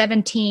 yeah, it's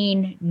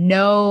 17.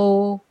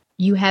 No,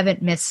 you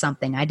haven't missed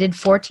something. I did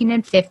 14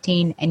 and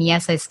 15, and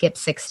yes, I skipped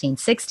 16.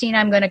 16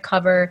 I'm going to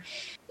cover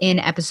in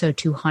episode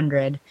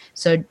 200,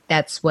 so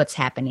that's what's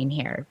happening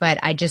here. But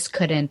I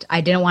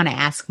didn't want to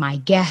ask my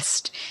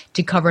guest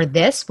to cover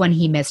this when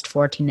he missed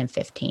 14 and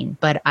 15,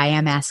 but I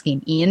am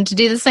asking Ian to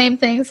do the same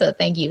thing, so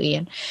thank you,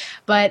 Ian.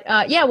 But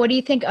what do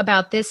you think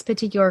about this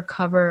particular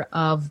cover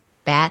of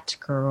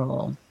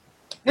Batgirl?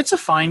 It's a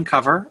fine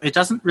cover. It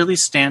doesn't really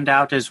stand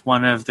out as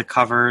one of the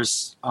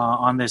covers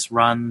on this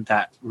run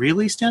that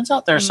really stands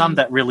out. There are some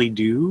that really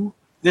do.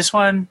 This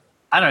one,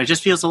 I don't know, it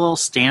just feels a little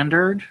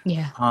standard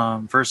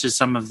versus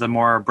some of the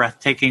more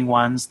breathtaking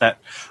ones that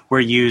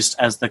were used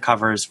as the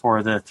covers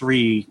for the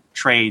 3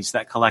 trades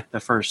that collect the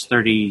first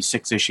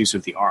 36 issues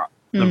of the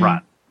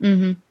run.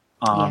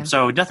 Mm-hmm.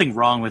 So nothing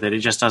wrong with it. It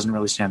just doesn't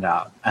really stand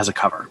out as a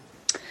cover.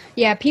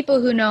 Yeah, people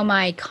who know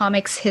my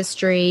comics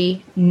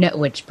history,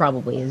 which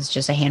probably is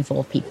just a handful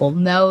of people,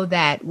 know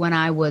that when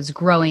I was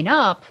growing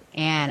up,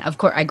 and of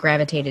course I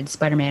gravitated,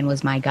 Spider-Man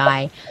was my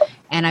guy,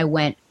 and I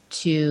went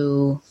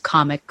to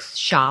comics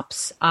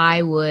shops,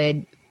 I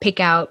would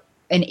pick out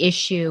an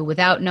issue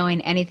without knowing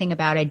anything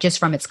about it just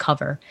from its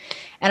cover.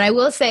 And I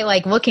will say,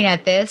 like, looking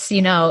at this,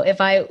 you know,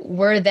 if I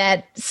were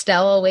that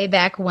Stella way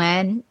back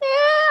when,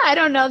 I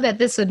don't know that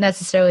this would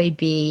necessarily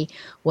be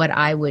what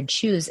I would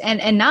choose.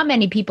 And not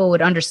many people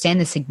would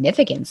understand the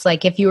significance.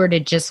 Like, if you were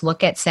to just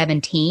look at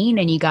 17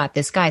 and you got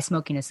this guy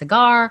smoking a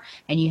cigar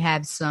and you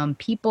have some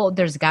people,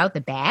 there's a guy with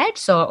a badge.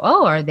 So,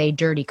 are they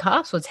dirty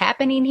cops? What's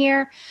happening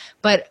here?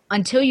 But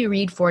until you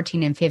read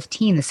 14 and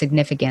 15, the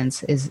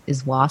significance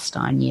is lost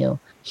on you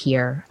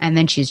here. And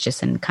then she's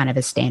just in kind of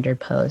a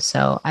standard pose.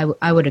 So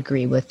I would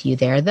agree with you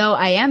there, though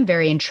I am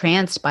very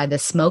entranced by the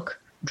smoke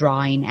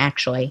drawing,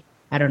 actually.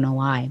 I don't know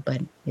why,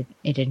 but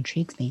it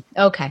intrigues me.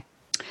 Okay.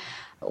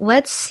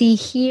 Let's see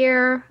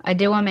here. I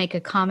did want to make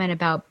a comment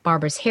about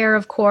Barbara's hair,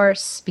 of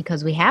course,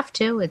 because we have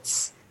to.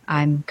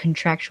 I'm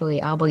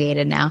contractually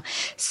obligated now.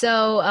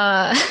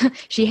 So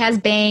she has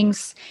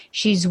bangs.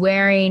 She's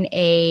wearing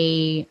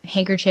a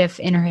handkerchief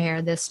in her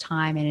hair this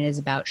time, and it is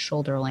about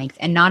shoulder length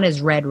and not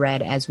as red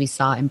as we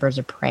saw in Birds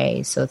of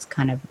Prey. So it's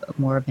kind of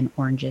more of an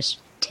orangish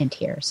tint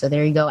here. So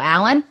there you go,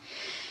 Alan.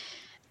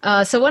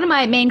 So one of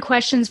my main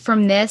questions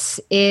from this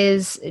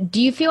is,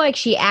 do you feel like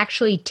she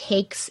actually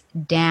takes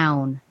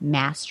down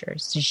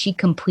Masters? Does she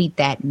complete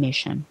that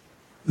mission?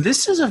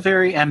 This is a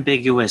very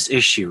ambiguous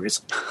issue.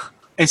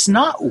 It's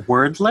not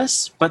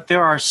wordless, but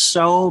there are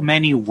so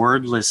many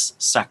wordless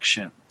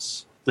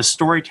sections. The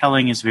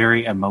storytelling is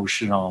very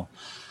emotional.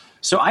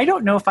 So I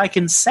don't know if I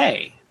can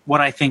say what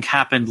I think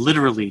happened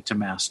literally to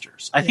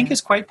Masters. I think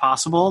it's quite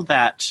possible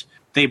that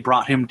they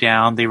brought him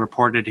down. They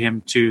reported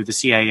him to the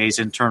CIA's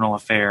internal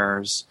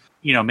affairs.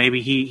 You know,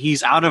 maybe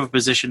he's out of a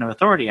position of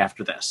authority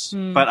after this.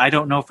 But I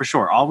don't know for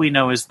sure. All we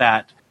know is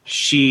that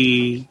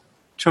she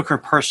took her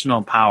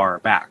personal power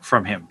back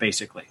from him,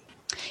 basically.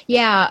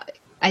 Yeah,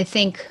 I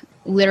think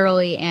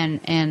literally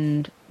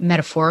and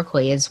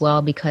metaphorically as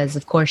well, because,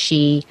 of course,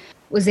 she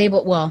was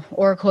able,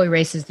 Oracle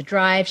erases the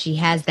drive. She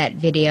has that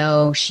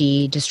video.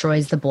 She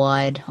destroys the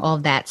blood, all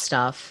of that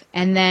stuff.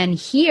 And then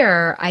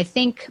here, I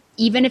think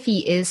even if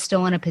he is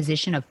still in a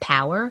position of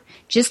power,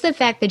 just the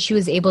fact that she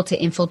was able to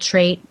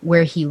infiltrate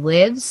where he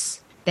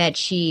lives, that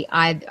she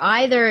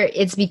either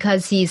it's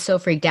because he's so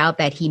freaked out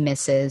that he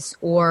misses,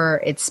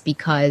 or it's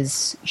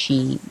because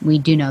we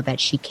do know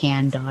that she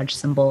can dodge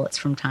some bullets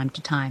from time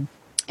to time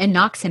and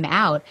knocks him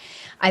out.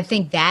 I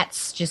think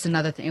that's just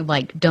another thing,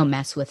 like, don't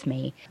mess with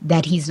me,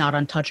 that he's not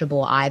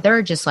untouchable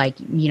either. Just like,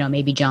 you know,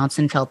 maybe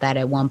Johnson felt that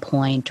at one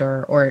point,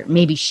 or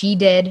maybe she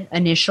did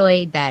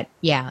initially, that,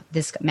 yeah,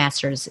 this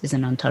Masters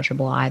isn't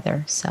untouchable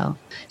either. So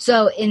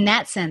in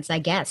that sense, I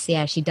guess,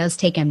 yeah, she does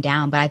take him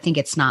down, but I think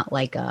it's not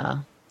like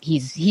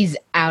he's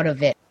out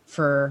of it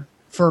for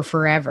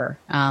forever.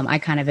 I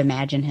kind of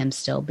imagine him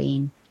still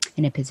being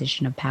in a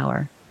position of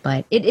power.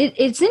 But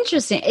it's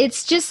interesting.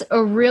 It's just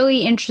a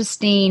really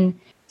interesting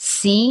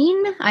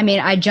scene. I mean,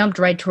 I jumped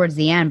right towards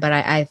the end, but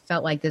I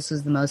felt like this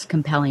was the most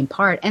compelling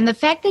part. And the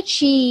fact that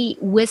she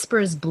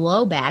whispers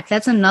blowback,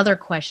 that's another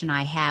question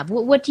I have.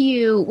 What do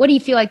you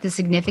feel like the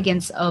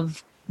significance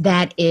of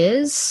that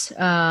is?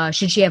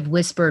 Should she have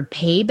whispered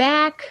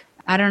payback?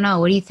 I don't know.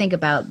 What do you think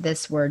about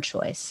this word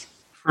choice?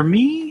 For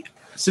me,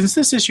 since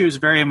this issue is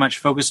very much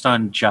focused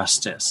on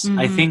justice,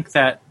 I think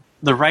that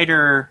the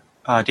writer,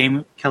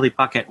 Dame Kelly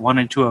Puckett,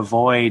 wanted to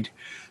avoid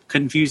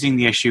confusing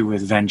the issue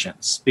with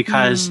vengeance,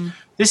 because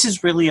this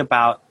is really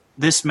about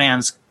this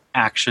man's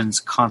actions,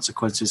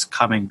 consequences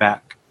coming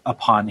back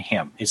upon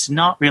him. It's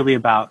not really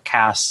about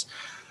Cass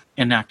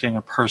enacting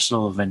a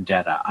personal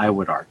vendetta, I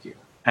would argue.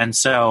 And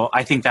so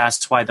I think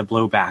that's why the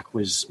blowback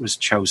was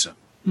chosen.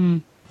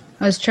 I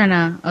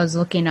was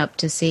looking up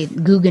to see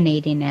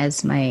Googanating,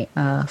 as my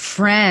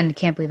friend,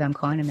 can't believe I'm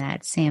calling him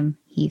that, Sam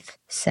Heath,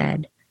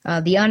 said.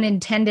 The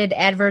unintended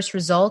adverse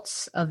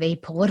results of a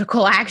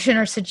political action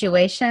or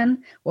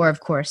situation, or, of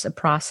course, a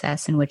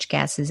process in which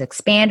gases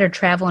expand or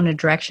travel in a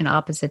direction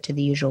opposite to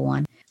the usual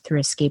one through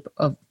escape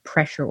of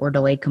pressure or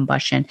delayed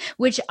combustion,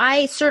 which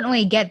I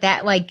certainly get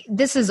that. Like,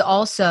 this is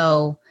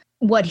also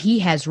what he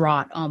has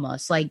wrought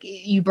almost. Like,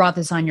 you brought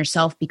this on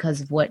yourself because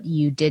of what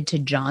you did to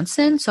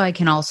Johnson, so I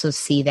can also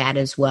see that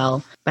as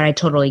well. But I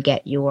totally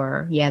get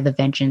the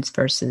vengeance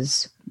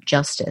versus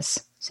justice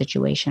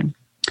situation.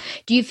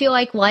 Do you feel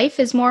like life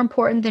is more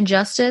important than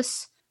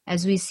justice,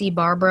 as we see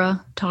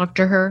Barbara talk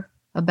to her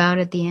about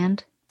at the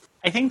end?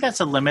 I think that's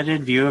a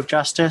limited view of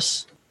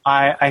justice.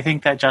 I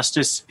think that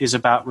justice is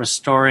about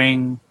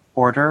restoring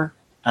order,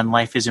 and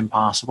life is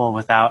impossible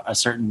without a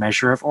certain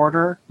measure of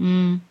order.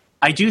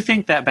 I do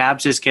think that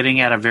Babs is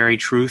getting at a very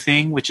true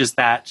thing, which is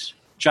that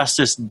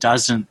justice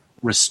doesn't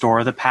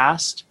restore the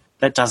past.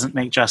 That doesn't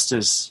make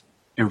justice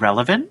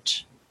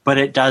irrelevant, but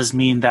it does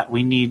mean that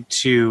we need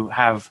to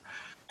have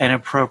an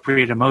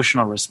appropriate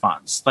emotional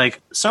response.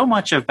 Like, so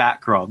much of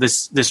Batgirl,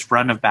 this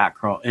run of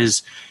Batgirl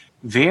is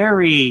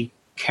very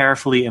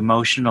carefully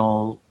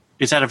emotional.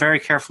 It's at a very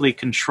carefully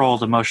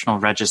controlled emotional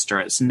register.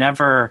 It's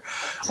never,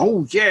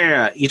 oh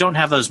yeah. You don't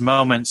have those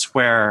moments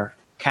where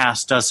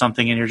Cass does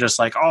something and you're just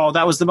like, oh,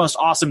 that was the most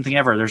awesome thing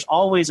ever. There's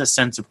always a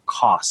sense of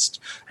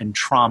cost and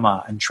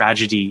trauma and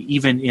tragedy,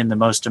 even in the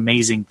most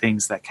amazing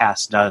things that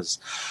Cass does.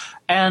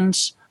 And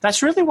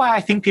that's really why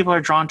I think people are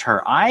drawn to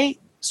her. I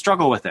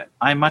struggle with it.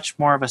 I'm much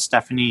more of a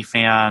Stephanie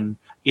fan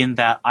in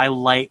that I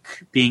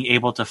like being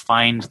able to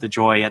find the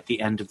joy at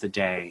the end of the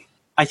day.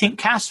 I think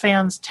Cass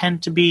fans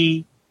tend to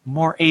be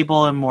more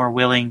able and more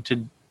willing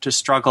to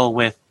struggle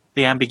with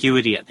the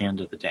ambiguity at the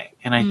end of the day.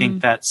 And I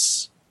think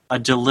that's a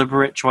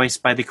deliberate choice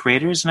by the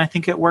creators, and I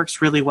think it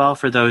works really well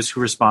for those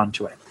who respond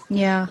to it.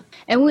 Yeah.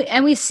 And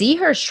we see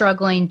her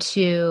struggling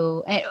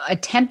to,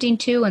 attempting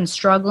to and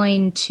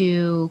struggling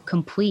to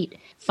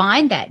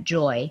find that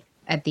joy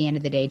at the end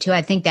of the day, too.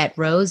 I think that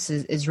Rose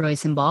is really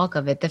symbolic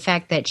of it. The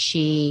fact that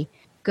she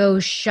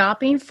goes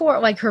shopping for,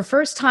 like, her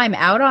first time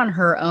out on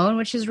her own,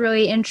 which is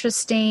really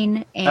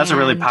interesting. And that's a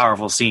really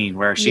powerful scene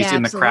where she's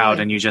in the crowd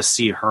and you just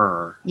see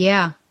her.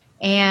 Yeah.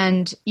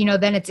 And,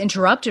 then it's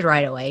interrupted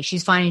right away.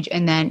 She's finding,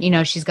 and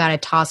then, she's got to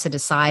toss it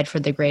aside for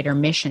the greater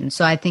mission.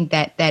 So I think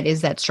that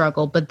is that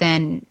struggle. But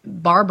then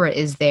Barbara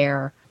is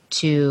there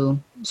to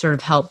sort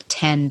of help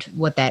tend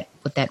what that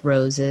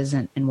Rose is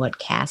and what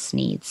Cass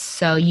needs.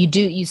 So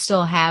you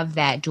still have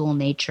that dual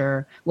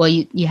nature. Well,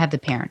 you have the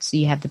parents. So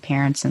you have the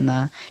parents and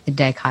the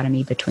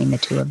dichotomy between the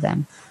two of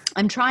them.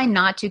 I'm trying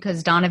not to,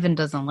 because Donovan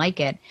doesn't like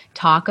it,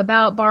 talk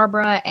about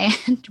Barbara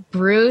and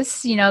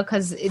Bruce,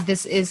 because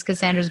this is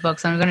Cassandra's book.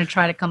 So I'm going to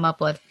try to come up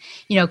with,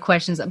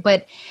 questions.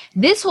 But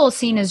this whole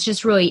scene is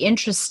just really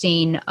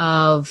interesting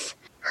of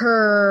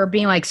her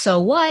being like, so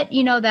what,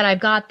 that I've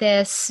got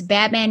this.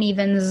 Batman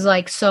even is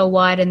like, so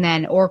what? And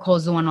then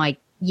Oracle's the one like,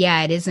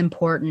 yeah, it is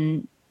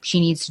important. She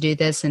needs to do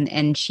this.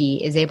 And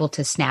she is able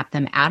to snap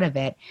them out of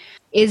it.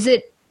 Is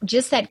it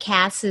just that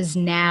Cass is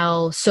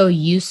now so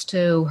used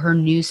to her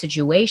new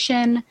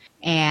situation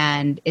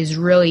and is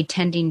really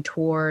tending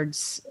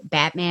towards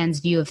Batman's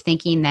view of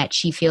thinking that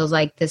she feels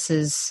like this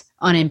is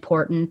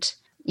unimportant?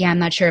 Yeah, I'm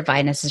not sure if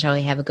I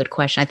necessarily have a good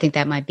question. I think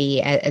that might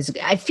be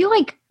I feel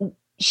like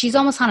she's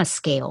almost on a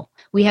scale.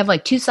 We have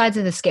like two sides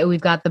of the scale.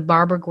 We've got the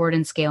Barbara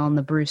Gordon scale and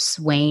the Bruce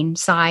Wayne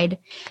side.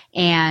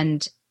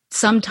 And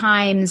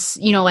sometimes,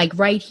 like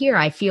right here,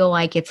 I feel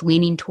like it's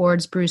leaning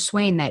towards Bruce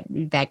Wayne,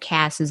 that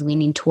Cass is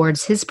leaning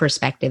towards his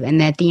perspective.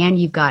 And at the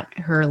end, you've got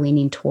her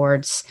leaning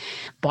towards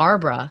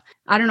Barbara.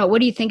 I don't know.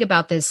 What do you think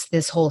about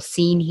this whole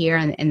scene here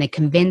and the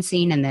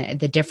convincing and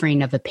the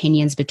differing of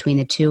opinions between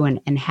the two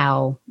and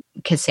how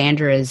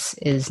Cassandra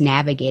is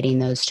navigating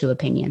those two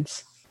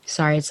opinions?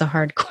 Sorry, it's a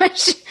hard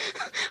question.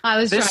 I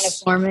was trying to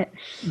form it.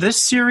 This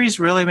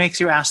series really makes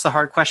you ask the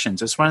hard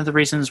questions. It's one of the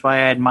reasons why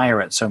I admire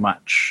it so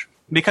much.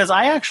 Because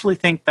I actually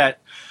think that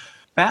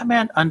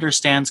Batman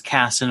understands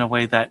Cass in a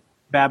way that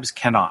Babs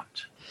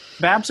cannot.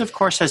 Babs, of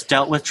course, has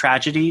dealt with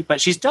tragedy,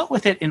 but she's dealt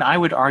with it in, I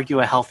would argue,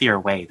 a healthier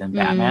way than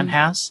Batman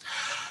has.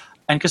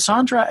 And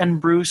Cassandra and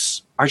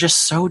Bruce are just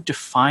so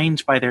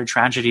defined by their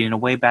tragedy in a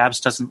way Babs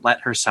doesn't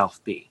let herself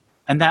be.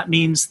 And that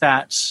means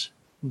that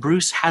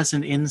Bruce has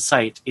an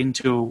insight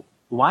into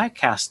why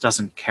Cass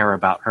doesn't care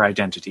about her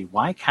identity,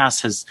 why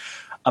Cass has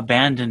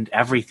abandoned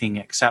everything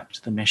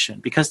except the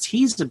mission, because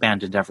he's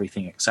abandoned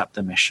everything except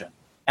the mission.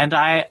 And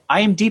I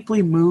am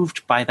deeply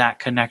moved by that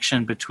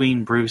connection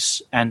between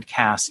Bruce and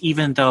Cass,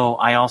 even though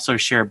I also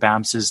share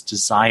Babs's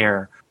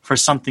desire for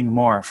something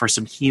more, for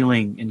some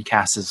healing in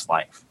Cass's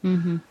life.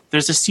 Mm-hmm.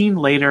 There's a scene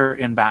later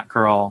in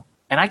Batgirl,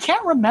 and I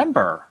can't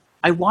remember.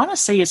 I want to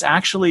say it's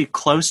actually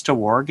close to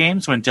War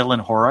Games when Dylan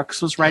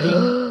Horrocks was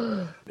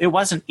writing. It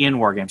wasn't in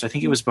War Games. I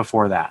think it was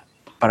before that.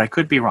 But I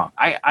could be wrong.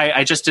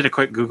 I just did a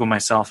quick Google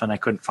myself and I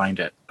couldn't find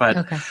it. But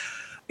okay.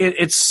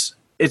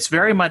 It's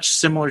very much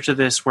similar to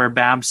this, where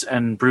Babs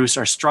and Bruce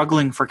are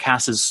struggling for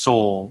Cass's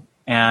soul,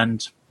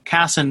 and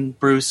Cass and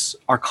Bruce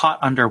are caught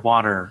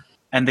underwater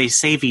and they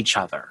save each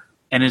other.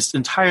 And it's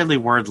entirely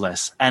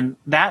wordless. And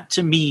that,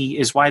 to me,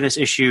 is why this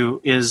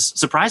issue is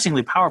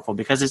surprisingly powerful,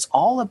 because it's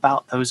all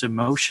about those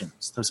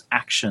emotions, those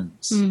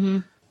actions. Mm-hmm.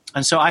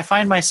 And so I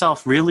find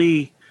myself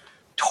really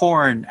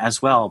torn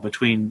as well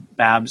between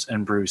Babs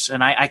and Bruce.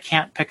 And I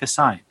can't pick a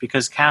side,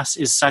 because Cass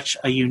is such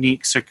a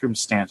unique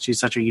circumstance. She's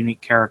such a unique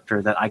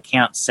character that I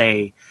can't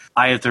say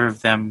either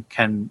of them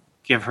can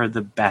give her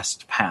the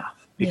best path,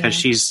 because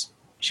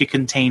she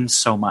contains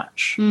so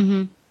much.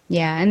 Mm-hmm.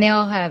 Yeah, and they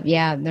all have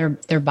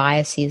their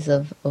biases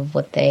of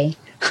what they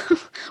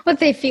what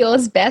they feel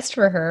is best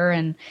for her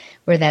and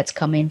where that's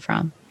coming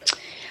from.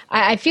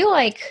 I feel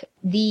like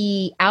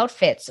the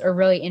outfits are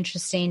really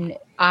interesting.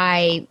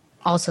 I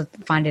also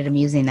find it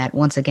amusing that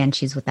once again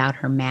she's without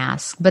her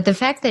mask, but the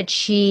fact that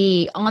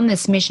she on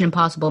this Mission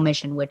Impossible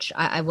mission, which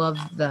I love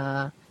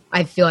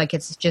I feel like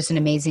it's just an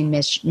amazing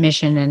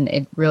mission, and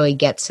it really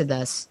gets to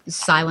the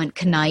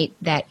silent knight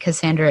that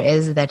Cassandra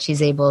is, that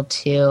she's able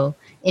to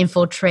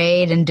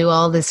infiltrate and do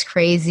all this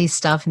crazy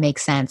stuff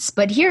makes sense.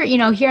 But here,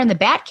 here in the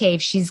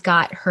Batcave, she's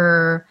got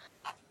her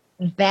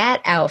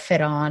bat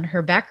outfit on,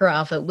 her Batgirl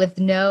outfit with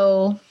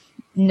no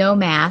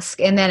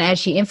mask. And then as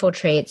she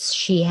infiltrates,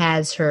 she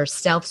has her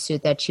stealth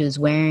suit that she was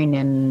wearing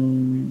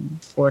in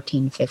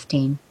 14,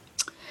 15.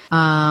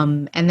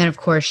 And then, of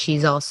course,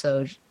 she's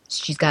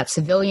got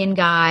civilian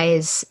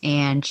guys,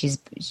 and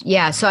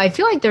so I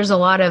feel like there's a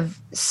lot of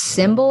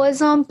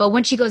symbolism, but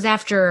when she goes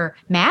after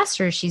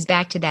Masters, she's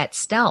back to that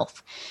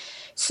stealth.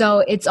 So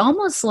it's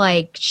almost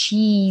like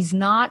she's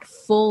not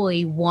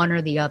fully one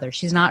or the other.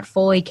 She's not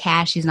fully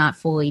Cass. She's not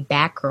fully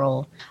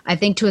Batgirl. I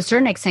think to a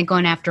certain extent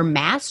going after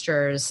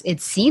Masters, it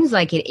seems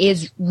like it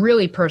is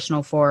really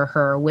personal for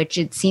her, which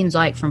it seems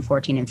like from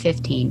 14 and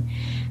 15,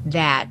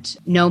 that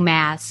no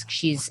mask,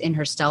 she's in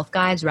her stealth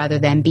guise rather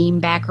than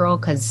being Batgirl,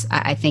 because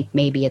I think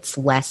maybe it's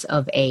less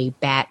of a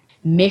Bat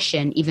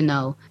mission, even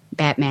though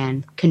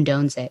Batman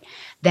condones it,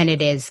 than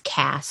it is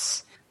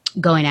Cass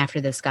going after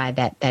this guy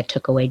that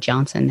took away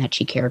Johnson that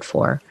she cared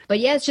for. But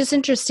yeah, it's just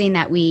interesting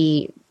that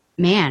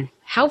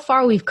how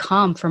far we've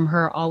come from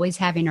her always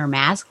having her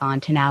mask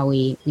on to now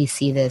we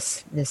see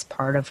this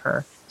part of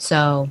her.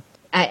 So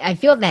I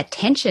feel that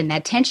tension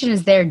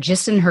is there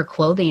just in her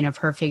clothing of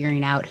her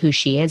figuring out who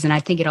she is. And I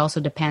think it also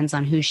depends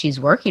on who she's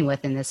working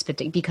with in this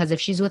particular, because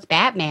if she's with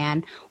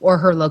Batman or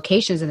her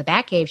locations in the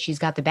Batcave, she's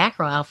got the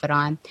Batgirl outfit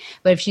on.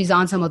 But if she's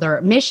on some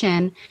other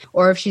mission,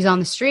 or if she's on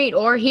the street,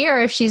 or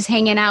here, if she's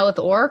hanging out with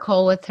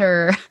Oracle with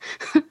her,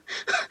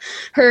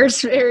 her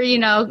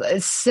civilian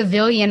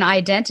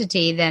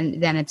identity,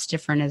 then it's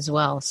different as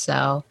well.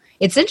 So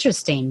it's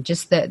interesting,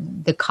 just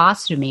the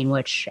costuming,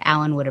 which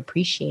Alan would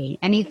appreciate.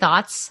 Any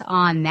thoughts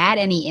on that?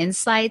 Any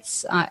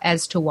insights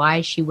as to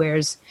why she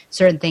wears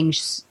certain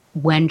things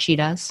when she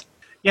does?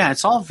 Yeah,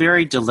 it's all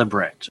very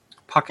deliberate.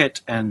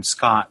 Puckett and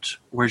Scott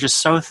were just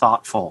so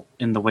thoughtful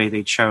in the way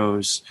they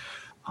chose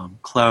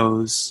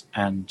clothes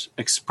and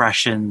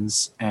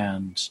expressions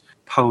and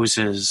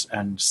poses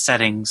and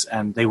settings,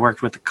 and they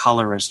worked with the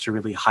colorists to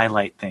really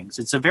highlight things.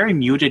 It's a very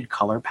muted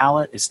color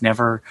palette. It's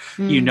never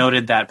you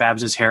noted that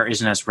Babs's hair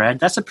isn't as red.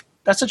 That's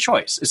a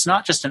choice. It's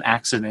not just an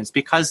accident. It's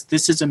because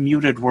this is a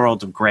muted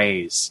world of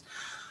grays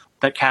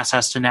that Cass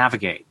has to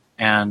navigate.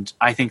 And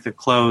I think the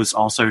clothes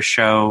also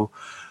show,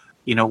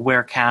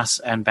 where Cass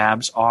and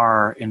Babs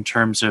are in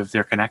terms of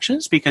their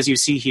connections, because you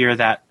see here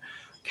that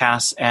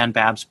Cass and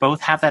Babs both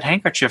have that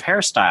handkerchief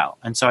hairstyle.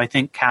 And so I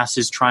think Cass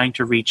is trying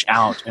to reach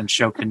out and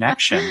show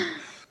connection,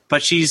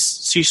 but she's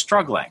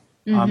struggling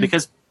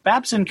because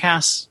Babs and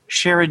Cass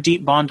share a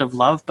deep bond of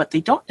love, but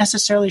they don't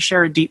necessarily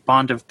share a deep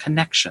bond of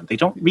connection. They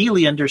don't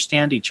really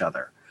understand each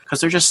other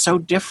because they're just so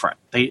different.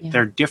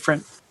 They're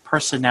different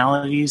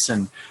personalities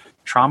and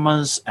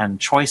traumas and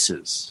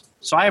choices.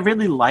 So I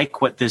really like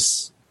what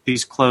these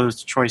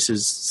clothes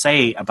choices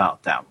say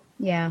about them.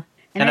 Yeah.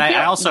 And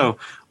I also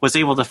was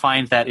able to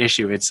find that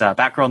issue. It's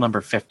Batgirl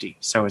number 50.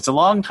 So it's a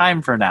long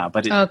time for now.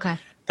 But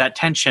that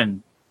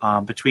tension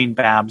between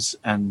Babs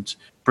and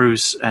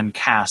Bruce and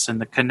Cass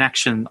and the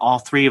connection, all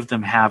three of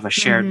them have a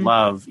shared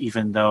love,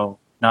 even though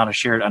not a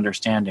shared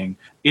understanding,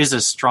 is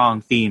a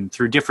strong theme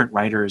through different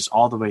writers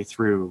all the way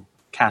through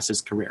Cass's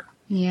career.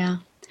 Yeah.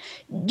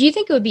 Do you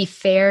think it would be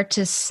fair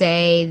to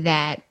say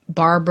that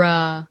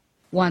Barbara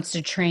wants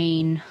to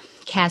train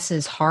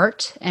Cass's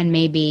heart and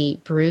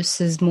maybe Bruce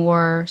is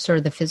more sort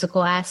of the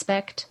physical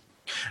aspect?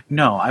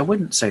 No, I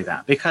wouldn't say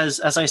that, because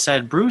as I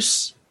said,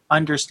 Bruce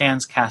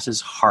understands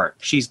Cass's heart.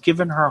 She's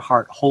given her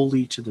heart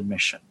wholly to the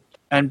mission.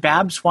 And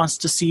Babs wants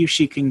to see if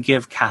she can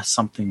give Cass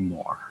something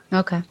more.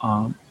 Okay.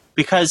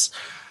 Because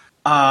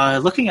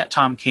looking at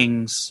Tom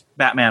King's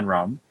Batman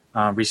run,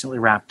 recently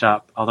wrapped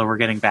up, although we're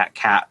getting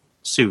Batcat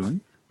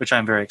soon, which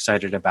I'm very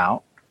excited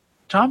about,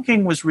 Tom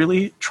King was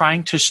really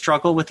trying to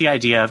struggle with the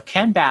idea of,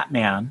 can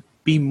Batman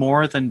be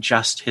more than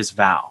just his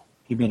vow?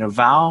 He made a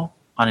vow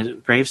on the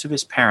graves of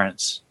his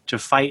parents to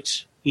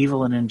fight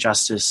evil and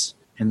injustice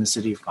in the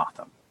city of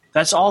Gotham.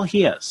 That's all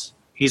he is.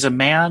 He's a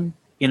man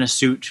in a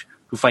suit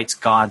who fights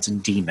gods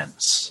and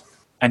demons.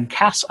 And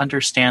Cass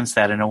understands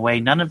that in a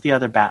way none of the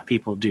other Bat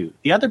people do.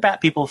 The other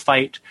Bat people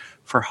fight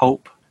for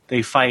hope.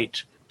 They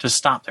fight to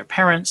stop their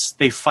parents.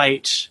 They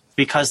fight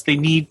because they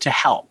need to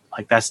help.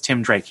 Like, that's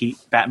Tim Drake.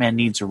 Batman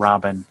needs a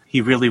Robin. He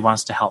really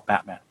wants to help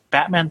Batman.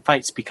 Batman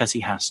fights because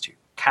he has to.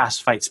 Cass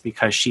fights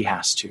because she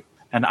has to.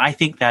 And I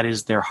think that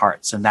is their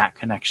hearts, and that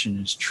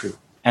connection is true.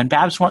 And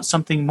Babs wants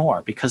something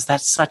more, because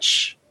it's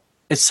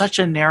such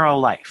a narrow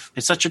life.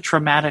 It's such a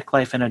traumatic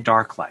life and a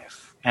dark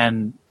life.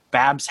 And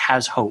Babs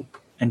has hope,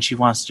 and she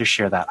wants to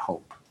share that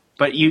hope.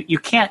 But you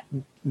can't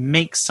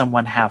make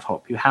someone have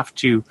hope. You have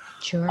to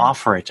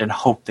offer it and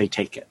hope they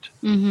take it.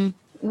 Mm-hmm.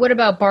 What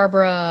about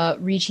Barbara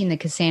reaching the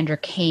Cassandra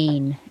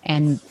Cain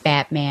and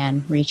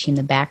Batman reaching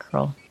the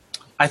Batgirl?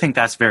 I think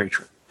that's very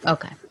true.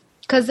 Okay.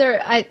 Because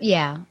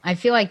I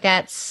feel like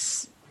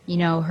that's,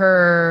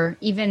 her,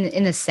 even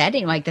in the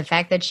setting, like the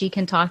fact that she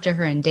can talk to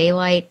her in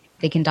daylight,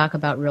 they can talk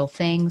about real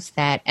things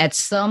that at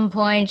some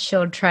point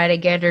she'll try to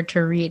get her to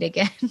read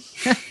again.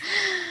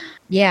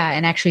 Yeah,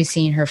 and actually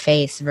seeing her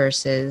face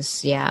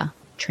versus,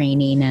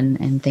 training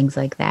and things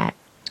like that.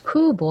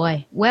 Whew,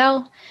 boy.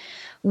 Well,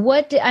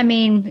 do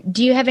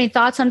you have any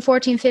thoughts on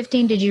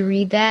 1415? Did you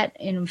read that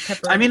in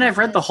preparation? I've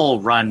read the whole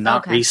run,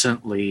 not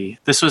recently.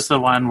 This was the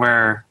one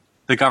where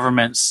the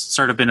government's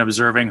sort of been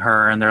observing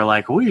her, and they're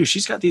like, "Ooh,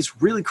 she's got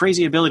these really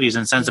crazy abilities,"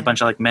 and sends a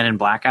bunch of like Men in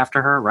Black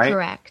after her, right?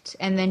 Correct.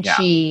 And then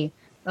she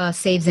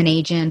saves an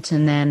agent,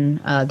 and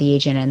then the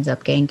agent ends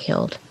up getting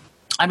killed.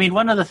 I mean,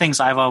 one of the things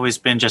I've always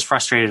been just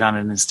frustrated on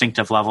an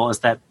instinctive level is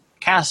that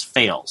Cass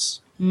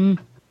fails. And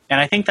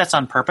I think that's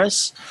on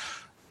purpose.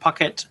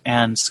 Puckett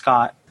and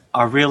Scott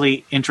are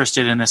really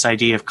interested in this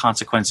idea of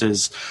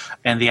consequences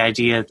and the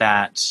idea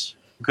that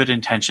good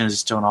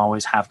intentions don't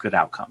always have good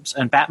outcomes.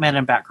 And Batman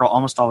and Batgirl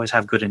almost always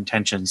have good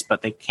intentions,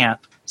 but they can't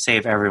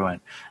save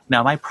everyone.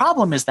 Now, my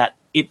problem is that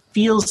it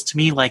feels to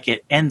me like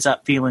it ends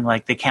up feeling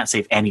like they can't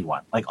save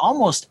anyone. Like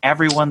almost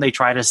everyone they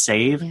try to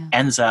save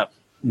ends up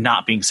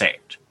not being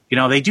saved. You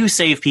know, they do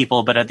save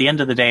people, but at the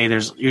end of the day,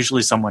 there's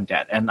usually someone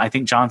dead. And I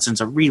think Johnson's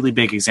a really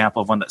big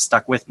example of one that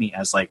stuck with me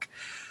as like,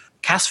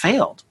 Cass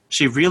failed.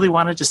 She really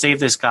wanted to save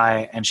this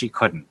guy, and she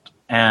couldn't.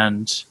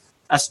 And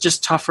that's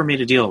just tough for me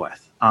to deal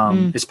with.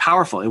 It's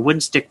powerful. It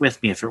wouldn't stick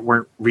with me if it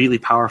weren't really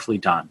powerfully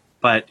done.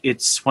 But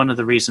it's one of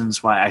the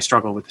reasons why I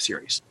struggle with the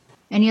series.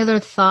 Any other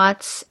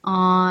thoughts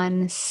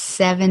on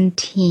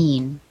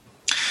 17?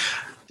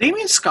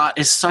 Damian Scott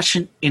is such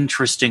an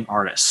interesting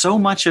artist. So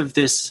much of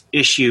this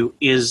issue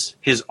is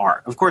his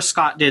art. Of course,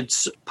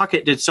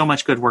 Puckett did so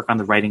much good work on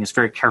the writing. It's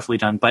very carefully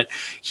done, but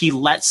he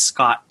lets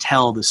Scott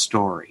tell the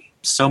story.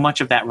 So much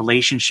of that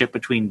relationship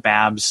between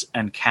Babs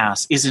and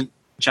Cass isn't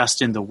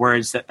just in the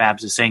words that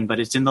Babs is saying, but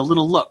it's in the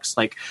little looks.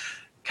 Like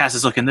Cass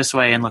is looking this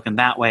way and looking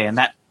that way, and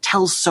that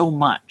tells so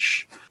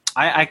much.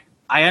 I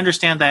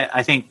understand that.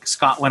 I think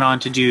Scott went on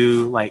to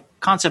do like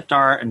concept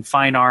art and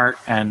fine art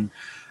and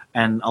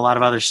a lot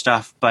of other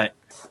stuff, but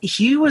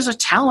he was a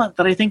talent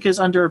that I think is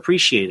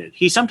underappreciated.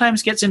 He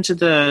sometimes gets into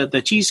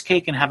the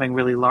cheesecake and having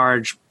really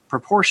large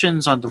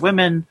proportions on the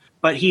women,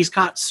 but he's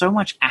got so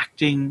much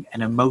acting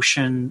and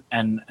emotion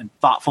and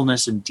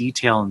thoughtfulness and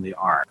detail in the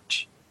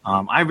art.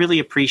 I really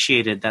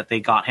appreciated that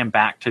they got him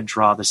back to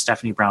draw the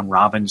Stephanie Brown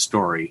Robin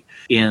story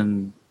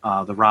in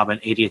the Robin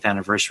 80th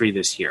anniversary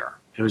this year.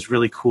 It was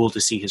really cool to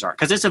see his art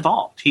because it's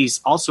evolved.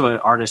 He's also an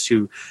artist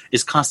who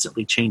is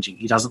constantly changing.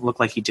 He doesn't look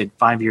like he did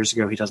 5 years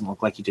ago. He doesn't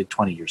look like he did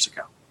 20 years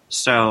ago.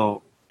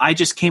 So I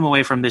just came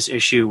away from this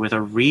issue with a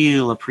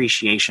real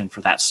appreciation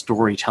for that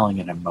storytelling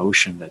and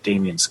emotion that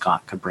Damian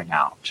Scott could bring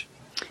out.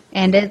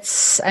 And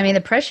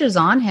the pressure's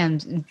on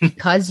him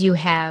because you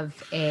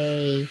have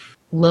a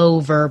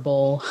low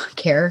verbal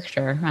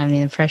character. I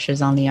mean, the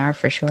pressure's on the art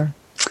for sure.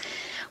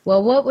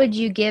 Well, what would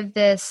you give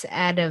this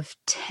out of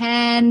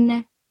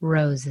 10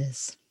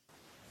 roses?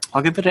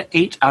 I'll give it an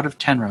 8 out of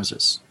 10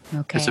 roses.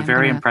 Okay. It's a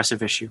very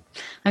impressive issue.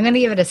 I'm going to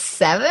give it a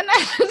 7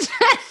 out of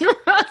 10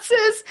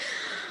 roses.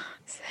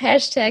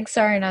 Hashtag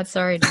sorry, not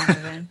sorry,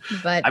 Donovan.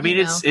 But I mean,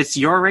 it's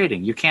your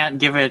rating. You can't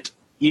give it.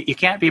 You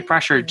can't be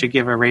pressured to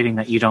give a rating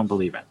that you don't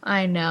believe in.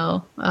 I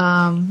know.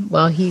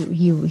 Well,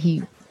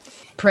 he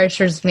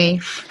pressures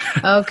me.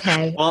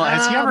 Okay. Well,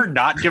 has he ever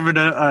not given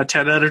a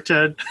 10 out of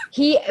 10?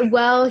 He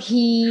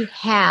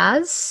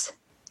has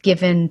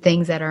given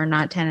things that are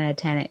not 10 out of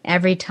 10.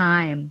 Every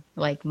time,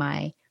 like,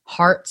 my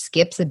heart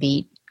skips a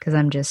beat because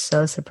I'm just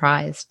so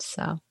surprised.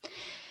 So,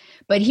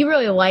 but he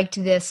really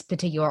liked this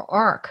particular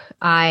arc.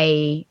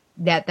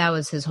 That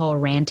was his whole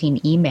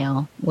ranting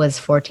email was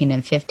 14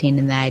 and 15,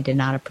 and that I did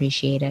not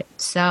appreciate it.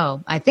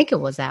 So I think it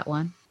was that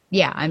one.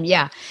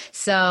 Yeah.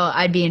 So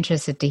I'd be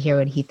interested to hear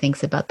what he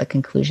thinks about the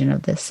conclusion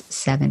of this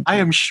 7. I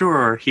am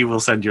sure he will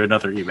send you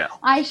another email.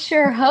 I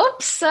sure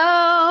hope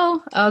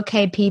so.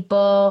 Okay,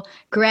 people,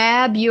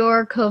 grab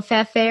your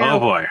Covfefe. Oh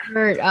boy.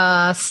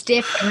 Or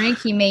stiff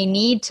drink you may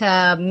need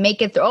to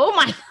make it through. Oh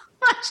my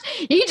gosh,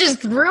 he just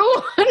threw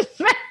one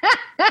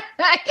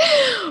back.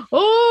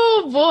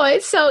 Oh boy.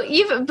 So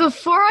even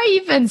before I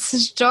even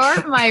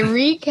start my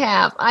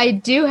recap, I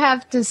do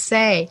have to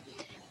say,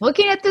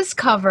 looking at this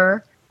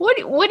cover, what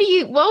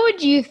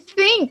would you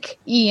think,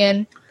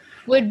 Ian,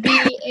 would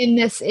be in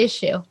this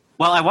issue?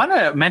 Well, I want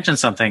to mention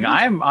something.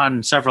 I'm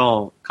on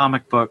several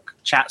comic book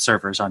chat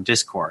servers on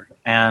Discord,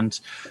 and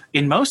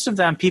in most of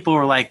them, people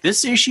were like,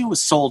 this issue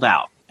was sold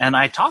out. And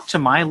I talked to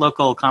my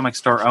local comic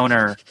store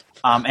owner,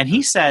 and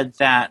he said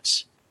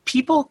that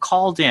people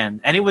called in,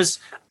 and it was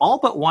all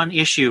but one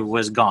issue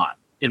was gone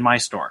in my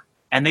store.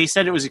 And they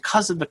said it was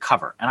because of the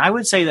cover. And I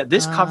would say that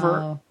this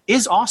cover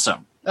is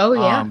awesome. Oh,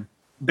 yeah.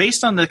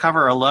 Based on the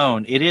cover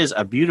alone, it is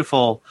a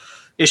beautiful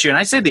issue. And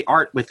I'd say the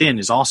art within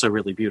is also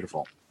really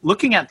beautiful.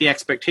 Looking at the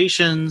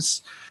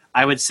expectations,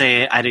 I would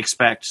say I'd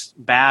expect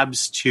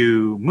Babs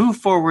to move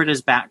forward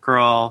as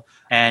Batgirl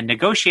and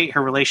negotiate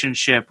her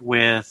relationship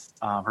with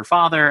her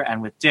father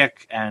and with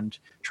Dick and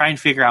try and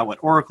figure out what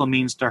Oracle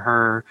means to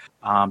her.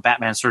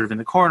 Batman's sort of in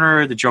the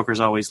corner. The Joker's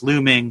always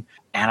looming.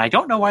 And I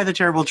don't know why the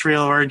Terrible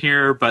Trio are in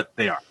here, but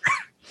they are.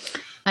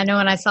 I know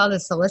when I saw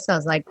this list, I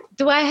was like,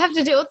 do I have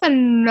to deal with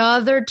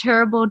another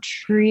Terrible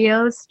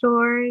Trio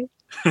story?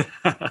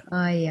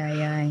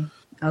 Ay.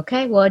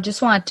 Okay, well, I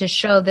just wanted to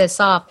show this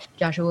off.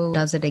 Joshua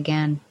does it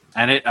again.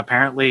 And it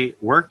apparently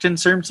worked in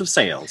terms of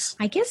sales.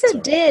 I guess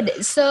it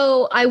did.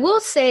 So I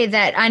will say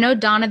that I know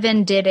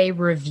Donovan did a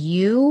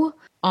review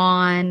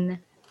on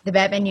the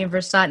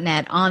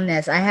BatmanUniverse.net on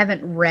this. I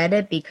haven't read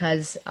it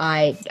because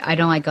I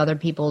don't like other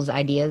people's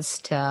ideas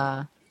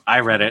to. I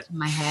read it in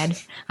my head.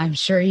 I'm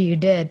sure you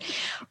did.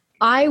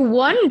 I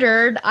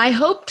wondered. I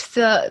hoped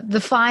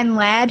the fine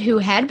lad who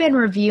had been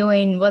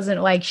reviewing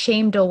wasn't like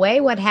shamed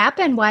away. What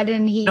happened? Why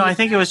didn't he? No, I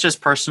think it was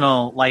just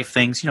personal life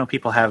things. You know,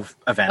 people have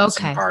events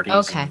and parties.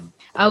 Okay.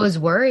 I was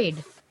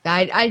worried.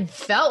 I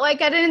felt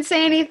like I didn't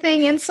say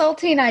anything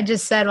insulting. I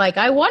just said, like,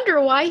 I wonder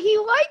why he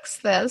likes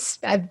this.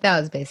 That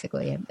was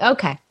basically it.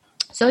 Okay.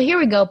 So here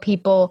we go,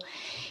 people.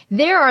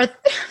 There are...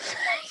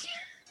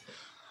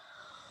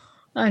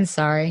 I'm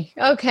sorry.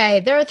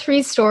 Okay, there are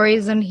 3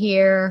 stories in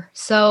here.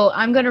 So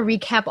I'm going to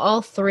recap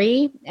all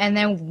 3, and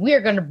then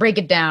we're going to break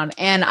it down.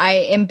 And I,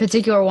 in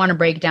particular, want to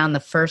break down the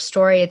first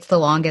story. It's the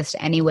longest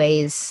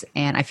anyways,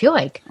 and I feel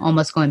like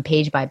almost going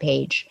page by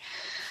page.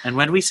 And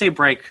when we say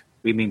break...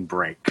 we mean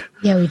break.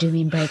 Yeah, we do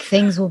mean break.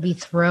 Things will be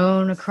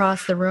thrown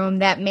across the room.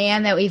 That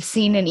man that we've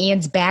seen in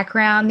Ian's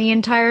background the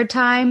entire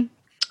time,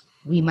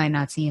 we might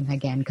not see him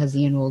again because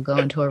Ian will go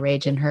into a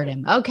rage and hurt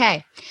him.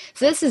 Okay,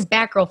 so this is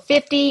Batgirl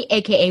 50,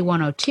 a.k.a.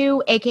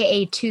 102,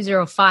 a.k.a.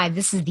 205.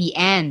 This is the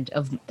end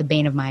of the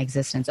bane of my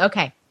existence.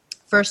 Okay.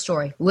 First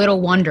story, Little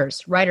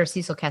Wonders. Writer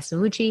Cecil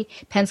Castellucci,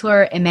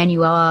 penciler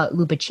Emanuela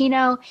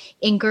Lupacchino,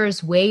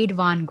 inkers Wade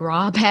Von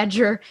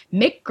Grawbadger,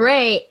 Mick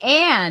Gray,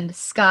 and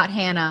Scott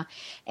Hanna,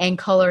 and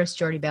colorist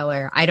Jordi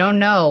Belair. I don't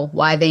know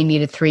why they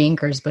needed 3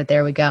 inkers, but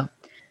there we go.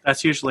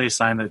 That's usually a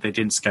sign that they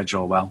didn't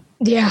schedule well.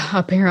 Yeah,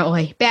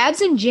 apparently. Babs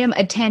and Jim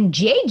attend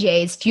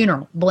JJ's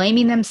funeral,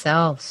 blaming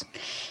themselves.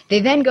 They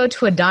then go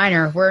to a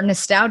diner where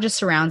nostalgia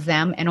surrounds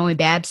them, and only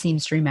Babs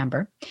seems to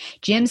remember.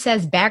 Jim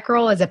says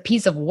Batgirl is a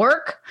piece of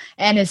work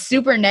and is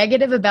super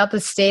negative about the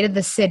state of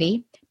the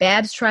city.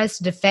 Babs tries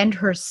to defend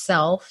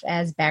herself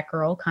as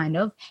Batgirl, kind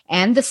of,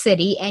 and the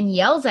city, and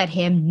yells at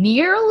him,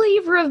 nearly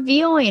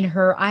revealing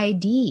her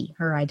ID,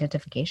 her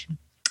identification.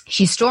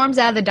 She storms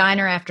out of the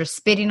diner after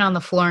spitting on the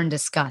floor in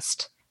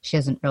disgust. She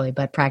doesn't really,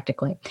 but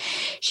practically.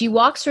 She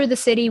walks through the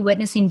city,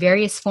 witnessing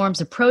various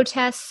forms of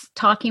protests,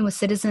 talking with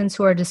citizens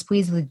who are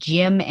displeased with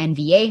Jim and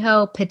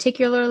Viejo,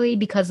 particularly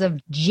because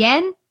of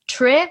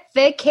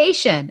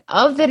gentrification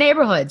of the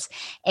neighborhoods,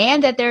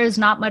 and that there is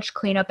not much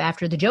cleanup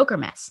after the Joker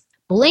mess.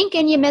 Blink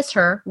and you miss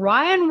her,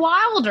 Ryan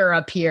Wilder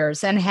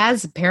appears and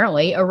has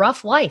apparently a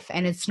rough life,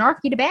 and is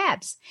snarky to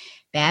Babs.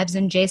 Babs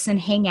and Jason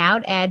hang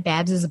out at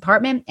Babs'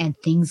 apartment, and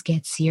things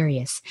get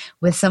serious,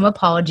 with some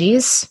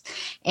apologies,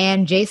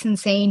 and Jason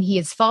saying he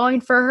is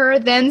falling for her,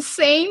 then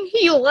saying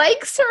he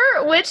likes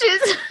her, which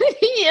is,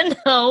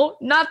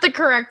 not the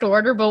correct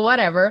order, but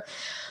whatever.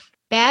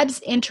 Babs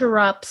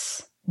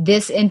interrupts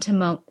this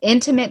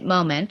intimate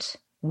moment,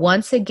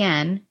 once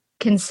again,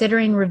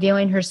 considering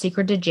revealing her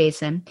secret to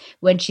Jason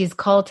when she's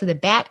called to the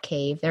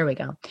Batcave, there we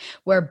go,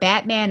 where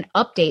Batman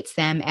updates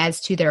them as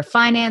to their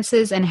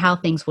finances and how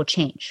things will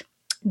change.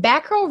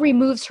 Batgirl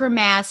removes her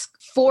mask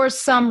for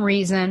some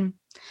reason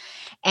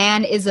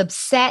and is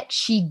upset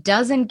she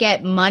doesn't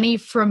get money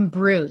from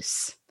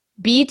Bruce.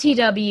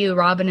 BTW,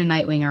 Robin, and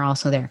Nightwing are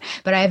also there.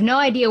 But I have no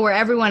idea where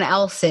everyone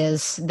else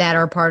is that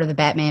are part of the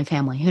Batman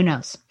family. Who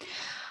knows?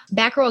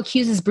 Batgirl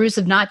accuses Bruce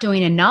of not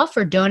doing enough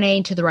or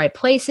donating to the right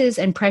places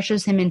and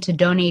pressures him into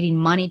donating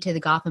money to the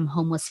Gotham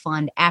Homeless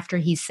Fund after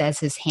he says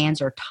his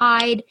hands are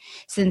tied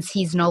since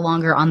he's no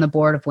longer on the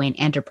board of Wayne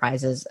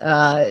Enterprises.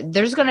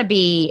 There's going to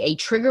be a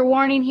trigger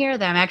warning here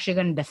that I'm actually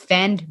going to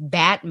defend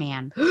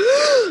Batman.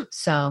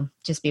 So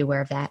just be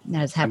aware of that.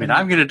 That is happening. I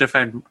mean, I'm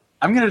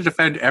going to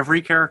defend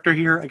every character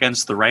here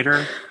against the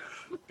writer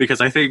because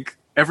I think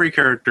every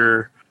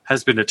character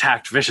has been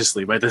attacked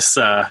viciously by this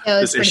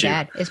this issue.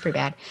 It's pretty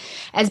bad.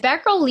 As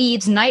Batgirl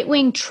leaves,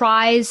 Nightwing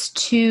tries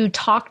to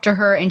talk to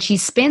her, and she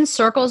spins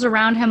circles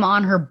around him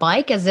on her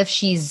bike as if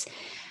she's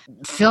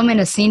filming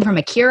a scene from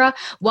Akira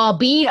while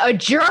being a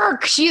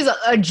jerk. She's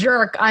a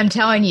jerk, I'm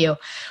telling you.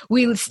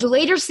 We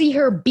later see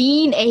her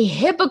being a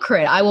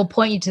hypocrite. I will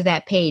point you to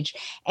that page.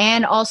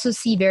 And also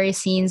see various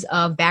scenes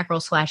of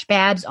Batgirl /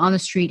 Babs on the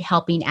street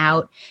helping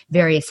out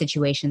various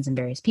situations and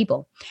various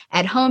people.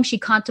 At home, she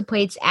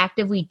contemplates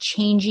actively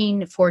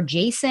changing for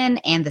Jason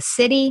and the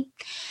city.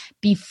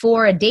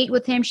 Before a date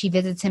with him, she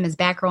visits him as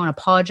Batgirl and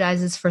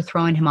apologizes for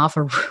throwing him off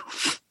a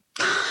roof.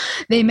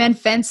 They mend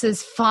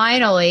fences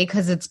finally,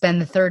 because it's been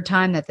the 3rd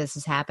time that this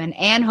has happened,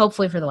 and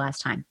hopefully for the last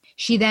time.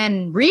 She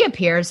then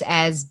reappears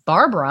as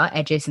Barbara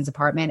at Jason's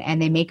apartment, and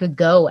they make a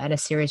go at a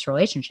serious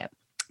relationship.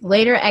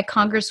 Later at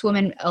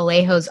Congresswoman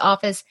Alejo's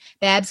office,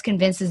 Babs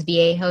convinces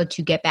Viejo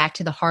to get back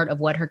to the heart of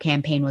what her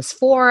campaign was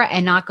for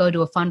and not go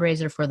to a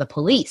fundraiser for the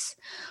police.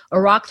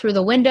 A rock through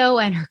the window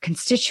and her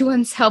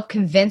constituents help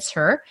convince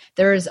her.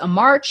 There is a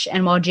march,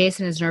 and while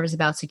Jason is nervous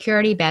about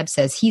security, Babs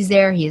says he's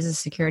there, he is a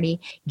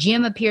security.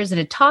 Jim appears in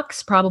a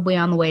tux, probably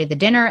on the way to the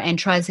dinner, and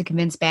tries to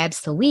convince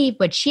Babs to leave,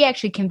 but she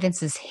actually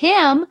convinces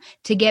him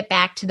to get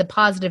back to the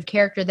positive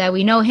character that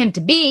we know him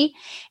to be,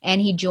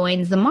 and he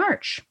joins the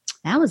march.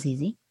 That was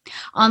easy.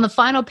 On the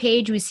final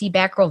page, we see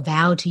Batgirl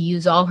vow to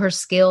use all her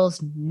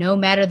skills, no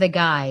matter the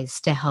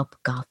guise, to help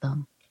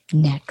Gotham.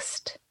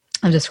 Next.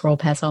 I'll just scroll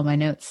past all my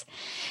notes.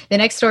 The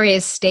next story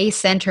is Stay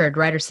Centered,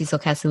 writer Cecil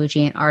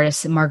Castellucci and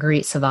artist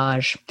Marguerite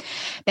Sauvage.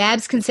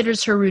 Babs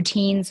considers her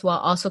routines while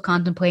also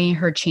contemplating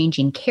her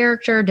changing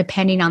character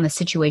depending on the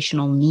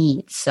situational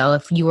needs. So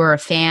if you were a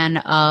fan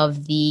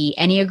of the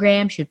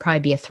Enneagram, she would probably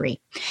be a 3.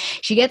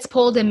 She gets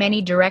pulled in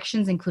many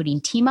directions,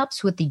 including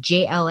team-ups with the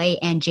JLA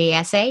and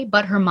JSA,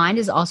 but her mind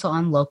is also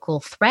on local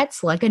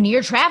threats like a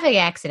near traffic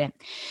accident.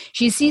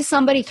 She sees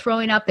somebody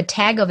throwing up a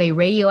tag of a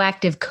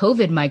radioactive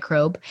COVID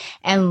microbe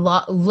and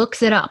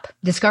looks it up,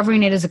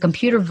 discovering it is a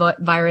computer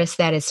virus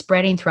that is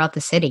spreading throughout the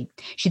city.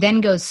 She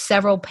then goes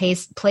several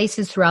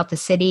places throughout the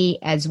city,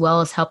 as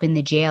well as helping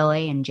the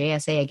JLA and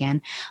JSA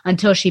again,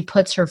 until she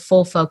puts her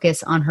full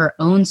focus on her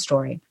own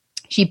story.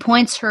 She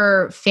points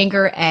her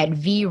finger at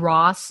V.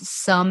 Ross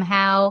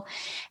somehow.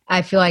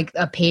 I feel like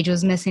a page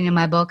was missing in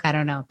my book. I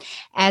don't know.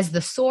 As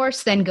the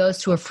source, then goes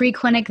to a free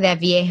clinic that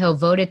Viejo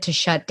voted to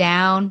shut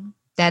down.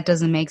 That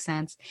doesn't make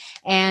sense.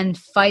 And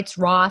fights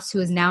Ross, who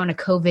is now in a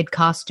COVID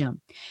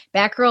costume.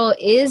 Batgirl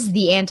is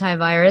the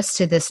antivirus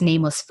to this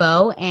nameless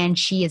foe, and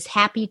she is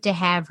happy to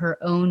have her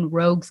own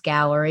rogues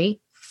gallery,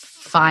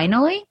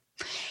 finally.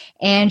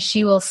 And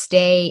she will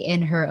stay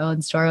in her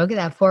own story. Look at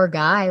that poor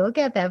guy. Look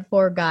at that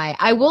poor guy.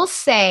 I will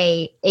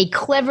say a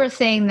clever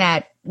thing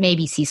that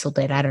maybe Cecil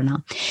did, I don't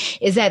know,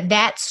 is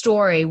that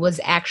story was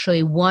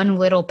actually one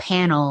little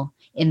panel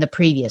in the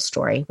previous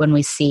story when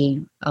we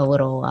see a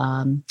little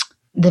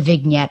the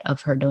vignette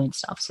of her doing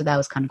stuff. So that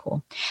was kind of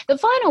cool. The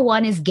final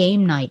one is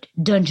Game Night,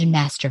 Dungeon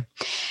Master.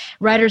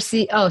 Writer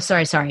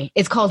sorry.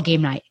 It's called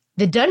Game Night.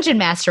 The Dungeon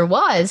Master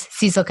was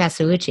Cecil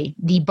Castellucci.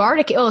 The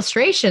bardic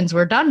illustrations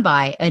were done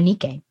by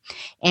Anike.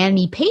 And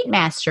the Paint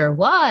Master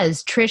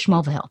was Trish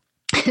Mulvihill.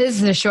 This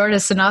is the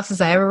shortest synopsis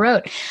I ever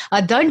wrote.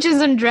 A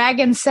Dungeons and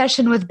Dragons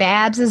session with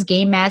Babs as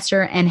Game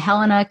Master and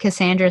Helena,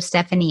 Cassandra,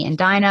 Stephanie, and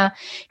Dinah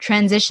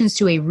transitions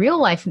to a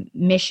real-life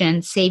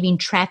mission saving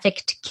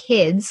trafficked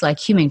kids, like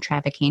human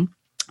trafficking,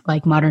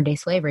 like modern-day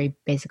slavery,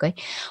 basically.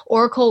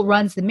 Oracle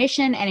runs the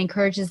mission and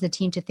encourages the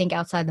team to think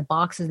outside the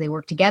box as they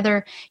work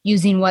together,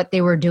 using what they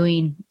were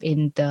doing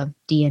in the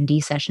D&D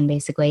session,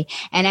 basically.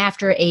 And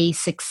after a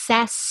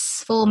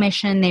successful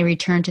mission, they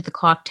return to the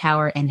clock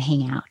tower and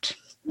hang out.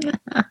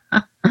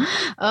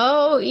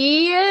 Oh,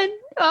 Ian.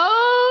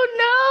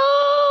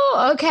 Oh,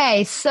 no.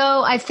 Okay,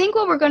 so I think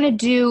what we're going to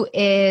do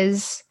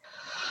is...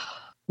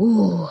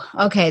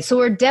 Okay, so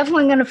we're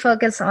definitely going to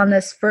focus on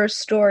this first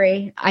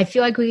story. I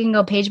feel like we can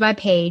go page by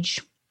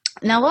page.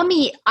 Now,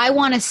 I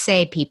want to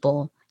say,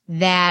 people,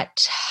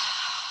 that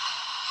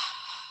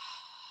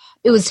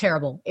it was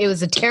terrible. It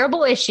was a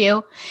terrible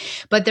issue,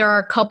 but there are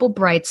a couple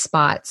bright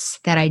spots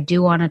that I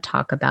do want to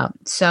talk about.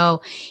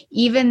 So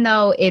even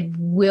though it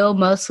will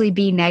mostly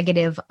be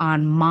negative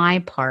on my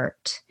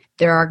part,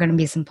 there are going to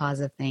be some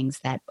positive things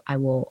that I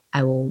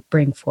will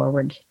bring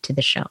forward to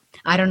the show.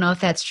 I don't know if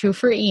that's true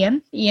for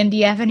Ian. Ian, do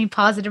you have any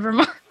positive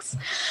remarks?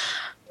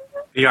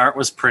 The art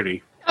was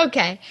pretty.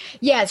 Okay.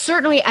 Yeah,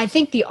 certainly. I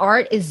think the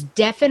art is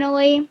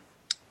definitely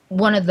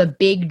one of the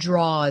big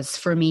draws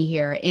for me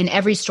here in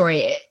every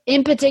story.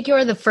 In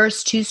particular, the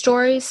first 2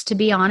 stories, to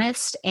be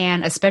honest,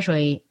 and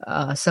especially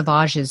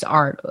Savage's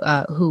art,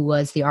 who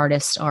was the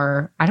artist,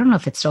 or I don't know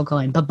if it's still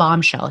going, but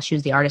Bombshell, she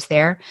was the artist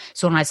there.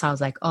 So when I saw it, I was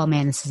like, oh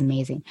man, this is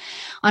amazing.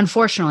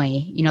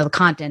 Unfortunately, the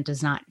content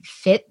does not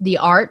fit the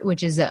art,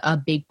 which is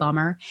a big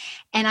bummer.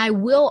 And I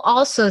will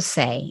also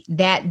say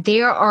that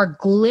there are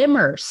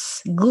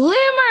glimmers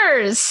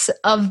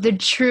of the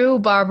true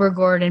Barbara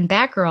Gordon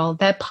Batgirl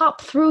that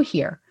pop through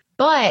here.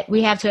 But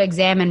we have to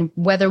examine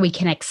whether we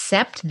can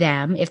accept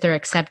them, if they're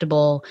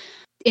acceptable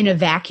in a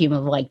vacuum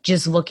of like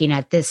just looking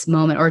at this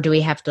moment, or do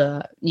we have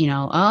to,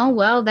 oh,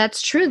 well,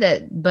 that's true,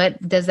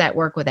 but does that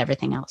work with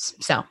everything else?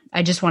 So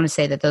I just want to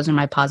say that those are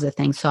my positive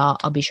things. So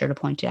I'll be sure to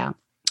point it out.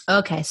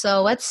 Okay,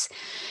 so let's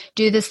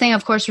do this thing.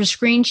 Of course, we're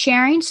screen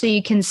sharing so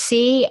you can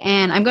see,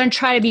 and I'm going to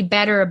try to be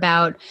better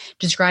about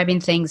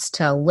describing things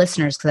to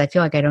listeners because I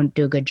feel like I don't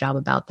do a good job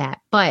about that.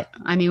 But,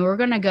 we're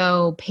going to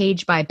go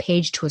page by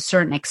page to a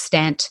certain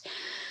extent.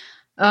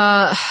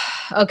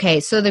 Okay,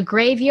 so the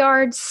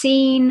graveyard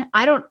scene,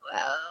 I don't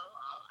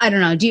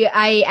know.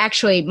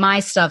 My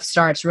stuff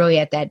starts really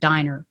at that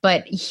diner,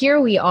 but here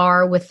we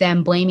are with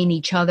them blaming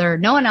each other.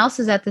 No one else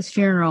is at this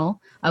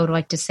funeral, I would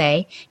like to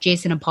say.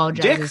 Jason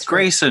apologizes. Dick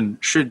Grayson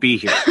should be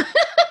here.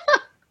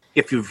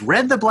 If you've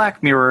read The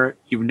Black Mirror,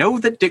 you know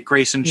that Dick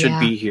Grayson should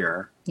be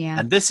here. Yeah.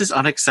 And this is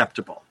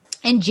unacceptable.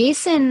 And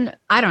Jason,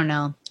 I don't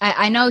know.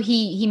 I know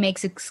he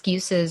makes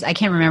excuses. I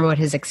can't remember what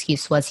his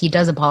excuse was. He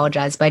does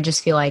apologize, but I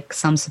just feel like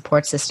some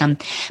support system.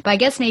 But I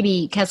guess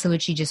maybe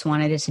Castellucci just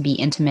wanted it to be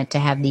intimate to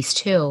have these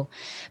two.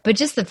 But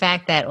just the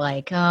fact that,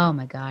 like, oh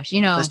my gosh,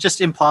 It's just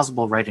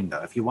implausible writing,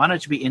 though. If you want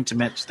it to be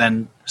intimate,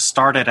 then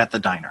start it at the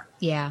diner.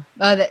 Yeah.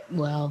 I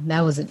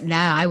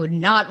would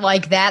not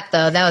like that,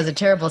 though. That was a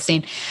terrible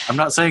scene. I'm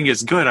not saying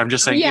it's good. I'm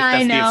just saying if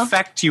that's the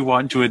effect you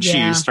want to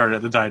achieve, start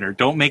at the diner.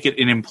 Don't make it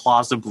an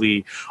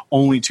implausibly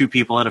only 2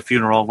 people at a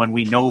funeral when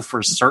we know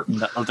for certain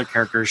that other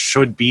characters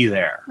should be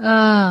there.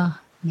 Oh,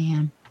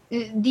 man.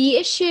 The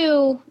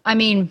issue,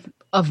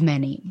 of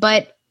many.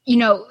 But, you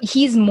know,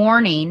 he's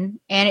mourning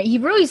and he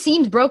really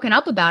seems broken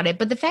up about it.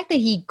 But the fact that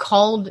he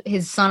called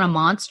his son a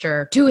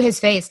monster to his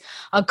face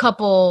a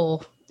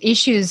couple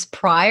issues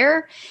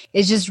prior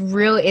is just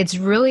really, it's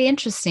really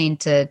interesting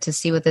to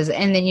see what this,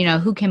 and then, you know,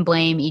 who can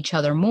blame each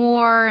other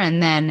more,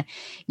 and then,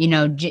 you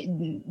know,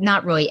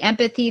 not really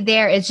empathy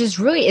there. It's just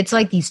really, it's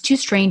like these two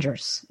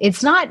strangers.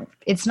 It's not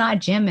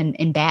Jim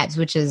and Babs,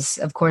 which is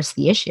of course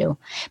the issue,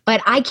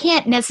 but I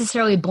can't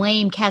necessarily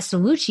blame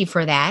Castellucci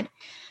for that,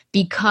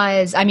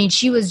 because I mean,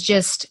 she's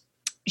just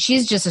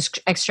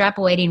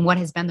extrapolating what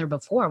has been there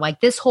before.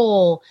 Like this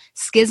whole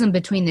schism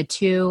between the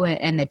two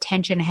and the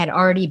tension had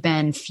already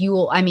been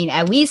fueled. I mean,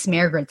 at least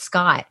Margaret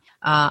Scott.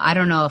 I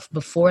don't know if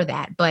before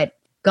that, but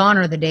gone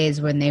are the days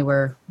when they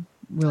were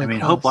really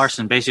close. Hope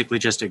Larson basically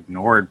just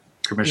ignored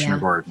Commissioner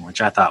Gordon,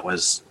 which I thought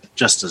was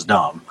just as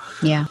dumb.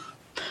 Yeah.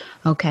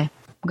 Okay.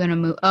 I'm going to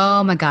move.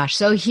 Oh my gosh.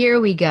 So here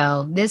we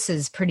go. This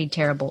is pretty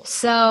terrible.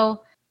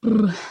 So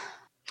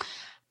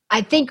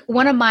I think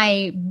one of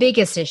my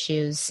biggest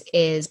issues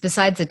is,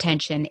 besides the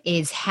tension,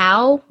 is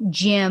how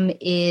Jim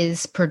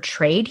is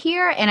portrayed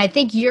here. And I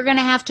think you're going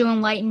to have to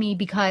enlighten me,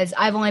 because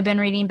I've only been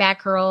reading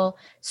Batgirl,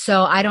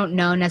 so I don't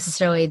know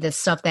necessarily the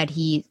stuff that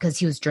because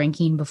he was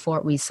drinking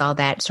before we saw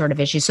that sort of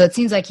issue. So it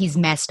seems like he's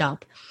messed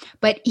up.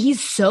 But he's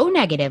so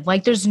negative.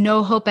 Like there's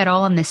no hope at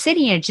all in the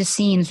city. And it just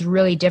seems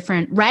really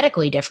different,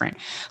 radically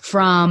different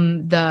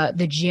from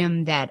the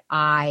Jim that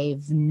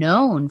I've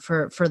known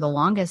for the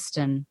longest.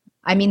 And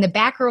I mean, the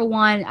Batgirl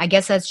one, I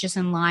guess that's just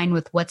in line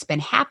with what's been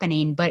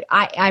happening. But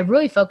I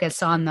really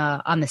focus on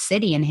the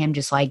city and him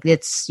just like,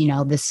 it's, you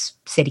know, this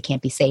city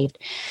can't be saved.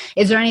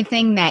 Is there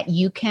anything that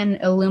you can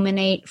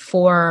illuminate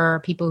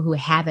for people who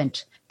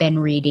haven't been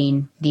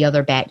reading the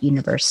other Bat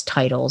Universe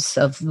titles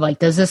of like,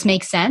 does this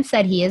make sense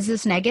that he is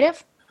this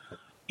negative?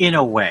 In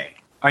a way.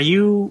 Are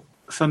you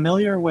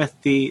familiar with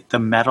the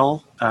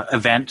Metal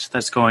event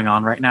that's going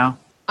on right now?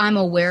 I'm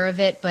aware of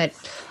it, but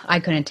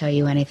I couldn't tell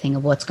you anything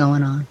of what's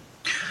going on.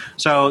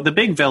 So the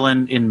big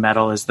villain in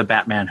Metal is the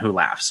Batman Who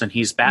Laughs, and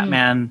he's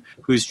Batman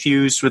who's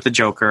fused with the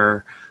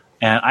Joker,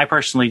 and I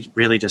personally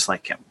really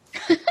dislike him.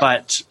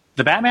 But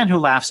the Batman Who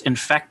Laughs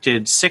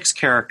infected 6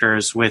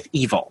 characters with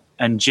evil,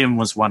 and Jim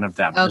was one of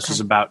them. Okay. This was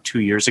about 2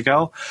 years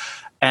ago.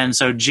 And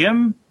so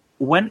Jim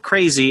went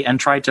crazy and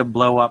tried to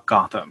blow up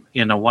Gotham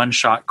in a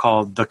one-shot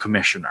called The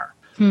Commissioner.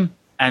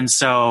 And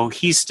so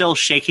he's still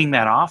shaking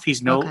that off.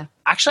 He's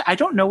actually, I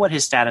don't know what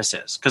his status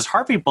is, because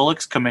Harvey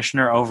Bullock's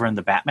commissioner over in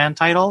the Batman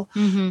title,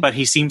 but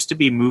he seems to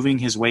be moving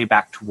his way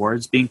back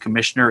towards being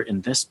commissioner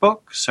in this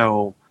book.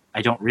 So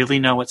I don't really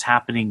know what's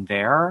happening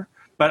there.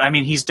 But I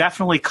mean, he's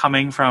definitely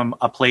coming from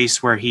a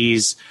place where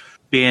he's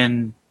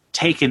been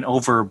taken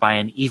over by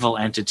an evil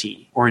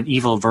entity or an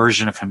evil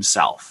version of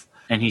himself,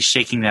 and he's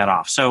shaking that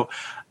off. So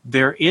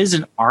there is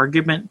an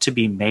argument to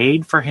be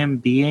made for him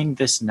being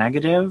this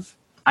negative.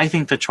 I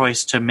think the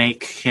choice to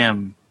make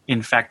him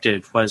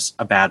infected was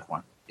a bad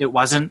one. It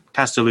wasn't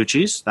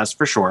Castellucci's, that's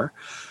for sure.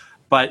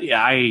 But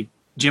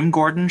Jim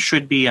Gordon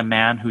should be a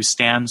man who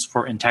stands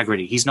for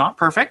integrity. He's not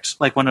perfect.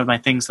 Like, one of my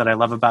things that I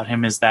love about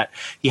him is that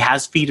he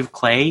has feet of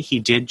clay. He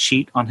did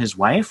cheat on his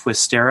wife with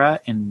Stara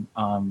in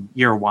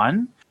year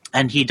 1.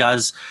 And he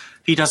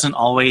doesn't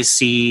always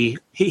see,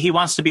 he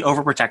wants to be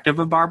overprotective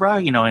of Barbara.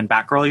 You know, in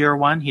Batgirl year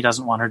 1, he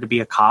doesn't want her to be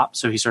a cop,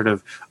 so he sort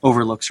of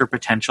overlooks her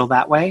potential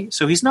that way.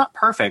 So he's not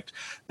perfect,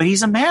 but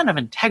he's a man of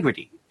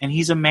integrity, and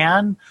he's a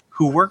man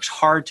who works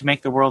hard to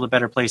make the world a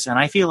better place. And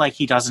I feel like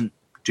he doesn't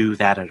do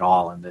that at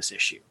all in this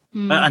issue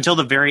until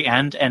the very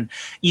end. And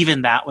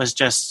even that was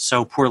just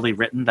so poorly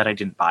written that I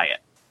didn't buy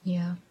it.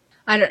 Yeah.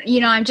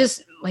 I'm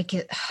just like,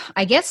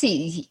 I guess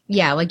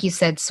like you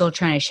said, still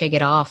trying to shake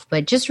it off,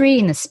 but just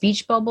reading the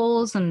speech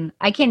bubbles, and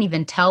I can't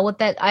even tell what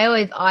that,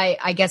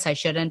 I guess I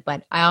shouldn't,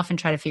 but I often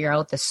try to figure out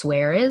what the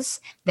swear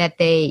is that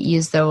they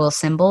use their little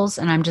symbols.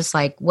 And I'm just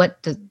like,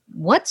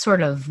 what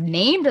sort of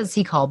name does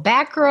he call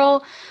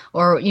Batgirl?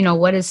 Or, you know,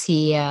 what is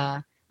he,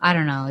 I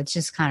don't know. It's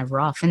just kind of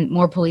rough. And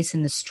more police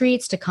in the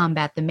streets to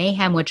combat the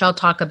mayhem, which I'll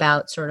talk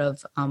about sort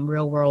of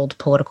real world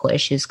political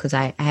issues, because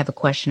I have a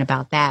question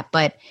about that.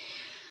 But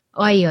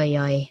oy, oy,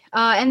 oy.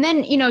 And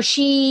then, you know,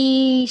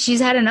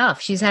 she's had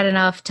enough. She's had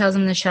enough, tells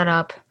him to shut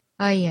up.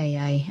 Oy, oy,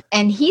 oy.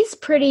 And he's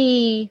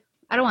pretty,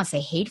 I don't want to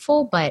say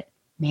hateful, but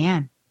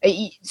man.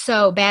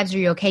 So, Babs, are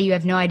you okay? You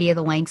have no idea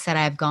the lengths that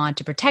I've gone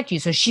to protect you.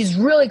 So she's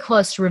really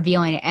close to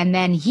revealing it. And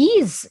then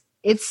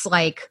it's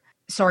like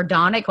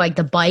sardonic, like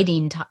the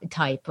biting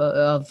type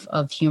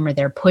of humor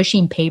there,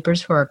 pushing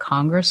papers for a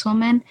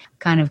congresswoman.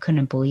 Kind of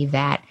couldn't believe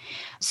that.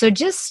 So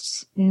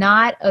just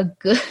not a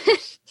good...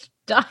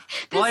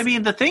 Well, I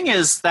mean, the thing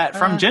is that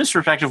from Jim's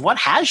perspective, what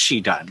has she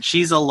done?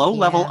 She's a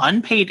low-level,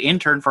 unpaid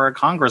intern for a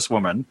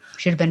congresswoman.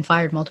 Should have been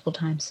fired multiple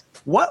times.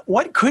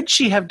 What could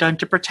she have done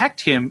to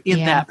protect him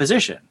in that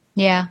position?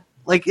 Yeah.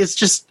 Like, it's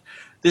just,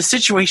 this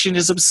situation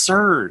is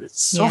absurd. It's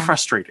so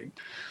frustrating.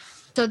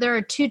 So there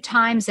are 2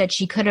 times that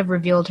she could have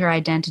revealed her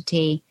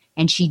identity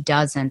and she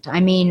doesn't. I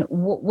mean,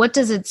 what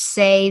does it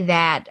say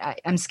that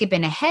I'm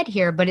skipping ahead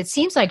here, but it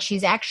seems like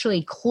she's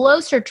actually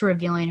closer to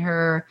revealing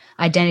her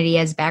identity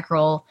as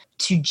Batgirl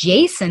to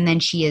Jason than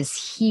she is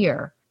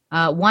here.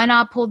 Why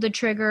not pull the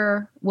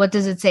trigger? What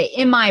does it say?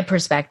 In my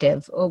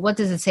perspective, what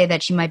does it say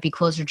that she might be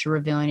closer to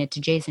revealing it to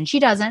Jason? She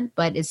doesn't,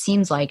 but it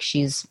seems like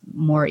she's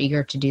more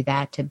eager to do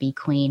that, to be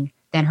clean,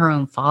 than her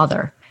own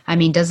father. I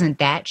mean, doesn't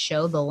that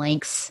show the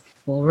lengths,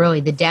 well, really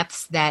the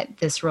depths that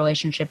this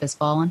relationship has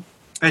fallen?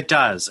 It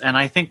does. And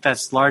I think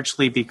that's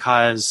largely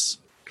because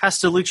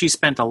Castellucci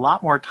spent a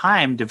lot more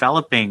time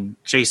developing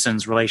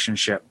Jason's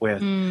relationship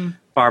with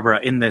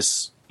Barbara in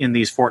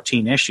these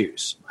 14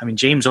 issues. I mean,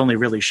 James only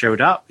really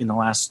showed up in the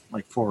last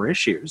 4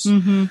 issues.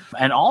 Mm-hmm.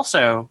 And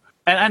also,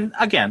 and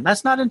again,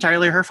 that's not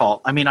entirely her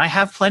fault. I mean, I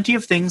have plenty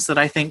of things that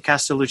I think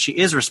Castellucci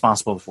is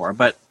responsible for,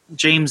 but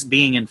James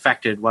being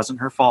infected wasn't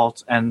her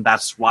fault, and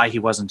that's why he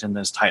wasn't in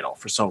this title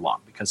for so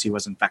long, because he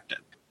was infected.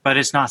 But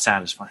it's not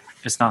satisfying.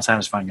 It's not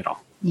satisfying at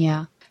all.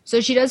 Yeah.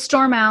 So she does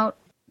storm out,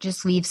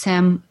 just leaves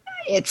him.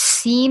 It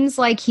seems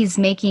like he's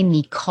making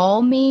the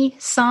call me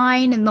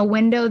sign in the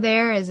window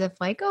there, as if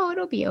oh,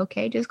 it'll be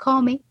okay. Just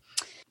call me.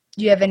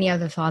 Do you have any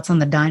other thoughts on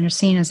the diner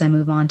scene as I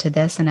move on to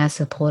this and ask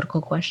a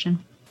political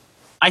question?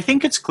 I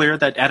think it's clear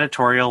that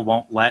editorial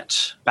won't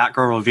let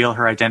Batgirl reveal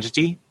her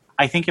identity.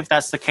 I think if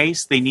that's the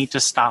case, they need to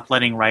stop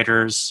letting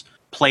writers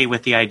play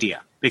with the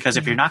idea. Because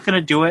if you're not going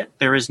to do it,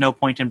 there is no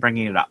point in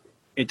bringing it up.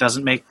 It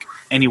doesn't make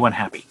anyone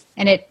happy.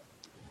 And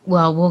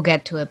well, we'll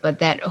get to it, but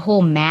that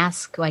whole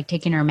mask,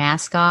 taking her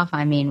mask off,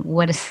 I mean,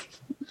 what is...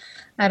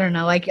 I don't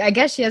know. I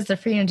guess she has the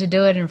freedom to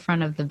do it in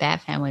front of the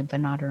Bat family, but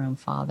not her own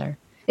father.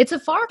 It's a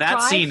far cry.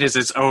 That scene is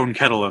its own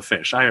kettle of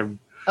fish.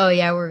 Oh,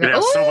 yeah, we're going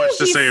to... so much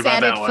to say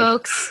about that one.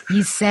 Folks.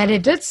 He said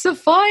it. It's a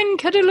fine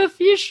kettle of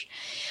fish.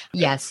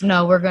 Yes,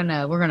 no, we're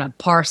gonna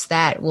parse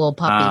that little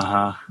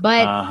puppy.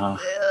 But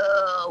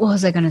what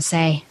was I gonna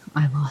say?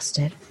 I lost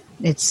it.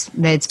 It's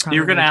probably...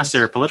 You were gonna ask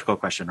their political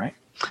question, right?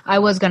 I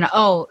was gonna.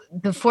 Oh,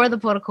 before the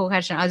political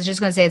question, I was just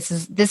gonna say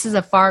this is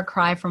a far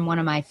cry from one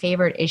of my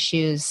favorite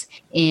issues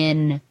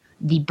in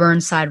the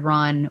Burnside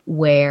run,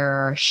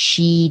 where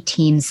she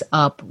teams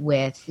up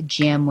with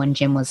Jim when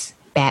Jim was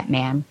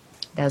Batman.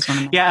 That was one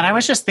of my and I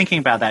was just thinking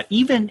about that.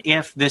 Even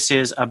if this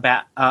is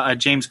a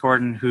James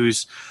Gordon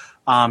who's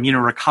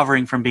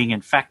recovering from being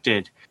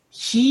infected,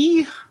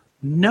 he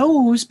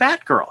knows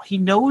Batgirl. He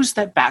knows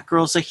that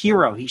Batgirl's a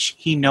hero.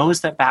 He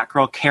knows that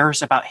Batgirl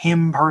cares about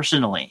him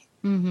personally.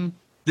 Mm-hmm.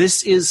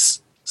 This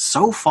is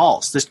so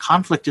false. This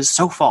conflict is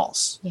so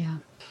false. Yeah.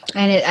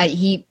 And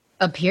he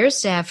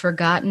appears to have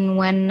forgotten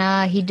when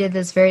he did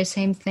this very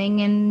same thing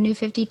in New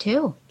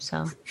 52.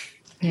 So...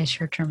 yeah,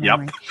 short-term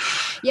memory. Yep.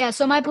 Yeah,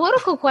 so my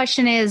political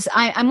question is,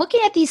 I'm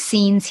looking at these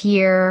scenes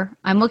here.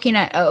 I'm looking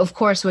at, of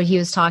course, what he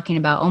was talking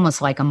about,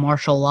 almost like a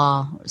martial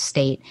law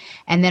state.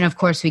 And then, of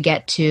course, we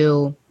get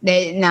to,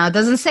 now it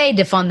doesn't say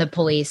defund the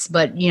police,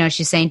 but,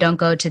 she's saying don't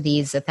go to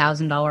these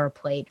 $1,000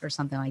 plate or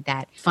something like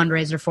that.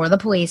 Fundraiser for the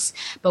police.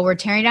 But we're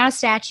tearing down a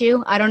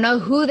statue. I don't know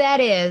who that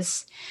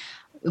is.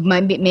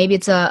 Maybe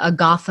it's a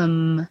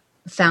Gotham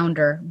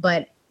founder.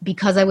 But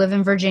because I live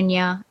in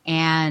Virginia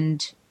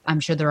and... I'm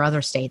sure there are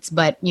other states,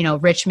 but,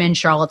 Richmond,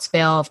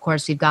 Charlottesville, of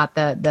course, we've got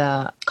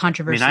the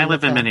controversy. I mean, I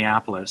live in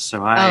Minneapolis,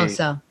 so I'm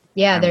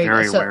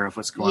very aware of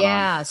what's going on.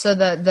 Yeah, so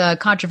the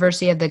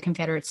controversy of the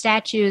Confederate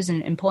statues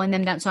and pulling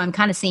them down. So I'm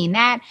kind of seeing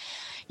that.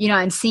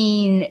 I'm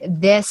seeing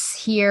this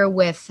here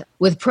with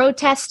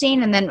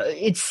protesting, and then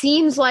it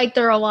seems like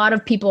there are a lot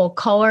of people of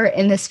color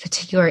in this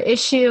particular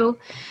issue.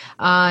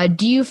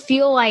 Do you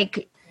feel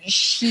like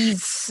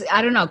she's,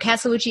 I don't know,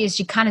 Castellucci, is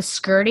she kind of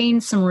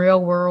skirting some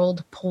real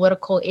world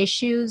political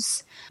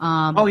issues?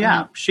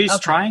 She's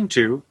trying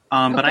to,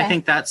 but I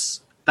think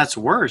that's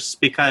worse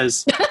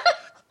because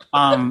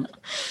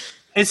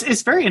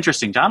it's very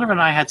interesting. Donovan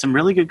and I had some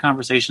really good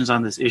conversations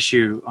on this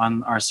issue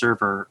on our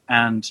server,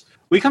 and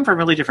we come from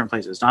really different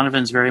places.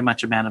 Donovan's very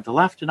much a man of the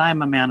left, and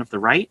I'm a man of the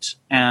right,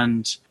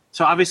 and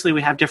so obviously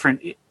we have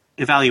different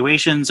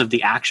evaluations of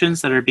the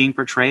actions that are being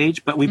portrayed,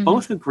 but we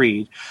both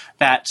agreed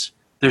that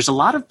there's a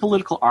lot of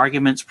political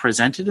arguments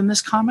presented in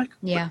this comic,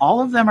 but all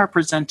of them are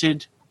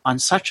presented on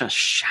such a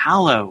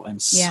shallow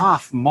and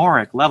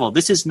sophomoric level.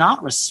 This is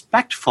not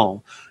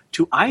respectful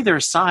to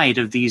either side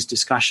of these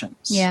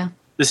discussions. Yeah.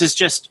 This is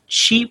just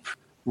cheap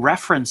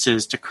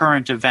references to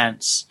current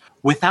events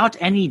without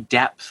any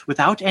depth,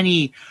 without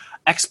any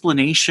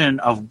explanation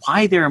of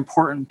why they're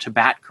important to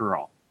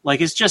Batgirl.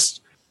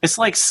 It's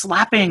like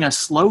slapping a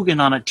slogan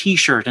on a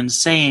T-shirt and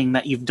saying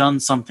that you've done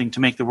something to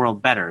make the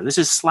world better. This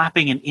is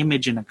slapping an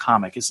image in a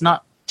comic. It's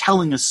not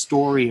telling a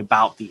story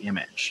about the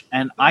image.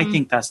 And I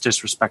think that's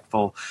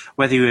disrespectful,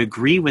 whether you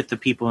agree with the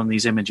people in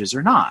these images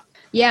or not.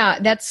 Yeah,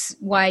 that's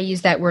why I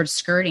use that word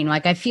skirting.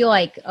 I feel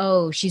like,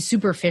 she's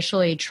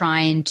superficially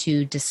trying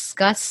to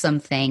discuss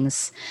some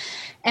things.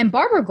 And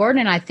Barbara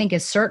Gordon, I think,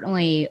 is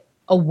certainly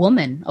a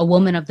woman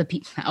of the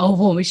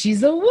people.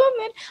 She's a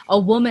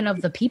woman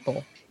of the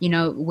people.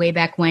 Way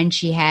back when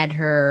she had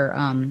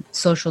her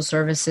social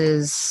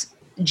services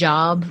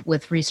job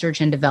with research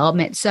and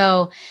development.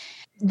 So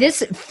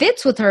this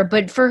fits with her,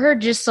 but for her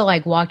just to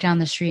like walk down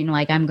the street and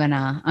like, I'm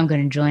gonna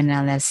join in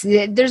on this,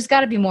 there's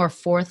got to be more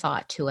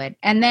forethought to it.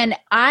 And then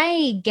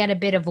I get a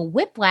bit of a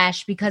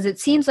whiplash because it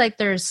seems like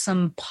there's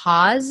some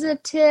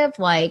positive,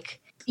 like,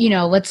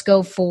 let's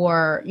go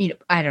for,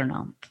 I don't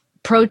know,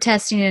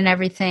 protesting and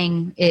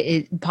everything,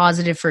 it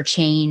positive for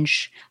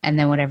change. And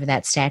then whatever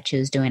that statue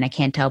is doing, I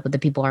can't tell, but the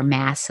people are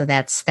masked. So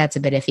that's a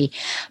bit iffy.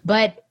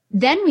 But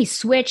then we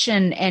switch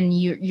and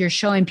you're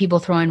showing people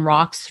throwing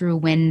rocks through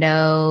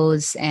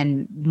windows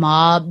and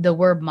the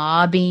word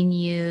mob being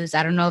used.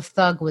 I don't know if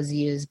thug was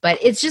used, but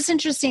it's just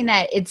interesting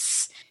that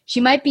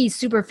she might be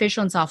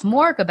superficial and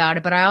sophomoric about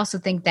it, but I also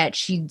think that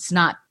she's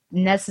not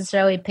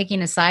necessarily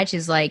picking a side.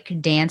 She's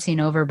like dancing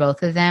over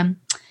both of them.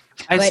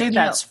 I'd say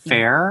that's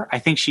fair. I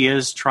think she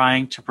is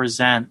trying to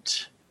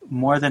present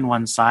more than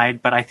one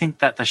side, but I think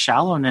that the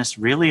shallowness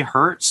really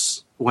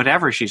hurts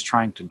whatever she's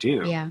trying to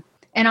do. Yeah.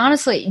 And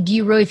honestly, do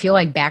you really feel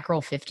like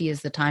Batgirl 50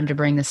 is the time to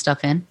bring this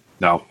stuff in?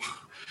 No.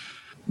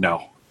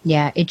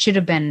 Yeah, it should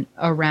have been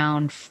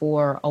around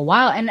for a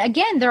while. And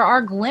again, there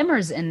are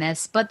glimmers in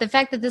this, but the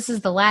fact that this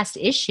is the last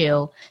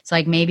issue, it's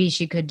like maybe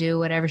she could do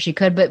whatever she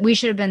could, but we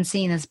should have been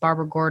seeing this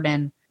Barbara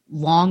Gordon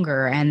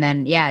longer and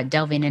then,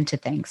 delving into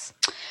things.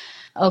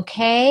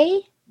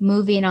 Okay,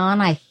 moving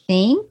on, I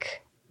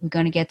think. We're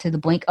going to get to the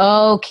Blink.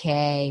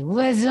 Okay,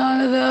 what's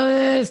on about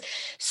this?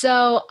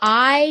 So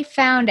I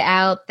found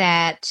out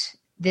that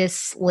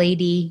this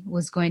lady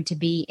was going to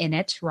be in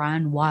it,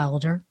 Ryan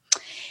Wilder.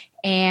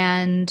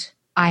 And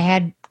I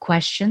had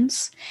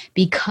questions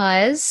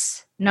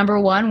because, number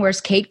one, where's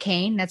Kate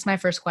Kane? That's my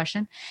first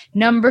question.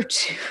 Number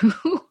two,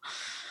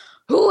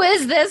 who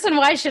is this and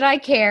why should I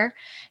care?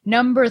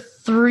 Number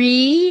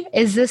three,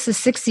 is this a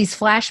 60s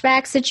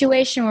flashback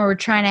situation where we're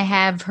trying to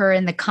have her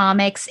in the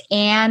comics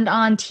and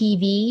on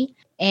TV?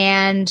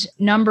 And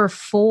number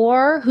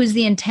four, who's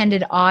the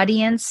intended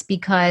audience?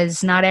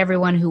 Because not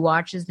everyone who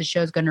watches the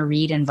show is going to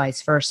read and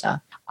vice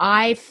versa.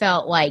 I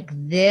felt like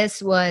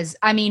this was,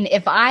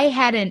 if I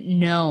hadn't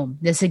known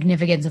the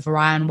significance of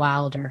Ryan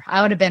Wilder,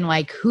 I would have been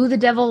like, who the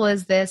devil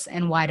is this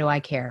and why do I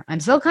care?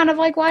 I'm still kind of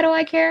like, why do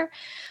I care?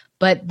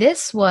 But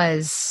this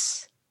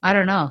was, I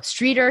don't know,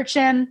 street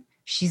urchin.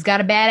 She's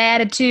got a bad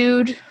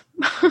attitude.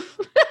 Do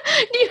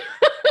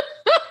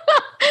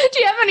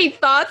you have any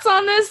thoughts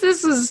on this?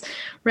 This is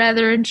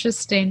rather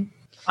interesting.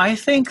 I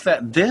think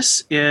that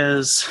this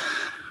is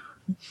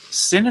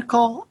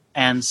cynical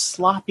and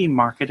sloppy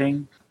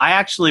marketing. I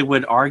actually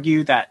would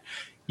argue that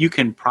you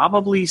can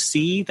probably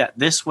see that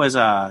this was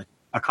a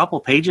couple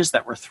pages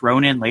that were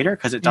thrown in later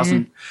because it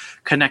doesn't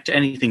connect to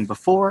anything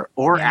before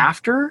or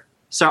after.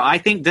 So I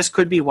think this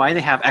could be why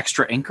they have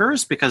extra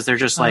inkers, because they're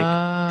just like,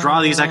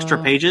 draw these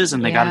extra pages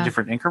and they got a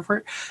different inker for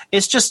it.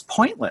 It's just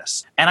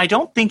pointless. And I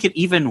don't think it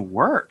even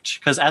worked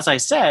because, as I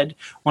said,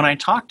 when I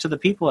talked to the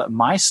people at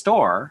my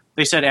store,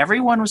 they said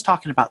everyone was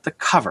talking about the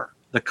cover.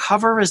 The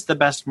cover is the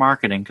best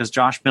marketing because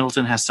Josh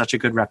Middleton has such a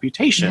good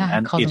reputation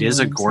and it is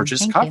a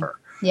gorgeous cover.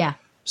 Yeah.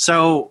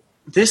 So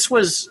this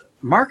was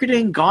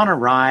marketing gone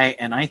awry,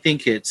 and I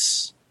think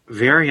it's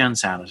very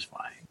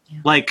unsatisfying.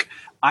 Yeah. Like,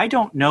 I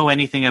don't know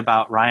anything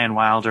about Ryan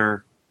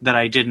Wilder that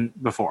I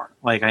didn't before.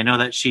 Like, I know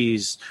that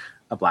she's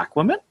a black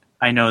woman.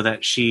 I know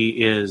that she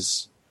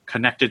is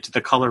connected to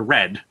the color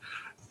red.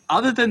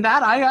 Other than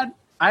that, I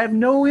have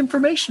no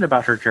information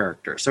about her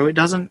character. So it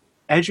doesn't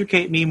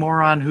educate me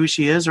more on who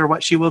she is or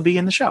what she will be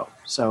in the show.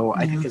 So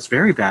I think it's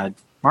very bad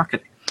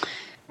marketing.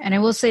 And I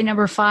will say,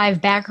 number 5,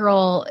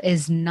 Batgirl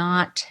is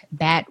not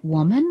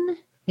Batwoman.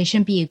 They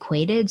shouldn't be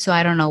equated. So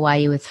I don't know why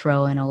you would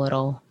throw in a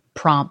little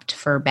prompt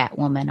for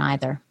Batwoman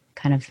either.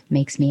 Kind of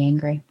makes me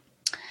angry.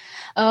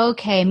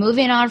 Okay,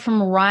 moving on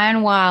from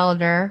Ryan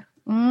Wilder.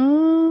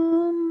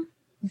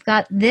 We've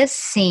got this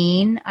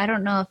scene. I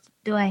don't know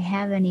do I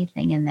have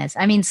anything in this?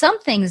 Some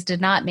things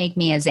did not make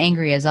me as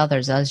angry as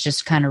others. I was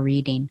just kind of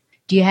reading.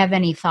 Do you have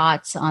any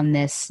thoughts on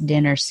this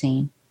dinner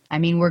scene?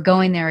 We're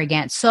going there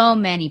again. So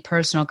many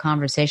personal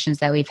conversations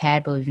that we've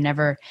had, but we've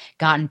never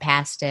gotten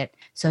past it.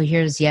 So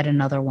here's yet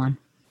another one.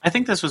 I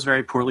think this was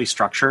very poorly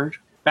structured.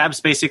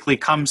 Babs basically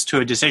comes to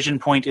a decision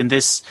point in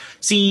this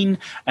scene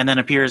and then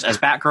appears as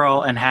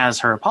Batgirl and has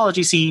her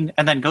apology scene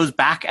and then goes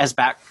back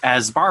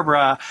as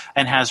Barbara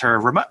and has her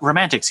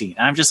romantic scene.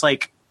 And I'm just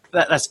like,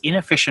 that's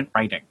inefficient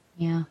writing.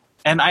 Yeah.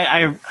 And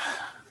I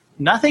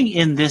nothing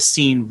in this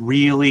scene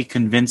really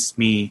convinced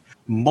me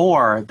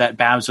more that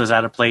Babs was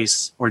at a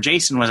place or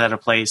Jason was at a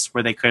place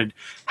where they could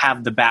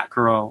have the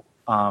Batgirl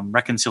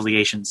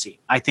reconciliation scene.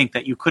 I think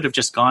that you could have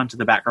just gone to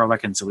the Batgirl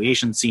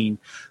reconciliation scene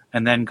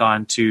and then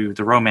gone to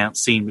the romance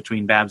scene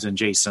between Babs and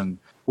Jason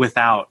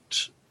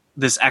without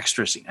this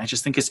extra scene. I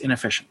just think it's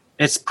inefficient.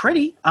 It's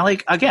pretty.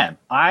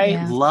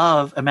 I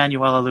love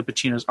Emanuela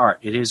Lupacchino's art.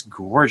 It is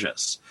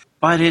gorgeous.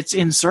 But it's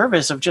in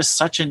service of just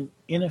such an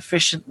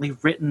inefficiently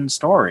written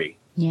story.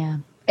 Yeah.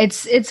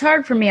 It's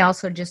hard for me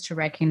also just to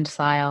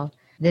reconcile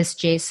this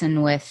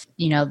Jason with,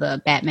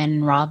 the Batman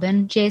and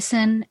Robin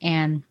Jason.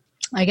 And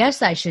I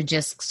guess I should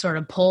just sort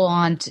of pull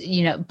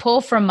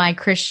from my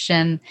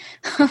Christian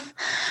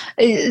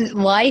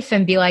life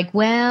and be like,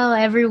 well,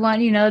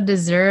 everyone,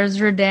 deserves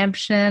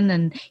redemption.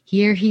 And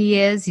here he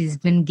is. He's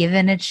been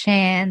given a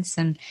chance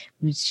and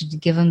we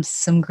should give him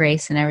some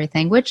grace and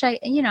everything, which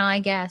I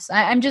guess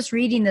I'm just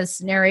reading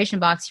this narration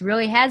box. He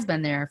really has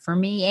been there for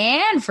me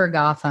and for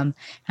Gotham.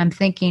 I'm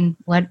thinking,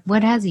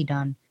 what has he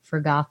done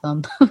for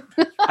Gotham?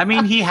 I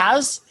mean, he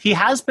has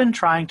been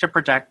trying to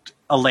protect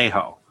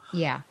Alejo.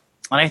 Yeah.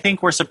 And I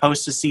think we're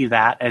supposed to see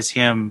that as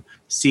him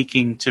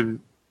seeking to,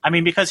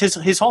 because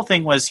his whole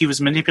thing was he was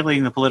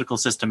manipulating the political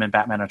system in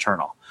Batman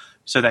Eternal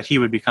so that he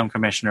would become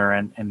commissioner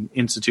and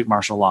institute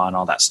martial law and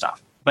all that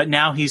stuff. But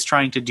now he's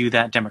trying to do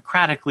that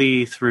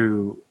democratically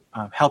through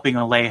helping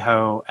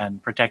Alejo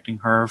and protecting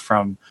her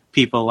from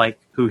people like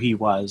who he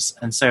was.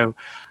 And so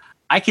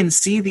I can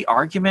see the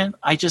argument.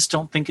 I just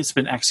don't think it's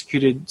been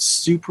executed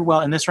super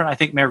well. In this run, I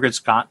think Margaret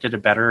Scott did a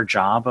better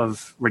job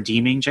of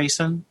redeeming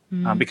Jason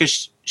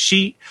because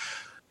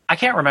I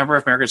can't remember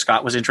if Margaret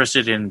Scott was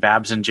interested in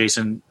Babs and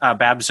Jason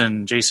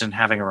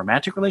having a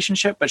romantic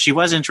relationship, but she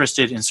was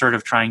interested in sort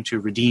of trying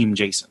to redeem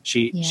Jason.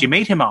 She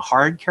made him a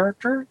hard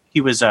character. He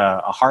was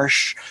a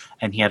harsh,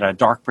 and he had a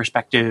dark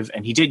perspective,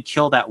 and he did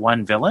kill that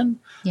one villain.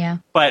 Yeah,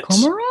 but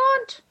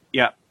Cormorant?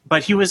 Yeah,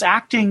 but he was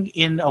acting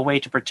in a way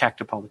to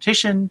protect a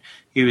politician.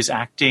 He was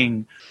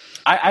acting.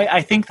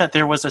 I think that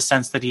there was a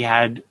sense that he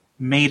had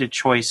made a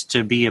choice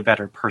to be a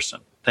better person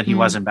than he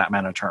was in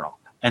Batman Eternal.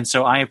 And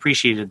so I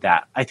appreciated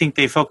that. I think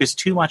they focused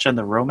too much on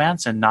the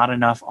romance and not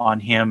enough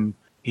on him,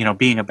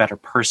 being a better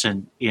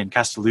person in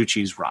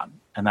Castellucci's run.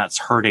 And that's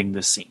hurting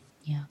the scene.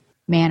 Yeah.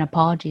 Man,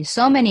 apologies.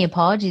 So many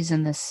apologies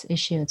in this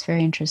issue. It's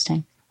very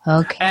interesting.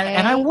 Okay.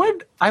 And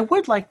I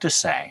would like to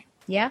say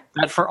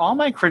that for all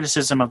my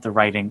criticism of the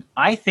writing,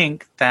 I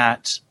think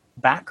that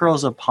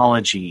Batgirl's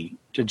apology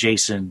to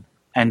Jason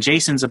and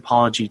Jason's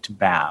apology to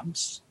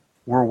Babs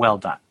were well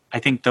done. I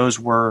think those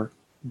were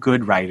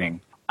good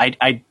writing.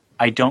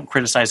 I don't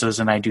criticize those,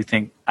 and I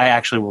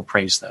actually will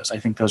praise those. I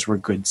think those were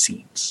good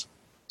scenes.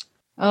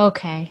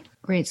 Okay.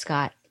 Great,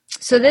 Scott.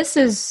 So this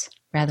is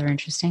rather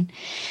interesting.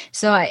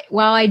 So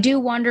while I do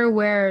wonder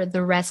where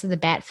the rest of the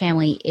Bat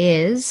family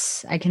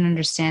is, I can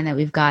understand that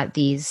we've got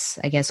these,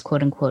 I guess,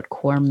 quote-unquote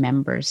core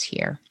members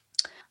here.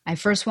 I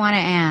first want to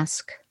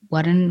ask,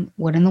 what in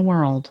the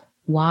world?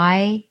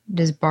 Why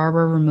does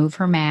Barbara remove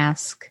her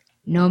mask?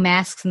 No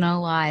masks,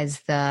 no lies.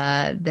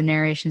 The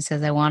narration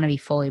says, I want to be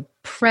fully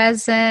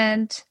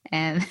present.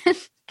 And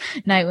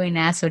Nightwing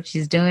asks what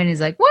she's doing.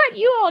 He's like, what?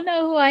 You all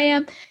know who I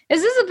am.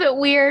 Is this a bit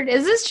weird?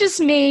 Is this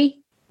just me?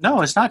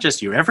 No, it's not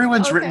just you.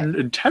 Everyone's written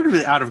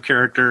entirely out of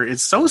character.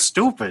 It's so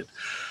stupid.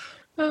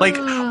 Like,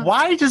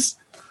 why does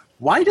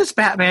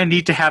Batman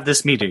need to have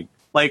this meeting?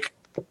 Like,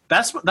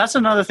 that's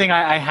another thing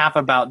I have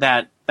about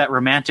that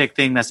romantic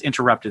thing that's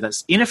interrupted.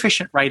 That's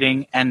inefficient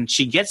writing, and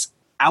she gets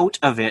out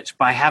of it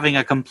by having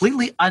a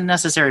completely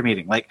unnecessary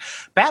meeting. Like,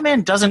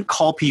 Batman doesn't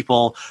call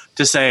people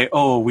to say,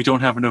 oh, we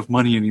don't have enough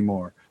money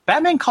anymore.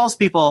 Batman calls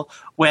people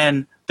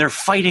when they're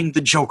fighting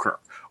the Joker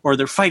or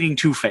they're fighting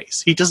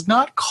Two-Face. He does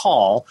not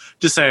call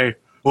to say,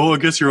 oh, I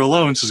guess your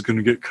allowance is going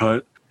to get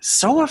cut.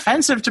 So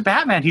offensive to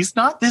Batman. He's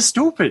not this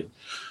stupid.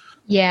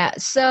 Yeah.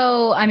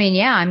 So,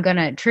 I'm going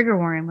to trigger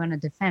warning. I'm going to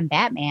defend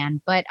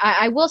Batman. But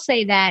I will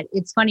say that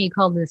it's funny you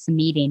called this a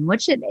meeting,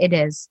 which it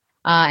is.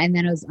 And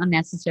then it was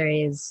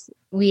unnecessary is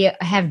we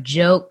have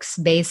jokes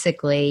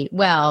basically.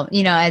 Well,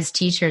 as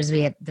teachers,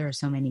 there are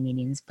so many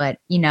meetings, but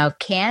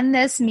can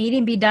this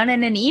meeting be done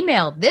in an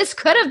email? This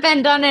could have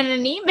been done in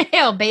an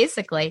email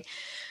basically.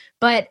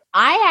 But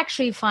I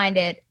actually find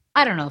it,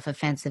 I don't know if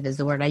offensive is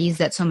the word. I use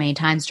that so many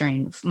times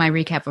during my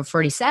recap of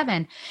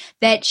 47,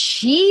 that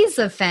she's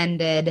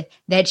offended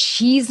that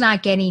she's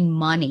not getting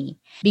money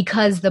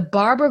because the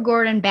Barbara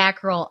Gordon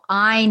Batgirl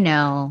I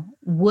know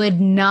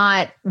would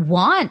not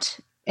want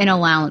an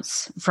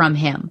allowance from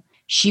him.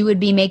 She would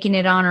be making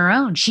it on her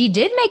own. She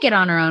did make it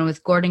on her own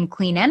with Gordon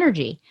Clean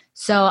Energy.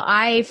 So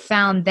I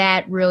found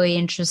that really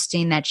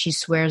interesting that she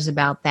swears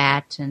about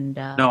that. And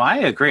no, I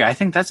agree. I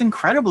think that's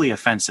incredibly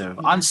offensive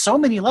on so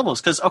many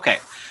levels. Because, okay,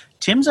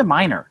 Tim's a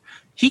minor.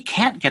 He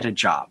can't get a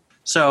job.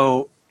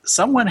 So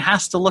someone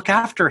has to look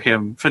after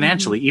him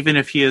financially, even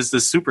if he is the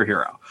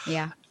superhero.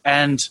 Yeah.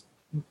 And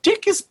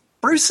Dick is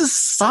Bruce's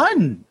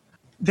son.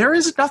 There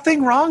is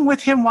nothing wrong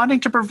with him wanting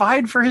to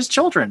provide for his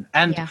children.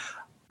 And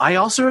I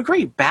also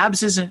agree.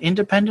 Babs is an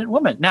independent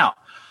woman. Now,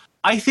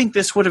 I think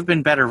this would have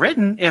been better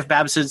written if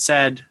Babs had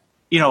said,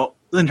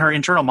 in her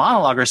internal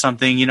monologue or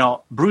something,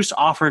 Bruce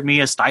offered me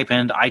a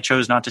stipend. I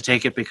chose not to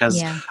take it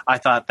because I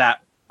thought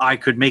that I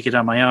could make it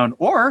on my own.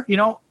 Or,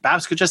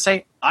 Babs could just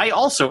say, I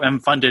also am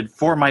funded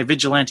for my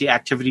vigilante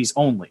activities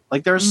only.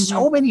 Like, there are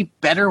so many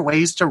better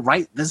ways to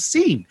write this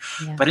scene.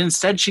 Yeah. But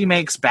instead she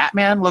makes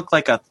Batman look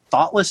like a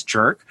thoughtless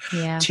jerk.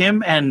 Yeah.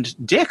 Tim and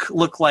Dick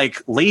look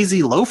like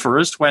lazy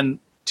loafers when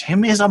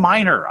Tim is a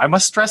minor. I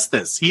must stress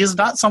this. He is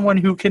not someone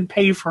who can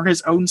pay for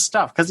his own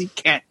stuff because he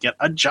can't get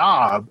a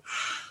job.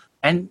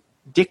 And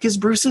Dick is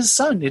Bruce's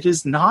son. It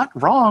is not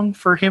wrong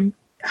for him.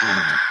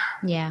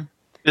 Yeah.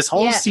 This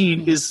whole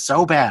scene is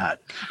so bad.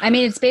 I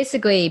mean, it's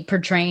basically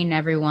portraying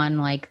everyone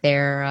like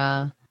they're,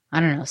 I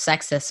don't know,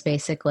 sexist,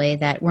 basically,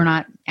 that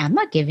I'm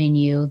not giving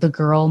you the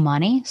girl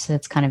money. So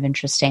that's kind of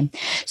interesting.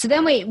 So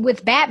then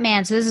with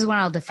Batman, so this is when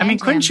I'll defend I mean,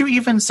 couldn't him. you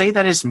even say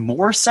that is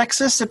more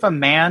sexist if a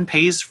man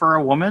pays for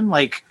a woman?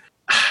 Like,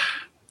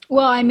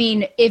 well, I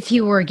mean, if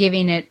you were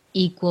giving it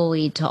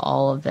equally to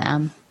all of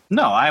them.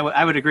 No,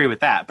 I would agree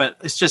with that. But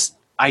it's just,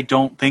 I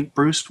don't think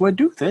Bruce would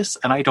do this.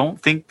 And I don't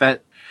think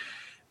that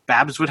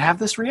Babs would have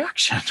this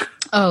reaction.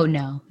 Oh,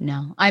 no.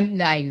 I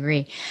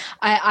agree.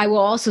 I will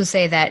also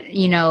say that,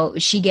 you know,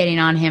 she getting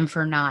on him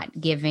for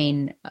not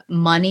giving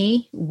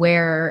money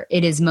where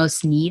it is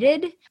most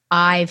needed.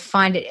 I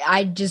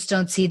just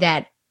don't see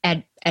that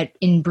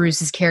in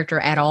Bruce's character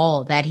at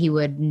all, that he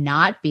would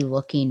not be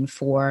looking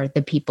for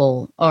the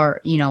people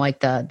or, you know, like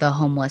the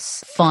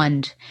homeless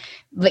fund.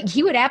 Like,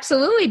 he would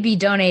absolutely be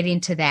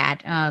donating to that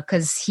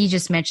because he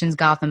just mentions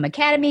Gotham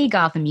Academy,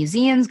 Gotham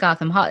Museums,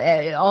 Gotham,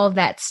 all of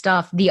that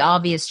stuff. The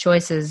obvious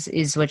choices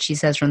is what she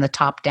says from the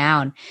top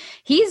down.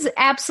 He's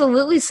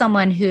absolutely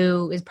someone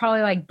who is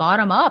probably like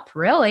bottom up,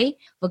 really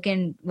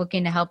looking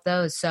to help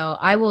those. So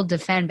I will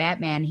defend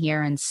Batman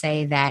here and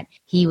say that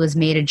he was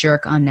made a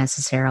jerk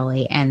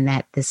unnecessarily, and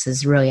that this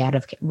is really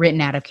written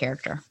out of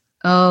character.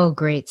 Oh,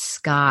 great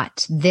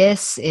Scott.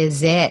 This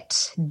is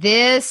it.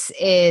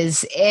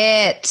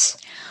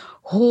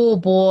 Oh,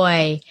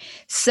 boy.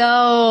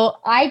 So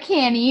I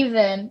can't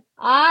even.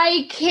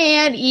 I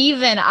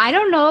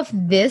don't know if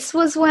this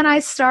was when I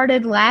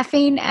started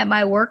laughing at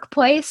my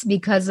workplace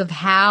because of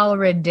how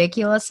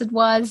ridiculous it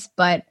was,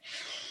 but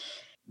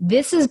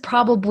this is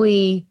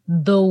probably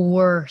the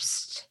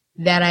worst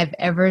that I've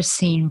ever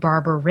seen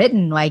Barbara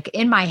written. Like,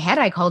 in my head,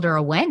 I called her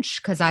a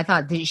wench because I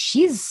thought that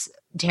she's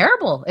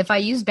terrible. If I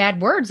use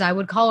bad words, I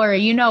would call her,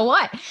 you know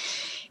what?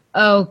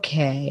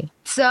 Okay.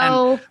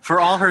 So, and for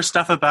all her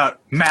stuff about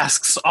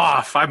masks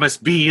off, I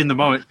must be in the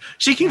moment,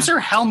 she keeps her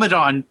helmet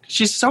on.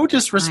 She's so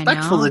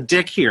disrespectful to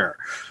Dick here.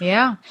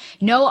 Yeah.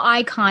 No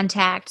eye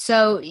contact.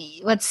 So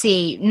let's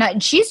see. No,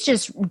 she's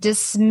just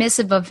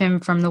dismissive of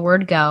him from the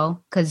word go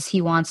because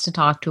he wants to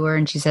talk to her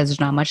and she says there's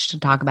not much to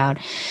talk about.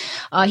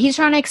 He's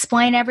trying to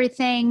explain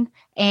everything.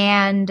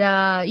 And,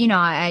 you know,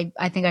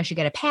 I think I should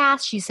get a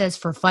pass. She says,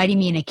 for fighting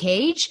me in a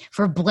cage,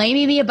 for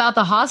blaming me about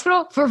the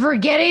hospital, for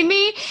forgetting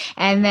me.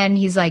 And then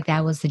he's like,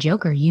 that was the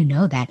Joker. You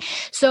know that.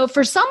 So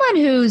for someone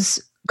who's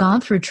gone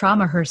through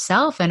trauma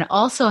herself and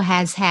also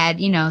has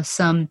had, you know,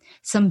 some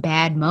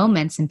bad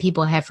moments and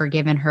people have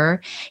forgiven her,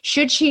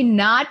 should she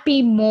not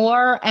be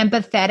more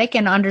empathetic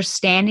and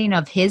understanding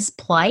of his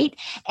plight?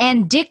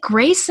 And Dick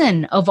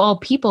Grayson, of all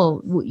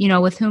people, you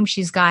know, with whom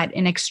she's got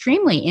an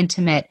extremely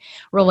intimate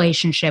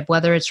relationship,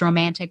 whether it's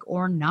romantic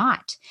or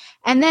not.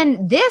 And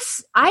then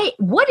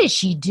what is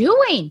she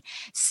doing?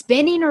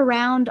 Spinning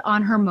around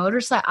on her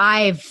motorcycle.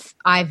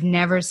 I've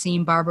never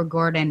seen Barbara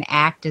Gordon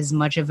act as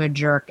much of a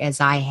jerk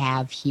as I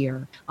have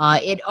here.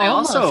 I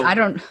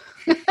don't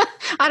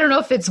know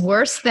if it's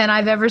worse than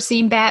I've ever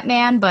seen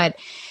Batman, but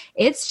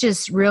it's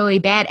just really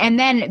bad. And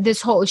then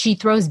she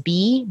throws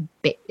B,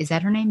 is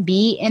that her name?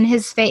 B in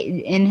his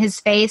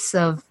face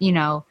of, you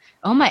know,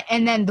 oh my.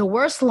 And then the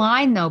worst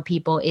line though,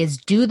 people, is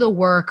do the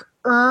work,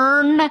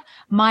 earn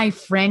my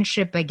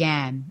friendship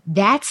again.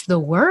 That's the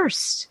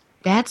worst.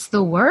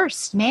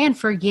 Man,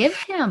 forgive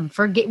him.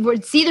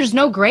 See, there's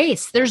no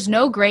grace. There's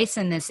no grace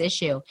in this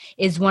issue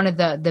is one of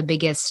the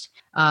biggest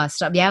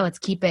stuff. Yeah, let's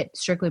keep it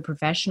strictly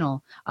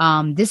professional.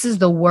 This is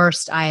the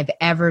worst I have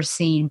ever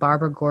seen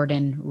Barbara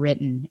Gordon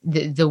written.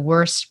 The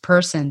worst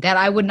person that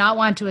I would not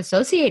want to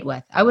associate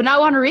with. I would not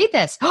want to read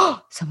this.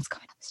 Oh, someone's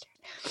coming up the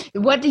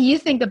stairs. What do you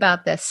think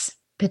about this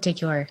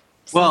particular?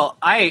 Well,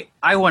 I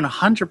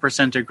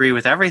 100% agree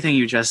with everything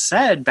you just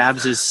said.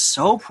 Babs is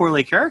so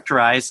poorly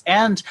characterized.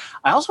 And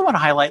I also want to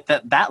highlight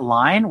that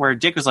line where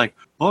Dick was like,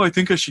 oh, I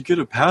think I should get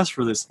a pass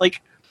for this.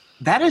 Like,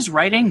 that is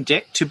writing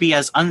Dick to be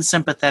as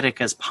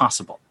unsympathetic as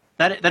possible.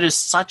 That is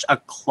such a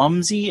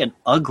clumsy and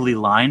ugly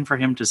line for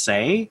him to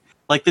say.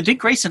 Like, the Dick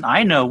Grayson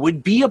I know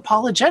would be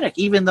apologetic,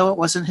 even though it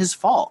wasn't his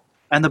fault.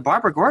 And the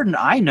Barbara Gordon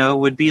I know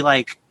would be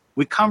like,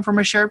 we come from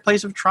a shared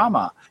place of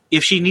trauma.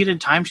 If she needed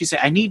time, she'd say,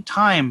 I need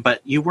time, but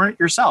you weren't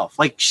yourself.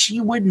 Like,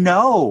 she would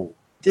know.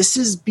 This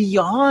is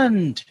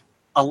beyond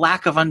a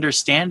lack of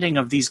understanding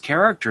of these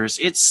characters.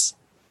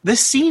 This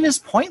scene is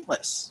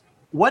pointless.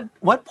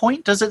 What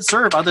point does it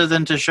serve other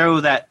than to show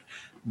that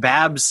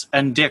Babs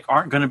and Dick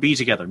aren't going to be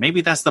together?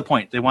 Maybe that's the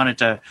point. They wanted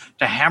to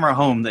hammer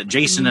home that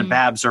Jason and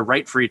Babs are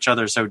right for each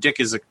other, so Dick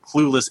is a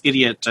clueless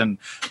idiot and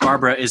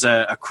Barbara is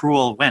a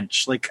cruel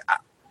wench. Like,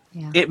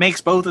 It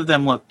makes both of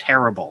them look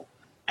terrible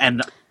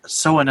and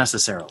so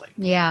unnecessarily.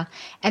 Yeah.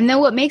 And then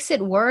what makes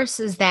it worse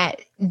is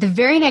that the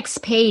very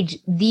next page,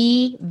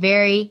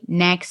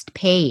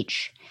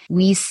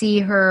 we see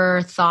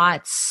her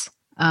thoughts.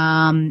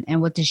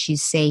 And what does she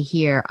say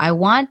here? My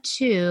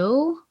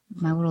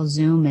little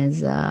zoom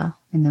is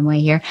in the way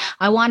here.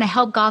 I want to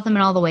help Gotham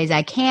in all the ways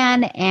I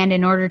can. And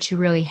in order to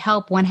really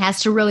help, one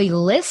has to really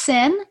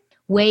listen.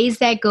 ways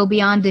that go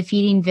beyond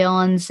defeating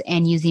villains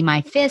and using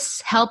my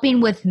fists,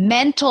 helping with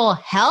mental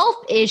health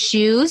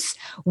issues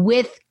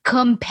with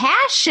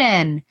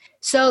compassion.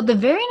 So the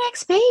very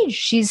next page,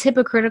 she's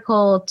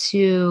hypocritical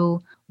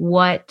to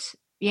what,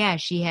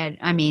 she had.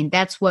 I mean,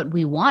 that's what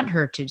we want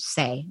her to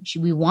say.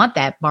 We want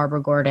that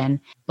Barbara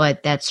Gordon,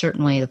 but that's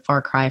certainly the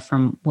far cry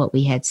from what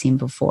we had seen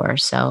before.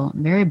 So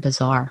very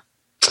bizarre.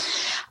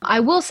 I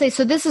will say,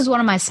 so this is one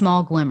of my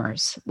small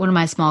glimmers.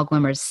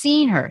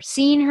 Seeing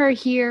her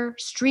here,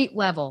 street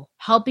level,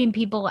 helping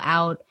people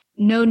out.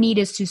 No need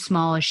is too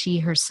small, as she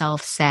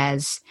herself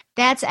says.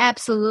 That's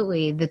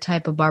absolutely the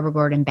type of Barbara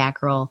Gordon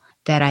Batgirl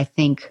that I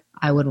think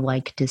I would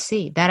like to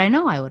see, that I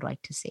know I would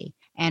like to see.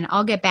 And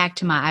I'll get back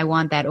to I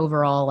want that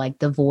overall, like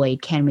the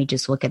void. Can we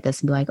just look at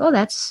this and be like, oh,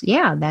 that's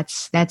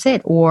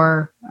it?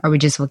 Or are we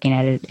just looking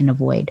at it in a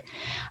void?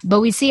 But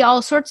we see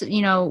all sorts of,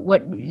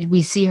 what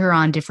we see her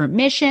on different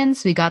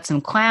missions. We got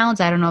some clowns.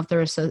 I don't know if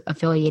they're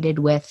affiliated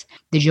with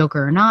the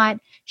Joker or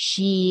not.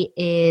 She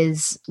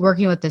is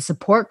working with the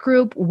support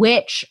group,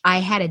 which I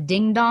had a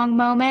ding dong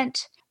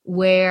moment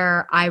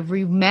where I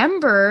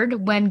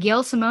remembered when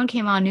Gail Simone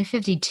came on New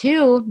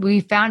 52, we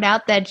found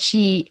out that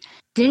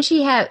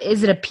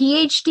is it a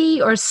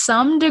PhD or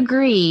some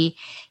degree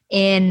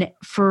in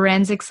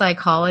forensic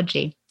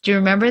psychology? Do you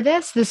remember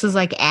this? This was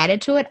like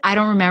added to it. I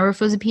don't remember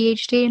if it was a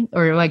PhD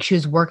or like she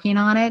was working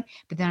on it.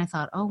 But then I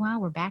thought, oh, wow,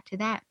 we're back to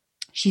that.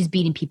 She's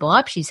beating people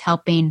up. She's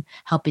helping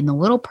the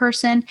little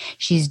person.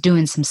 She's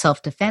doing some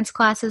self-defense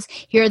classes.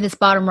 Here, this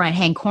bottom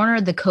right-hand corner,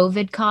 the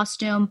COVID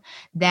costume,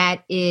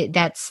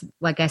 that's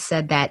like I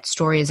said, that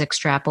story is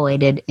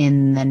extrapolated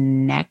in the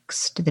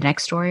next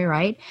story,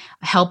 right?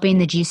 Helping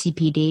the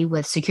GCPD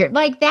with security.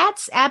 Like,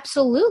 that's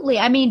absolutely.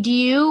 I mean, do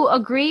you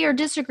agree or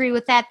disagree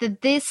with that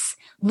this,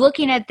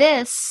 looking at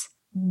this,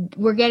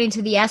 we're getting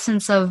to the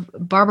essence of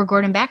Barbara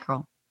Gordon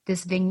Batgirl,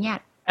 this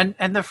vignette.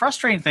 And the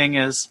frustrating thing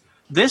is,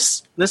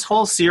 This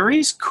whole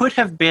series could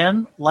have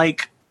been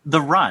like The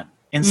Run.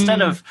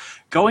 Instead of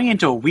going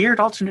into a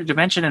weird alternate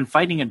dimension and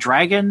fighting a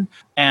dragon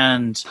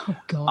and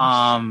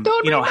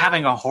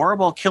having a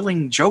horrible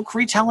Killing Joke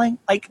retelling,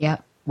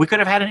 we could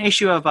have had an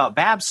issue about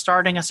Babs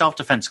starting a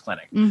self-defense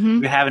clinic.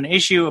 We could have an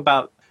issue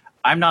about,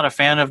 I'm not a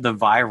fan of the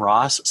Vi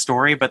Ross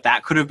story, but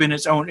that could have been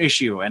its own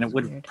issue, and it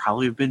would have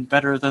probably been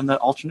better than the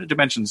alternate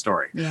dimension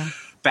story. Yeah.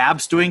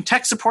 Babs doing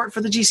tech support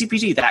for the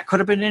GCPD, that could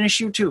have been an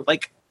issue too.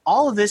 Like,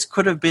 all of this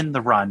could have been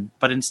The Run,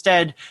 but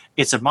instead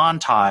it's a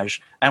montage,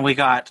 and we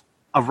got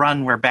a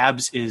run where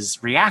Babs is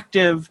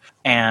reactive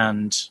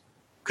and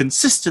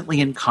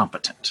consistently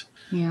incompetent.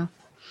 Yeah.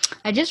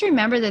 I just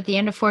remember that at the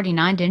end of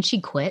 49, didn't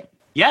she quit?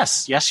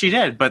 Yes, she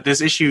did, but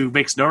this issue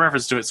makes no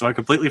reference to it, so I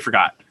completely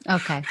forgot.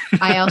 Okay.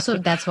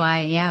 That's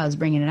why, I was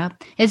bringing it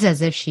up. It's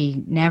as if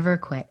she never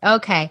quit.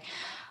 Okay.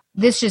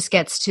 This just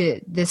gets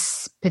to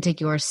this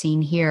particular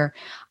scene here.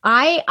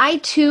 I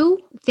too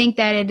think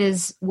that it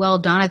is well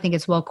done. I think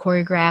it's well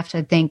choreographed.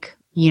 I think,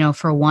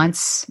 for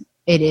once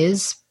it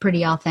is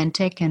pretty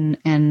authentic and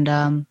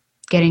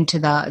getting to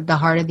the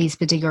heart of these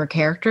particular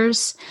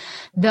characters.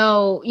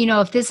 Though,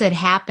 if this had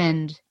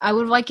happened, I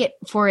would like it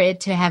for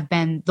it to have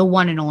been the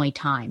one and only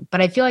time.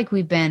 But I feel like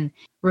we've been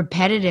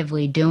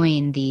repetitively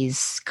doing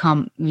these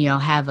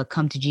have a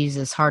come to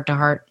Jesus heart to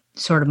heart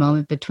sort of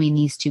moment between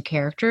these two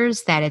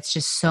characters that it's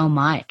just so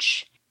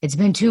much. It's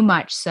been too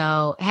much.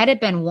 So had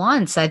it been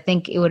once, I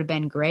think it would have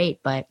been great,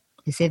 but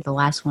they saved the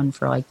last one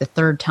for like the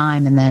third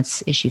time, and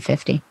that's issue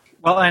 50.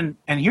 Well, and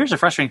here's a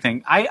frustrating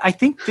thing. I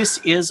think this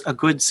is a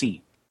good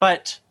scene,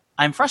 but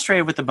I'm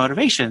frustrated with the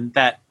motivation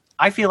that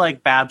I feel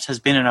like Babs has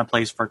been in a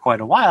place for quite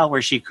a while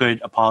where she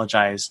could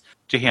apologize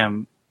to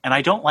him, and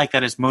I don't like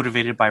that it's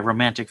motivated by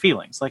romantic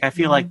feelings. Like, I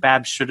feel like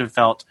Babs should have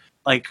felt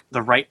like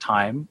the right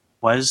time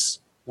was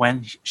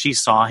when she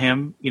saw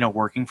him,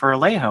 working for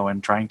Alejo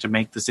and trying to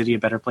make the city a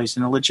better place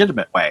in a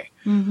legitimate way.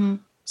 Mm-hmm.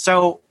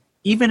 So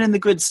even in the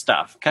good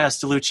stuff,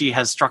 Castellucci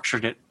has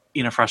structured it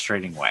in a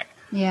frustrating way.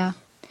 Yeah.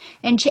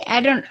 And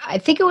I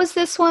think it was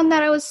this one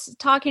that I was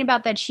talking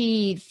about, that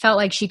she felt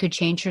like she could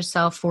change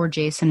herself for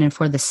Jason and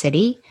for the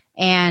city.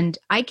 And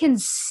I can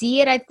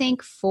see it, I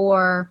think,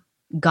 for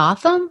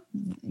Gotham,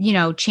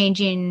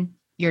 changing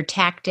your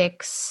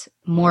tactics,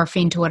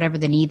 morphing to whatever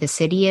the need the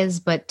city is.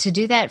 But to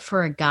do that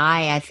for a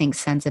guy, I think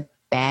sends a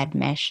bad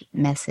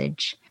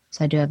message.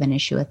 So I do have an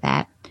issue with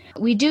that.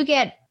 We do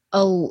get,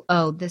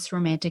 this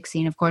romantic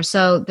scene, of course.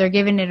 So they're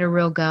giving it a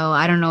real go.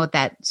 I don't know what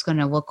that's going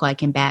to look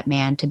like in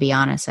Batman, to be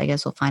honest. I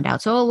guess we'll find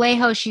out. So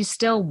Alejo, she's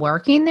still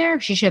working there.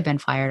 She should have been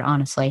fired,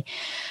 honestly.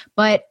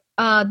 But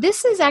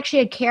this is actually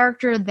a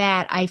character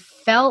that I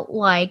felt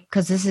like,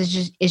 because this is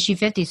just issue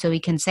 50, so we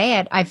can say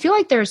it, I feel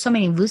like there are so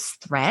many loose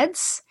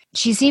threads.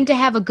 She seemed to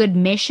have a good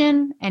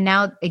mission, and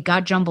now it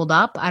got jumbled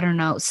up. I don't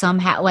know,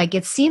 somehow. Like,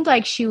 it seemed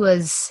like she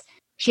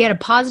had a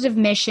positive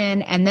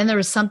mission, and then there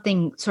was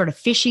something sort of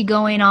fishy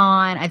going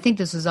on. I think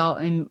this was all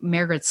in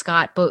Margaret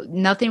Scott, but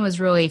nothing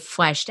was really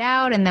fleshed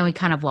out, and then we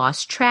kind of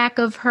lost track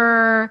of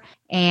her,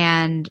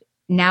 and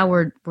now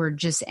we're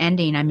just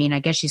ending. I mean, I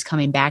guess she's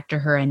coming back to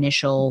her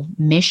initial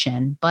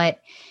mission, but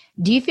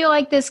Do you feel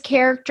like this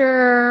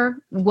character,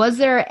 was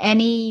there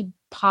any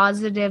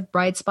positive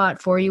bright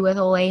spot for you with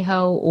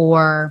Alejo,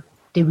 or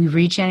did we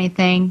reach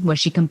anything? Was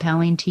she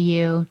compelling to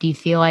you? Do you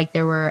feel like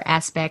there were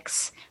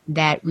aspects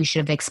that we should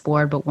have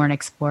explored but weren't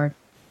explored?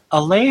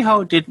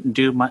 Alejo didn't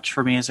do much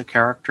for me as a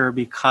character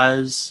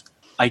because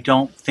I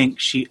don't think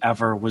she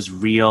ever was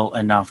real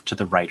enough to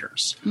the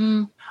writers.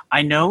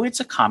 I know it's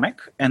a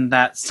comic, and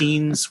that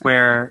scenes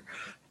where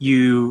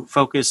you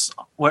focus,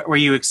 where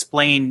you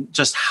explain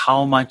just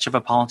how much of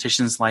a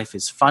politician's life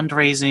is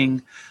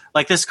fundraising.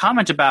 Like this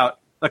comment about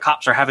the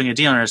cops are having a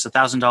dinner, it's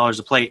 $1,000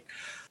 a plate.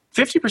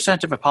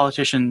 50%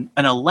 of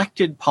an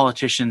elected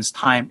politician's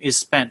time is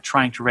spent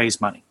trying to raise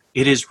money.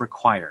 It is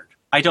required.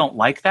 I don't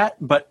like that,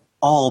 but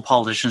all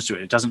politicians do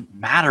it. It doesn't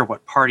matter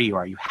what party you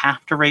are. You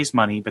have to raise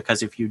money,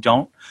 because if you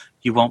don't,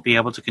 you won't be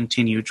able to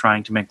continue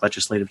trying to make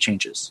legislative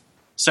changes.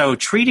 So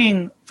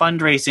treating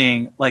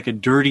fundraising like a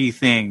dirty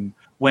thing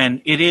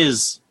when it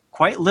is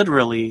quite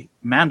literally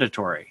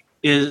mandatory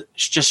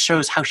just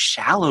shows how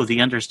shallow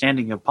the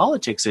understanding of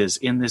politics is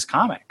in this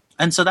comic.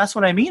 And so that's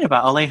what I mean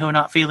about Alejo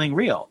not feeling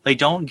real. They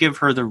don't give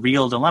her the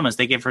real dilemmas.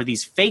 They give her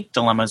these fake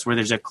dilemmas where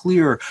there's a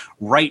clear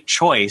right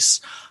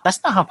choice.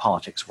 That's not how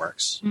politics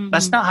works. Mm-hmm.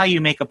 That's not how you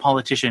make a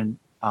politician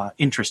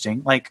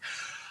interesting. Like,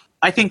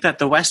 I think that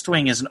The West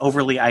Wing is an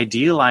overly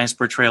idealized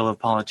portrayal of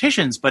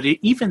politicians, but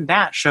even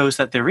that shows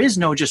that there is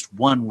no just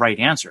one right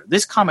answer.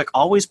 This comic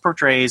always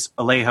portrays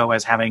Alejo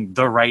as having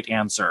the right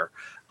answer,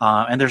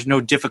 and there's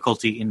no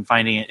difficulty in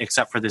finding it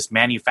except for this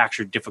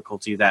manufactured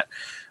difficulty that,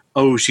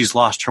 oh, she's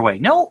lost her way.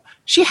 No,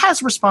 she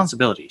has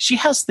responsibility. She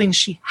has things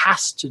she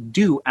has to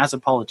do as a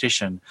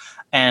politician,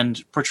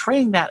 and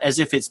portraying that as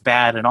if it's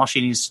bad and all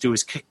she needs to do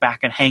is kick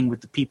back and hang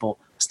with the people,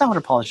 that's not what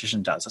a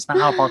politician does. That's not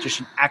how a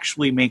politician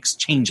actually makes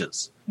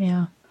changes.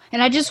 Yeah.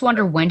 And I just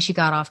wonder when she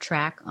got off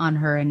track on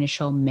her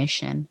initial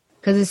mission,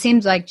 because it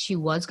seems like she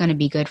was going to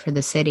be good for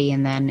the city,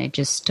 and then it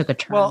just took a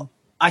turn. Well,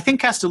 I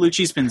think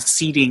Castellucci's been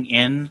seeding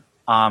in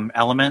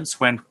elements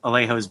when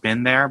Alejo's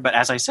been there, but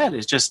as I said,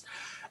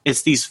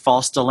 it's these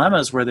false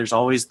dilemmas where there's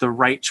always the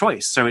right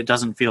choice, so it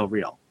doesn't feel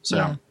real. So,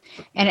 yeah.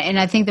 And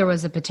I think there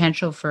was a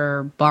potential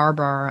for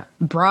Barbara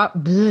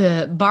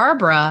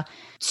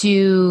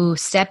to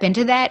step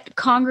into that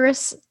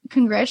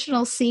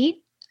congressional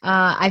seat.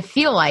 I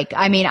feel like,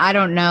 I mean, I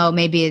don't know,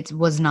 maybe it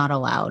was not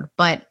allowed,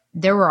 but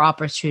there were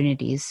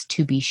opportunities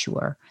to be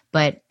sure.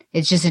 But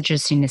it's just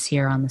interesting to see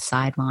her on the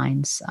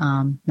sidelines,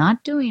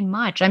 not doing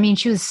much. I mean,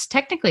 she was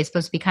technically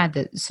supposed to be kind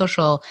of the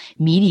social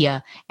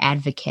media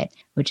advocate,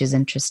 which is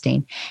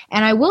interesting.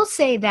 And I will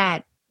say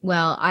that,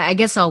 well, I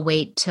guess I'll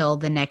wait till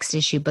the next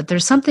issue, but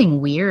there's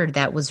something weird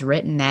that was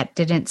written that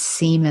didn't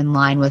seem in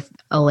line with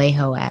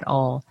Alejo at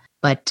all.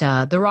 But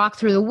the rock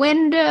through the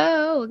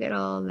window, look at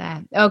all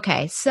that.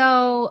 Okay,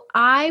 so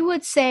I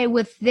would say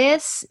with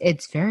this,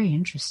 it's very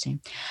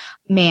interesting.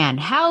 Man,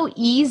 how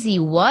easy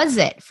was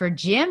it for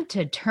Jim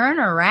to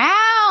turn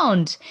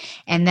around?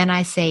 And then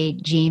I say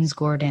James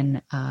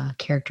Gordon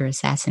character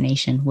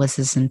assassination was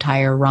his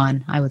entire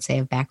run, I would say,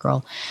 of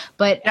Batgirl.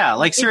 But yeah,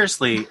 like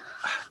seriously,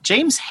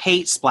 James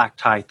hates black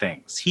tie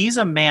things. He's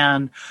a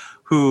man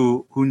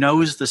who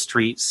knows the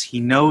streets,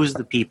 he knows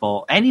the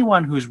people.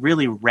 Anyone who's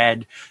really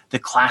read the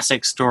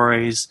classic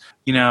stories,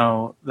 you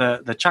know,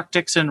 the Chuck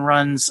Dixon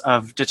runs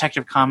of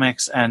Detective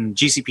Comics and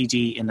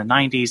GCPD in the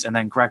 90s, and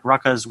then Greg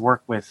Rucka's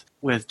work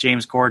with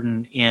James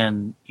Gordon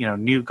in, you know,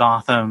 New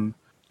Gotham.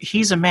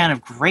 He's a man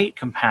of great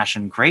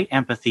compassion, great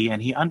empathy, and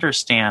he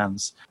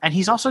understands. And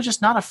he's also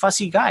just not a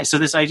fussy guy. So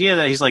this idea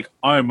that he's like,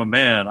 I'm a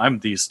man, I'm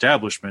the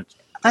establishment,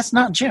 that's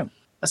not Jim.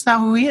 That's not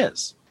who he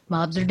is.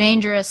 Mobs are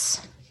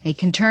dangerous. They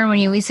can turn when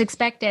you least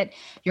expect it.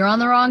 You're on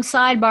the wrong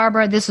side,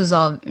 Barbara. This was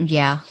all,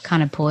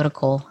 kind of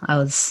political. I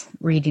was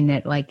reading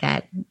it like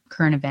that,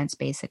 current events,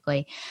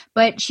 basically.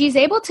 But she's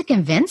able to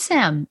convince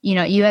him, you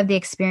know, you have the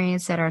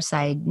experience that our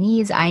side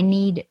needs. I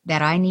need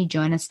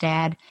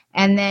Jonastad.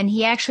 And then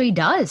he actually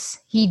does.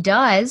 He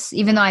does,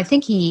 even though I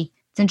think it's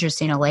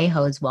interesting,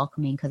 Alejo is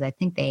welcoming because I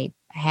think they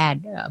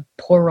had a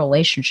poor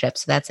relationship.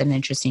 So that's an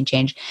interesting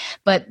change.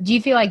 But do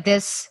you feel like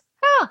this...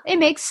 it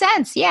makes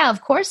sense. Yeah,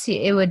 of course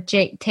it would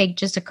take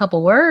just a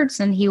couple words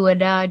and he would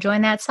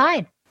join that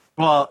side.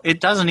 Well,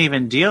 it doesn't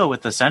even deal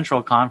with the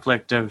central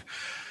conflict of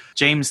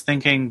James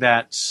thinking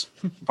that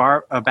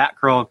a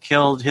Batgirl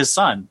killed his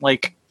son.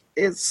 Like,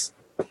 it's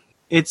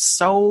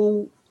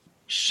so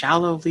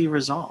shallowly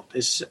resolved.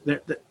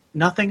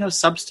 Nothing of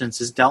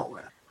substance is dealt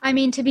with. I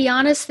mean, to be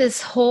honest,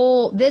 this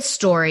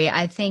story,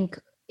 I think,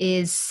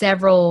 is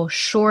several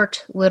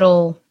short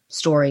little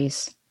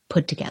stories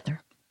put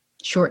together.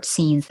 Short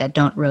scenes that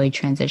don't really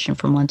transition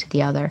from one to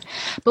the other.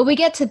 But we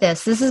get to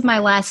this. This is my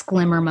last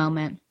glimmer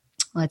moment.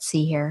 Let's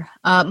see here.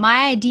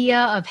 My idea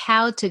of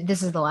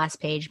this is the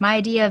last page. My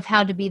idea of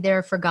how to be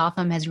there for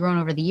Gotham has grown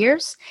over the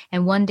years.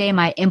 And one day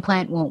my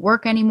implant won't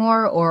work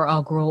anymore or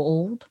I'll grow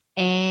old.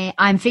 And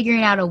I'm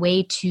figuring out a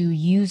way to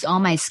use all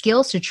my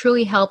skills to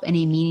truly help in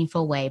a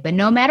meaningful way. But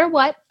no matter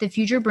what the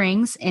future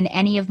brings in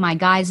any of my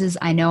guises,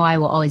 I know I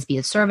will always be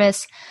of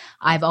service.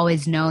 I've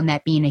always known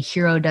that being a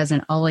hero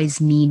doesn't always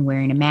mean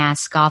wearing a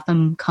mask.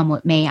 Gotham, come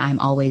with me. I'm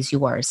always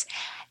yours.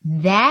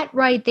 That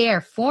right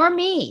there, for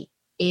me,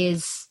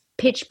 is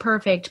pitch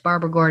perfect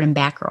Barbara Gordon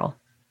Batgirl.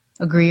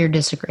 Agree or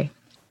disagree?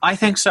 I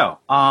think so.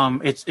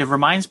 It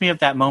reminds me of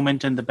that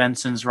moment in the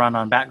Benson's run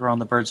on Batgirl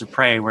and the Birds of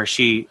Prey where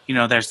she,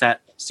 there's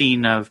that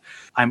scene of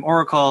I'm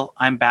Oracle,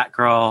 I'm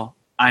Batgirl,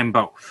 I'm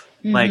both.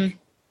 Mm-hmm. Like,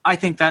 I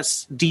think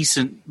that's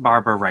decent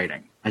Barbara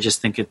writing. I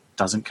just think it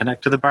doesn't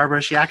connect to the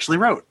Barbara she actually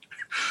wrote.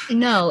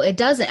 No, it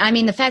doesn't. I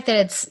mean, the fact that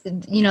it's,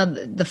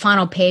 the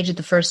final page of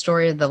the first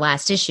story of the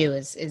last issue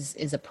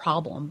is a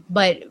problem.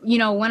 But,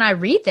 when I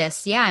read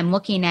this, I'm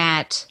looking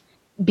at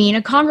being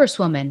a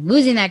congresswoman,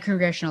 losing that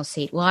congressional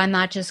seat. Well, I'm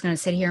not just going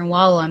to sit here and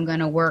wallow. I'm going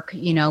to work,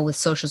 with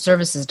social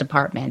services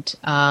department.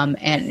 I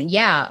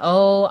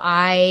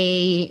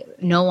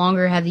no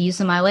longer have the use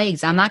of my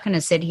legs. I'm not going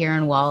to sit here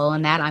and wallow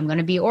in that. I'm going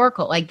to be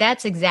Oracle. Like,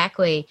 that's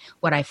exactly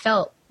what I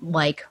felt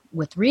like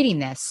with reading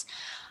this.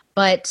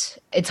 But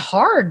it's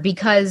hard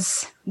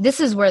because this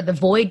is where the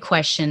void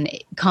question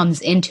comes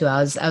into.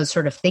 I was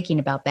sort of thinking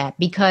about that,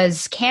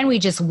 because can we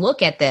just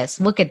look at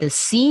the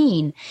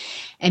scene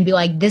and be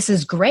like, this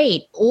is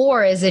great?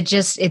 Or is it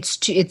just,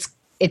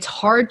 it's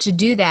hard to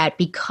do that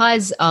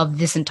because of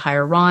this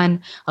entire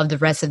run of the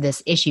rest of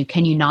this issue.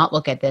 Can you not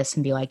look at this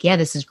and be like, yeah,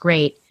 this is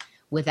great,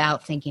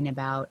 without thinking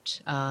about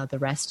the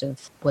rest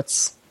of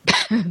what's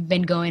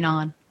been going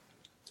on?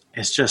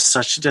 It's just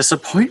such a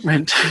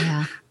disappointment.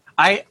 Yeah.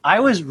 I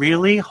was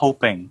really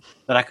hoping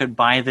that I could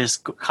buy this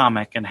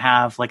comic and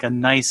have like a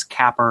nice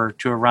capper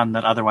to a run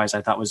that otherwise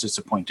I thought was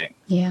disappointing.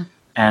 Yeah.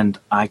 And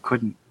I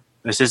couldn't.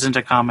 This isn't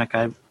a comic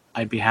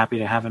I'd be happy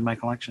to have in my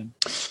collection.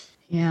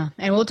 Yeah.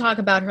 And we'll talk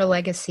about her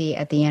legacy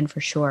at the end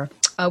for sure.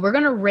 We're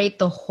going to rate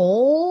the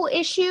whole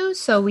issue,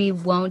 so we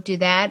won't do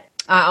that.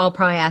 I'll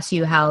probably ask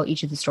you how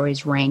each of the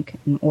stories rank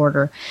in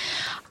order.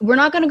 We're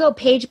not going to go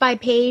page by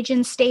page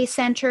and stay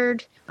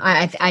centered.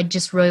 I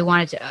just really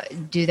wanted to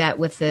do that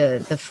with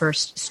the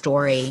first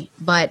story.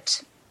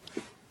 But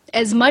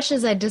as much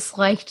as I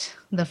disliked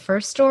the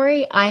first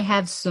story, I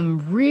have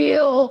some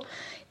real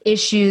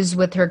issues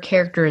with her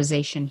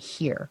characterization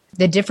here.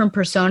 The different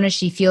personas,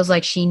 she feels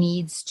like she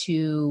needs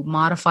to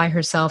modify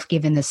herself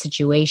given the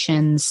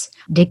situations.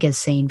 Dick is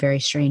saying very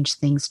strange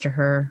things to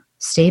her.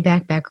 Stay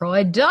back, Batgirl.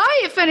 I'd die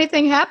if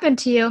anything happened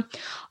to you.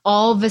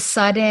 All of a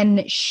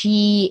sudden,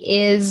 she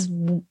is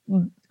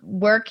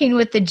working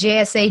with the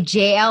JSA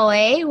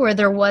JLA, where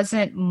there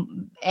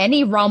wasn't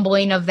any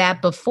rumbling of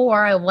that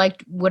before. I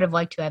would have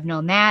liked to have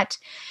known that.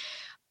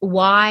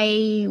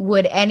 Why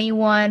would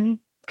anyone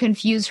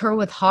confuse her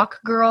with Hawk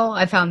Girl?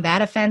 I found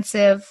that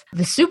offensive.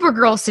 The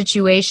Supergirl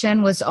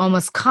situation was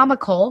almost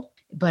comical,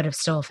 but it's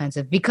still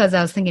offensive, because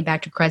I was thinking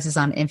back to Crisis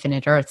on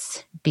Infinite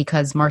Earths,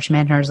 because Marsh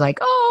Manhunter's like,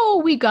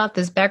 oh, we got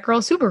this, Batgirl,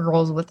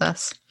 Supergirl's with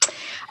us.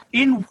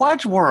 In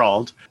what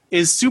world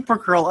is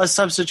Supergirl a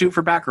substitute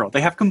for Batgirl?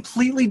 They have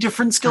completely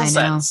different skill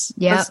sets.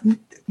 Yeah, that's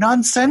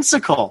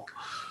nonsensical.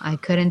 I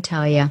couldn't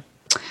tell you.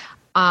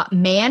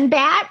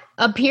 Man-Bat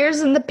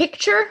appears in the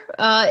picture.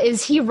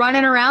 Is he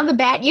running around the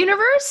Bat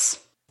universe?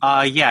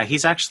 Yeah,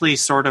 he's actually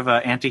sort of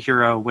an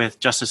anti-hero with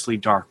Justice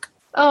League Dark.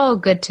 Oh,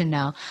 good to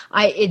know.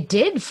 It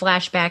did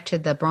flash back to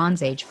the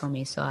Bronze Age for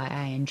me, so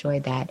I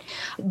enjoyed that.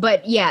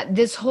 But yeah,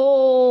 this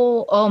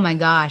whole, oh my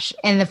gosh,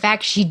 and the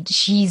fact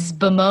she's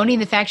bemoaning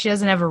the fact she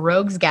doesn't have a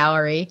rogues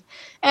gallery.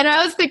 And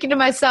I was thinking to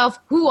myself,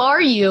 who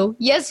are you?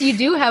 Yes, you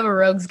do have a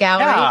rogues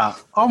gallery. Yeah.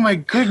 Oh my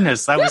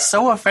goodness, I was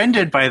so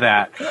offended by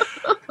that.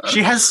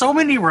 She has so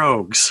many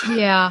rogues.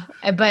 Yeah,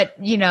 but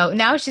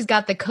now she's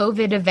got the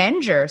COVID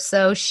Avenger,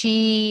 so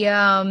she...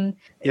 yeah,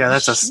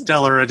 that's a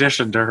stellar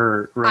addition to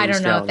her rogues. I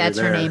don't know if that's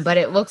her name, but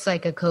it looks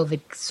like a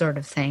COVID sort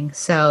of thing.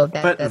 So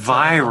but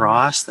Vi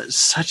Ross, that's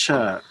such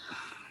a...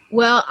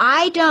 Well,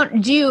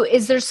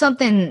 is there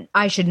something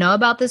I should know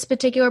about this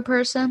particular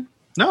person?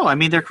 No, I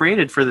mean, they're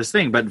created for this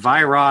thing, but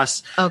Vi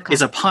Ross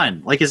is a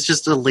pun. Like, it's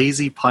just a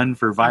lazy pun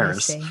for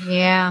virus.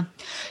 Yeah.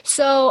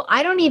 So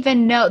I don't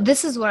even know.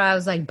 This is what I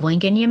was like,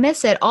 blink and you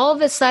miss it. All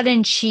of a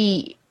sudden,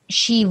 she's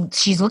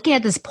looking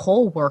at this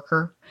poll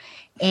worker,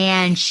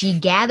 and she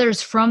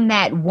gathers from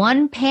that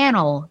one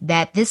panel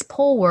that this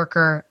poll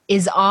worker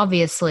is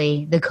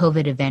obviously the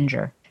COVID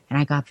Avenger. And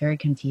I got very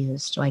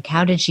confused. Like,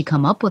 how did she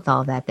come up with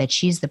all that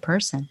she's the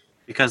person?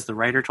 Because the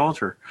writer told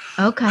her.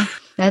 Okay.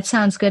 That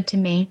sounds good to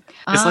me.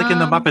 It's like in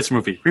the Muppets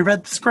movie. We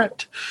read the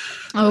script.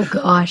 Oh,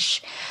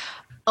 gosh.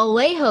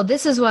 Alejo,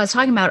 this is what I was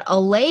talking about.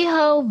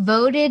 Alejo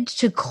voted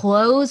to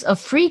close a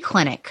free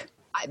clinic.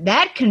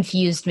 That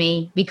confused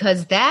me,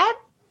 because that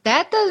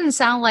doesn't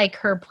sound like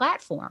her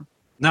platform.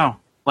 No.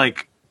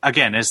 Like,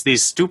 again, it's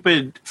these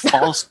stupid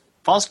false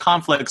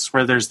conflicts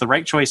where there's the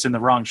right choice and the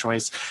wrong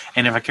choice,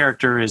 and if a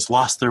character is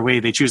lost their way,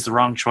 they choose the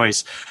wrong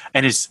choice,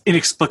 and it's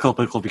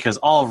inexplicable because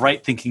all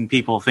right-thinking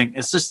people think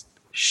it's just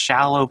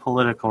shallow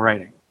political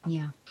writing.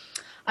 Yeah.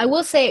 I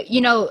will say,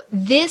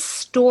 this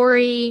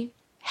story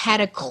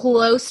had a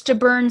close to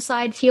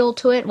Burnside feel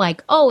to it,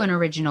 like, oh, an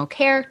original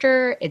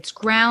character, it's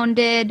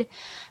grounded,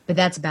 but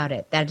that's about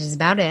it. That is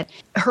about it.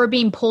 Her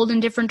being pulled in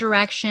different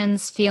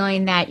directions,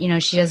 feeling that, you know,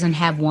 she doesn't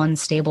have one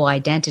stable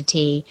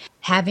identity,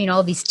 having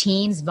all these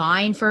teens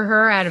vying for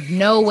her out of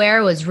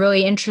nowhere was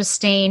really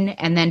interesting,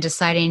 and then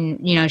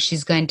deciding, you know,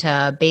 she's going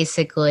to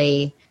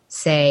basically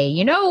say,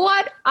 you know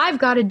what, I've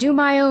got to do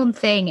my own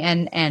thing,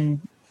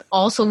 and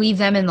also leave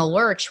them in the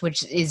lurch,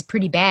 which is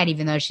pretty bad,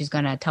 even though she's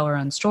going to tell her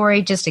own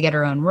story just to get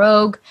her own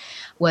rogue,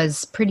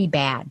 was pretty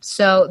bad.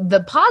 So the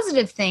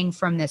positive thing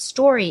from this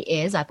story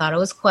is I thought it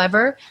was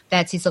clever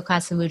that Cecil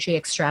Castellucci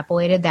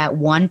extrapolated that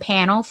one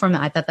panel from,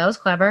 I thought that was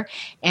clever,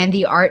 and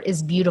the art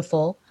is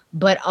beautiful.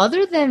 But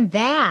other than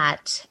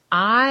that,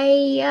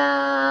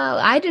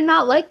 I did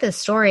not like this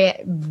story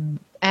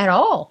at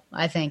all,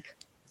 I think.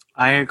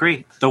 I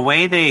agree. The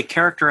way they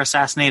character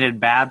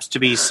assassinated Babs to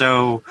be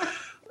so...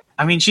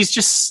 I mean, she's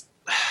just...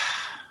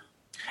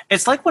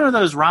 It's like one of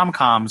those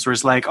rom-coms where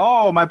it's like,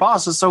 oh, my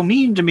boss is so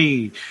mean to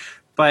me.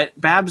 But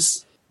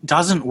Babs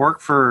doesn't work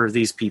for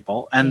these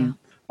people. And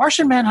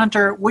Martian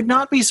Manhunter would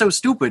not be so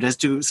stupid as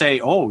to say,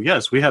 oh,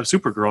 yes, we have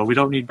Supergirl. We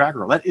don't need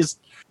Batgirl.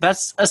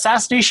 That's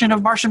assassination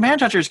of Martian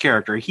Manhunter's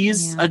character.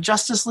 He's a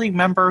Justice League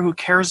member who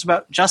cares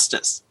about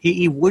justice.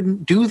 He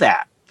wouldn't do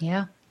that.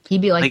 Yeah.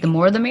 He'd be like the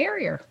more the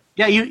merrier.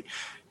 Yeah,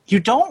 you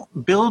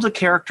don't build a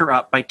character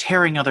up by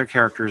tearing other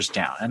characters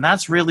down. And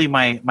that's really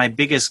my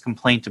biggest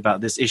complaint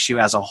about this issue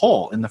as a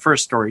whole. In the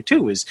first story,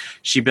 too, is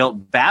she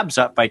built Babs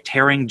up by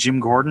tearing Jim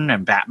Gordon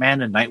and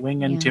Batman and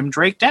Nightwing and Tim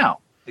Drake down.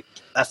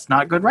 That's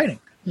not good writing.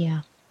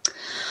 Yeah.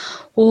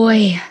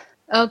 Boy.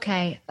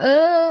 Okay.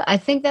 I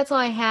think that's all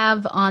I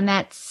have on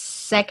that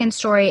second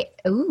story.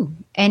 Ooh.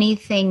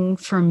 Anything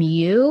from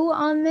you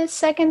on this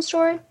second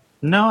story?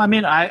 No, I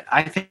mean,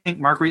 I think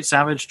Marguerite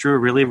Savage drew a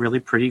really, really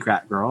pretty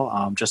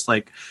Batgirl, just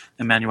like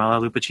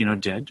Emanuela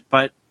Lupacchino did.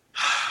 But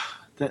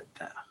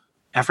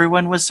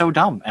everyone was so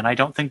dumb, and I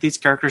don't think these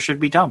characters should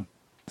be dumb.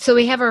 So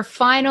we have our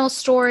final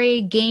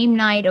story, Game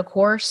Night, of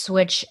course,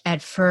 which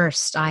at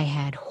first I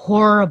had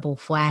horrible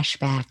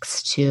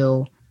flashbacks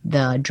to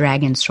the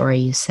dragon story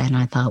you said, and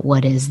I thought,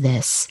 what is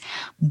this?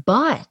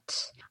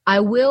 But I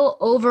will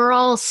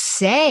overall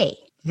say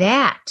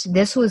that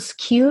this was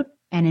cute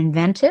and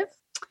inventive.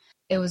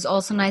 It was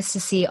also nice to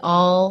see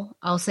I'll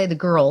say the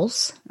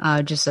girls,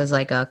 just as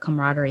like a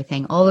camaraderie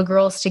thing, all the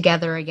girls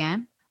together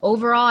again.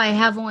 Overall, I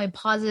have only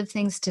positive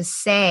things to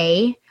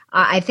say.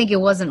 I think it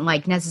wasn't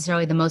like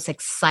necessarily the most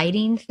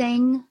exciting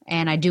thing.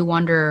 And I do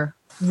wonder,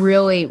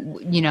 really,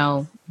 you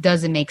know,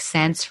 does it make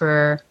sense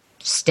for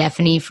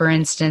Stephanie, for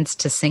instance,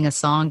 to sing a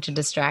song to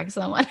distract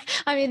someone?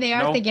 I mean, they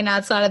are thinking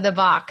outside of the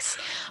box,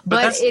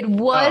 but it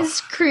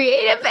was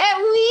creative. At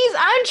least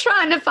I'm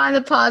trying to find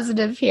the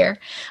positive here.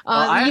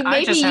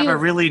 I just have a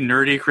really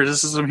nerdy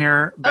criticism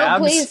here.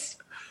 Babs, please.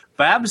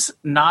 Babs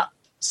not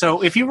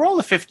so. If you roll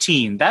a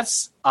 15,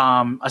 that's a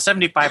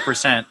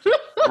 75%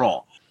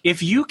 roll.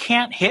 If you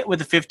can't hit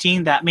with a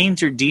 15, that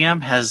means your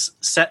DM has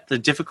set the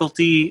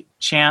difficulty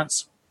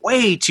chance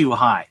way too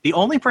high. The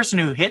only person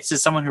who hits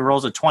is someone who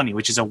rolls a 20,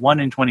 which is a 1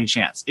 in 20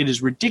 chance. It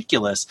is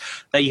ridiculous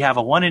that you have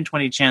a 1 in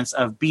 20 chance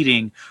of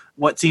beating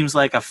what seems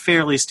like a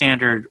fairly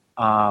standard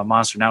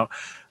monster. Now,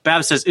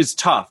 Babs says it's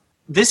tough.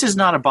 This is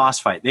not a boss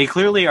fight. They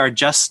clearly are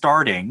just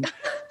starting.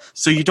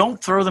 So you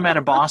don't throw them at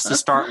a boss to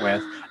start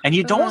with, and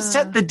you don't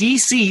set the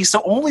DC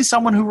so only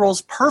someone who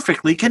rolls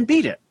perfectly can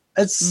beat it.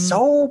 It's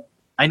so...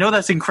 I know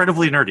that's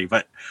incredibly nerdy,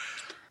 but...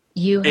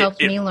 You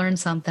helped me learn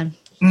something.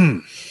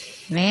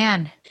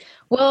 Man.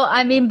 Well,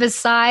 I mean,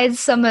 besides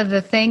some of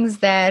the things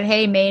that,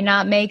 hey, may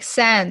not make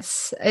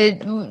sense,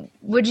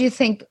 what do you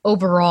think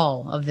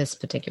overall of this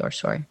particular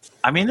story?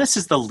 I mean, this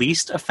is the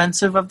least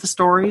offensive of the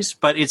stories,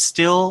 but it's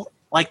still,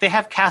 like, they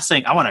have Cass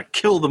saying, I want to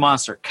kill the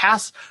monster.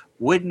 Cass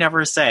would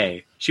never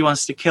say she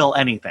wants to kill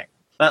anything.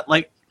 But,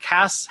 like,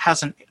 Cass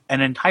has an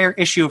entire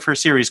issue of her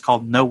series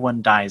called No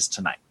One Dies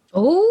Tonight.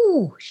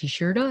 Oh, she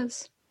sure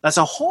does. That's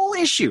a whole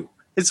issue.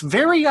 It's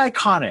very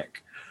iconic.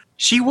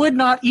 She would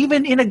not,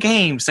 even in a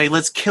game, say,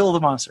 let's kill the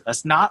monster.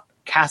 That's not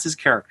Cass's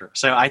character.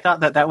 So I thought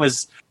that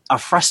was a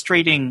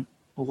frustrating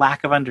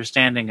lack of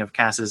understanding of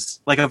Cass's,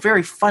 like a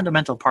very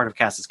fundamental part of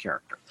Cass's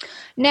character.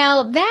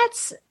 Now,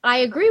 I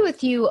agree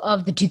with you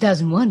of the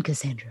 2001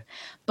 Cassandra.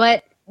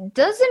 But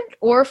doesn't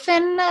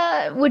Orphan,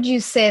 would you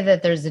say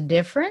that there's a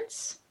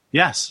difference?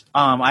 Yes.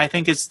 I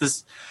think it's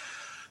this.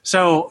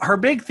 So her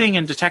big thing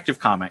in Detective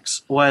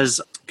Comics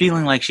was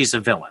feeling like she's a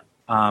villain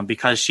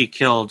because she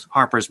killed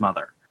Harper's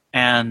mother.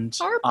 And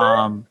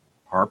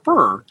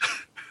Harper.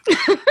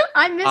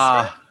 I miss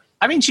her.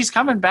 I mean, she's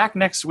coming back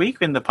next week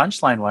in the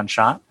Punchline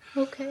one-shot.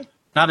 Okay.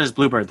 Not as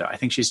Bluebird, though. I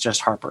think she's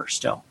just Harper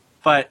still.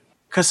 But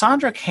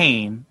Cassandra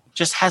Cain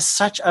just has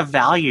such a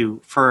value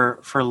for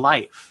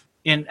life.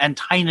 And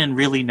Tynan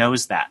really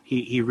knows that.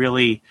 He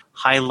really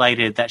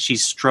highlighted that she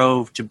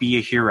strove to be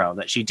a hero,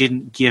 that she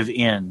didn't give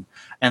in,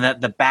 and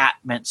that the bat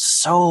meant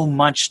so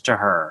much to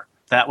her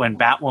that when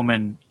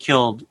Batwoman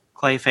killed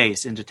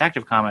Clayface in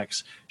Detective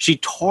Comics, she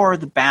tore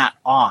the bat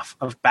off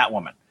of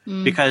Batwoman.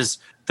 because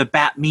the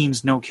bat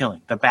means no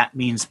killing. The bat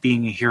means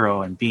being a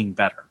hero and being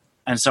better.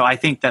 And so I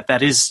think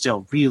that is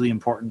still really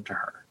important to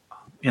her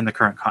in the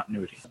current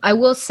continuity. I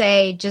will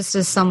say, just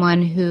as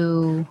someone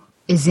who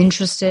is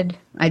interested,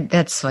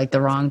 that's like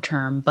the wrong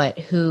term, but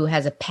who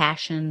has a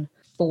passion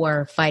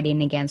for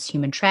fighting against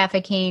human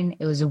trafficking.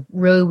 It was a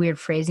really weird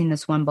phrasing,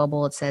 this one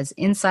bubble. It says,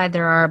 inside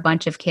there are a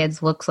bunch of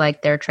kids, looks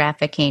like they're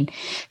trafficking.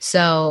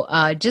 So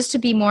just to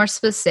be more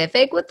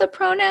specific with the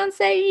pronouns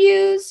that you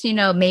use,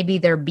 maybe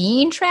they're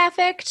being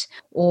trafficked,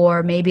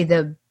 or maybe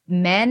the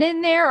men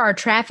in there are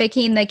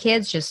trafficking the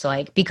kids, just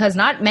like, because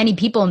not many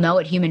people know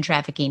what human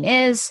trafficking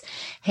is.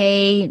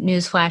 Hey,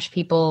 newsflash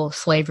people,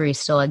 slavery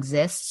still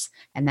exists,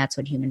 and that's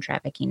what human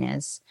trafficking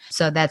is.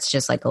 So that's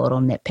just like a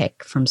little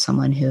nitpick from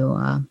someone who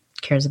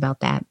cares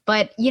about that.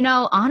 But,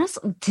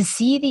 honestly, to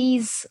see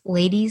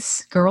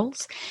these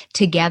girls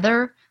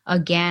together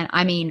again,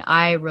 I mean,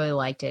 I really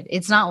liked it.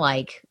 It's not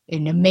like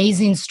an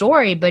amazing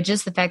story, but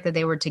just the fact that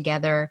they were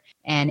together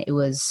and it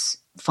was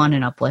fun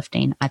and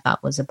uplifting, I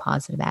thought was a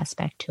positive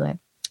aspect to it.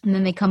 And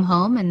then they come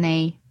home and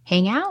they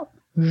hang out,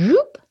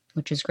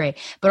 which is great.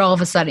 But all of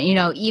a sudden,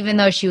 even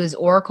though she was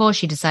Oracle,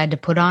 she decided to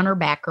put on her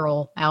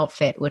Batgirl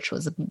outfit, which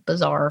was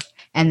bizarre.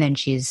 And then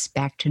she's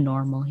back to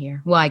normal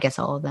here. Well, I guess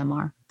all of them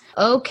are.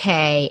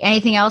 Okay.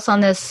 Anything else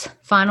on this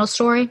final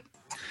story?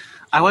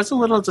 I was a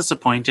little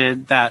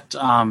disappointed that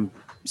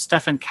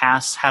Steph and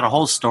Cass had a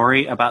whole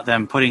story about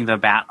them putting the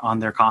bat on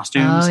their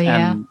costumes,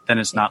 and then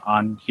it's not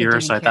on here,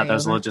 so I thought that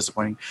was a little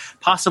disappointing.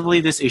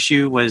 Possibly this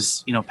issue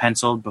was,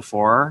 penciled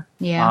before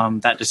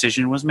that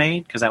decision was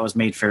made, because that was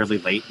made fairly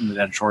late in the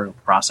editorial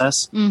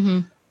process. Mm-hmm.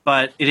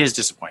 But it is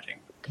disappointing.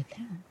 Look at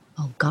that.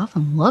 Oh,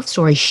 Gotham love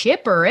story,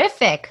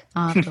 shipperific.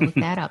 I'll have to look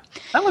that up.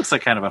 That looks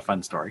like kind of a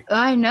fun story.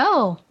 I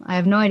know. I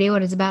have no idea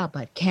what it's about,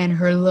 but can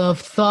her love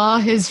thaw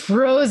his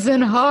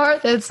frozen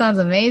heart? That sounds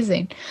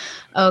amazing.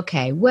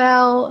 Okay,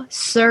 well,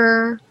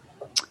 sir,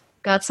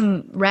 got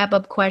some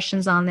wrap-up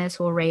questions on this.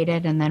 We'll rate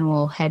it, and then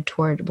we'll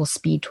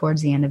speed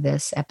towards the end of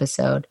this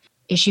episode.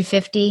 Issue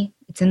 50,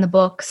 it's in the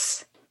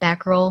books.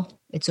 Batgirl,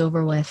 it's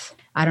over with.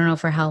 I don't know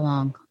for how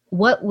long.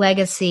 What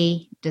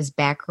legacy does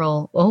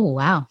Batgirl... Oh,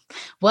 wow.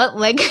 What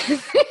legacy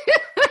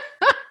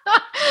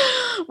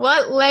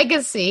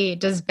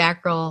does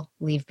Batgirl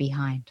leave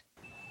behind?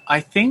 I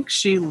think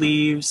she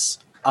leaves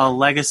a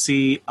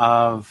legacy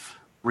of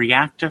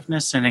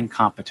reactiveness and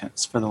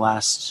incompetence for the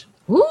last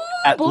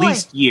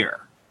least year.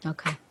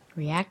 Okay.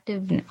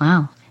 Reactive.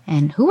 Wow.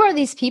 And who are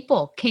these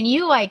people? Can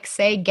you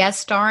say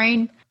guest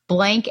starring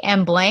blank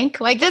and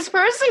blank? Like this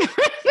person?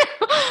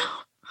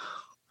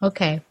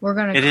 Okay. We're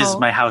going to It is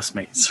my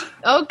housemates.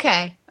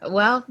 Okay.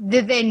 Well,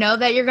 did they know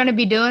that you're going to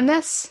be doing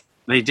this?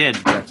 They did,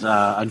 but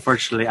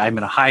unfortunately I'm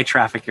in a high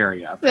traffic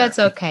area. That's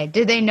okay.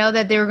 Did they know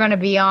that they were going to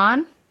be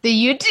on the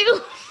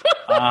YouTube?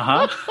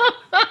 Uh-huh.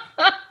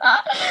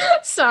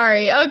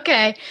 Sorry.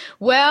 Okay.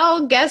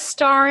 Well, guest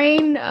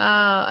starring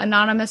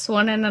Anonymous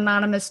 1 and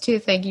Anonymous 2.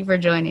 Thank you for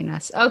joining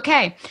us.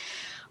 Okay.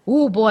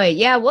 Oh boy.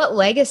 Yeah. What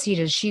legacy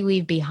does she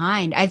leave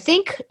behind? I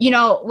think,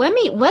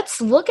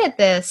 let's look at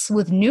this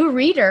with new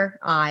reader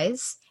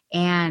eyes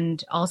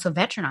and also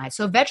veteran eyes.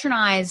 So veteran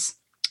eyes,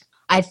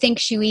 I think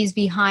she leaves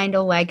behind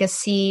a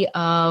legacy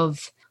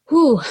of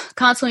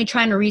constantly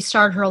trying to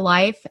restart her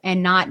life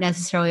and not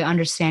necessarily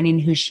understanding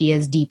who she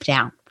is deep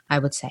down, I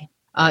would say.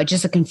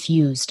 Just a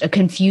confused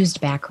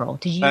Batgirl.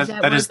 Did you use that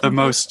word? That is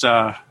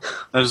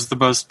the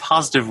most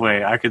positive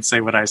way I could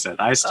say what I said.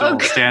 I still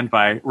stand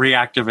by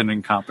reactive and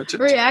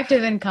incompetent.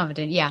 Reactive and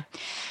incompetent, yeah.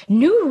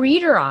 New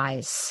reader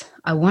eyes.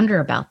 I wonder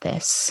about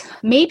this.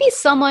 Maybe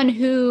someone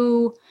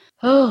who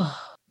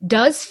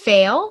does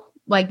fail.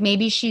 Like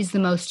maybe she's the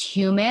most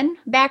human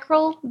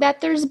Batgirl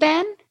that there's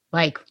been.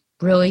 Like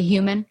really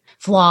human,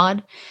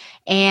 flawed,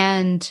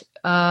 and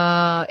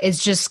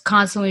is just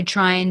constantly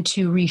trying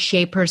to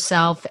reshape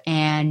herself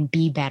and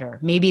be better.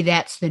 Maybe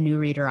that's the new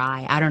reader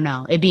eye. I don't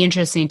know. It'd be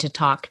interesting to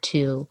talk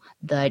to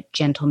the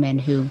gentleman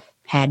who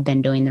had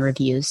been doing the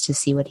reviews to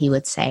see what he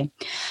would say.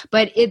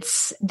 But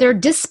they're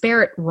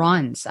disparate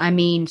runs. I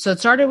mean, so it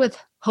started with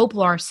Hope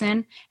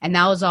Larson, and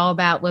that was all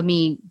about let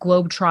me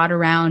globetrot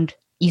around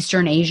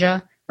Eastern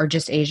Asia, or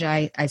just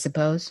Asia, I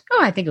suppose.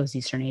 Oh, I think it was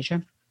Eastern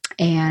Asia.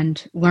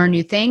 And learn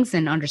new things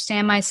and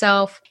understand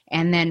myself.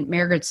 And then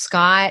Margaret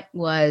Scott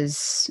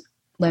was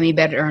let me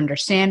better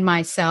understand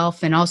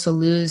myself and also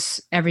lose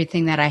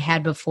everything that I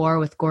had before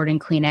with Gordon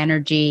Clean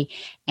Energy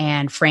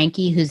and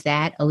Frankie, who's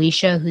that?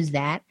 Alicia, who's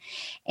that?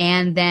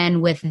 And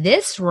then with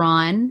this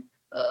run,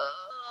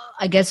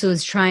 I guess it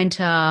was trying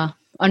to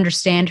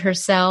understand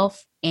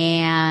herself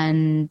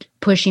and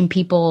pushing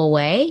people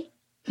away.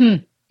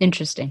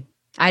 Interesting.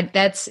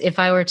 That's if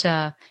I were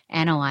to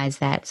analyze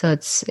that. So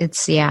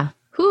it's yeah.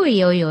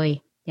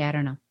 Yeah, I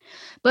don't know.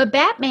 But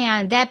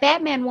Batman, that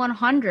Batman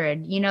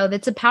 100,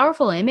 that's a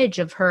powerful image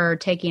of her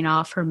taking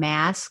off her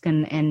mask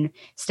and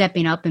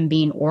stepping up and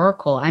being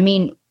Oracle. I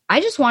mean,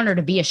 I just want her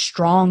to be a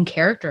strong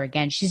character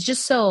again. She's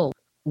just so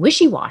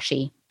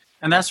wishy-washy.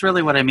 And that's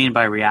really what I mean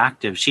by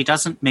reactive. She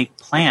doesn't make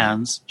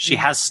plans. She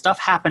has stuff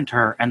happen to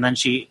her, and then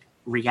she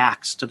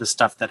reacts to the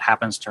stuff that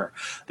happens to her.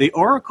 The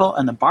Oracle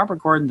and the Barbara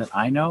Gordon that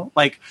I know,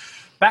 like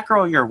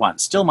Batgirl Year One,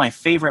 still my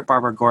favorite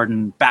Barbara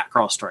Gordon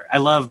Batgirl story. I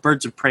love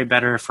Birds of Prey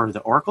better for the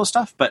Oracle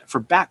stuff, but for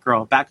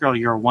Batgirl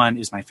Year One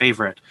is my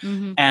favorite.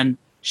 Mm-hmm. And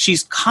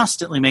she's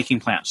constantly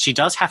making plans. She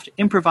does have to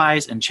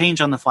improvise and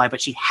change on the fly,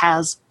 but she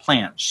has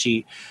plans.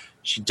 She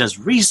does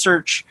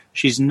research.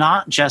 She's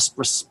not just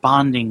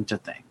responding to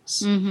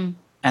things. Mm-hmm.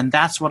 And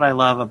that's what I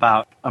love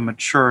about a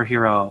mature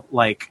hero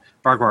like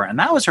Barbara Gordon. And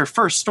that was her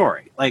first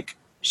story. Like,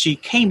 she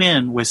came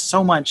in with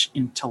so much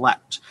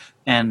intellect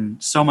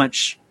and so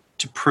much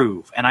to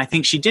prove. And I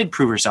think she did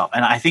prove herself.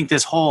 And I think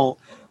this whole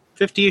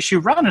 50-issue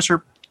run is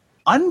her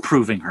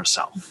unproving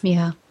herself.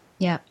 Yeah.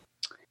 Yeah.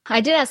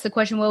 I did ask the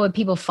question, what would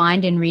people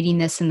find in reading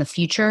this in the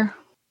future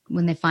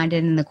when they find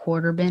it in the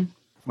quarter bin?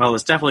 Well,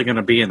 it's definitely going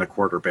to be in the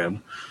quarter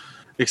bin,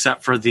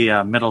 except for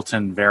the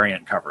Middleton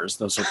variant covers.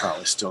 Those will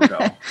probably still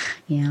go.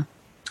 Yeah.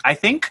 I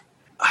think...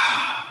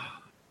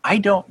 I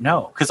don't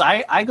know, because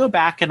I go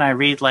back and I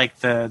read like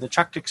the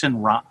Chuck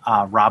Dixon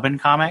Robin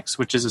comics,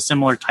 which is a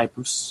similar type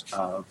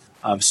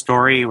of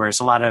story where it's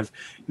a lot of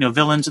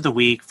villains of the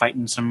week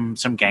fighting some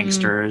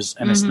gangsters,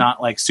 and it's not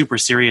like super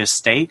serious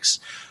stakes,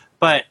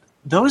 but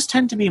those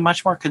tend to be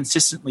much more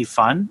consistently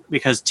fun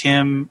because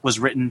Tim was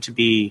written to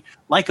be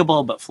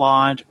likable but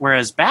flawed,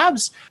 whereas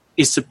Babs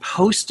is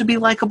supposed to be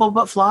likable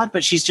but flawed,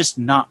 but she's just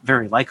not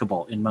very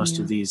likable in most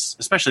of these,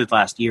 especially the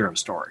last year of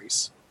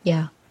stories.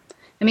 Yeah.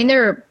 I mean,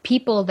 there are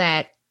people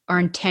that are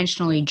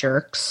intentionally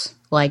jerks,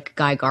 like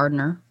Guy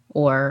Gardner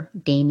or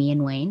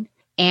Damian Wayne.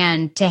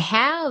 And to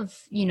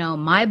have,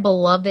 my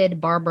beloved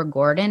Barbara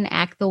Gordon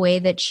act the way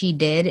that she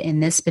did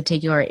in this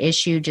particular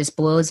issue just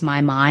blows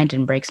my mind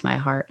and breaks my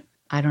heart.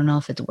 I don't know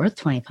if it's worth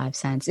 25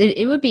 cents.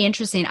 It would be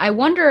interesting. I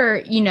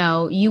wonder,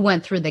 you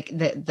went through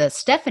the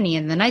Stephanie,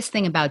 and the nice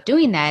thing about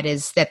doing that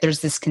is that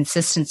there's this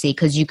consistency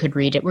because you could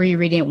read it. Were you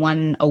reading it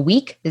one a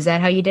week? Is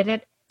that how you did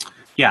it?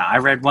 Yeah, I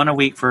read one a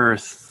week for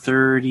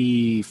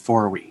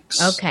 34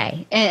 weeks.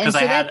 Okay, because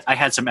I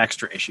had some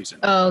extra issues in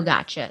it. Oh,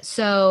 gotcha.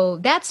 So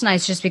that's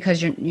nice, just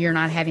because you're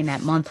not having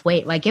that month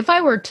wait. Like if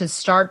I were to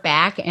start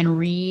back and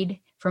read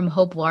from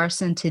Hope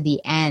Larson to the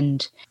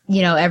end,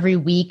 every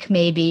week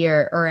maybe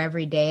or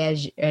every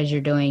day as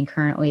you're doing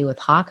currently with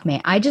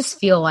Hawkman, I just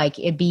feel like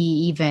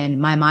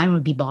my mind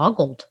would be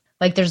boggled.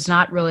 Like there's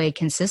not really a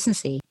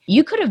consistency.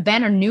 You could have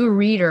been a new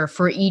reader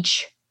for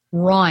each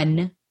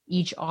run,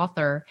 each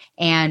author,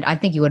 and I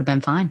think you would have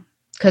been fine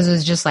because it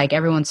was just like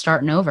everyone's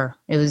starting over.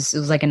 It was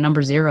like a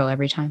number 0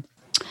 every time.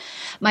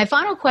 My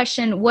final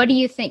question, what do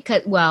you think?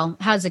 Well,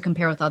 how does it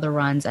compare with other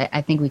runs?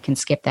 I think we can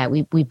skip that.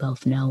 We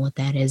both know what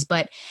that is.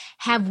 But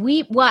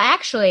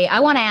actually, I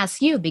want to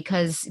ask you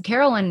because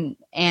Carolyn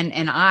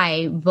and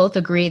I both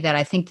agree that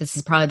I think this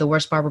is probably the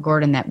worst Barbara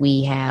Gordon that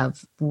we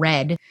have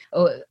read.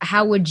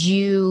 How would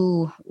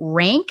you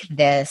rank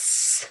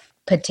this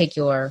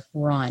particular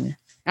run?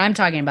 I'm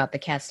talking about the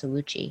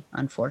Castellucci,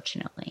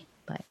 unfortunately.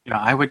 But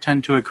I would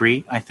tend to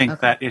agree. I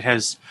think that it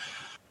has...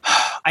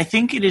 I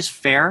think it is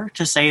fair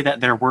to say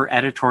that there were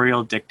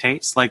editorial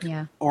dictates. Like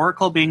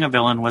Oracle being a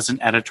villain was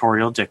an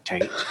editorial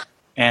dictate,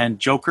 and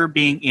Joker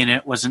being in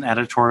it was an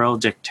editorial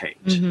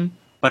dictate. Mm-hmm.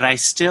 But I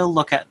still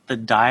look at the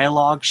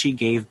dialogue she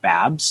gave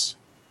Babs,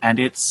 and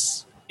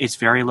it's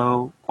very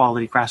low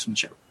quality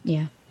craftsmanship.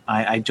 Yeah,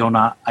 I do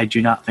not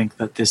think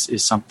that this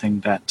is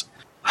something that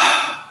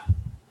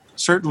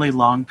certainly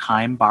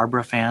long-time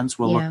Barbara fans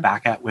will look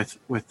back at with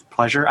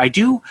pleasure.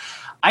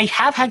 I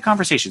have had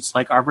conversations,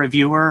 like our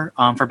reviewer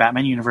for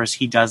Batman Universe,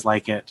 he does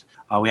like it.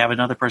 We have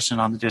another person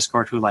on the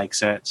Discord who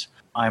likes it.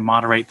 I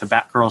moderate the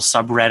Batgirl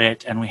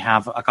subreddit, and we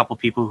have a couple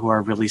people who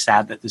are really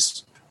sad that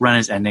this run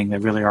is ending. They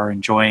really are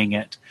enjoying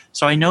it.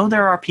 So I know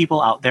there are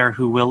people out there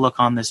who will look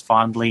on this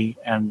fondly,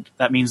 and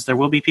that means there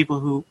will be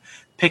people who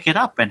pick it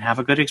up and have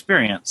a good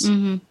experience.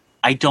 Mm-hmm.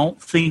 I don't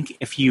think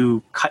if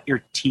you cut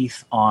your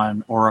teeth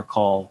on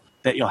Oracle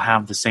that you'll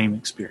have the same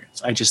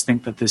experience. I just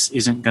think that this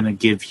isn't going to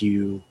give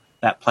you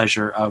that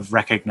pleasure of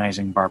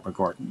recognizing Barbara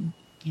Gordon.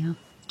 Yeah.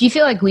 Do you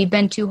feel like we've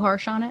been too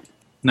harsh on it?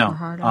 No. Or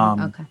hard on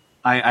it? Okay.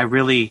 I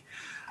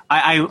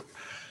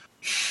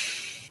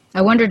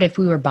wondered if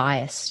we were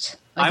biased.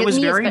 Like I was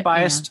very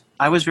biased.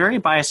 Yeah. I was very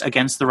biased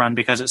against the run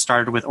because it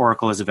started with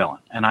Oracle as a villain.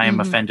 And I am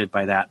offended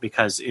by that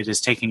because it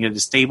is taking a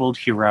disabled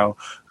hero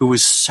who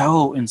was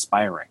so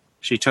inspiring.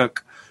 She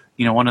took,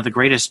 one of the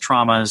greatest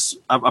traumas,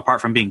 apart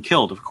from being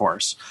killed, of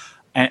course,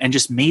 and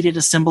just made it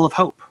a symbol of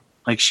hope.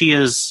 Like she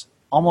is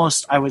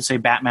almost, I would say,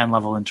 Batman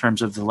level in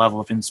terms of the level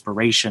of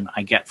inspiration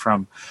I get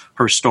from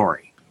her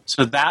story.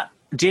 So that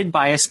did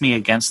bias me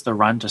against the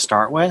run to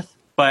start with,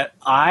 but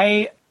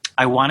I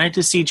wanted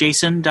to see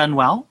Jason done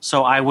well,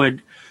 so I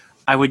would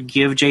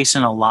give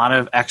Jason a lot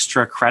of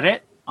extra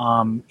credit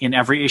in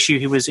every issue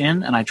he was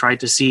in, and I tried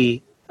to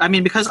see,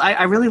 because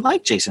I really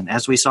like Jason,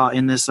 as we saw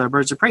in this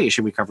Birds of Prey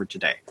issue we covered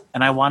today,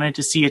 and I wanted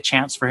to see a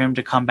chance for him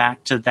to come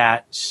back to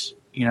that,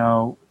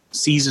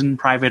 seasoned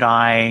private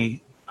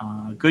eye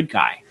good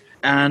guy.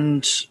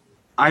 And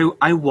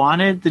I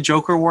wanted the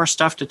Joker War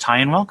stuff to tie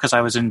in well because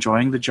I was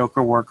enjoying the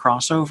Joker War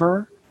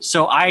crossover.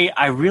 So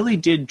I really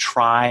did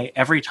try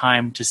every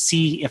time to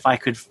see if I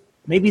could,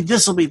 maybe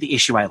this will be the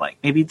issue I like.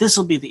 Maybe this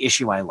will be the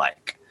issue I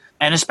like.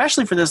 And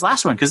especially for this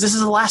last one, because this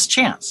is the last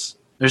chance.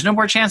 There's no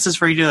more chances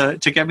for you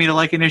to get me to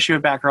like an issue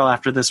of Batgirl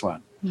after this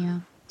one.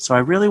 Yeah. So I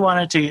really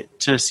wanted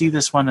to see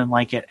this one and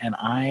like it, and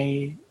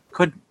I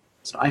couldn't.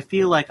 So I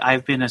feel like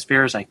I've been as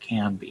fair as I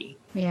can be.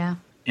 Yeah.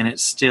 And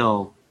it's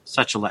still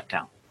such a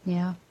letdown.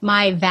 Yeah.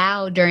 My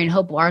vow during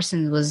Hope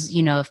Larson was,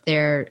 if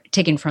they're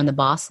taken from the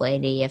boss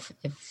lady, if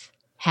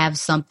have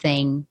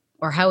something,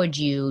 or how would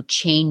you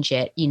change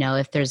it,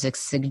 if there's a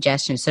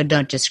suggestion. So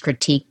don't just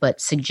critique, but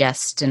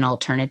suggest an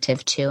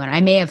alternative too. And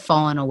I may have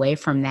fallen away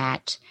from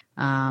that.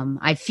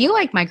 I feel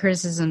like my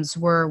criticisms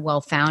were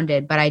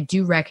well-founded, but I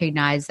do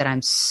recognize that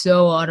I'm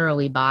so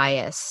utterly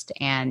biased.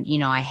 And,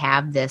 I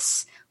have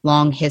this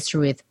long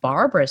history with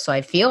Barbara. So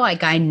I feel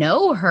like I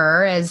know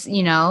her as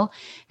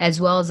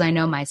well as I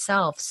know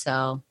myself.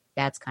 So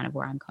that's kind of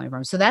where I'm coming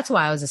from. So that's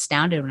why I was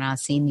astounded when I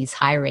was seeing these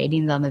high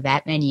ratings on the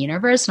Batman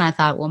universe. And I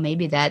thought, well,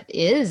 maybe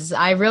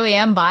I really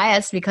am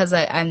biased because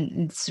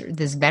I'm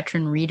this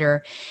veteran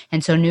reader.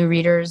 And so new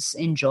readers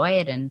enjoy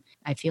it. And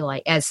I feel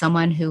like as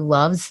someone who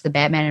loves the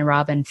Batman and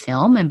Robin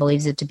film and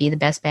believes it to be the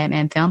best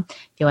Batman film, I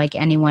feel like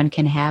anyone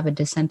can have a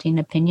dissenting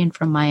opinion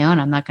from my own.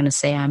 I'm not going to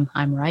say I'm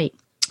right.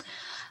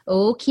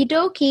 Okie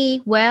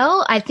dokie.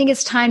 Well, I think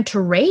it's time to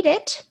rate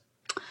it.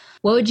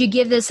 What would you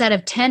give this out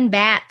of 10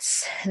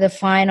 bats, the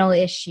final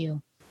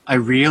issue? I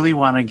really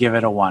want to give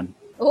it a 1.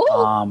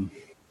 Ooh.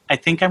 I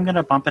think I'm going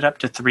to bump it up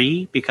to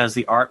 3 because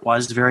the art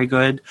was very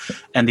good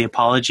and the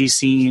apology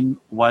scene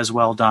was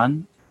well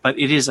done, but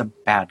it is a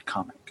bad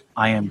comic.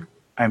 I'm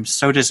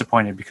so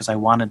disappointed because I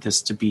wanted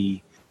this to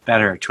be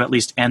better, to at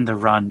least end the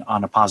run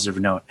on a positive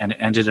note, and it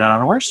ended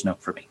on a worse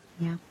note for me.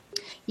 Yeah.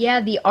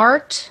 Yeah, the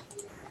art,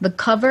 the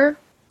cover,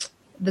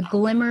 the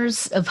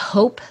glimmers of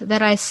hope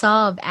that I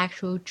saw of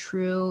actual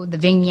true, the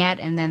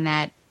vignette, and then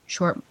that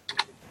short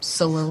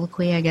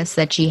soliloquy, I guess,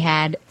 that she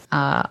had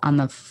on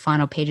the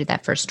final page of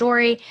that first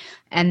story,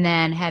 and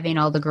then having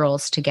all the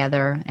girls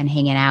together and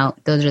hanging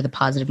out. Those are the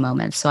positive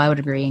moments. So I would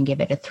agree and give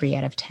it a 3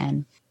 out of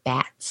 10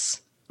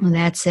 bats. Well,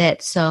 that's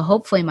it. So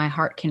hopefully my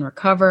heart can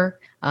recover.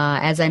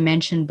 As I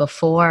mentioned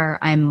before,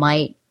 I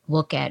might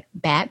look at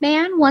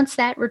Batman once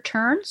that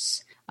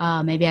returns.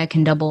 Maybe I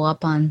can double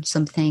up on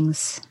some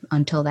things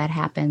until that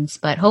happens.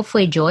 But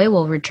hopefully joy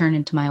will return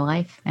into my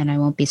life and I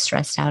won't be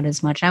stressed out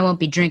as much. I won't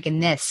be drinking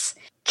this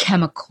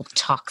chemical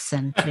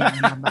toxin in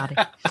my body.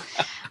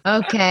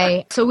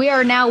 Okay, so we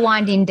are now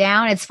winding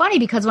down. It's funny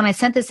because when I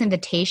sent this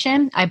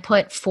invitation, I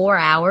put 4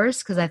 hours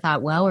because I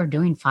thought, well, we're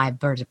doing 5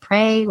 Birds of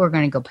Prey. We're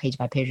going to go page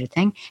by page or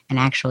thing. And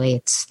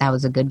actually, that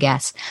was a good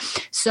guess.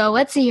 So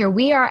let's see here.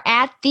 We are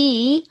at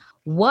the...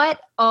 What?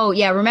 Oh,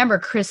 yeah. Remember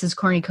Chris's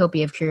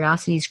cornucopia of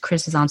curiosities.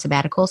 Chris is on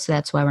sabbatical, so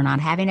that's why we're not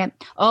having it.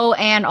 Oh,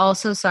 and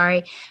also,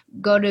 sorry,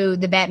 go to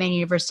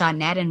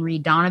thebatmanuniverse.net and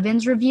read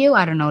Donovan's review.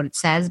 I don't know what it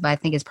says, but I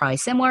think it's probably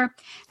similar.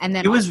 And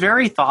then it was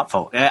very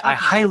thoughtful. I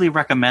highly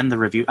recommend the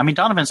review. I mean,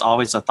 Donovan's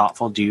always a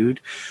thoughtful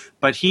dude,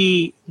 but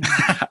I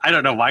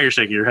don't know why you're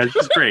shaking your head.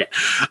 He's great.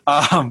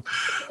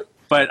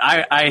 But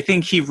I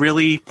think he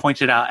really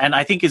pointed out, and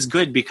I think it's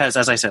good because,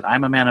 as I said,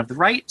 I'm a man of the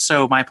right,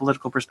 so my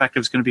political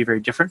perspective is going to be very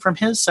different from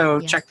his. So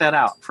check that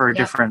out for a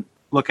different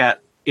look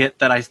at it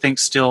that I think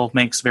still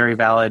makes very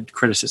valid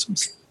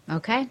criticisms.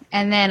 Okay.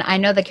 And then I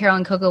know that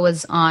Carolyn Coco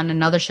was on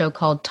another show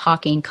called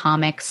Talking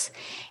Comics,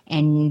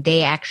 and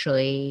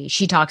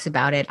she talks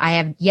about it. I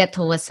have yet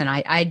to listen.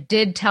 I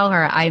did tell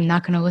her I'm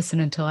not going to listen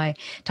until I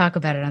talk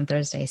about it on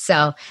Thursday.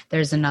 So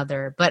there's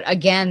another. But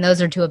again,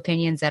 those are 2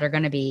 opinions that are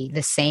going to be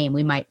the same.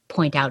 We might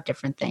point out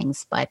different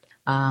things, but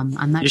I'm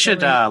not sure. You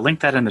should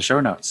link that in the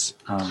show notes.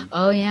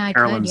 Oh, yeah, I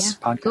Carolyn's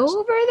could. Yeah. podcast. Go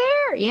over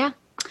there. Yeah.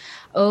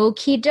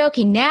 Okie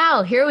dokie.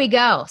 Now, here we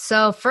go.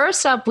 So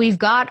first up, we've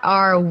got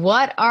our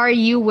What Are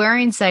You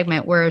Wearing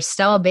segment where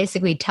Stella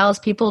basically tells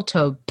people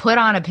to put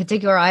on a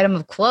particular item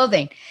of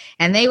clothing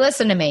and they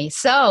listen to me.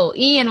 So,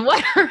 Ian,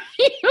 what are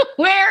you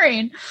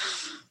wearing?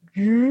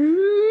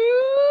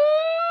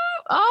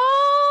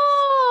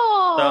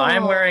 Oh! So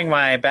I'm wearing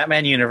my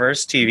Batman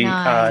Universe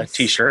TV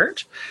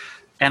t-shirt.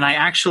 And I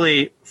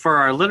actually, for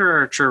our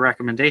literature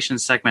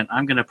recommendations segment,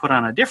 I'm going to put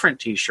on a different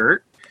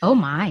t-shirt. Oh,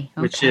 my.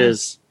 Okay. Which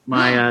is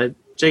my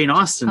Jane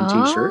Austen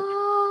t-shirt.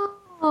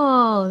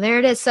 Oh, there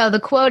it is. So the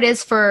quote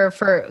is for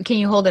can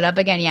you hold it up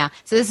again? Yeah.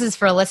 So this is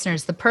for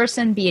listeners. The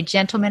person, be a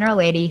gentleman or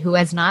lady, who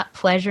has not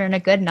pleasure in a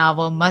good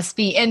novel must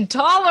be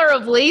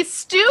intolerably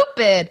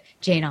stupid.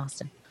 Jane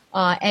Austen.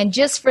 And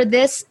just for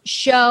this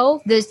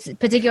show, this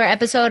particular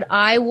episode,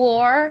 I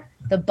wore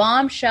the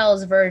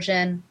Bombshells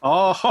version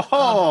of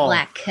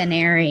Black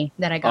Canary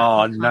that I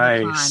got from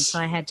Comic-Con, so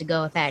I had to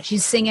go with that.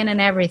 She's singing and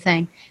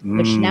everything,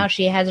 but now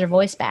she has her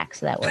voice back,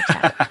 so that works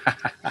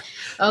out.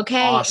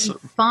 Okay, awesome.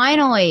 And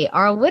finally,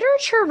 our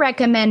literature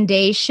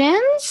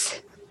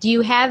recommendations. Do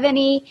you have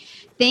any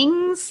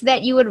things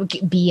that you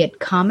would, be it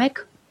comic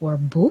or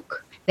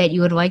book, that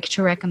you would like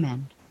to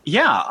recommend?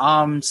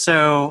 Yeah,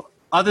 so...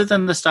 Other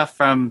than the stuff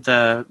from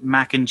the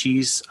mac and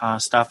cheese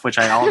stuff, which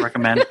I all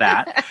recommend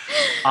that,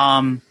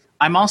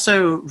 I'm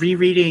also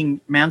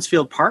rereading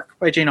Mansfield Park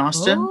by Jane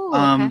Austen. Ooh,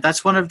 okay.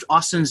 That's one of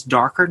Austen's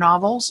darker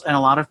novels, and a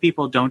lot of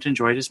people don't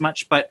enjoy it as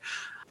much. But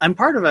I'm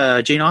part of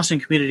a Jane Austen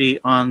community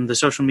on the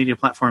social media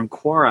platform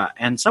Quora,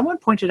 and someone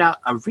pointed out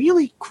a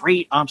really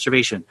great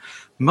observation.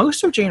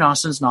 Most of Jane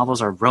Austen's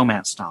novels are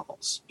romance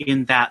novels,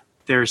 in that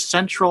their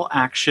central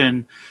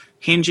action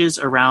hinges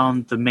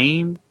around the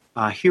main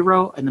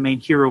hero and the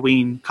main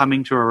heroine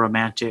coming to a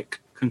romantic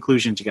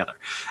conclusion together.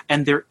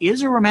 And there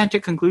is a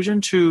romantic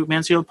conclusion to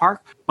Mansfield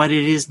Park, but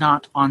it is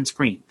not on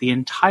screen. The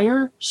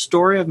entire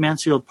story of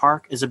Mansfield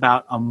Park is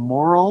about a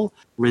moral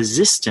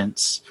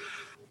resistance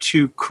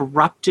to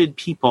corrupted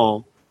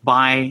people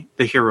by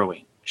the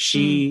heroine.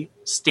 She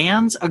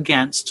stands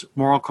against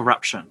moral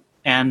corruption,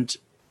 and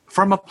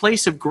from a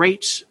place of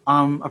great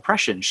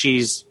oppression. She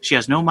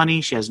has no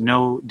money, she has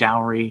no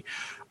dowry.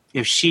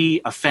 If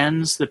she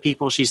offends the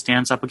people she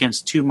stands up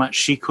against too much,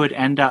 she could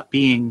end up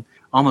being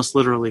almost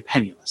literally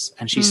penniless.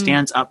 And she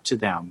stands up to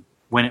them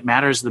when it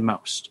matters the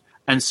most.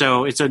 And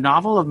so it's a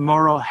novel of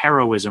moral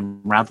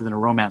heroism rather than a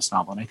romance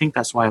novel. And I think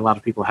that's why a lot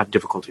of people have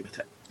difficulty with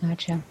it.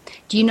 Gotcha.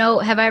 Do you know,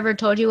 have I ever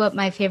told you what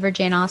my favorite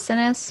Jane Austen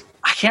is?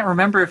 I can't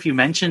remember if you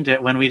mentioned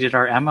it when we did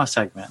our Emma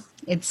segment.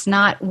 It's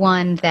not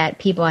one that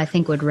people, I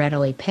think, would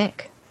readily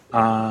pick.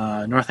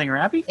 Northanger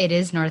Abbey? It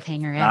is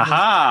Northanger Abbey.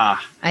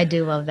 Aha! I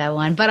do love that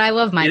one, but I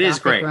love my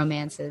Gothic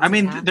romances. I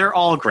mean, they're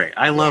all great.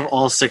 I love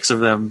all 6 of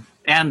them,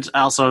 and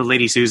also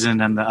Lady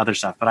Susan and the other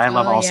stuff, but I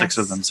love all 6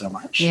 of them so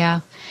much.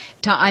 Yeah.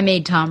 I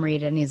made Tom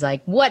read it, and he's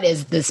like, what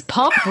is this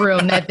pump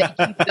room that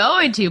they keep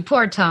going to?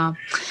 Poor Tom.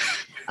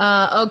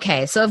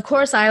 Okay, so of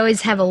course I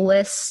always have a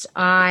list.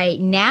 I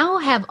now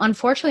have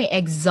unfortunately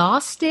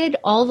exhausted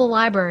all the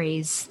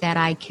libraries that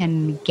I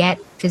can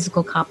get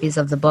physical copies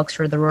of the books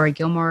for the Rory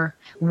Gilmore.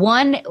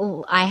 One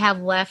I have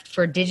left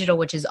for digital,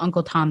 which is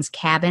Uncle Tom's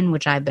Cabin,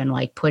 which I've been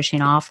like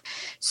pushing off.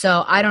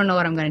 So I don't know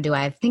what I'm going to do.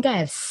 I think I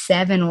have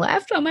 7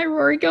 left on my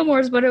Rory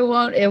Gilmores, but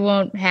it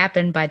won't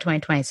happen by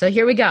 2020. So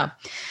here we go.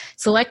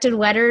 Selected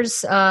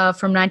Letters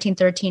from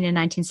 1913 and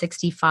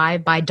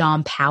 1965 by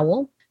Dawn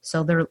Powell.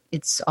 So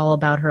it's all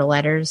about her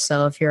letters.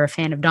 So if you're a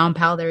fan of Dawn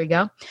Powell, there you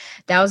go.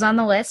 That was on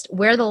the list.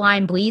 Where the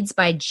Line Bleeds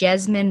by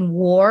Jesmyn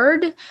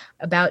Ward,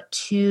 about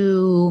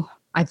 2,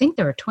 I think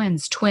they were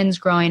twins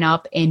growing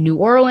up in New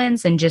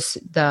Orleans and just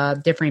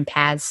the different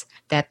paths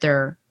that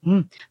their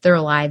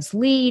lives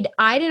lead.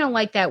 I didn't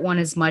like that one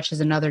as much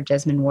as another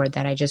Jesmyn Ward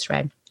that I just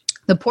read.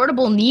 The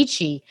Portable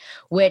Nietzsche,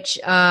 which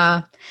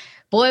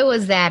boy,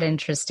 was that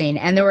interesting.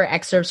 And there were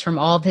excerpts from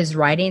all of his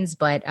writings,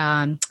 but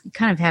you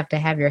kind of have to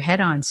have your head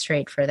on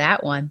straight for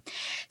that one.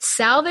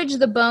 Salvage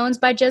the Bones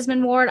by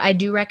Jesmyn Ward, I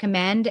do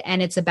recommend.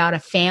 And it's about a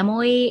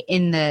family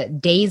in the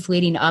days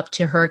leading up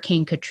to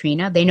Hurricane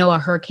Katrina. They know a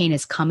hurricane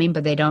is coming,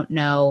 but they don't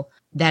know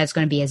that it's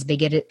going to be as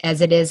big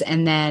as it is.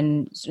 And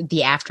then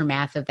the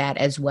aftermath of that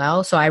as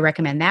well. So I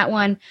recommend that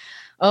one.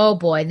 Oh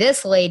boy,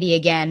 this lady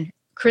again.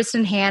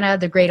 Kristen Hanna,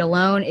 The Great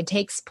Alone. It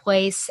takes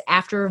place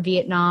after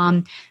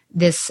Vietnam.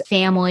 This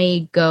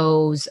family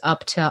goes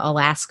up to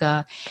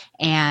Alaska,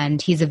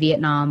 and he's a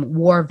Vietnam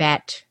War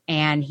vet,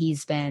 and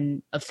he's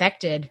been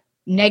affected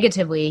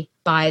negatively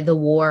by the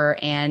war,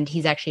 and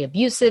he's actually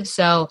abusive.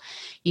 So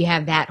you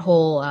have that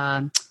whole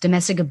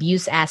domestic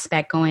abuse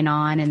aspect going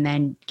on, and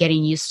then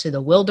getting used to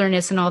the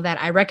wilderness and all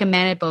that. I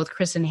recommend it, both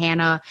Kristen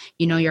Hanna,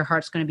 you know your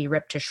heart's going to be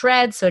ripped to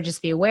shreds, so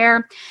just be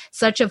aware.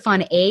 Such a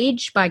Fun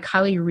Age by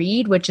Kylie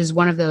Reed, which is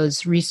one of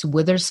those Reese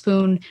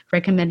Witherspoon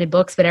recommended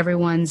books, but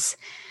everyone's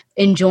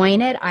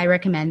enjoying it. I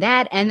recommend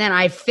that. And then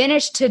I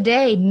finished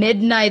today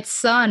Midnight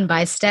Sun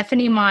by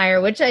Stephanie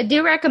Meyer, which I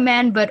do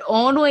recommend, but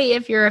only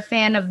if you're a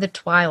fan of the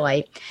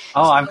Twilight.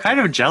 Oh, so, I'm kind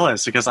of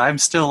jealous because I'm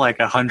still like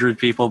 100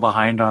 people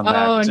behind on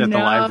that at the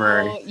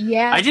library.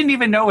 Yeah. I didn't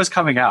even know it was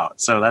coming out,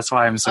 so that's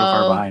why I'm so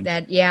far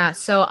behind.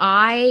 So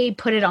I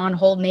put it on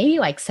hold maybe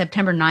like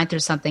September 9th or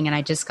something, and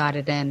I just got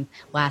it in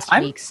last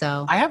week.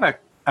 So I have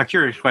a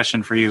curious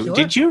question for you. Sure.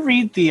 Did you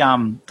read the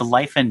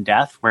Life and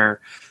Death where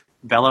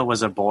Bella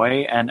was a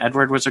boy and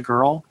Edward was a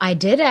girl? I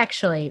did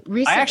actually.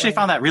 Recently. I actually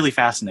found that really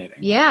fascinating.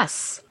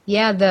 Yes.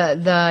 Yeah,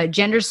 the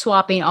gender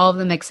swapping, all of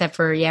them except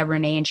for,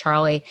 Renee and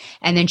Charlie.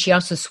 And then she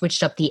also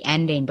switched up the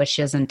ending, but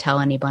she doesn't tell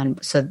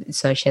anyone,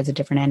 so she has a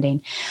different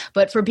ending.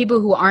 But for people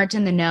who aren't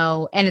in the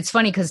know, and it's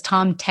funny because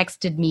Tom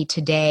texted me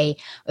today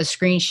a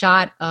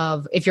screenshot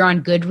of, if you're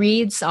on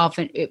Goodreads,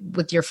 often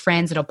with your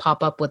friends, it'll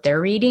pop up what they're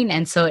reading.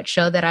 And so it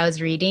showed that I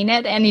was reading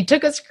it, and he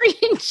took a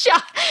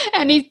screenshot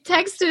and he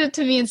texted it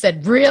to me and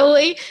said,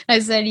 "Really?" I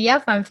said,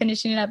 "Yep, I'm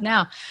finishing it up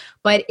now."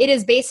 But it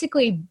is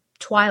basically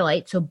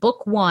Twilight, so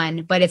book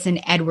 1, but it's an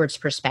Edward's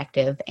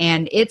perspective,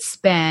 and it's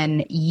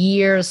been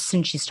years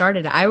since she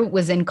started. I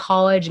was in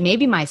college,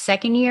 maybe my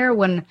second year,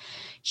 when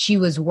she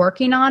was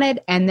working on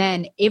it, and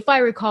then, if I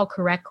recall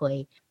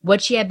correctly,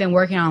 what she had been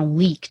working on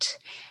leaked,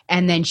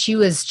 and then she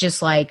was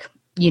just like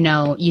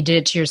you did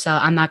it to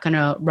yourself. I'm not going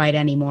to write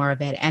any more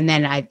of it. And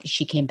then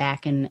she came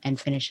back and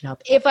finished it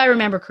up. If I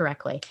remember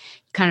correctly,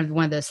 kind of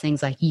one of those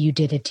things like, you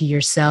did it to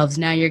yourselves.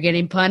 Now you're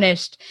getting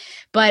punished.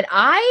 But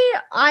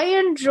I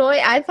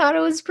thought it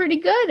was pretty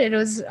good. It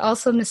was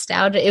also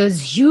nostalgic. It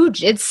was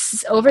huge.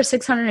 It's over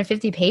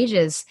 650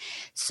 pages.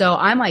 So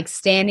I'm like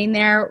standing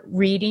there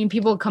reading.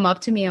 People come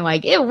up to me and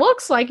like, it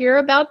looks like you're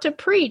about to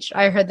preach.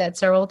 I heard that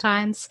several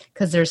times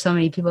because there's so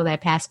many people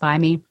that pass by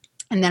me.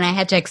 And then I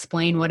had to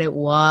explain what it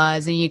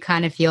was, and you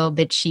kind of feel a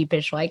bit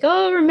sheepish, like,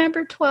 oh,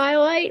 remember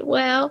Twilight?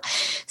 Well,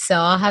 so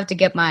I'll have to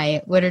get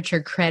my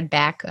literature cred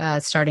back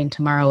starting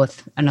tomorrow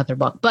with another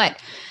book. But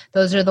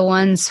those are the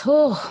ones,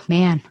 oh,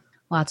 man,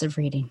 lots of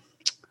reading.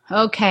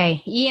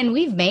 Okay, Ian,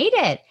 we've made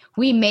it.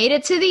 We made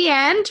it to the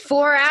end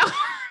 4 hours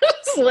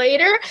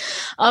later.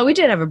 We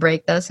did have a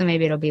break, though, so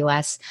maybe it'll be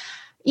less.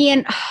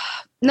 Ian,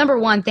 number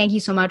one, thank you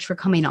so much for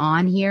coming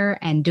on here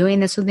and doing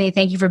this with me.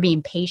 Thank you for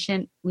being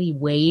patiently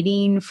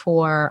waiting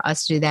for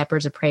us to do that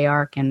Birds of Prey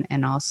arc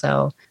and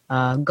also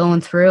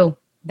going through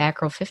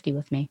Batgirl 50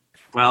 with me.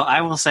 Well,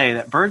 I will say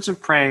that Birds of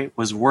Prey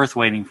was worth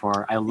waiting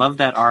for. I love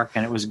that arc,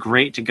 and it was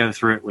great to go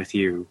through it with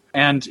you.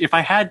 And if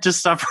I had to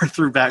suffer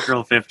through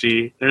Batgirl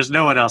 50, there's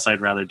no one else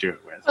I'd rather do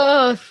it with.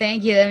 Oh,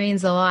 thank you. That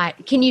means a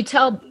lot. Can you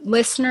tell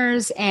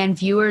listeners and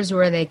viewers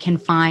where they can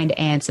find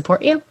and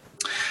support you?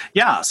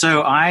 Yeah,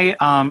 so I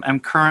am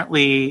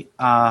currently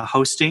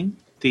hosting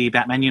the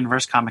Batman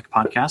Universe comic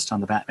podcast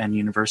on the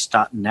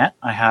BatmanUniverse.net.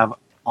 I have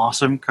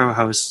awesome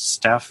co-hosts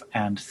Steph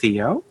and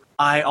Theo.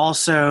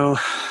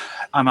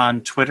 I'm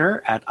on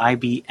Twitter at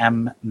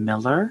IBM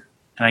Miller,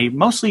 and I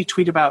mostly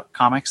tweet about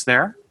comics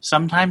there.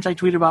 Sometimes I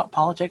tweet about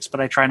politics,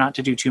 but I try not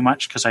to do too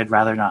much because I'd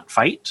rather not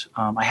fight.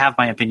 I have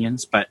my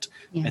opinions, but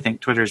I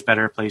think Twitter is a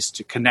better place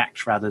to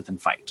connect rather than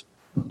fight.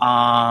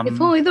 If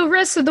only the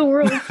rest of the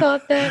world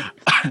thought that.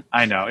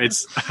 I know,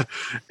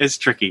 it's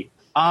tricky.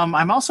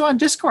 I'm also on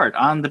Discord,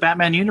 on the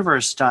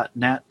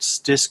BatmanUniverse.net's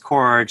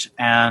Discord,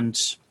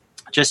 and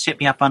just hit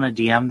me up on a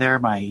DM there.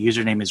 My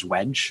username is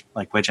Wedge,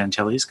 like Wedge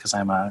Antilles, because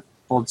I'm a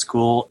old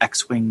school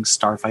X-Wing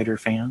Starfighter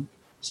fan.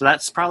 So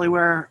that's probably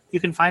where you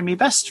can find me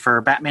best for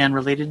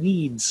Batman-related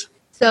needs.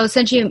 So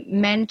since you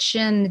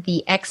mentioned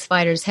the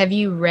X-Fighters, have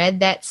you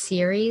read that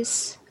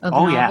series of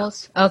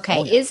novels? Yeah. Okay.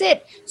 Oh, yeah. Is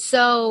it?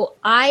 So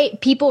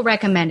people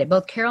recommend it.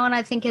 Both Carolyn,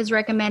 I think, has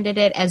recommended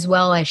it, as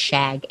well as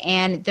Shag.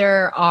 And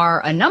there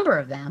are a number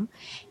of them.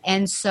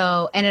 And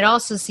it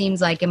also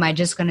seems like, am I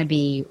just going to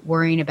be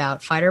worrying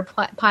about fighter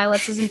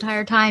pilots this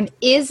entire time?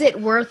 Is it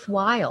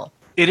worthwhile?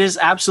 It is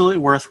absolutely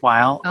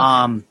worthwhile.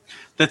 Okay.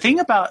 The thing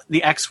about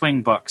the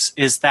X-Wing books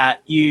is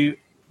that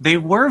they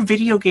were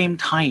video game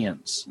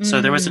tie-ins. Mm.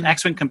 So there was an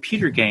X-Wing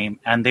computer game,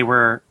 and they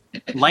were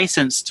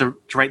licensed to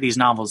write these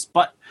novels,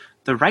 but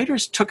the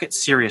writers took it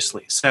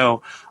seriously.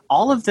 So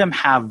all of them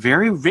have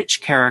very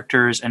rich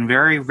characters and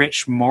very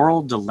rich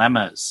moral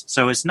dilemmas.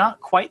 So it's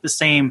not quite the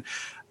same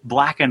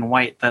black and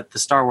white that the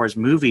Star Wars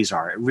movies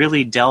are. It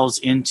really delves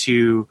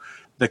into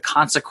the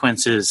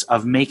consequences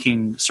of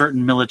making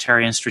certain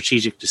military and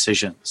strategic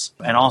decisions,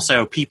 and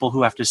also people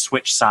who have to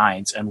switch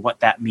sides and what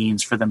that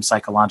means for them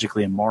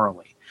psychologically and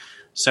morally.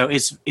 So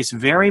it's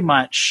very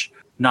much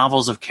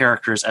novels of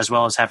characters, as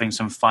well as having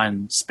some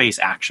fun space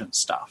action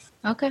stuff.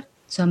 Okay.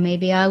 So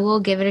maybe I will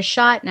give it a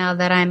shot now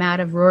that I'm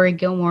out of Rory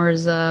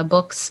Gilmore's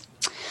books.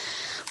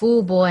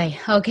 Oh, boy.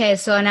 Okay,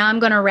 so now I'm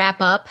going to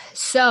wrap up.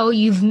 So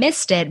you've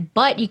missed it,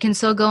 but you can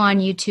still go on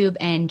YouTube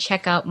and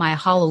check out my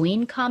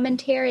Halloween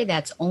commentary.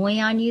 That's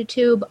only on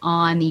YouTube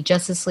on the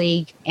Justice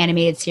League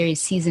Animated Series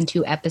Season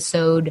 2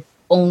 episode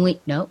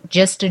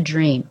Just a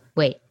Dream.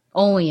 Wait,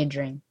 Only a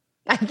Dream.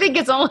 I think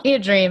it's Only a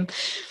Dream.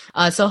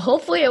 So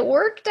hopefully it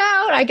worked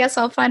out. I guess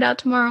I'll find out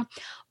tomorrow.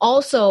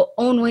 Also,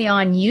 only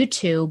on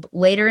YouTube,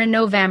 later in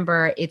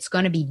November, it's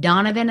going to be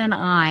Donovan and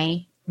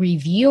I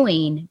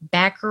reviewing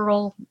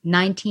Batgirl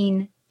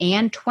 19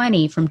 and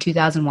 20 from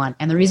 2001.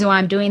 And the reason why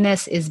I'm doing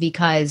this is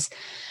because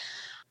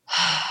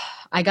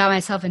I got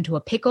myself into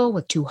a pickle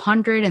with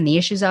 200 and the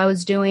issues I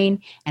was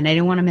doing, and I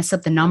didn't want to mess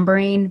up the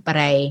numbering, but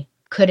I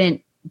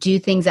couldn't do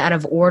things out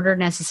of order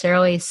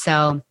necessarily.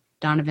 So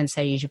Donovan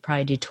said you should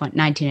probably do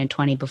 19 and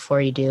 20 before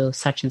you do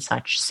such and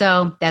such.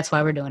 So that's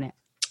why we're doing it.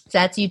 So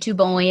that's YouTube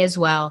only as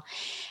well.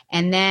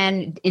 And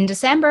then in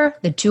December,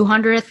 the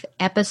 200th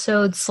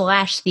episode /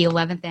 the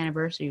 11th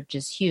anniversary, which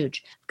is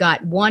huge.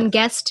 Got one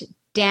guest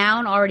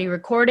down, already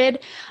recorded.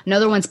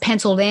 Another one's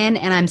penciled in,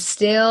 and I'm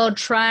still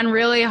trying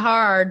really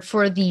hard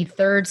for the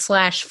 3rd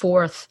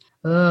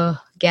 / 4th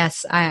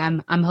guest.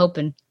 I'm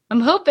hoping.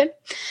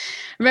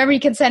 Remember,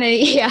 you can send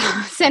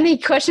any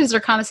questions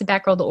or comments to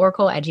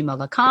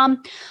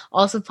batgirltheoracle@gmail.com.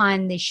 Also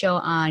find the show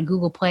on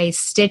Google Play,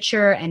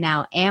 Stitcher, and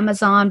now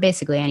Amazon,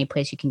 basically any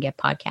place you can get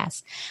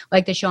podcasts.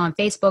 Like the show on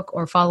Facebook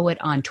or follow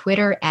it on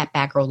Twitter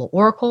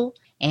 @BatgirlTheOracle.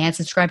 And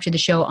subscribe to the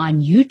show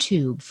on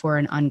YouTube for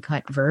an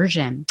uncut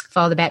version.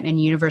 Follow the Batman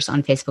Universe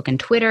on Facebook and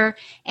Twitter,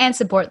 and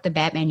support the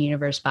Batman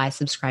Universe by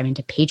subscribing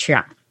to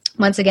Patreon.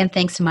 Once again,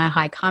 thanks to Mile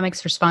High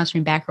Comics for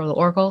sponsoring Batgirl the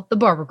Oracle, the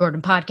Barbara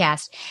Gordon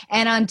podcast.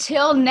 And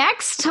until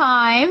next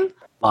time,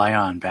 Lie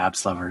on,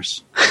 Babs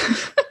lovers.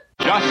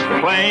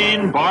 Just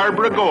plain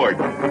Barbara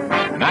Gordon,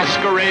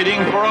 masquerading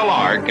for a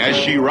lark as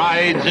she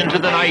rides into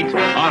the night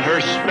on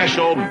her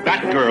special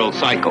Batgirl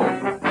cycle.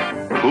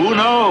 Who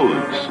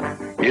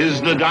knows? Is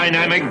the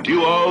dynamic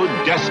duo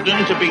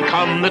destined to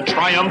become the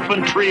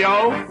triumphant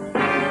trio?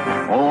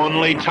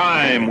 Only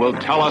time will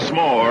tell us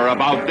more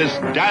about this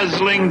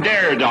dazzling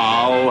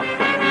daredoll.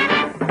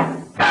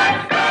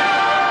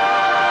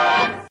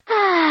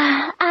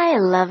 I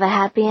love a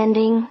happy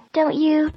ending, don't you?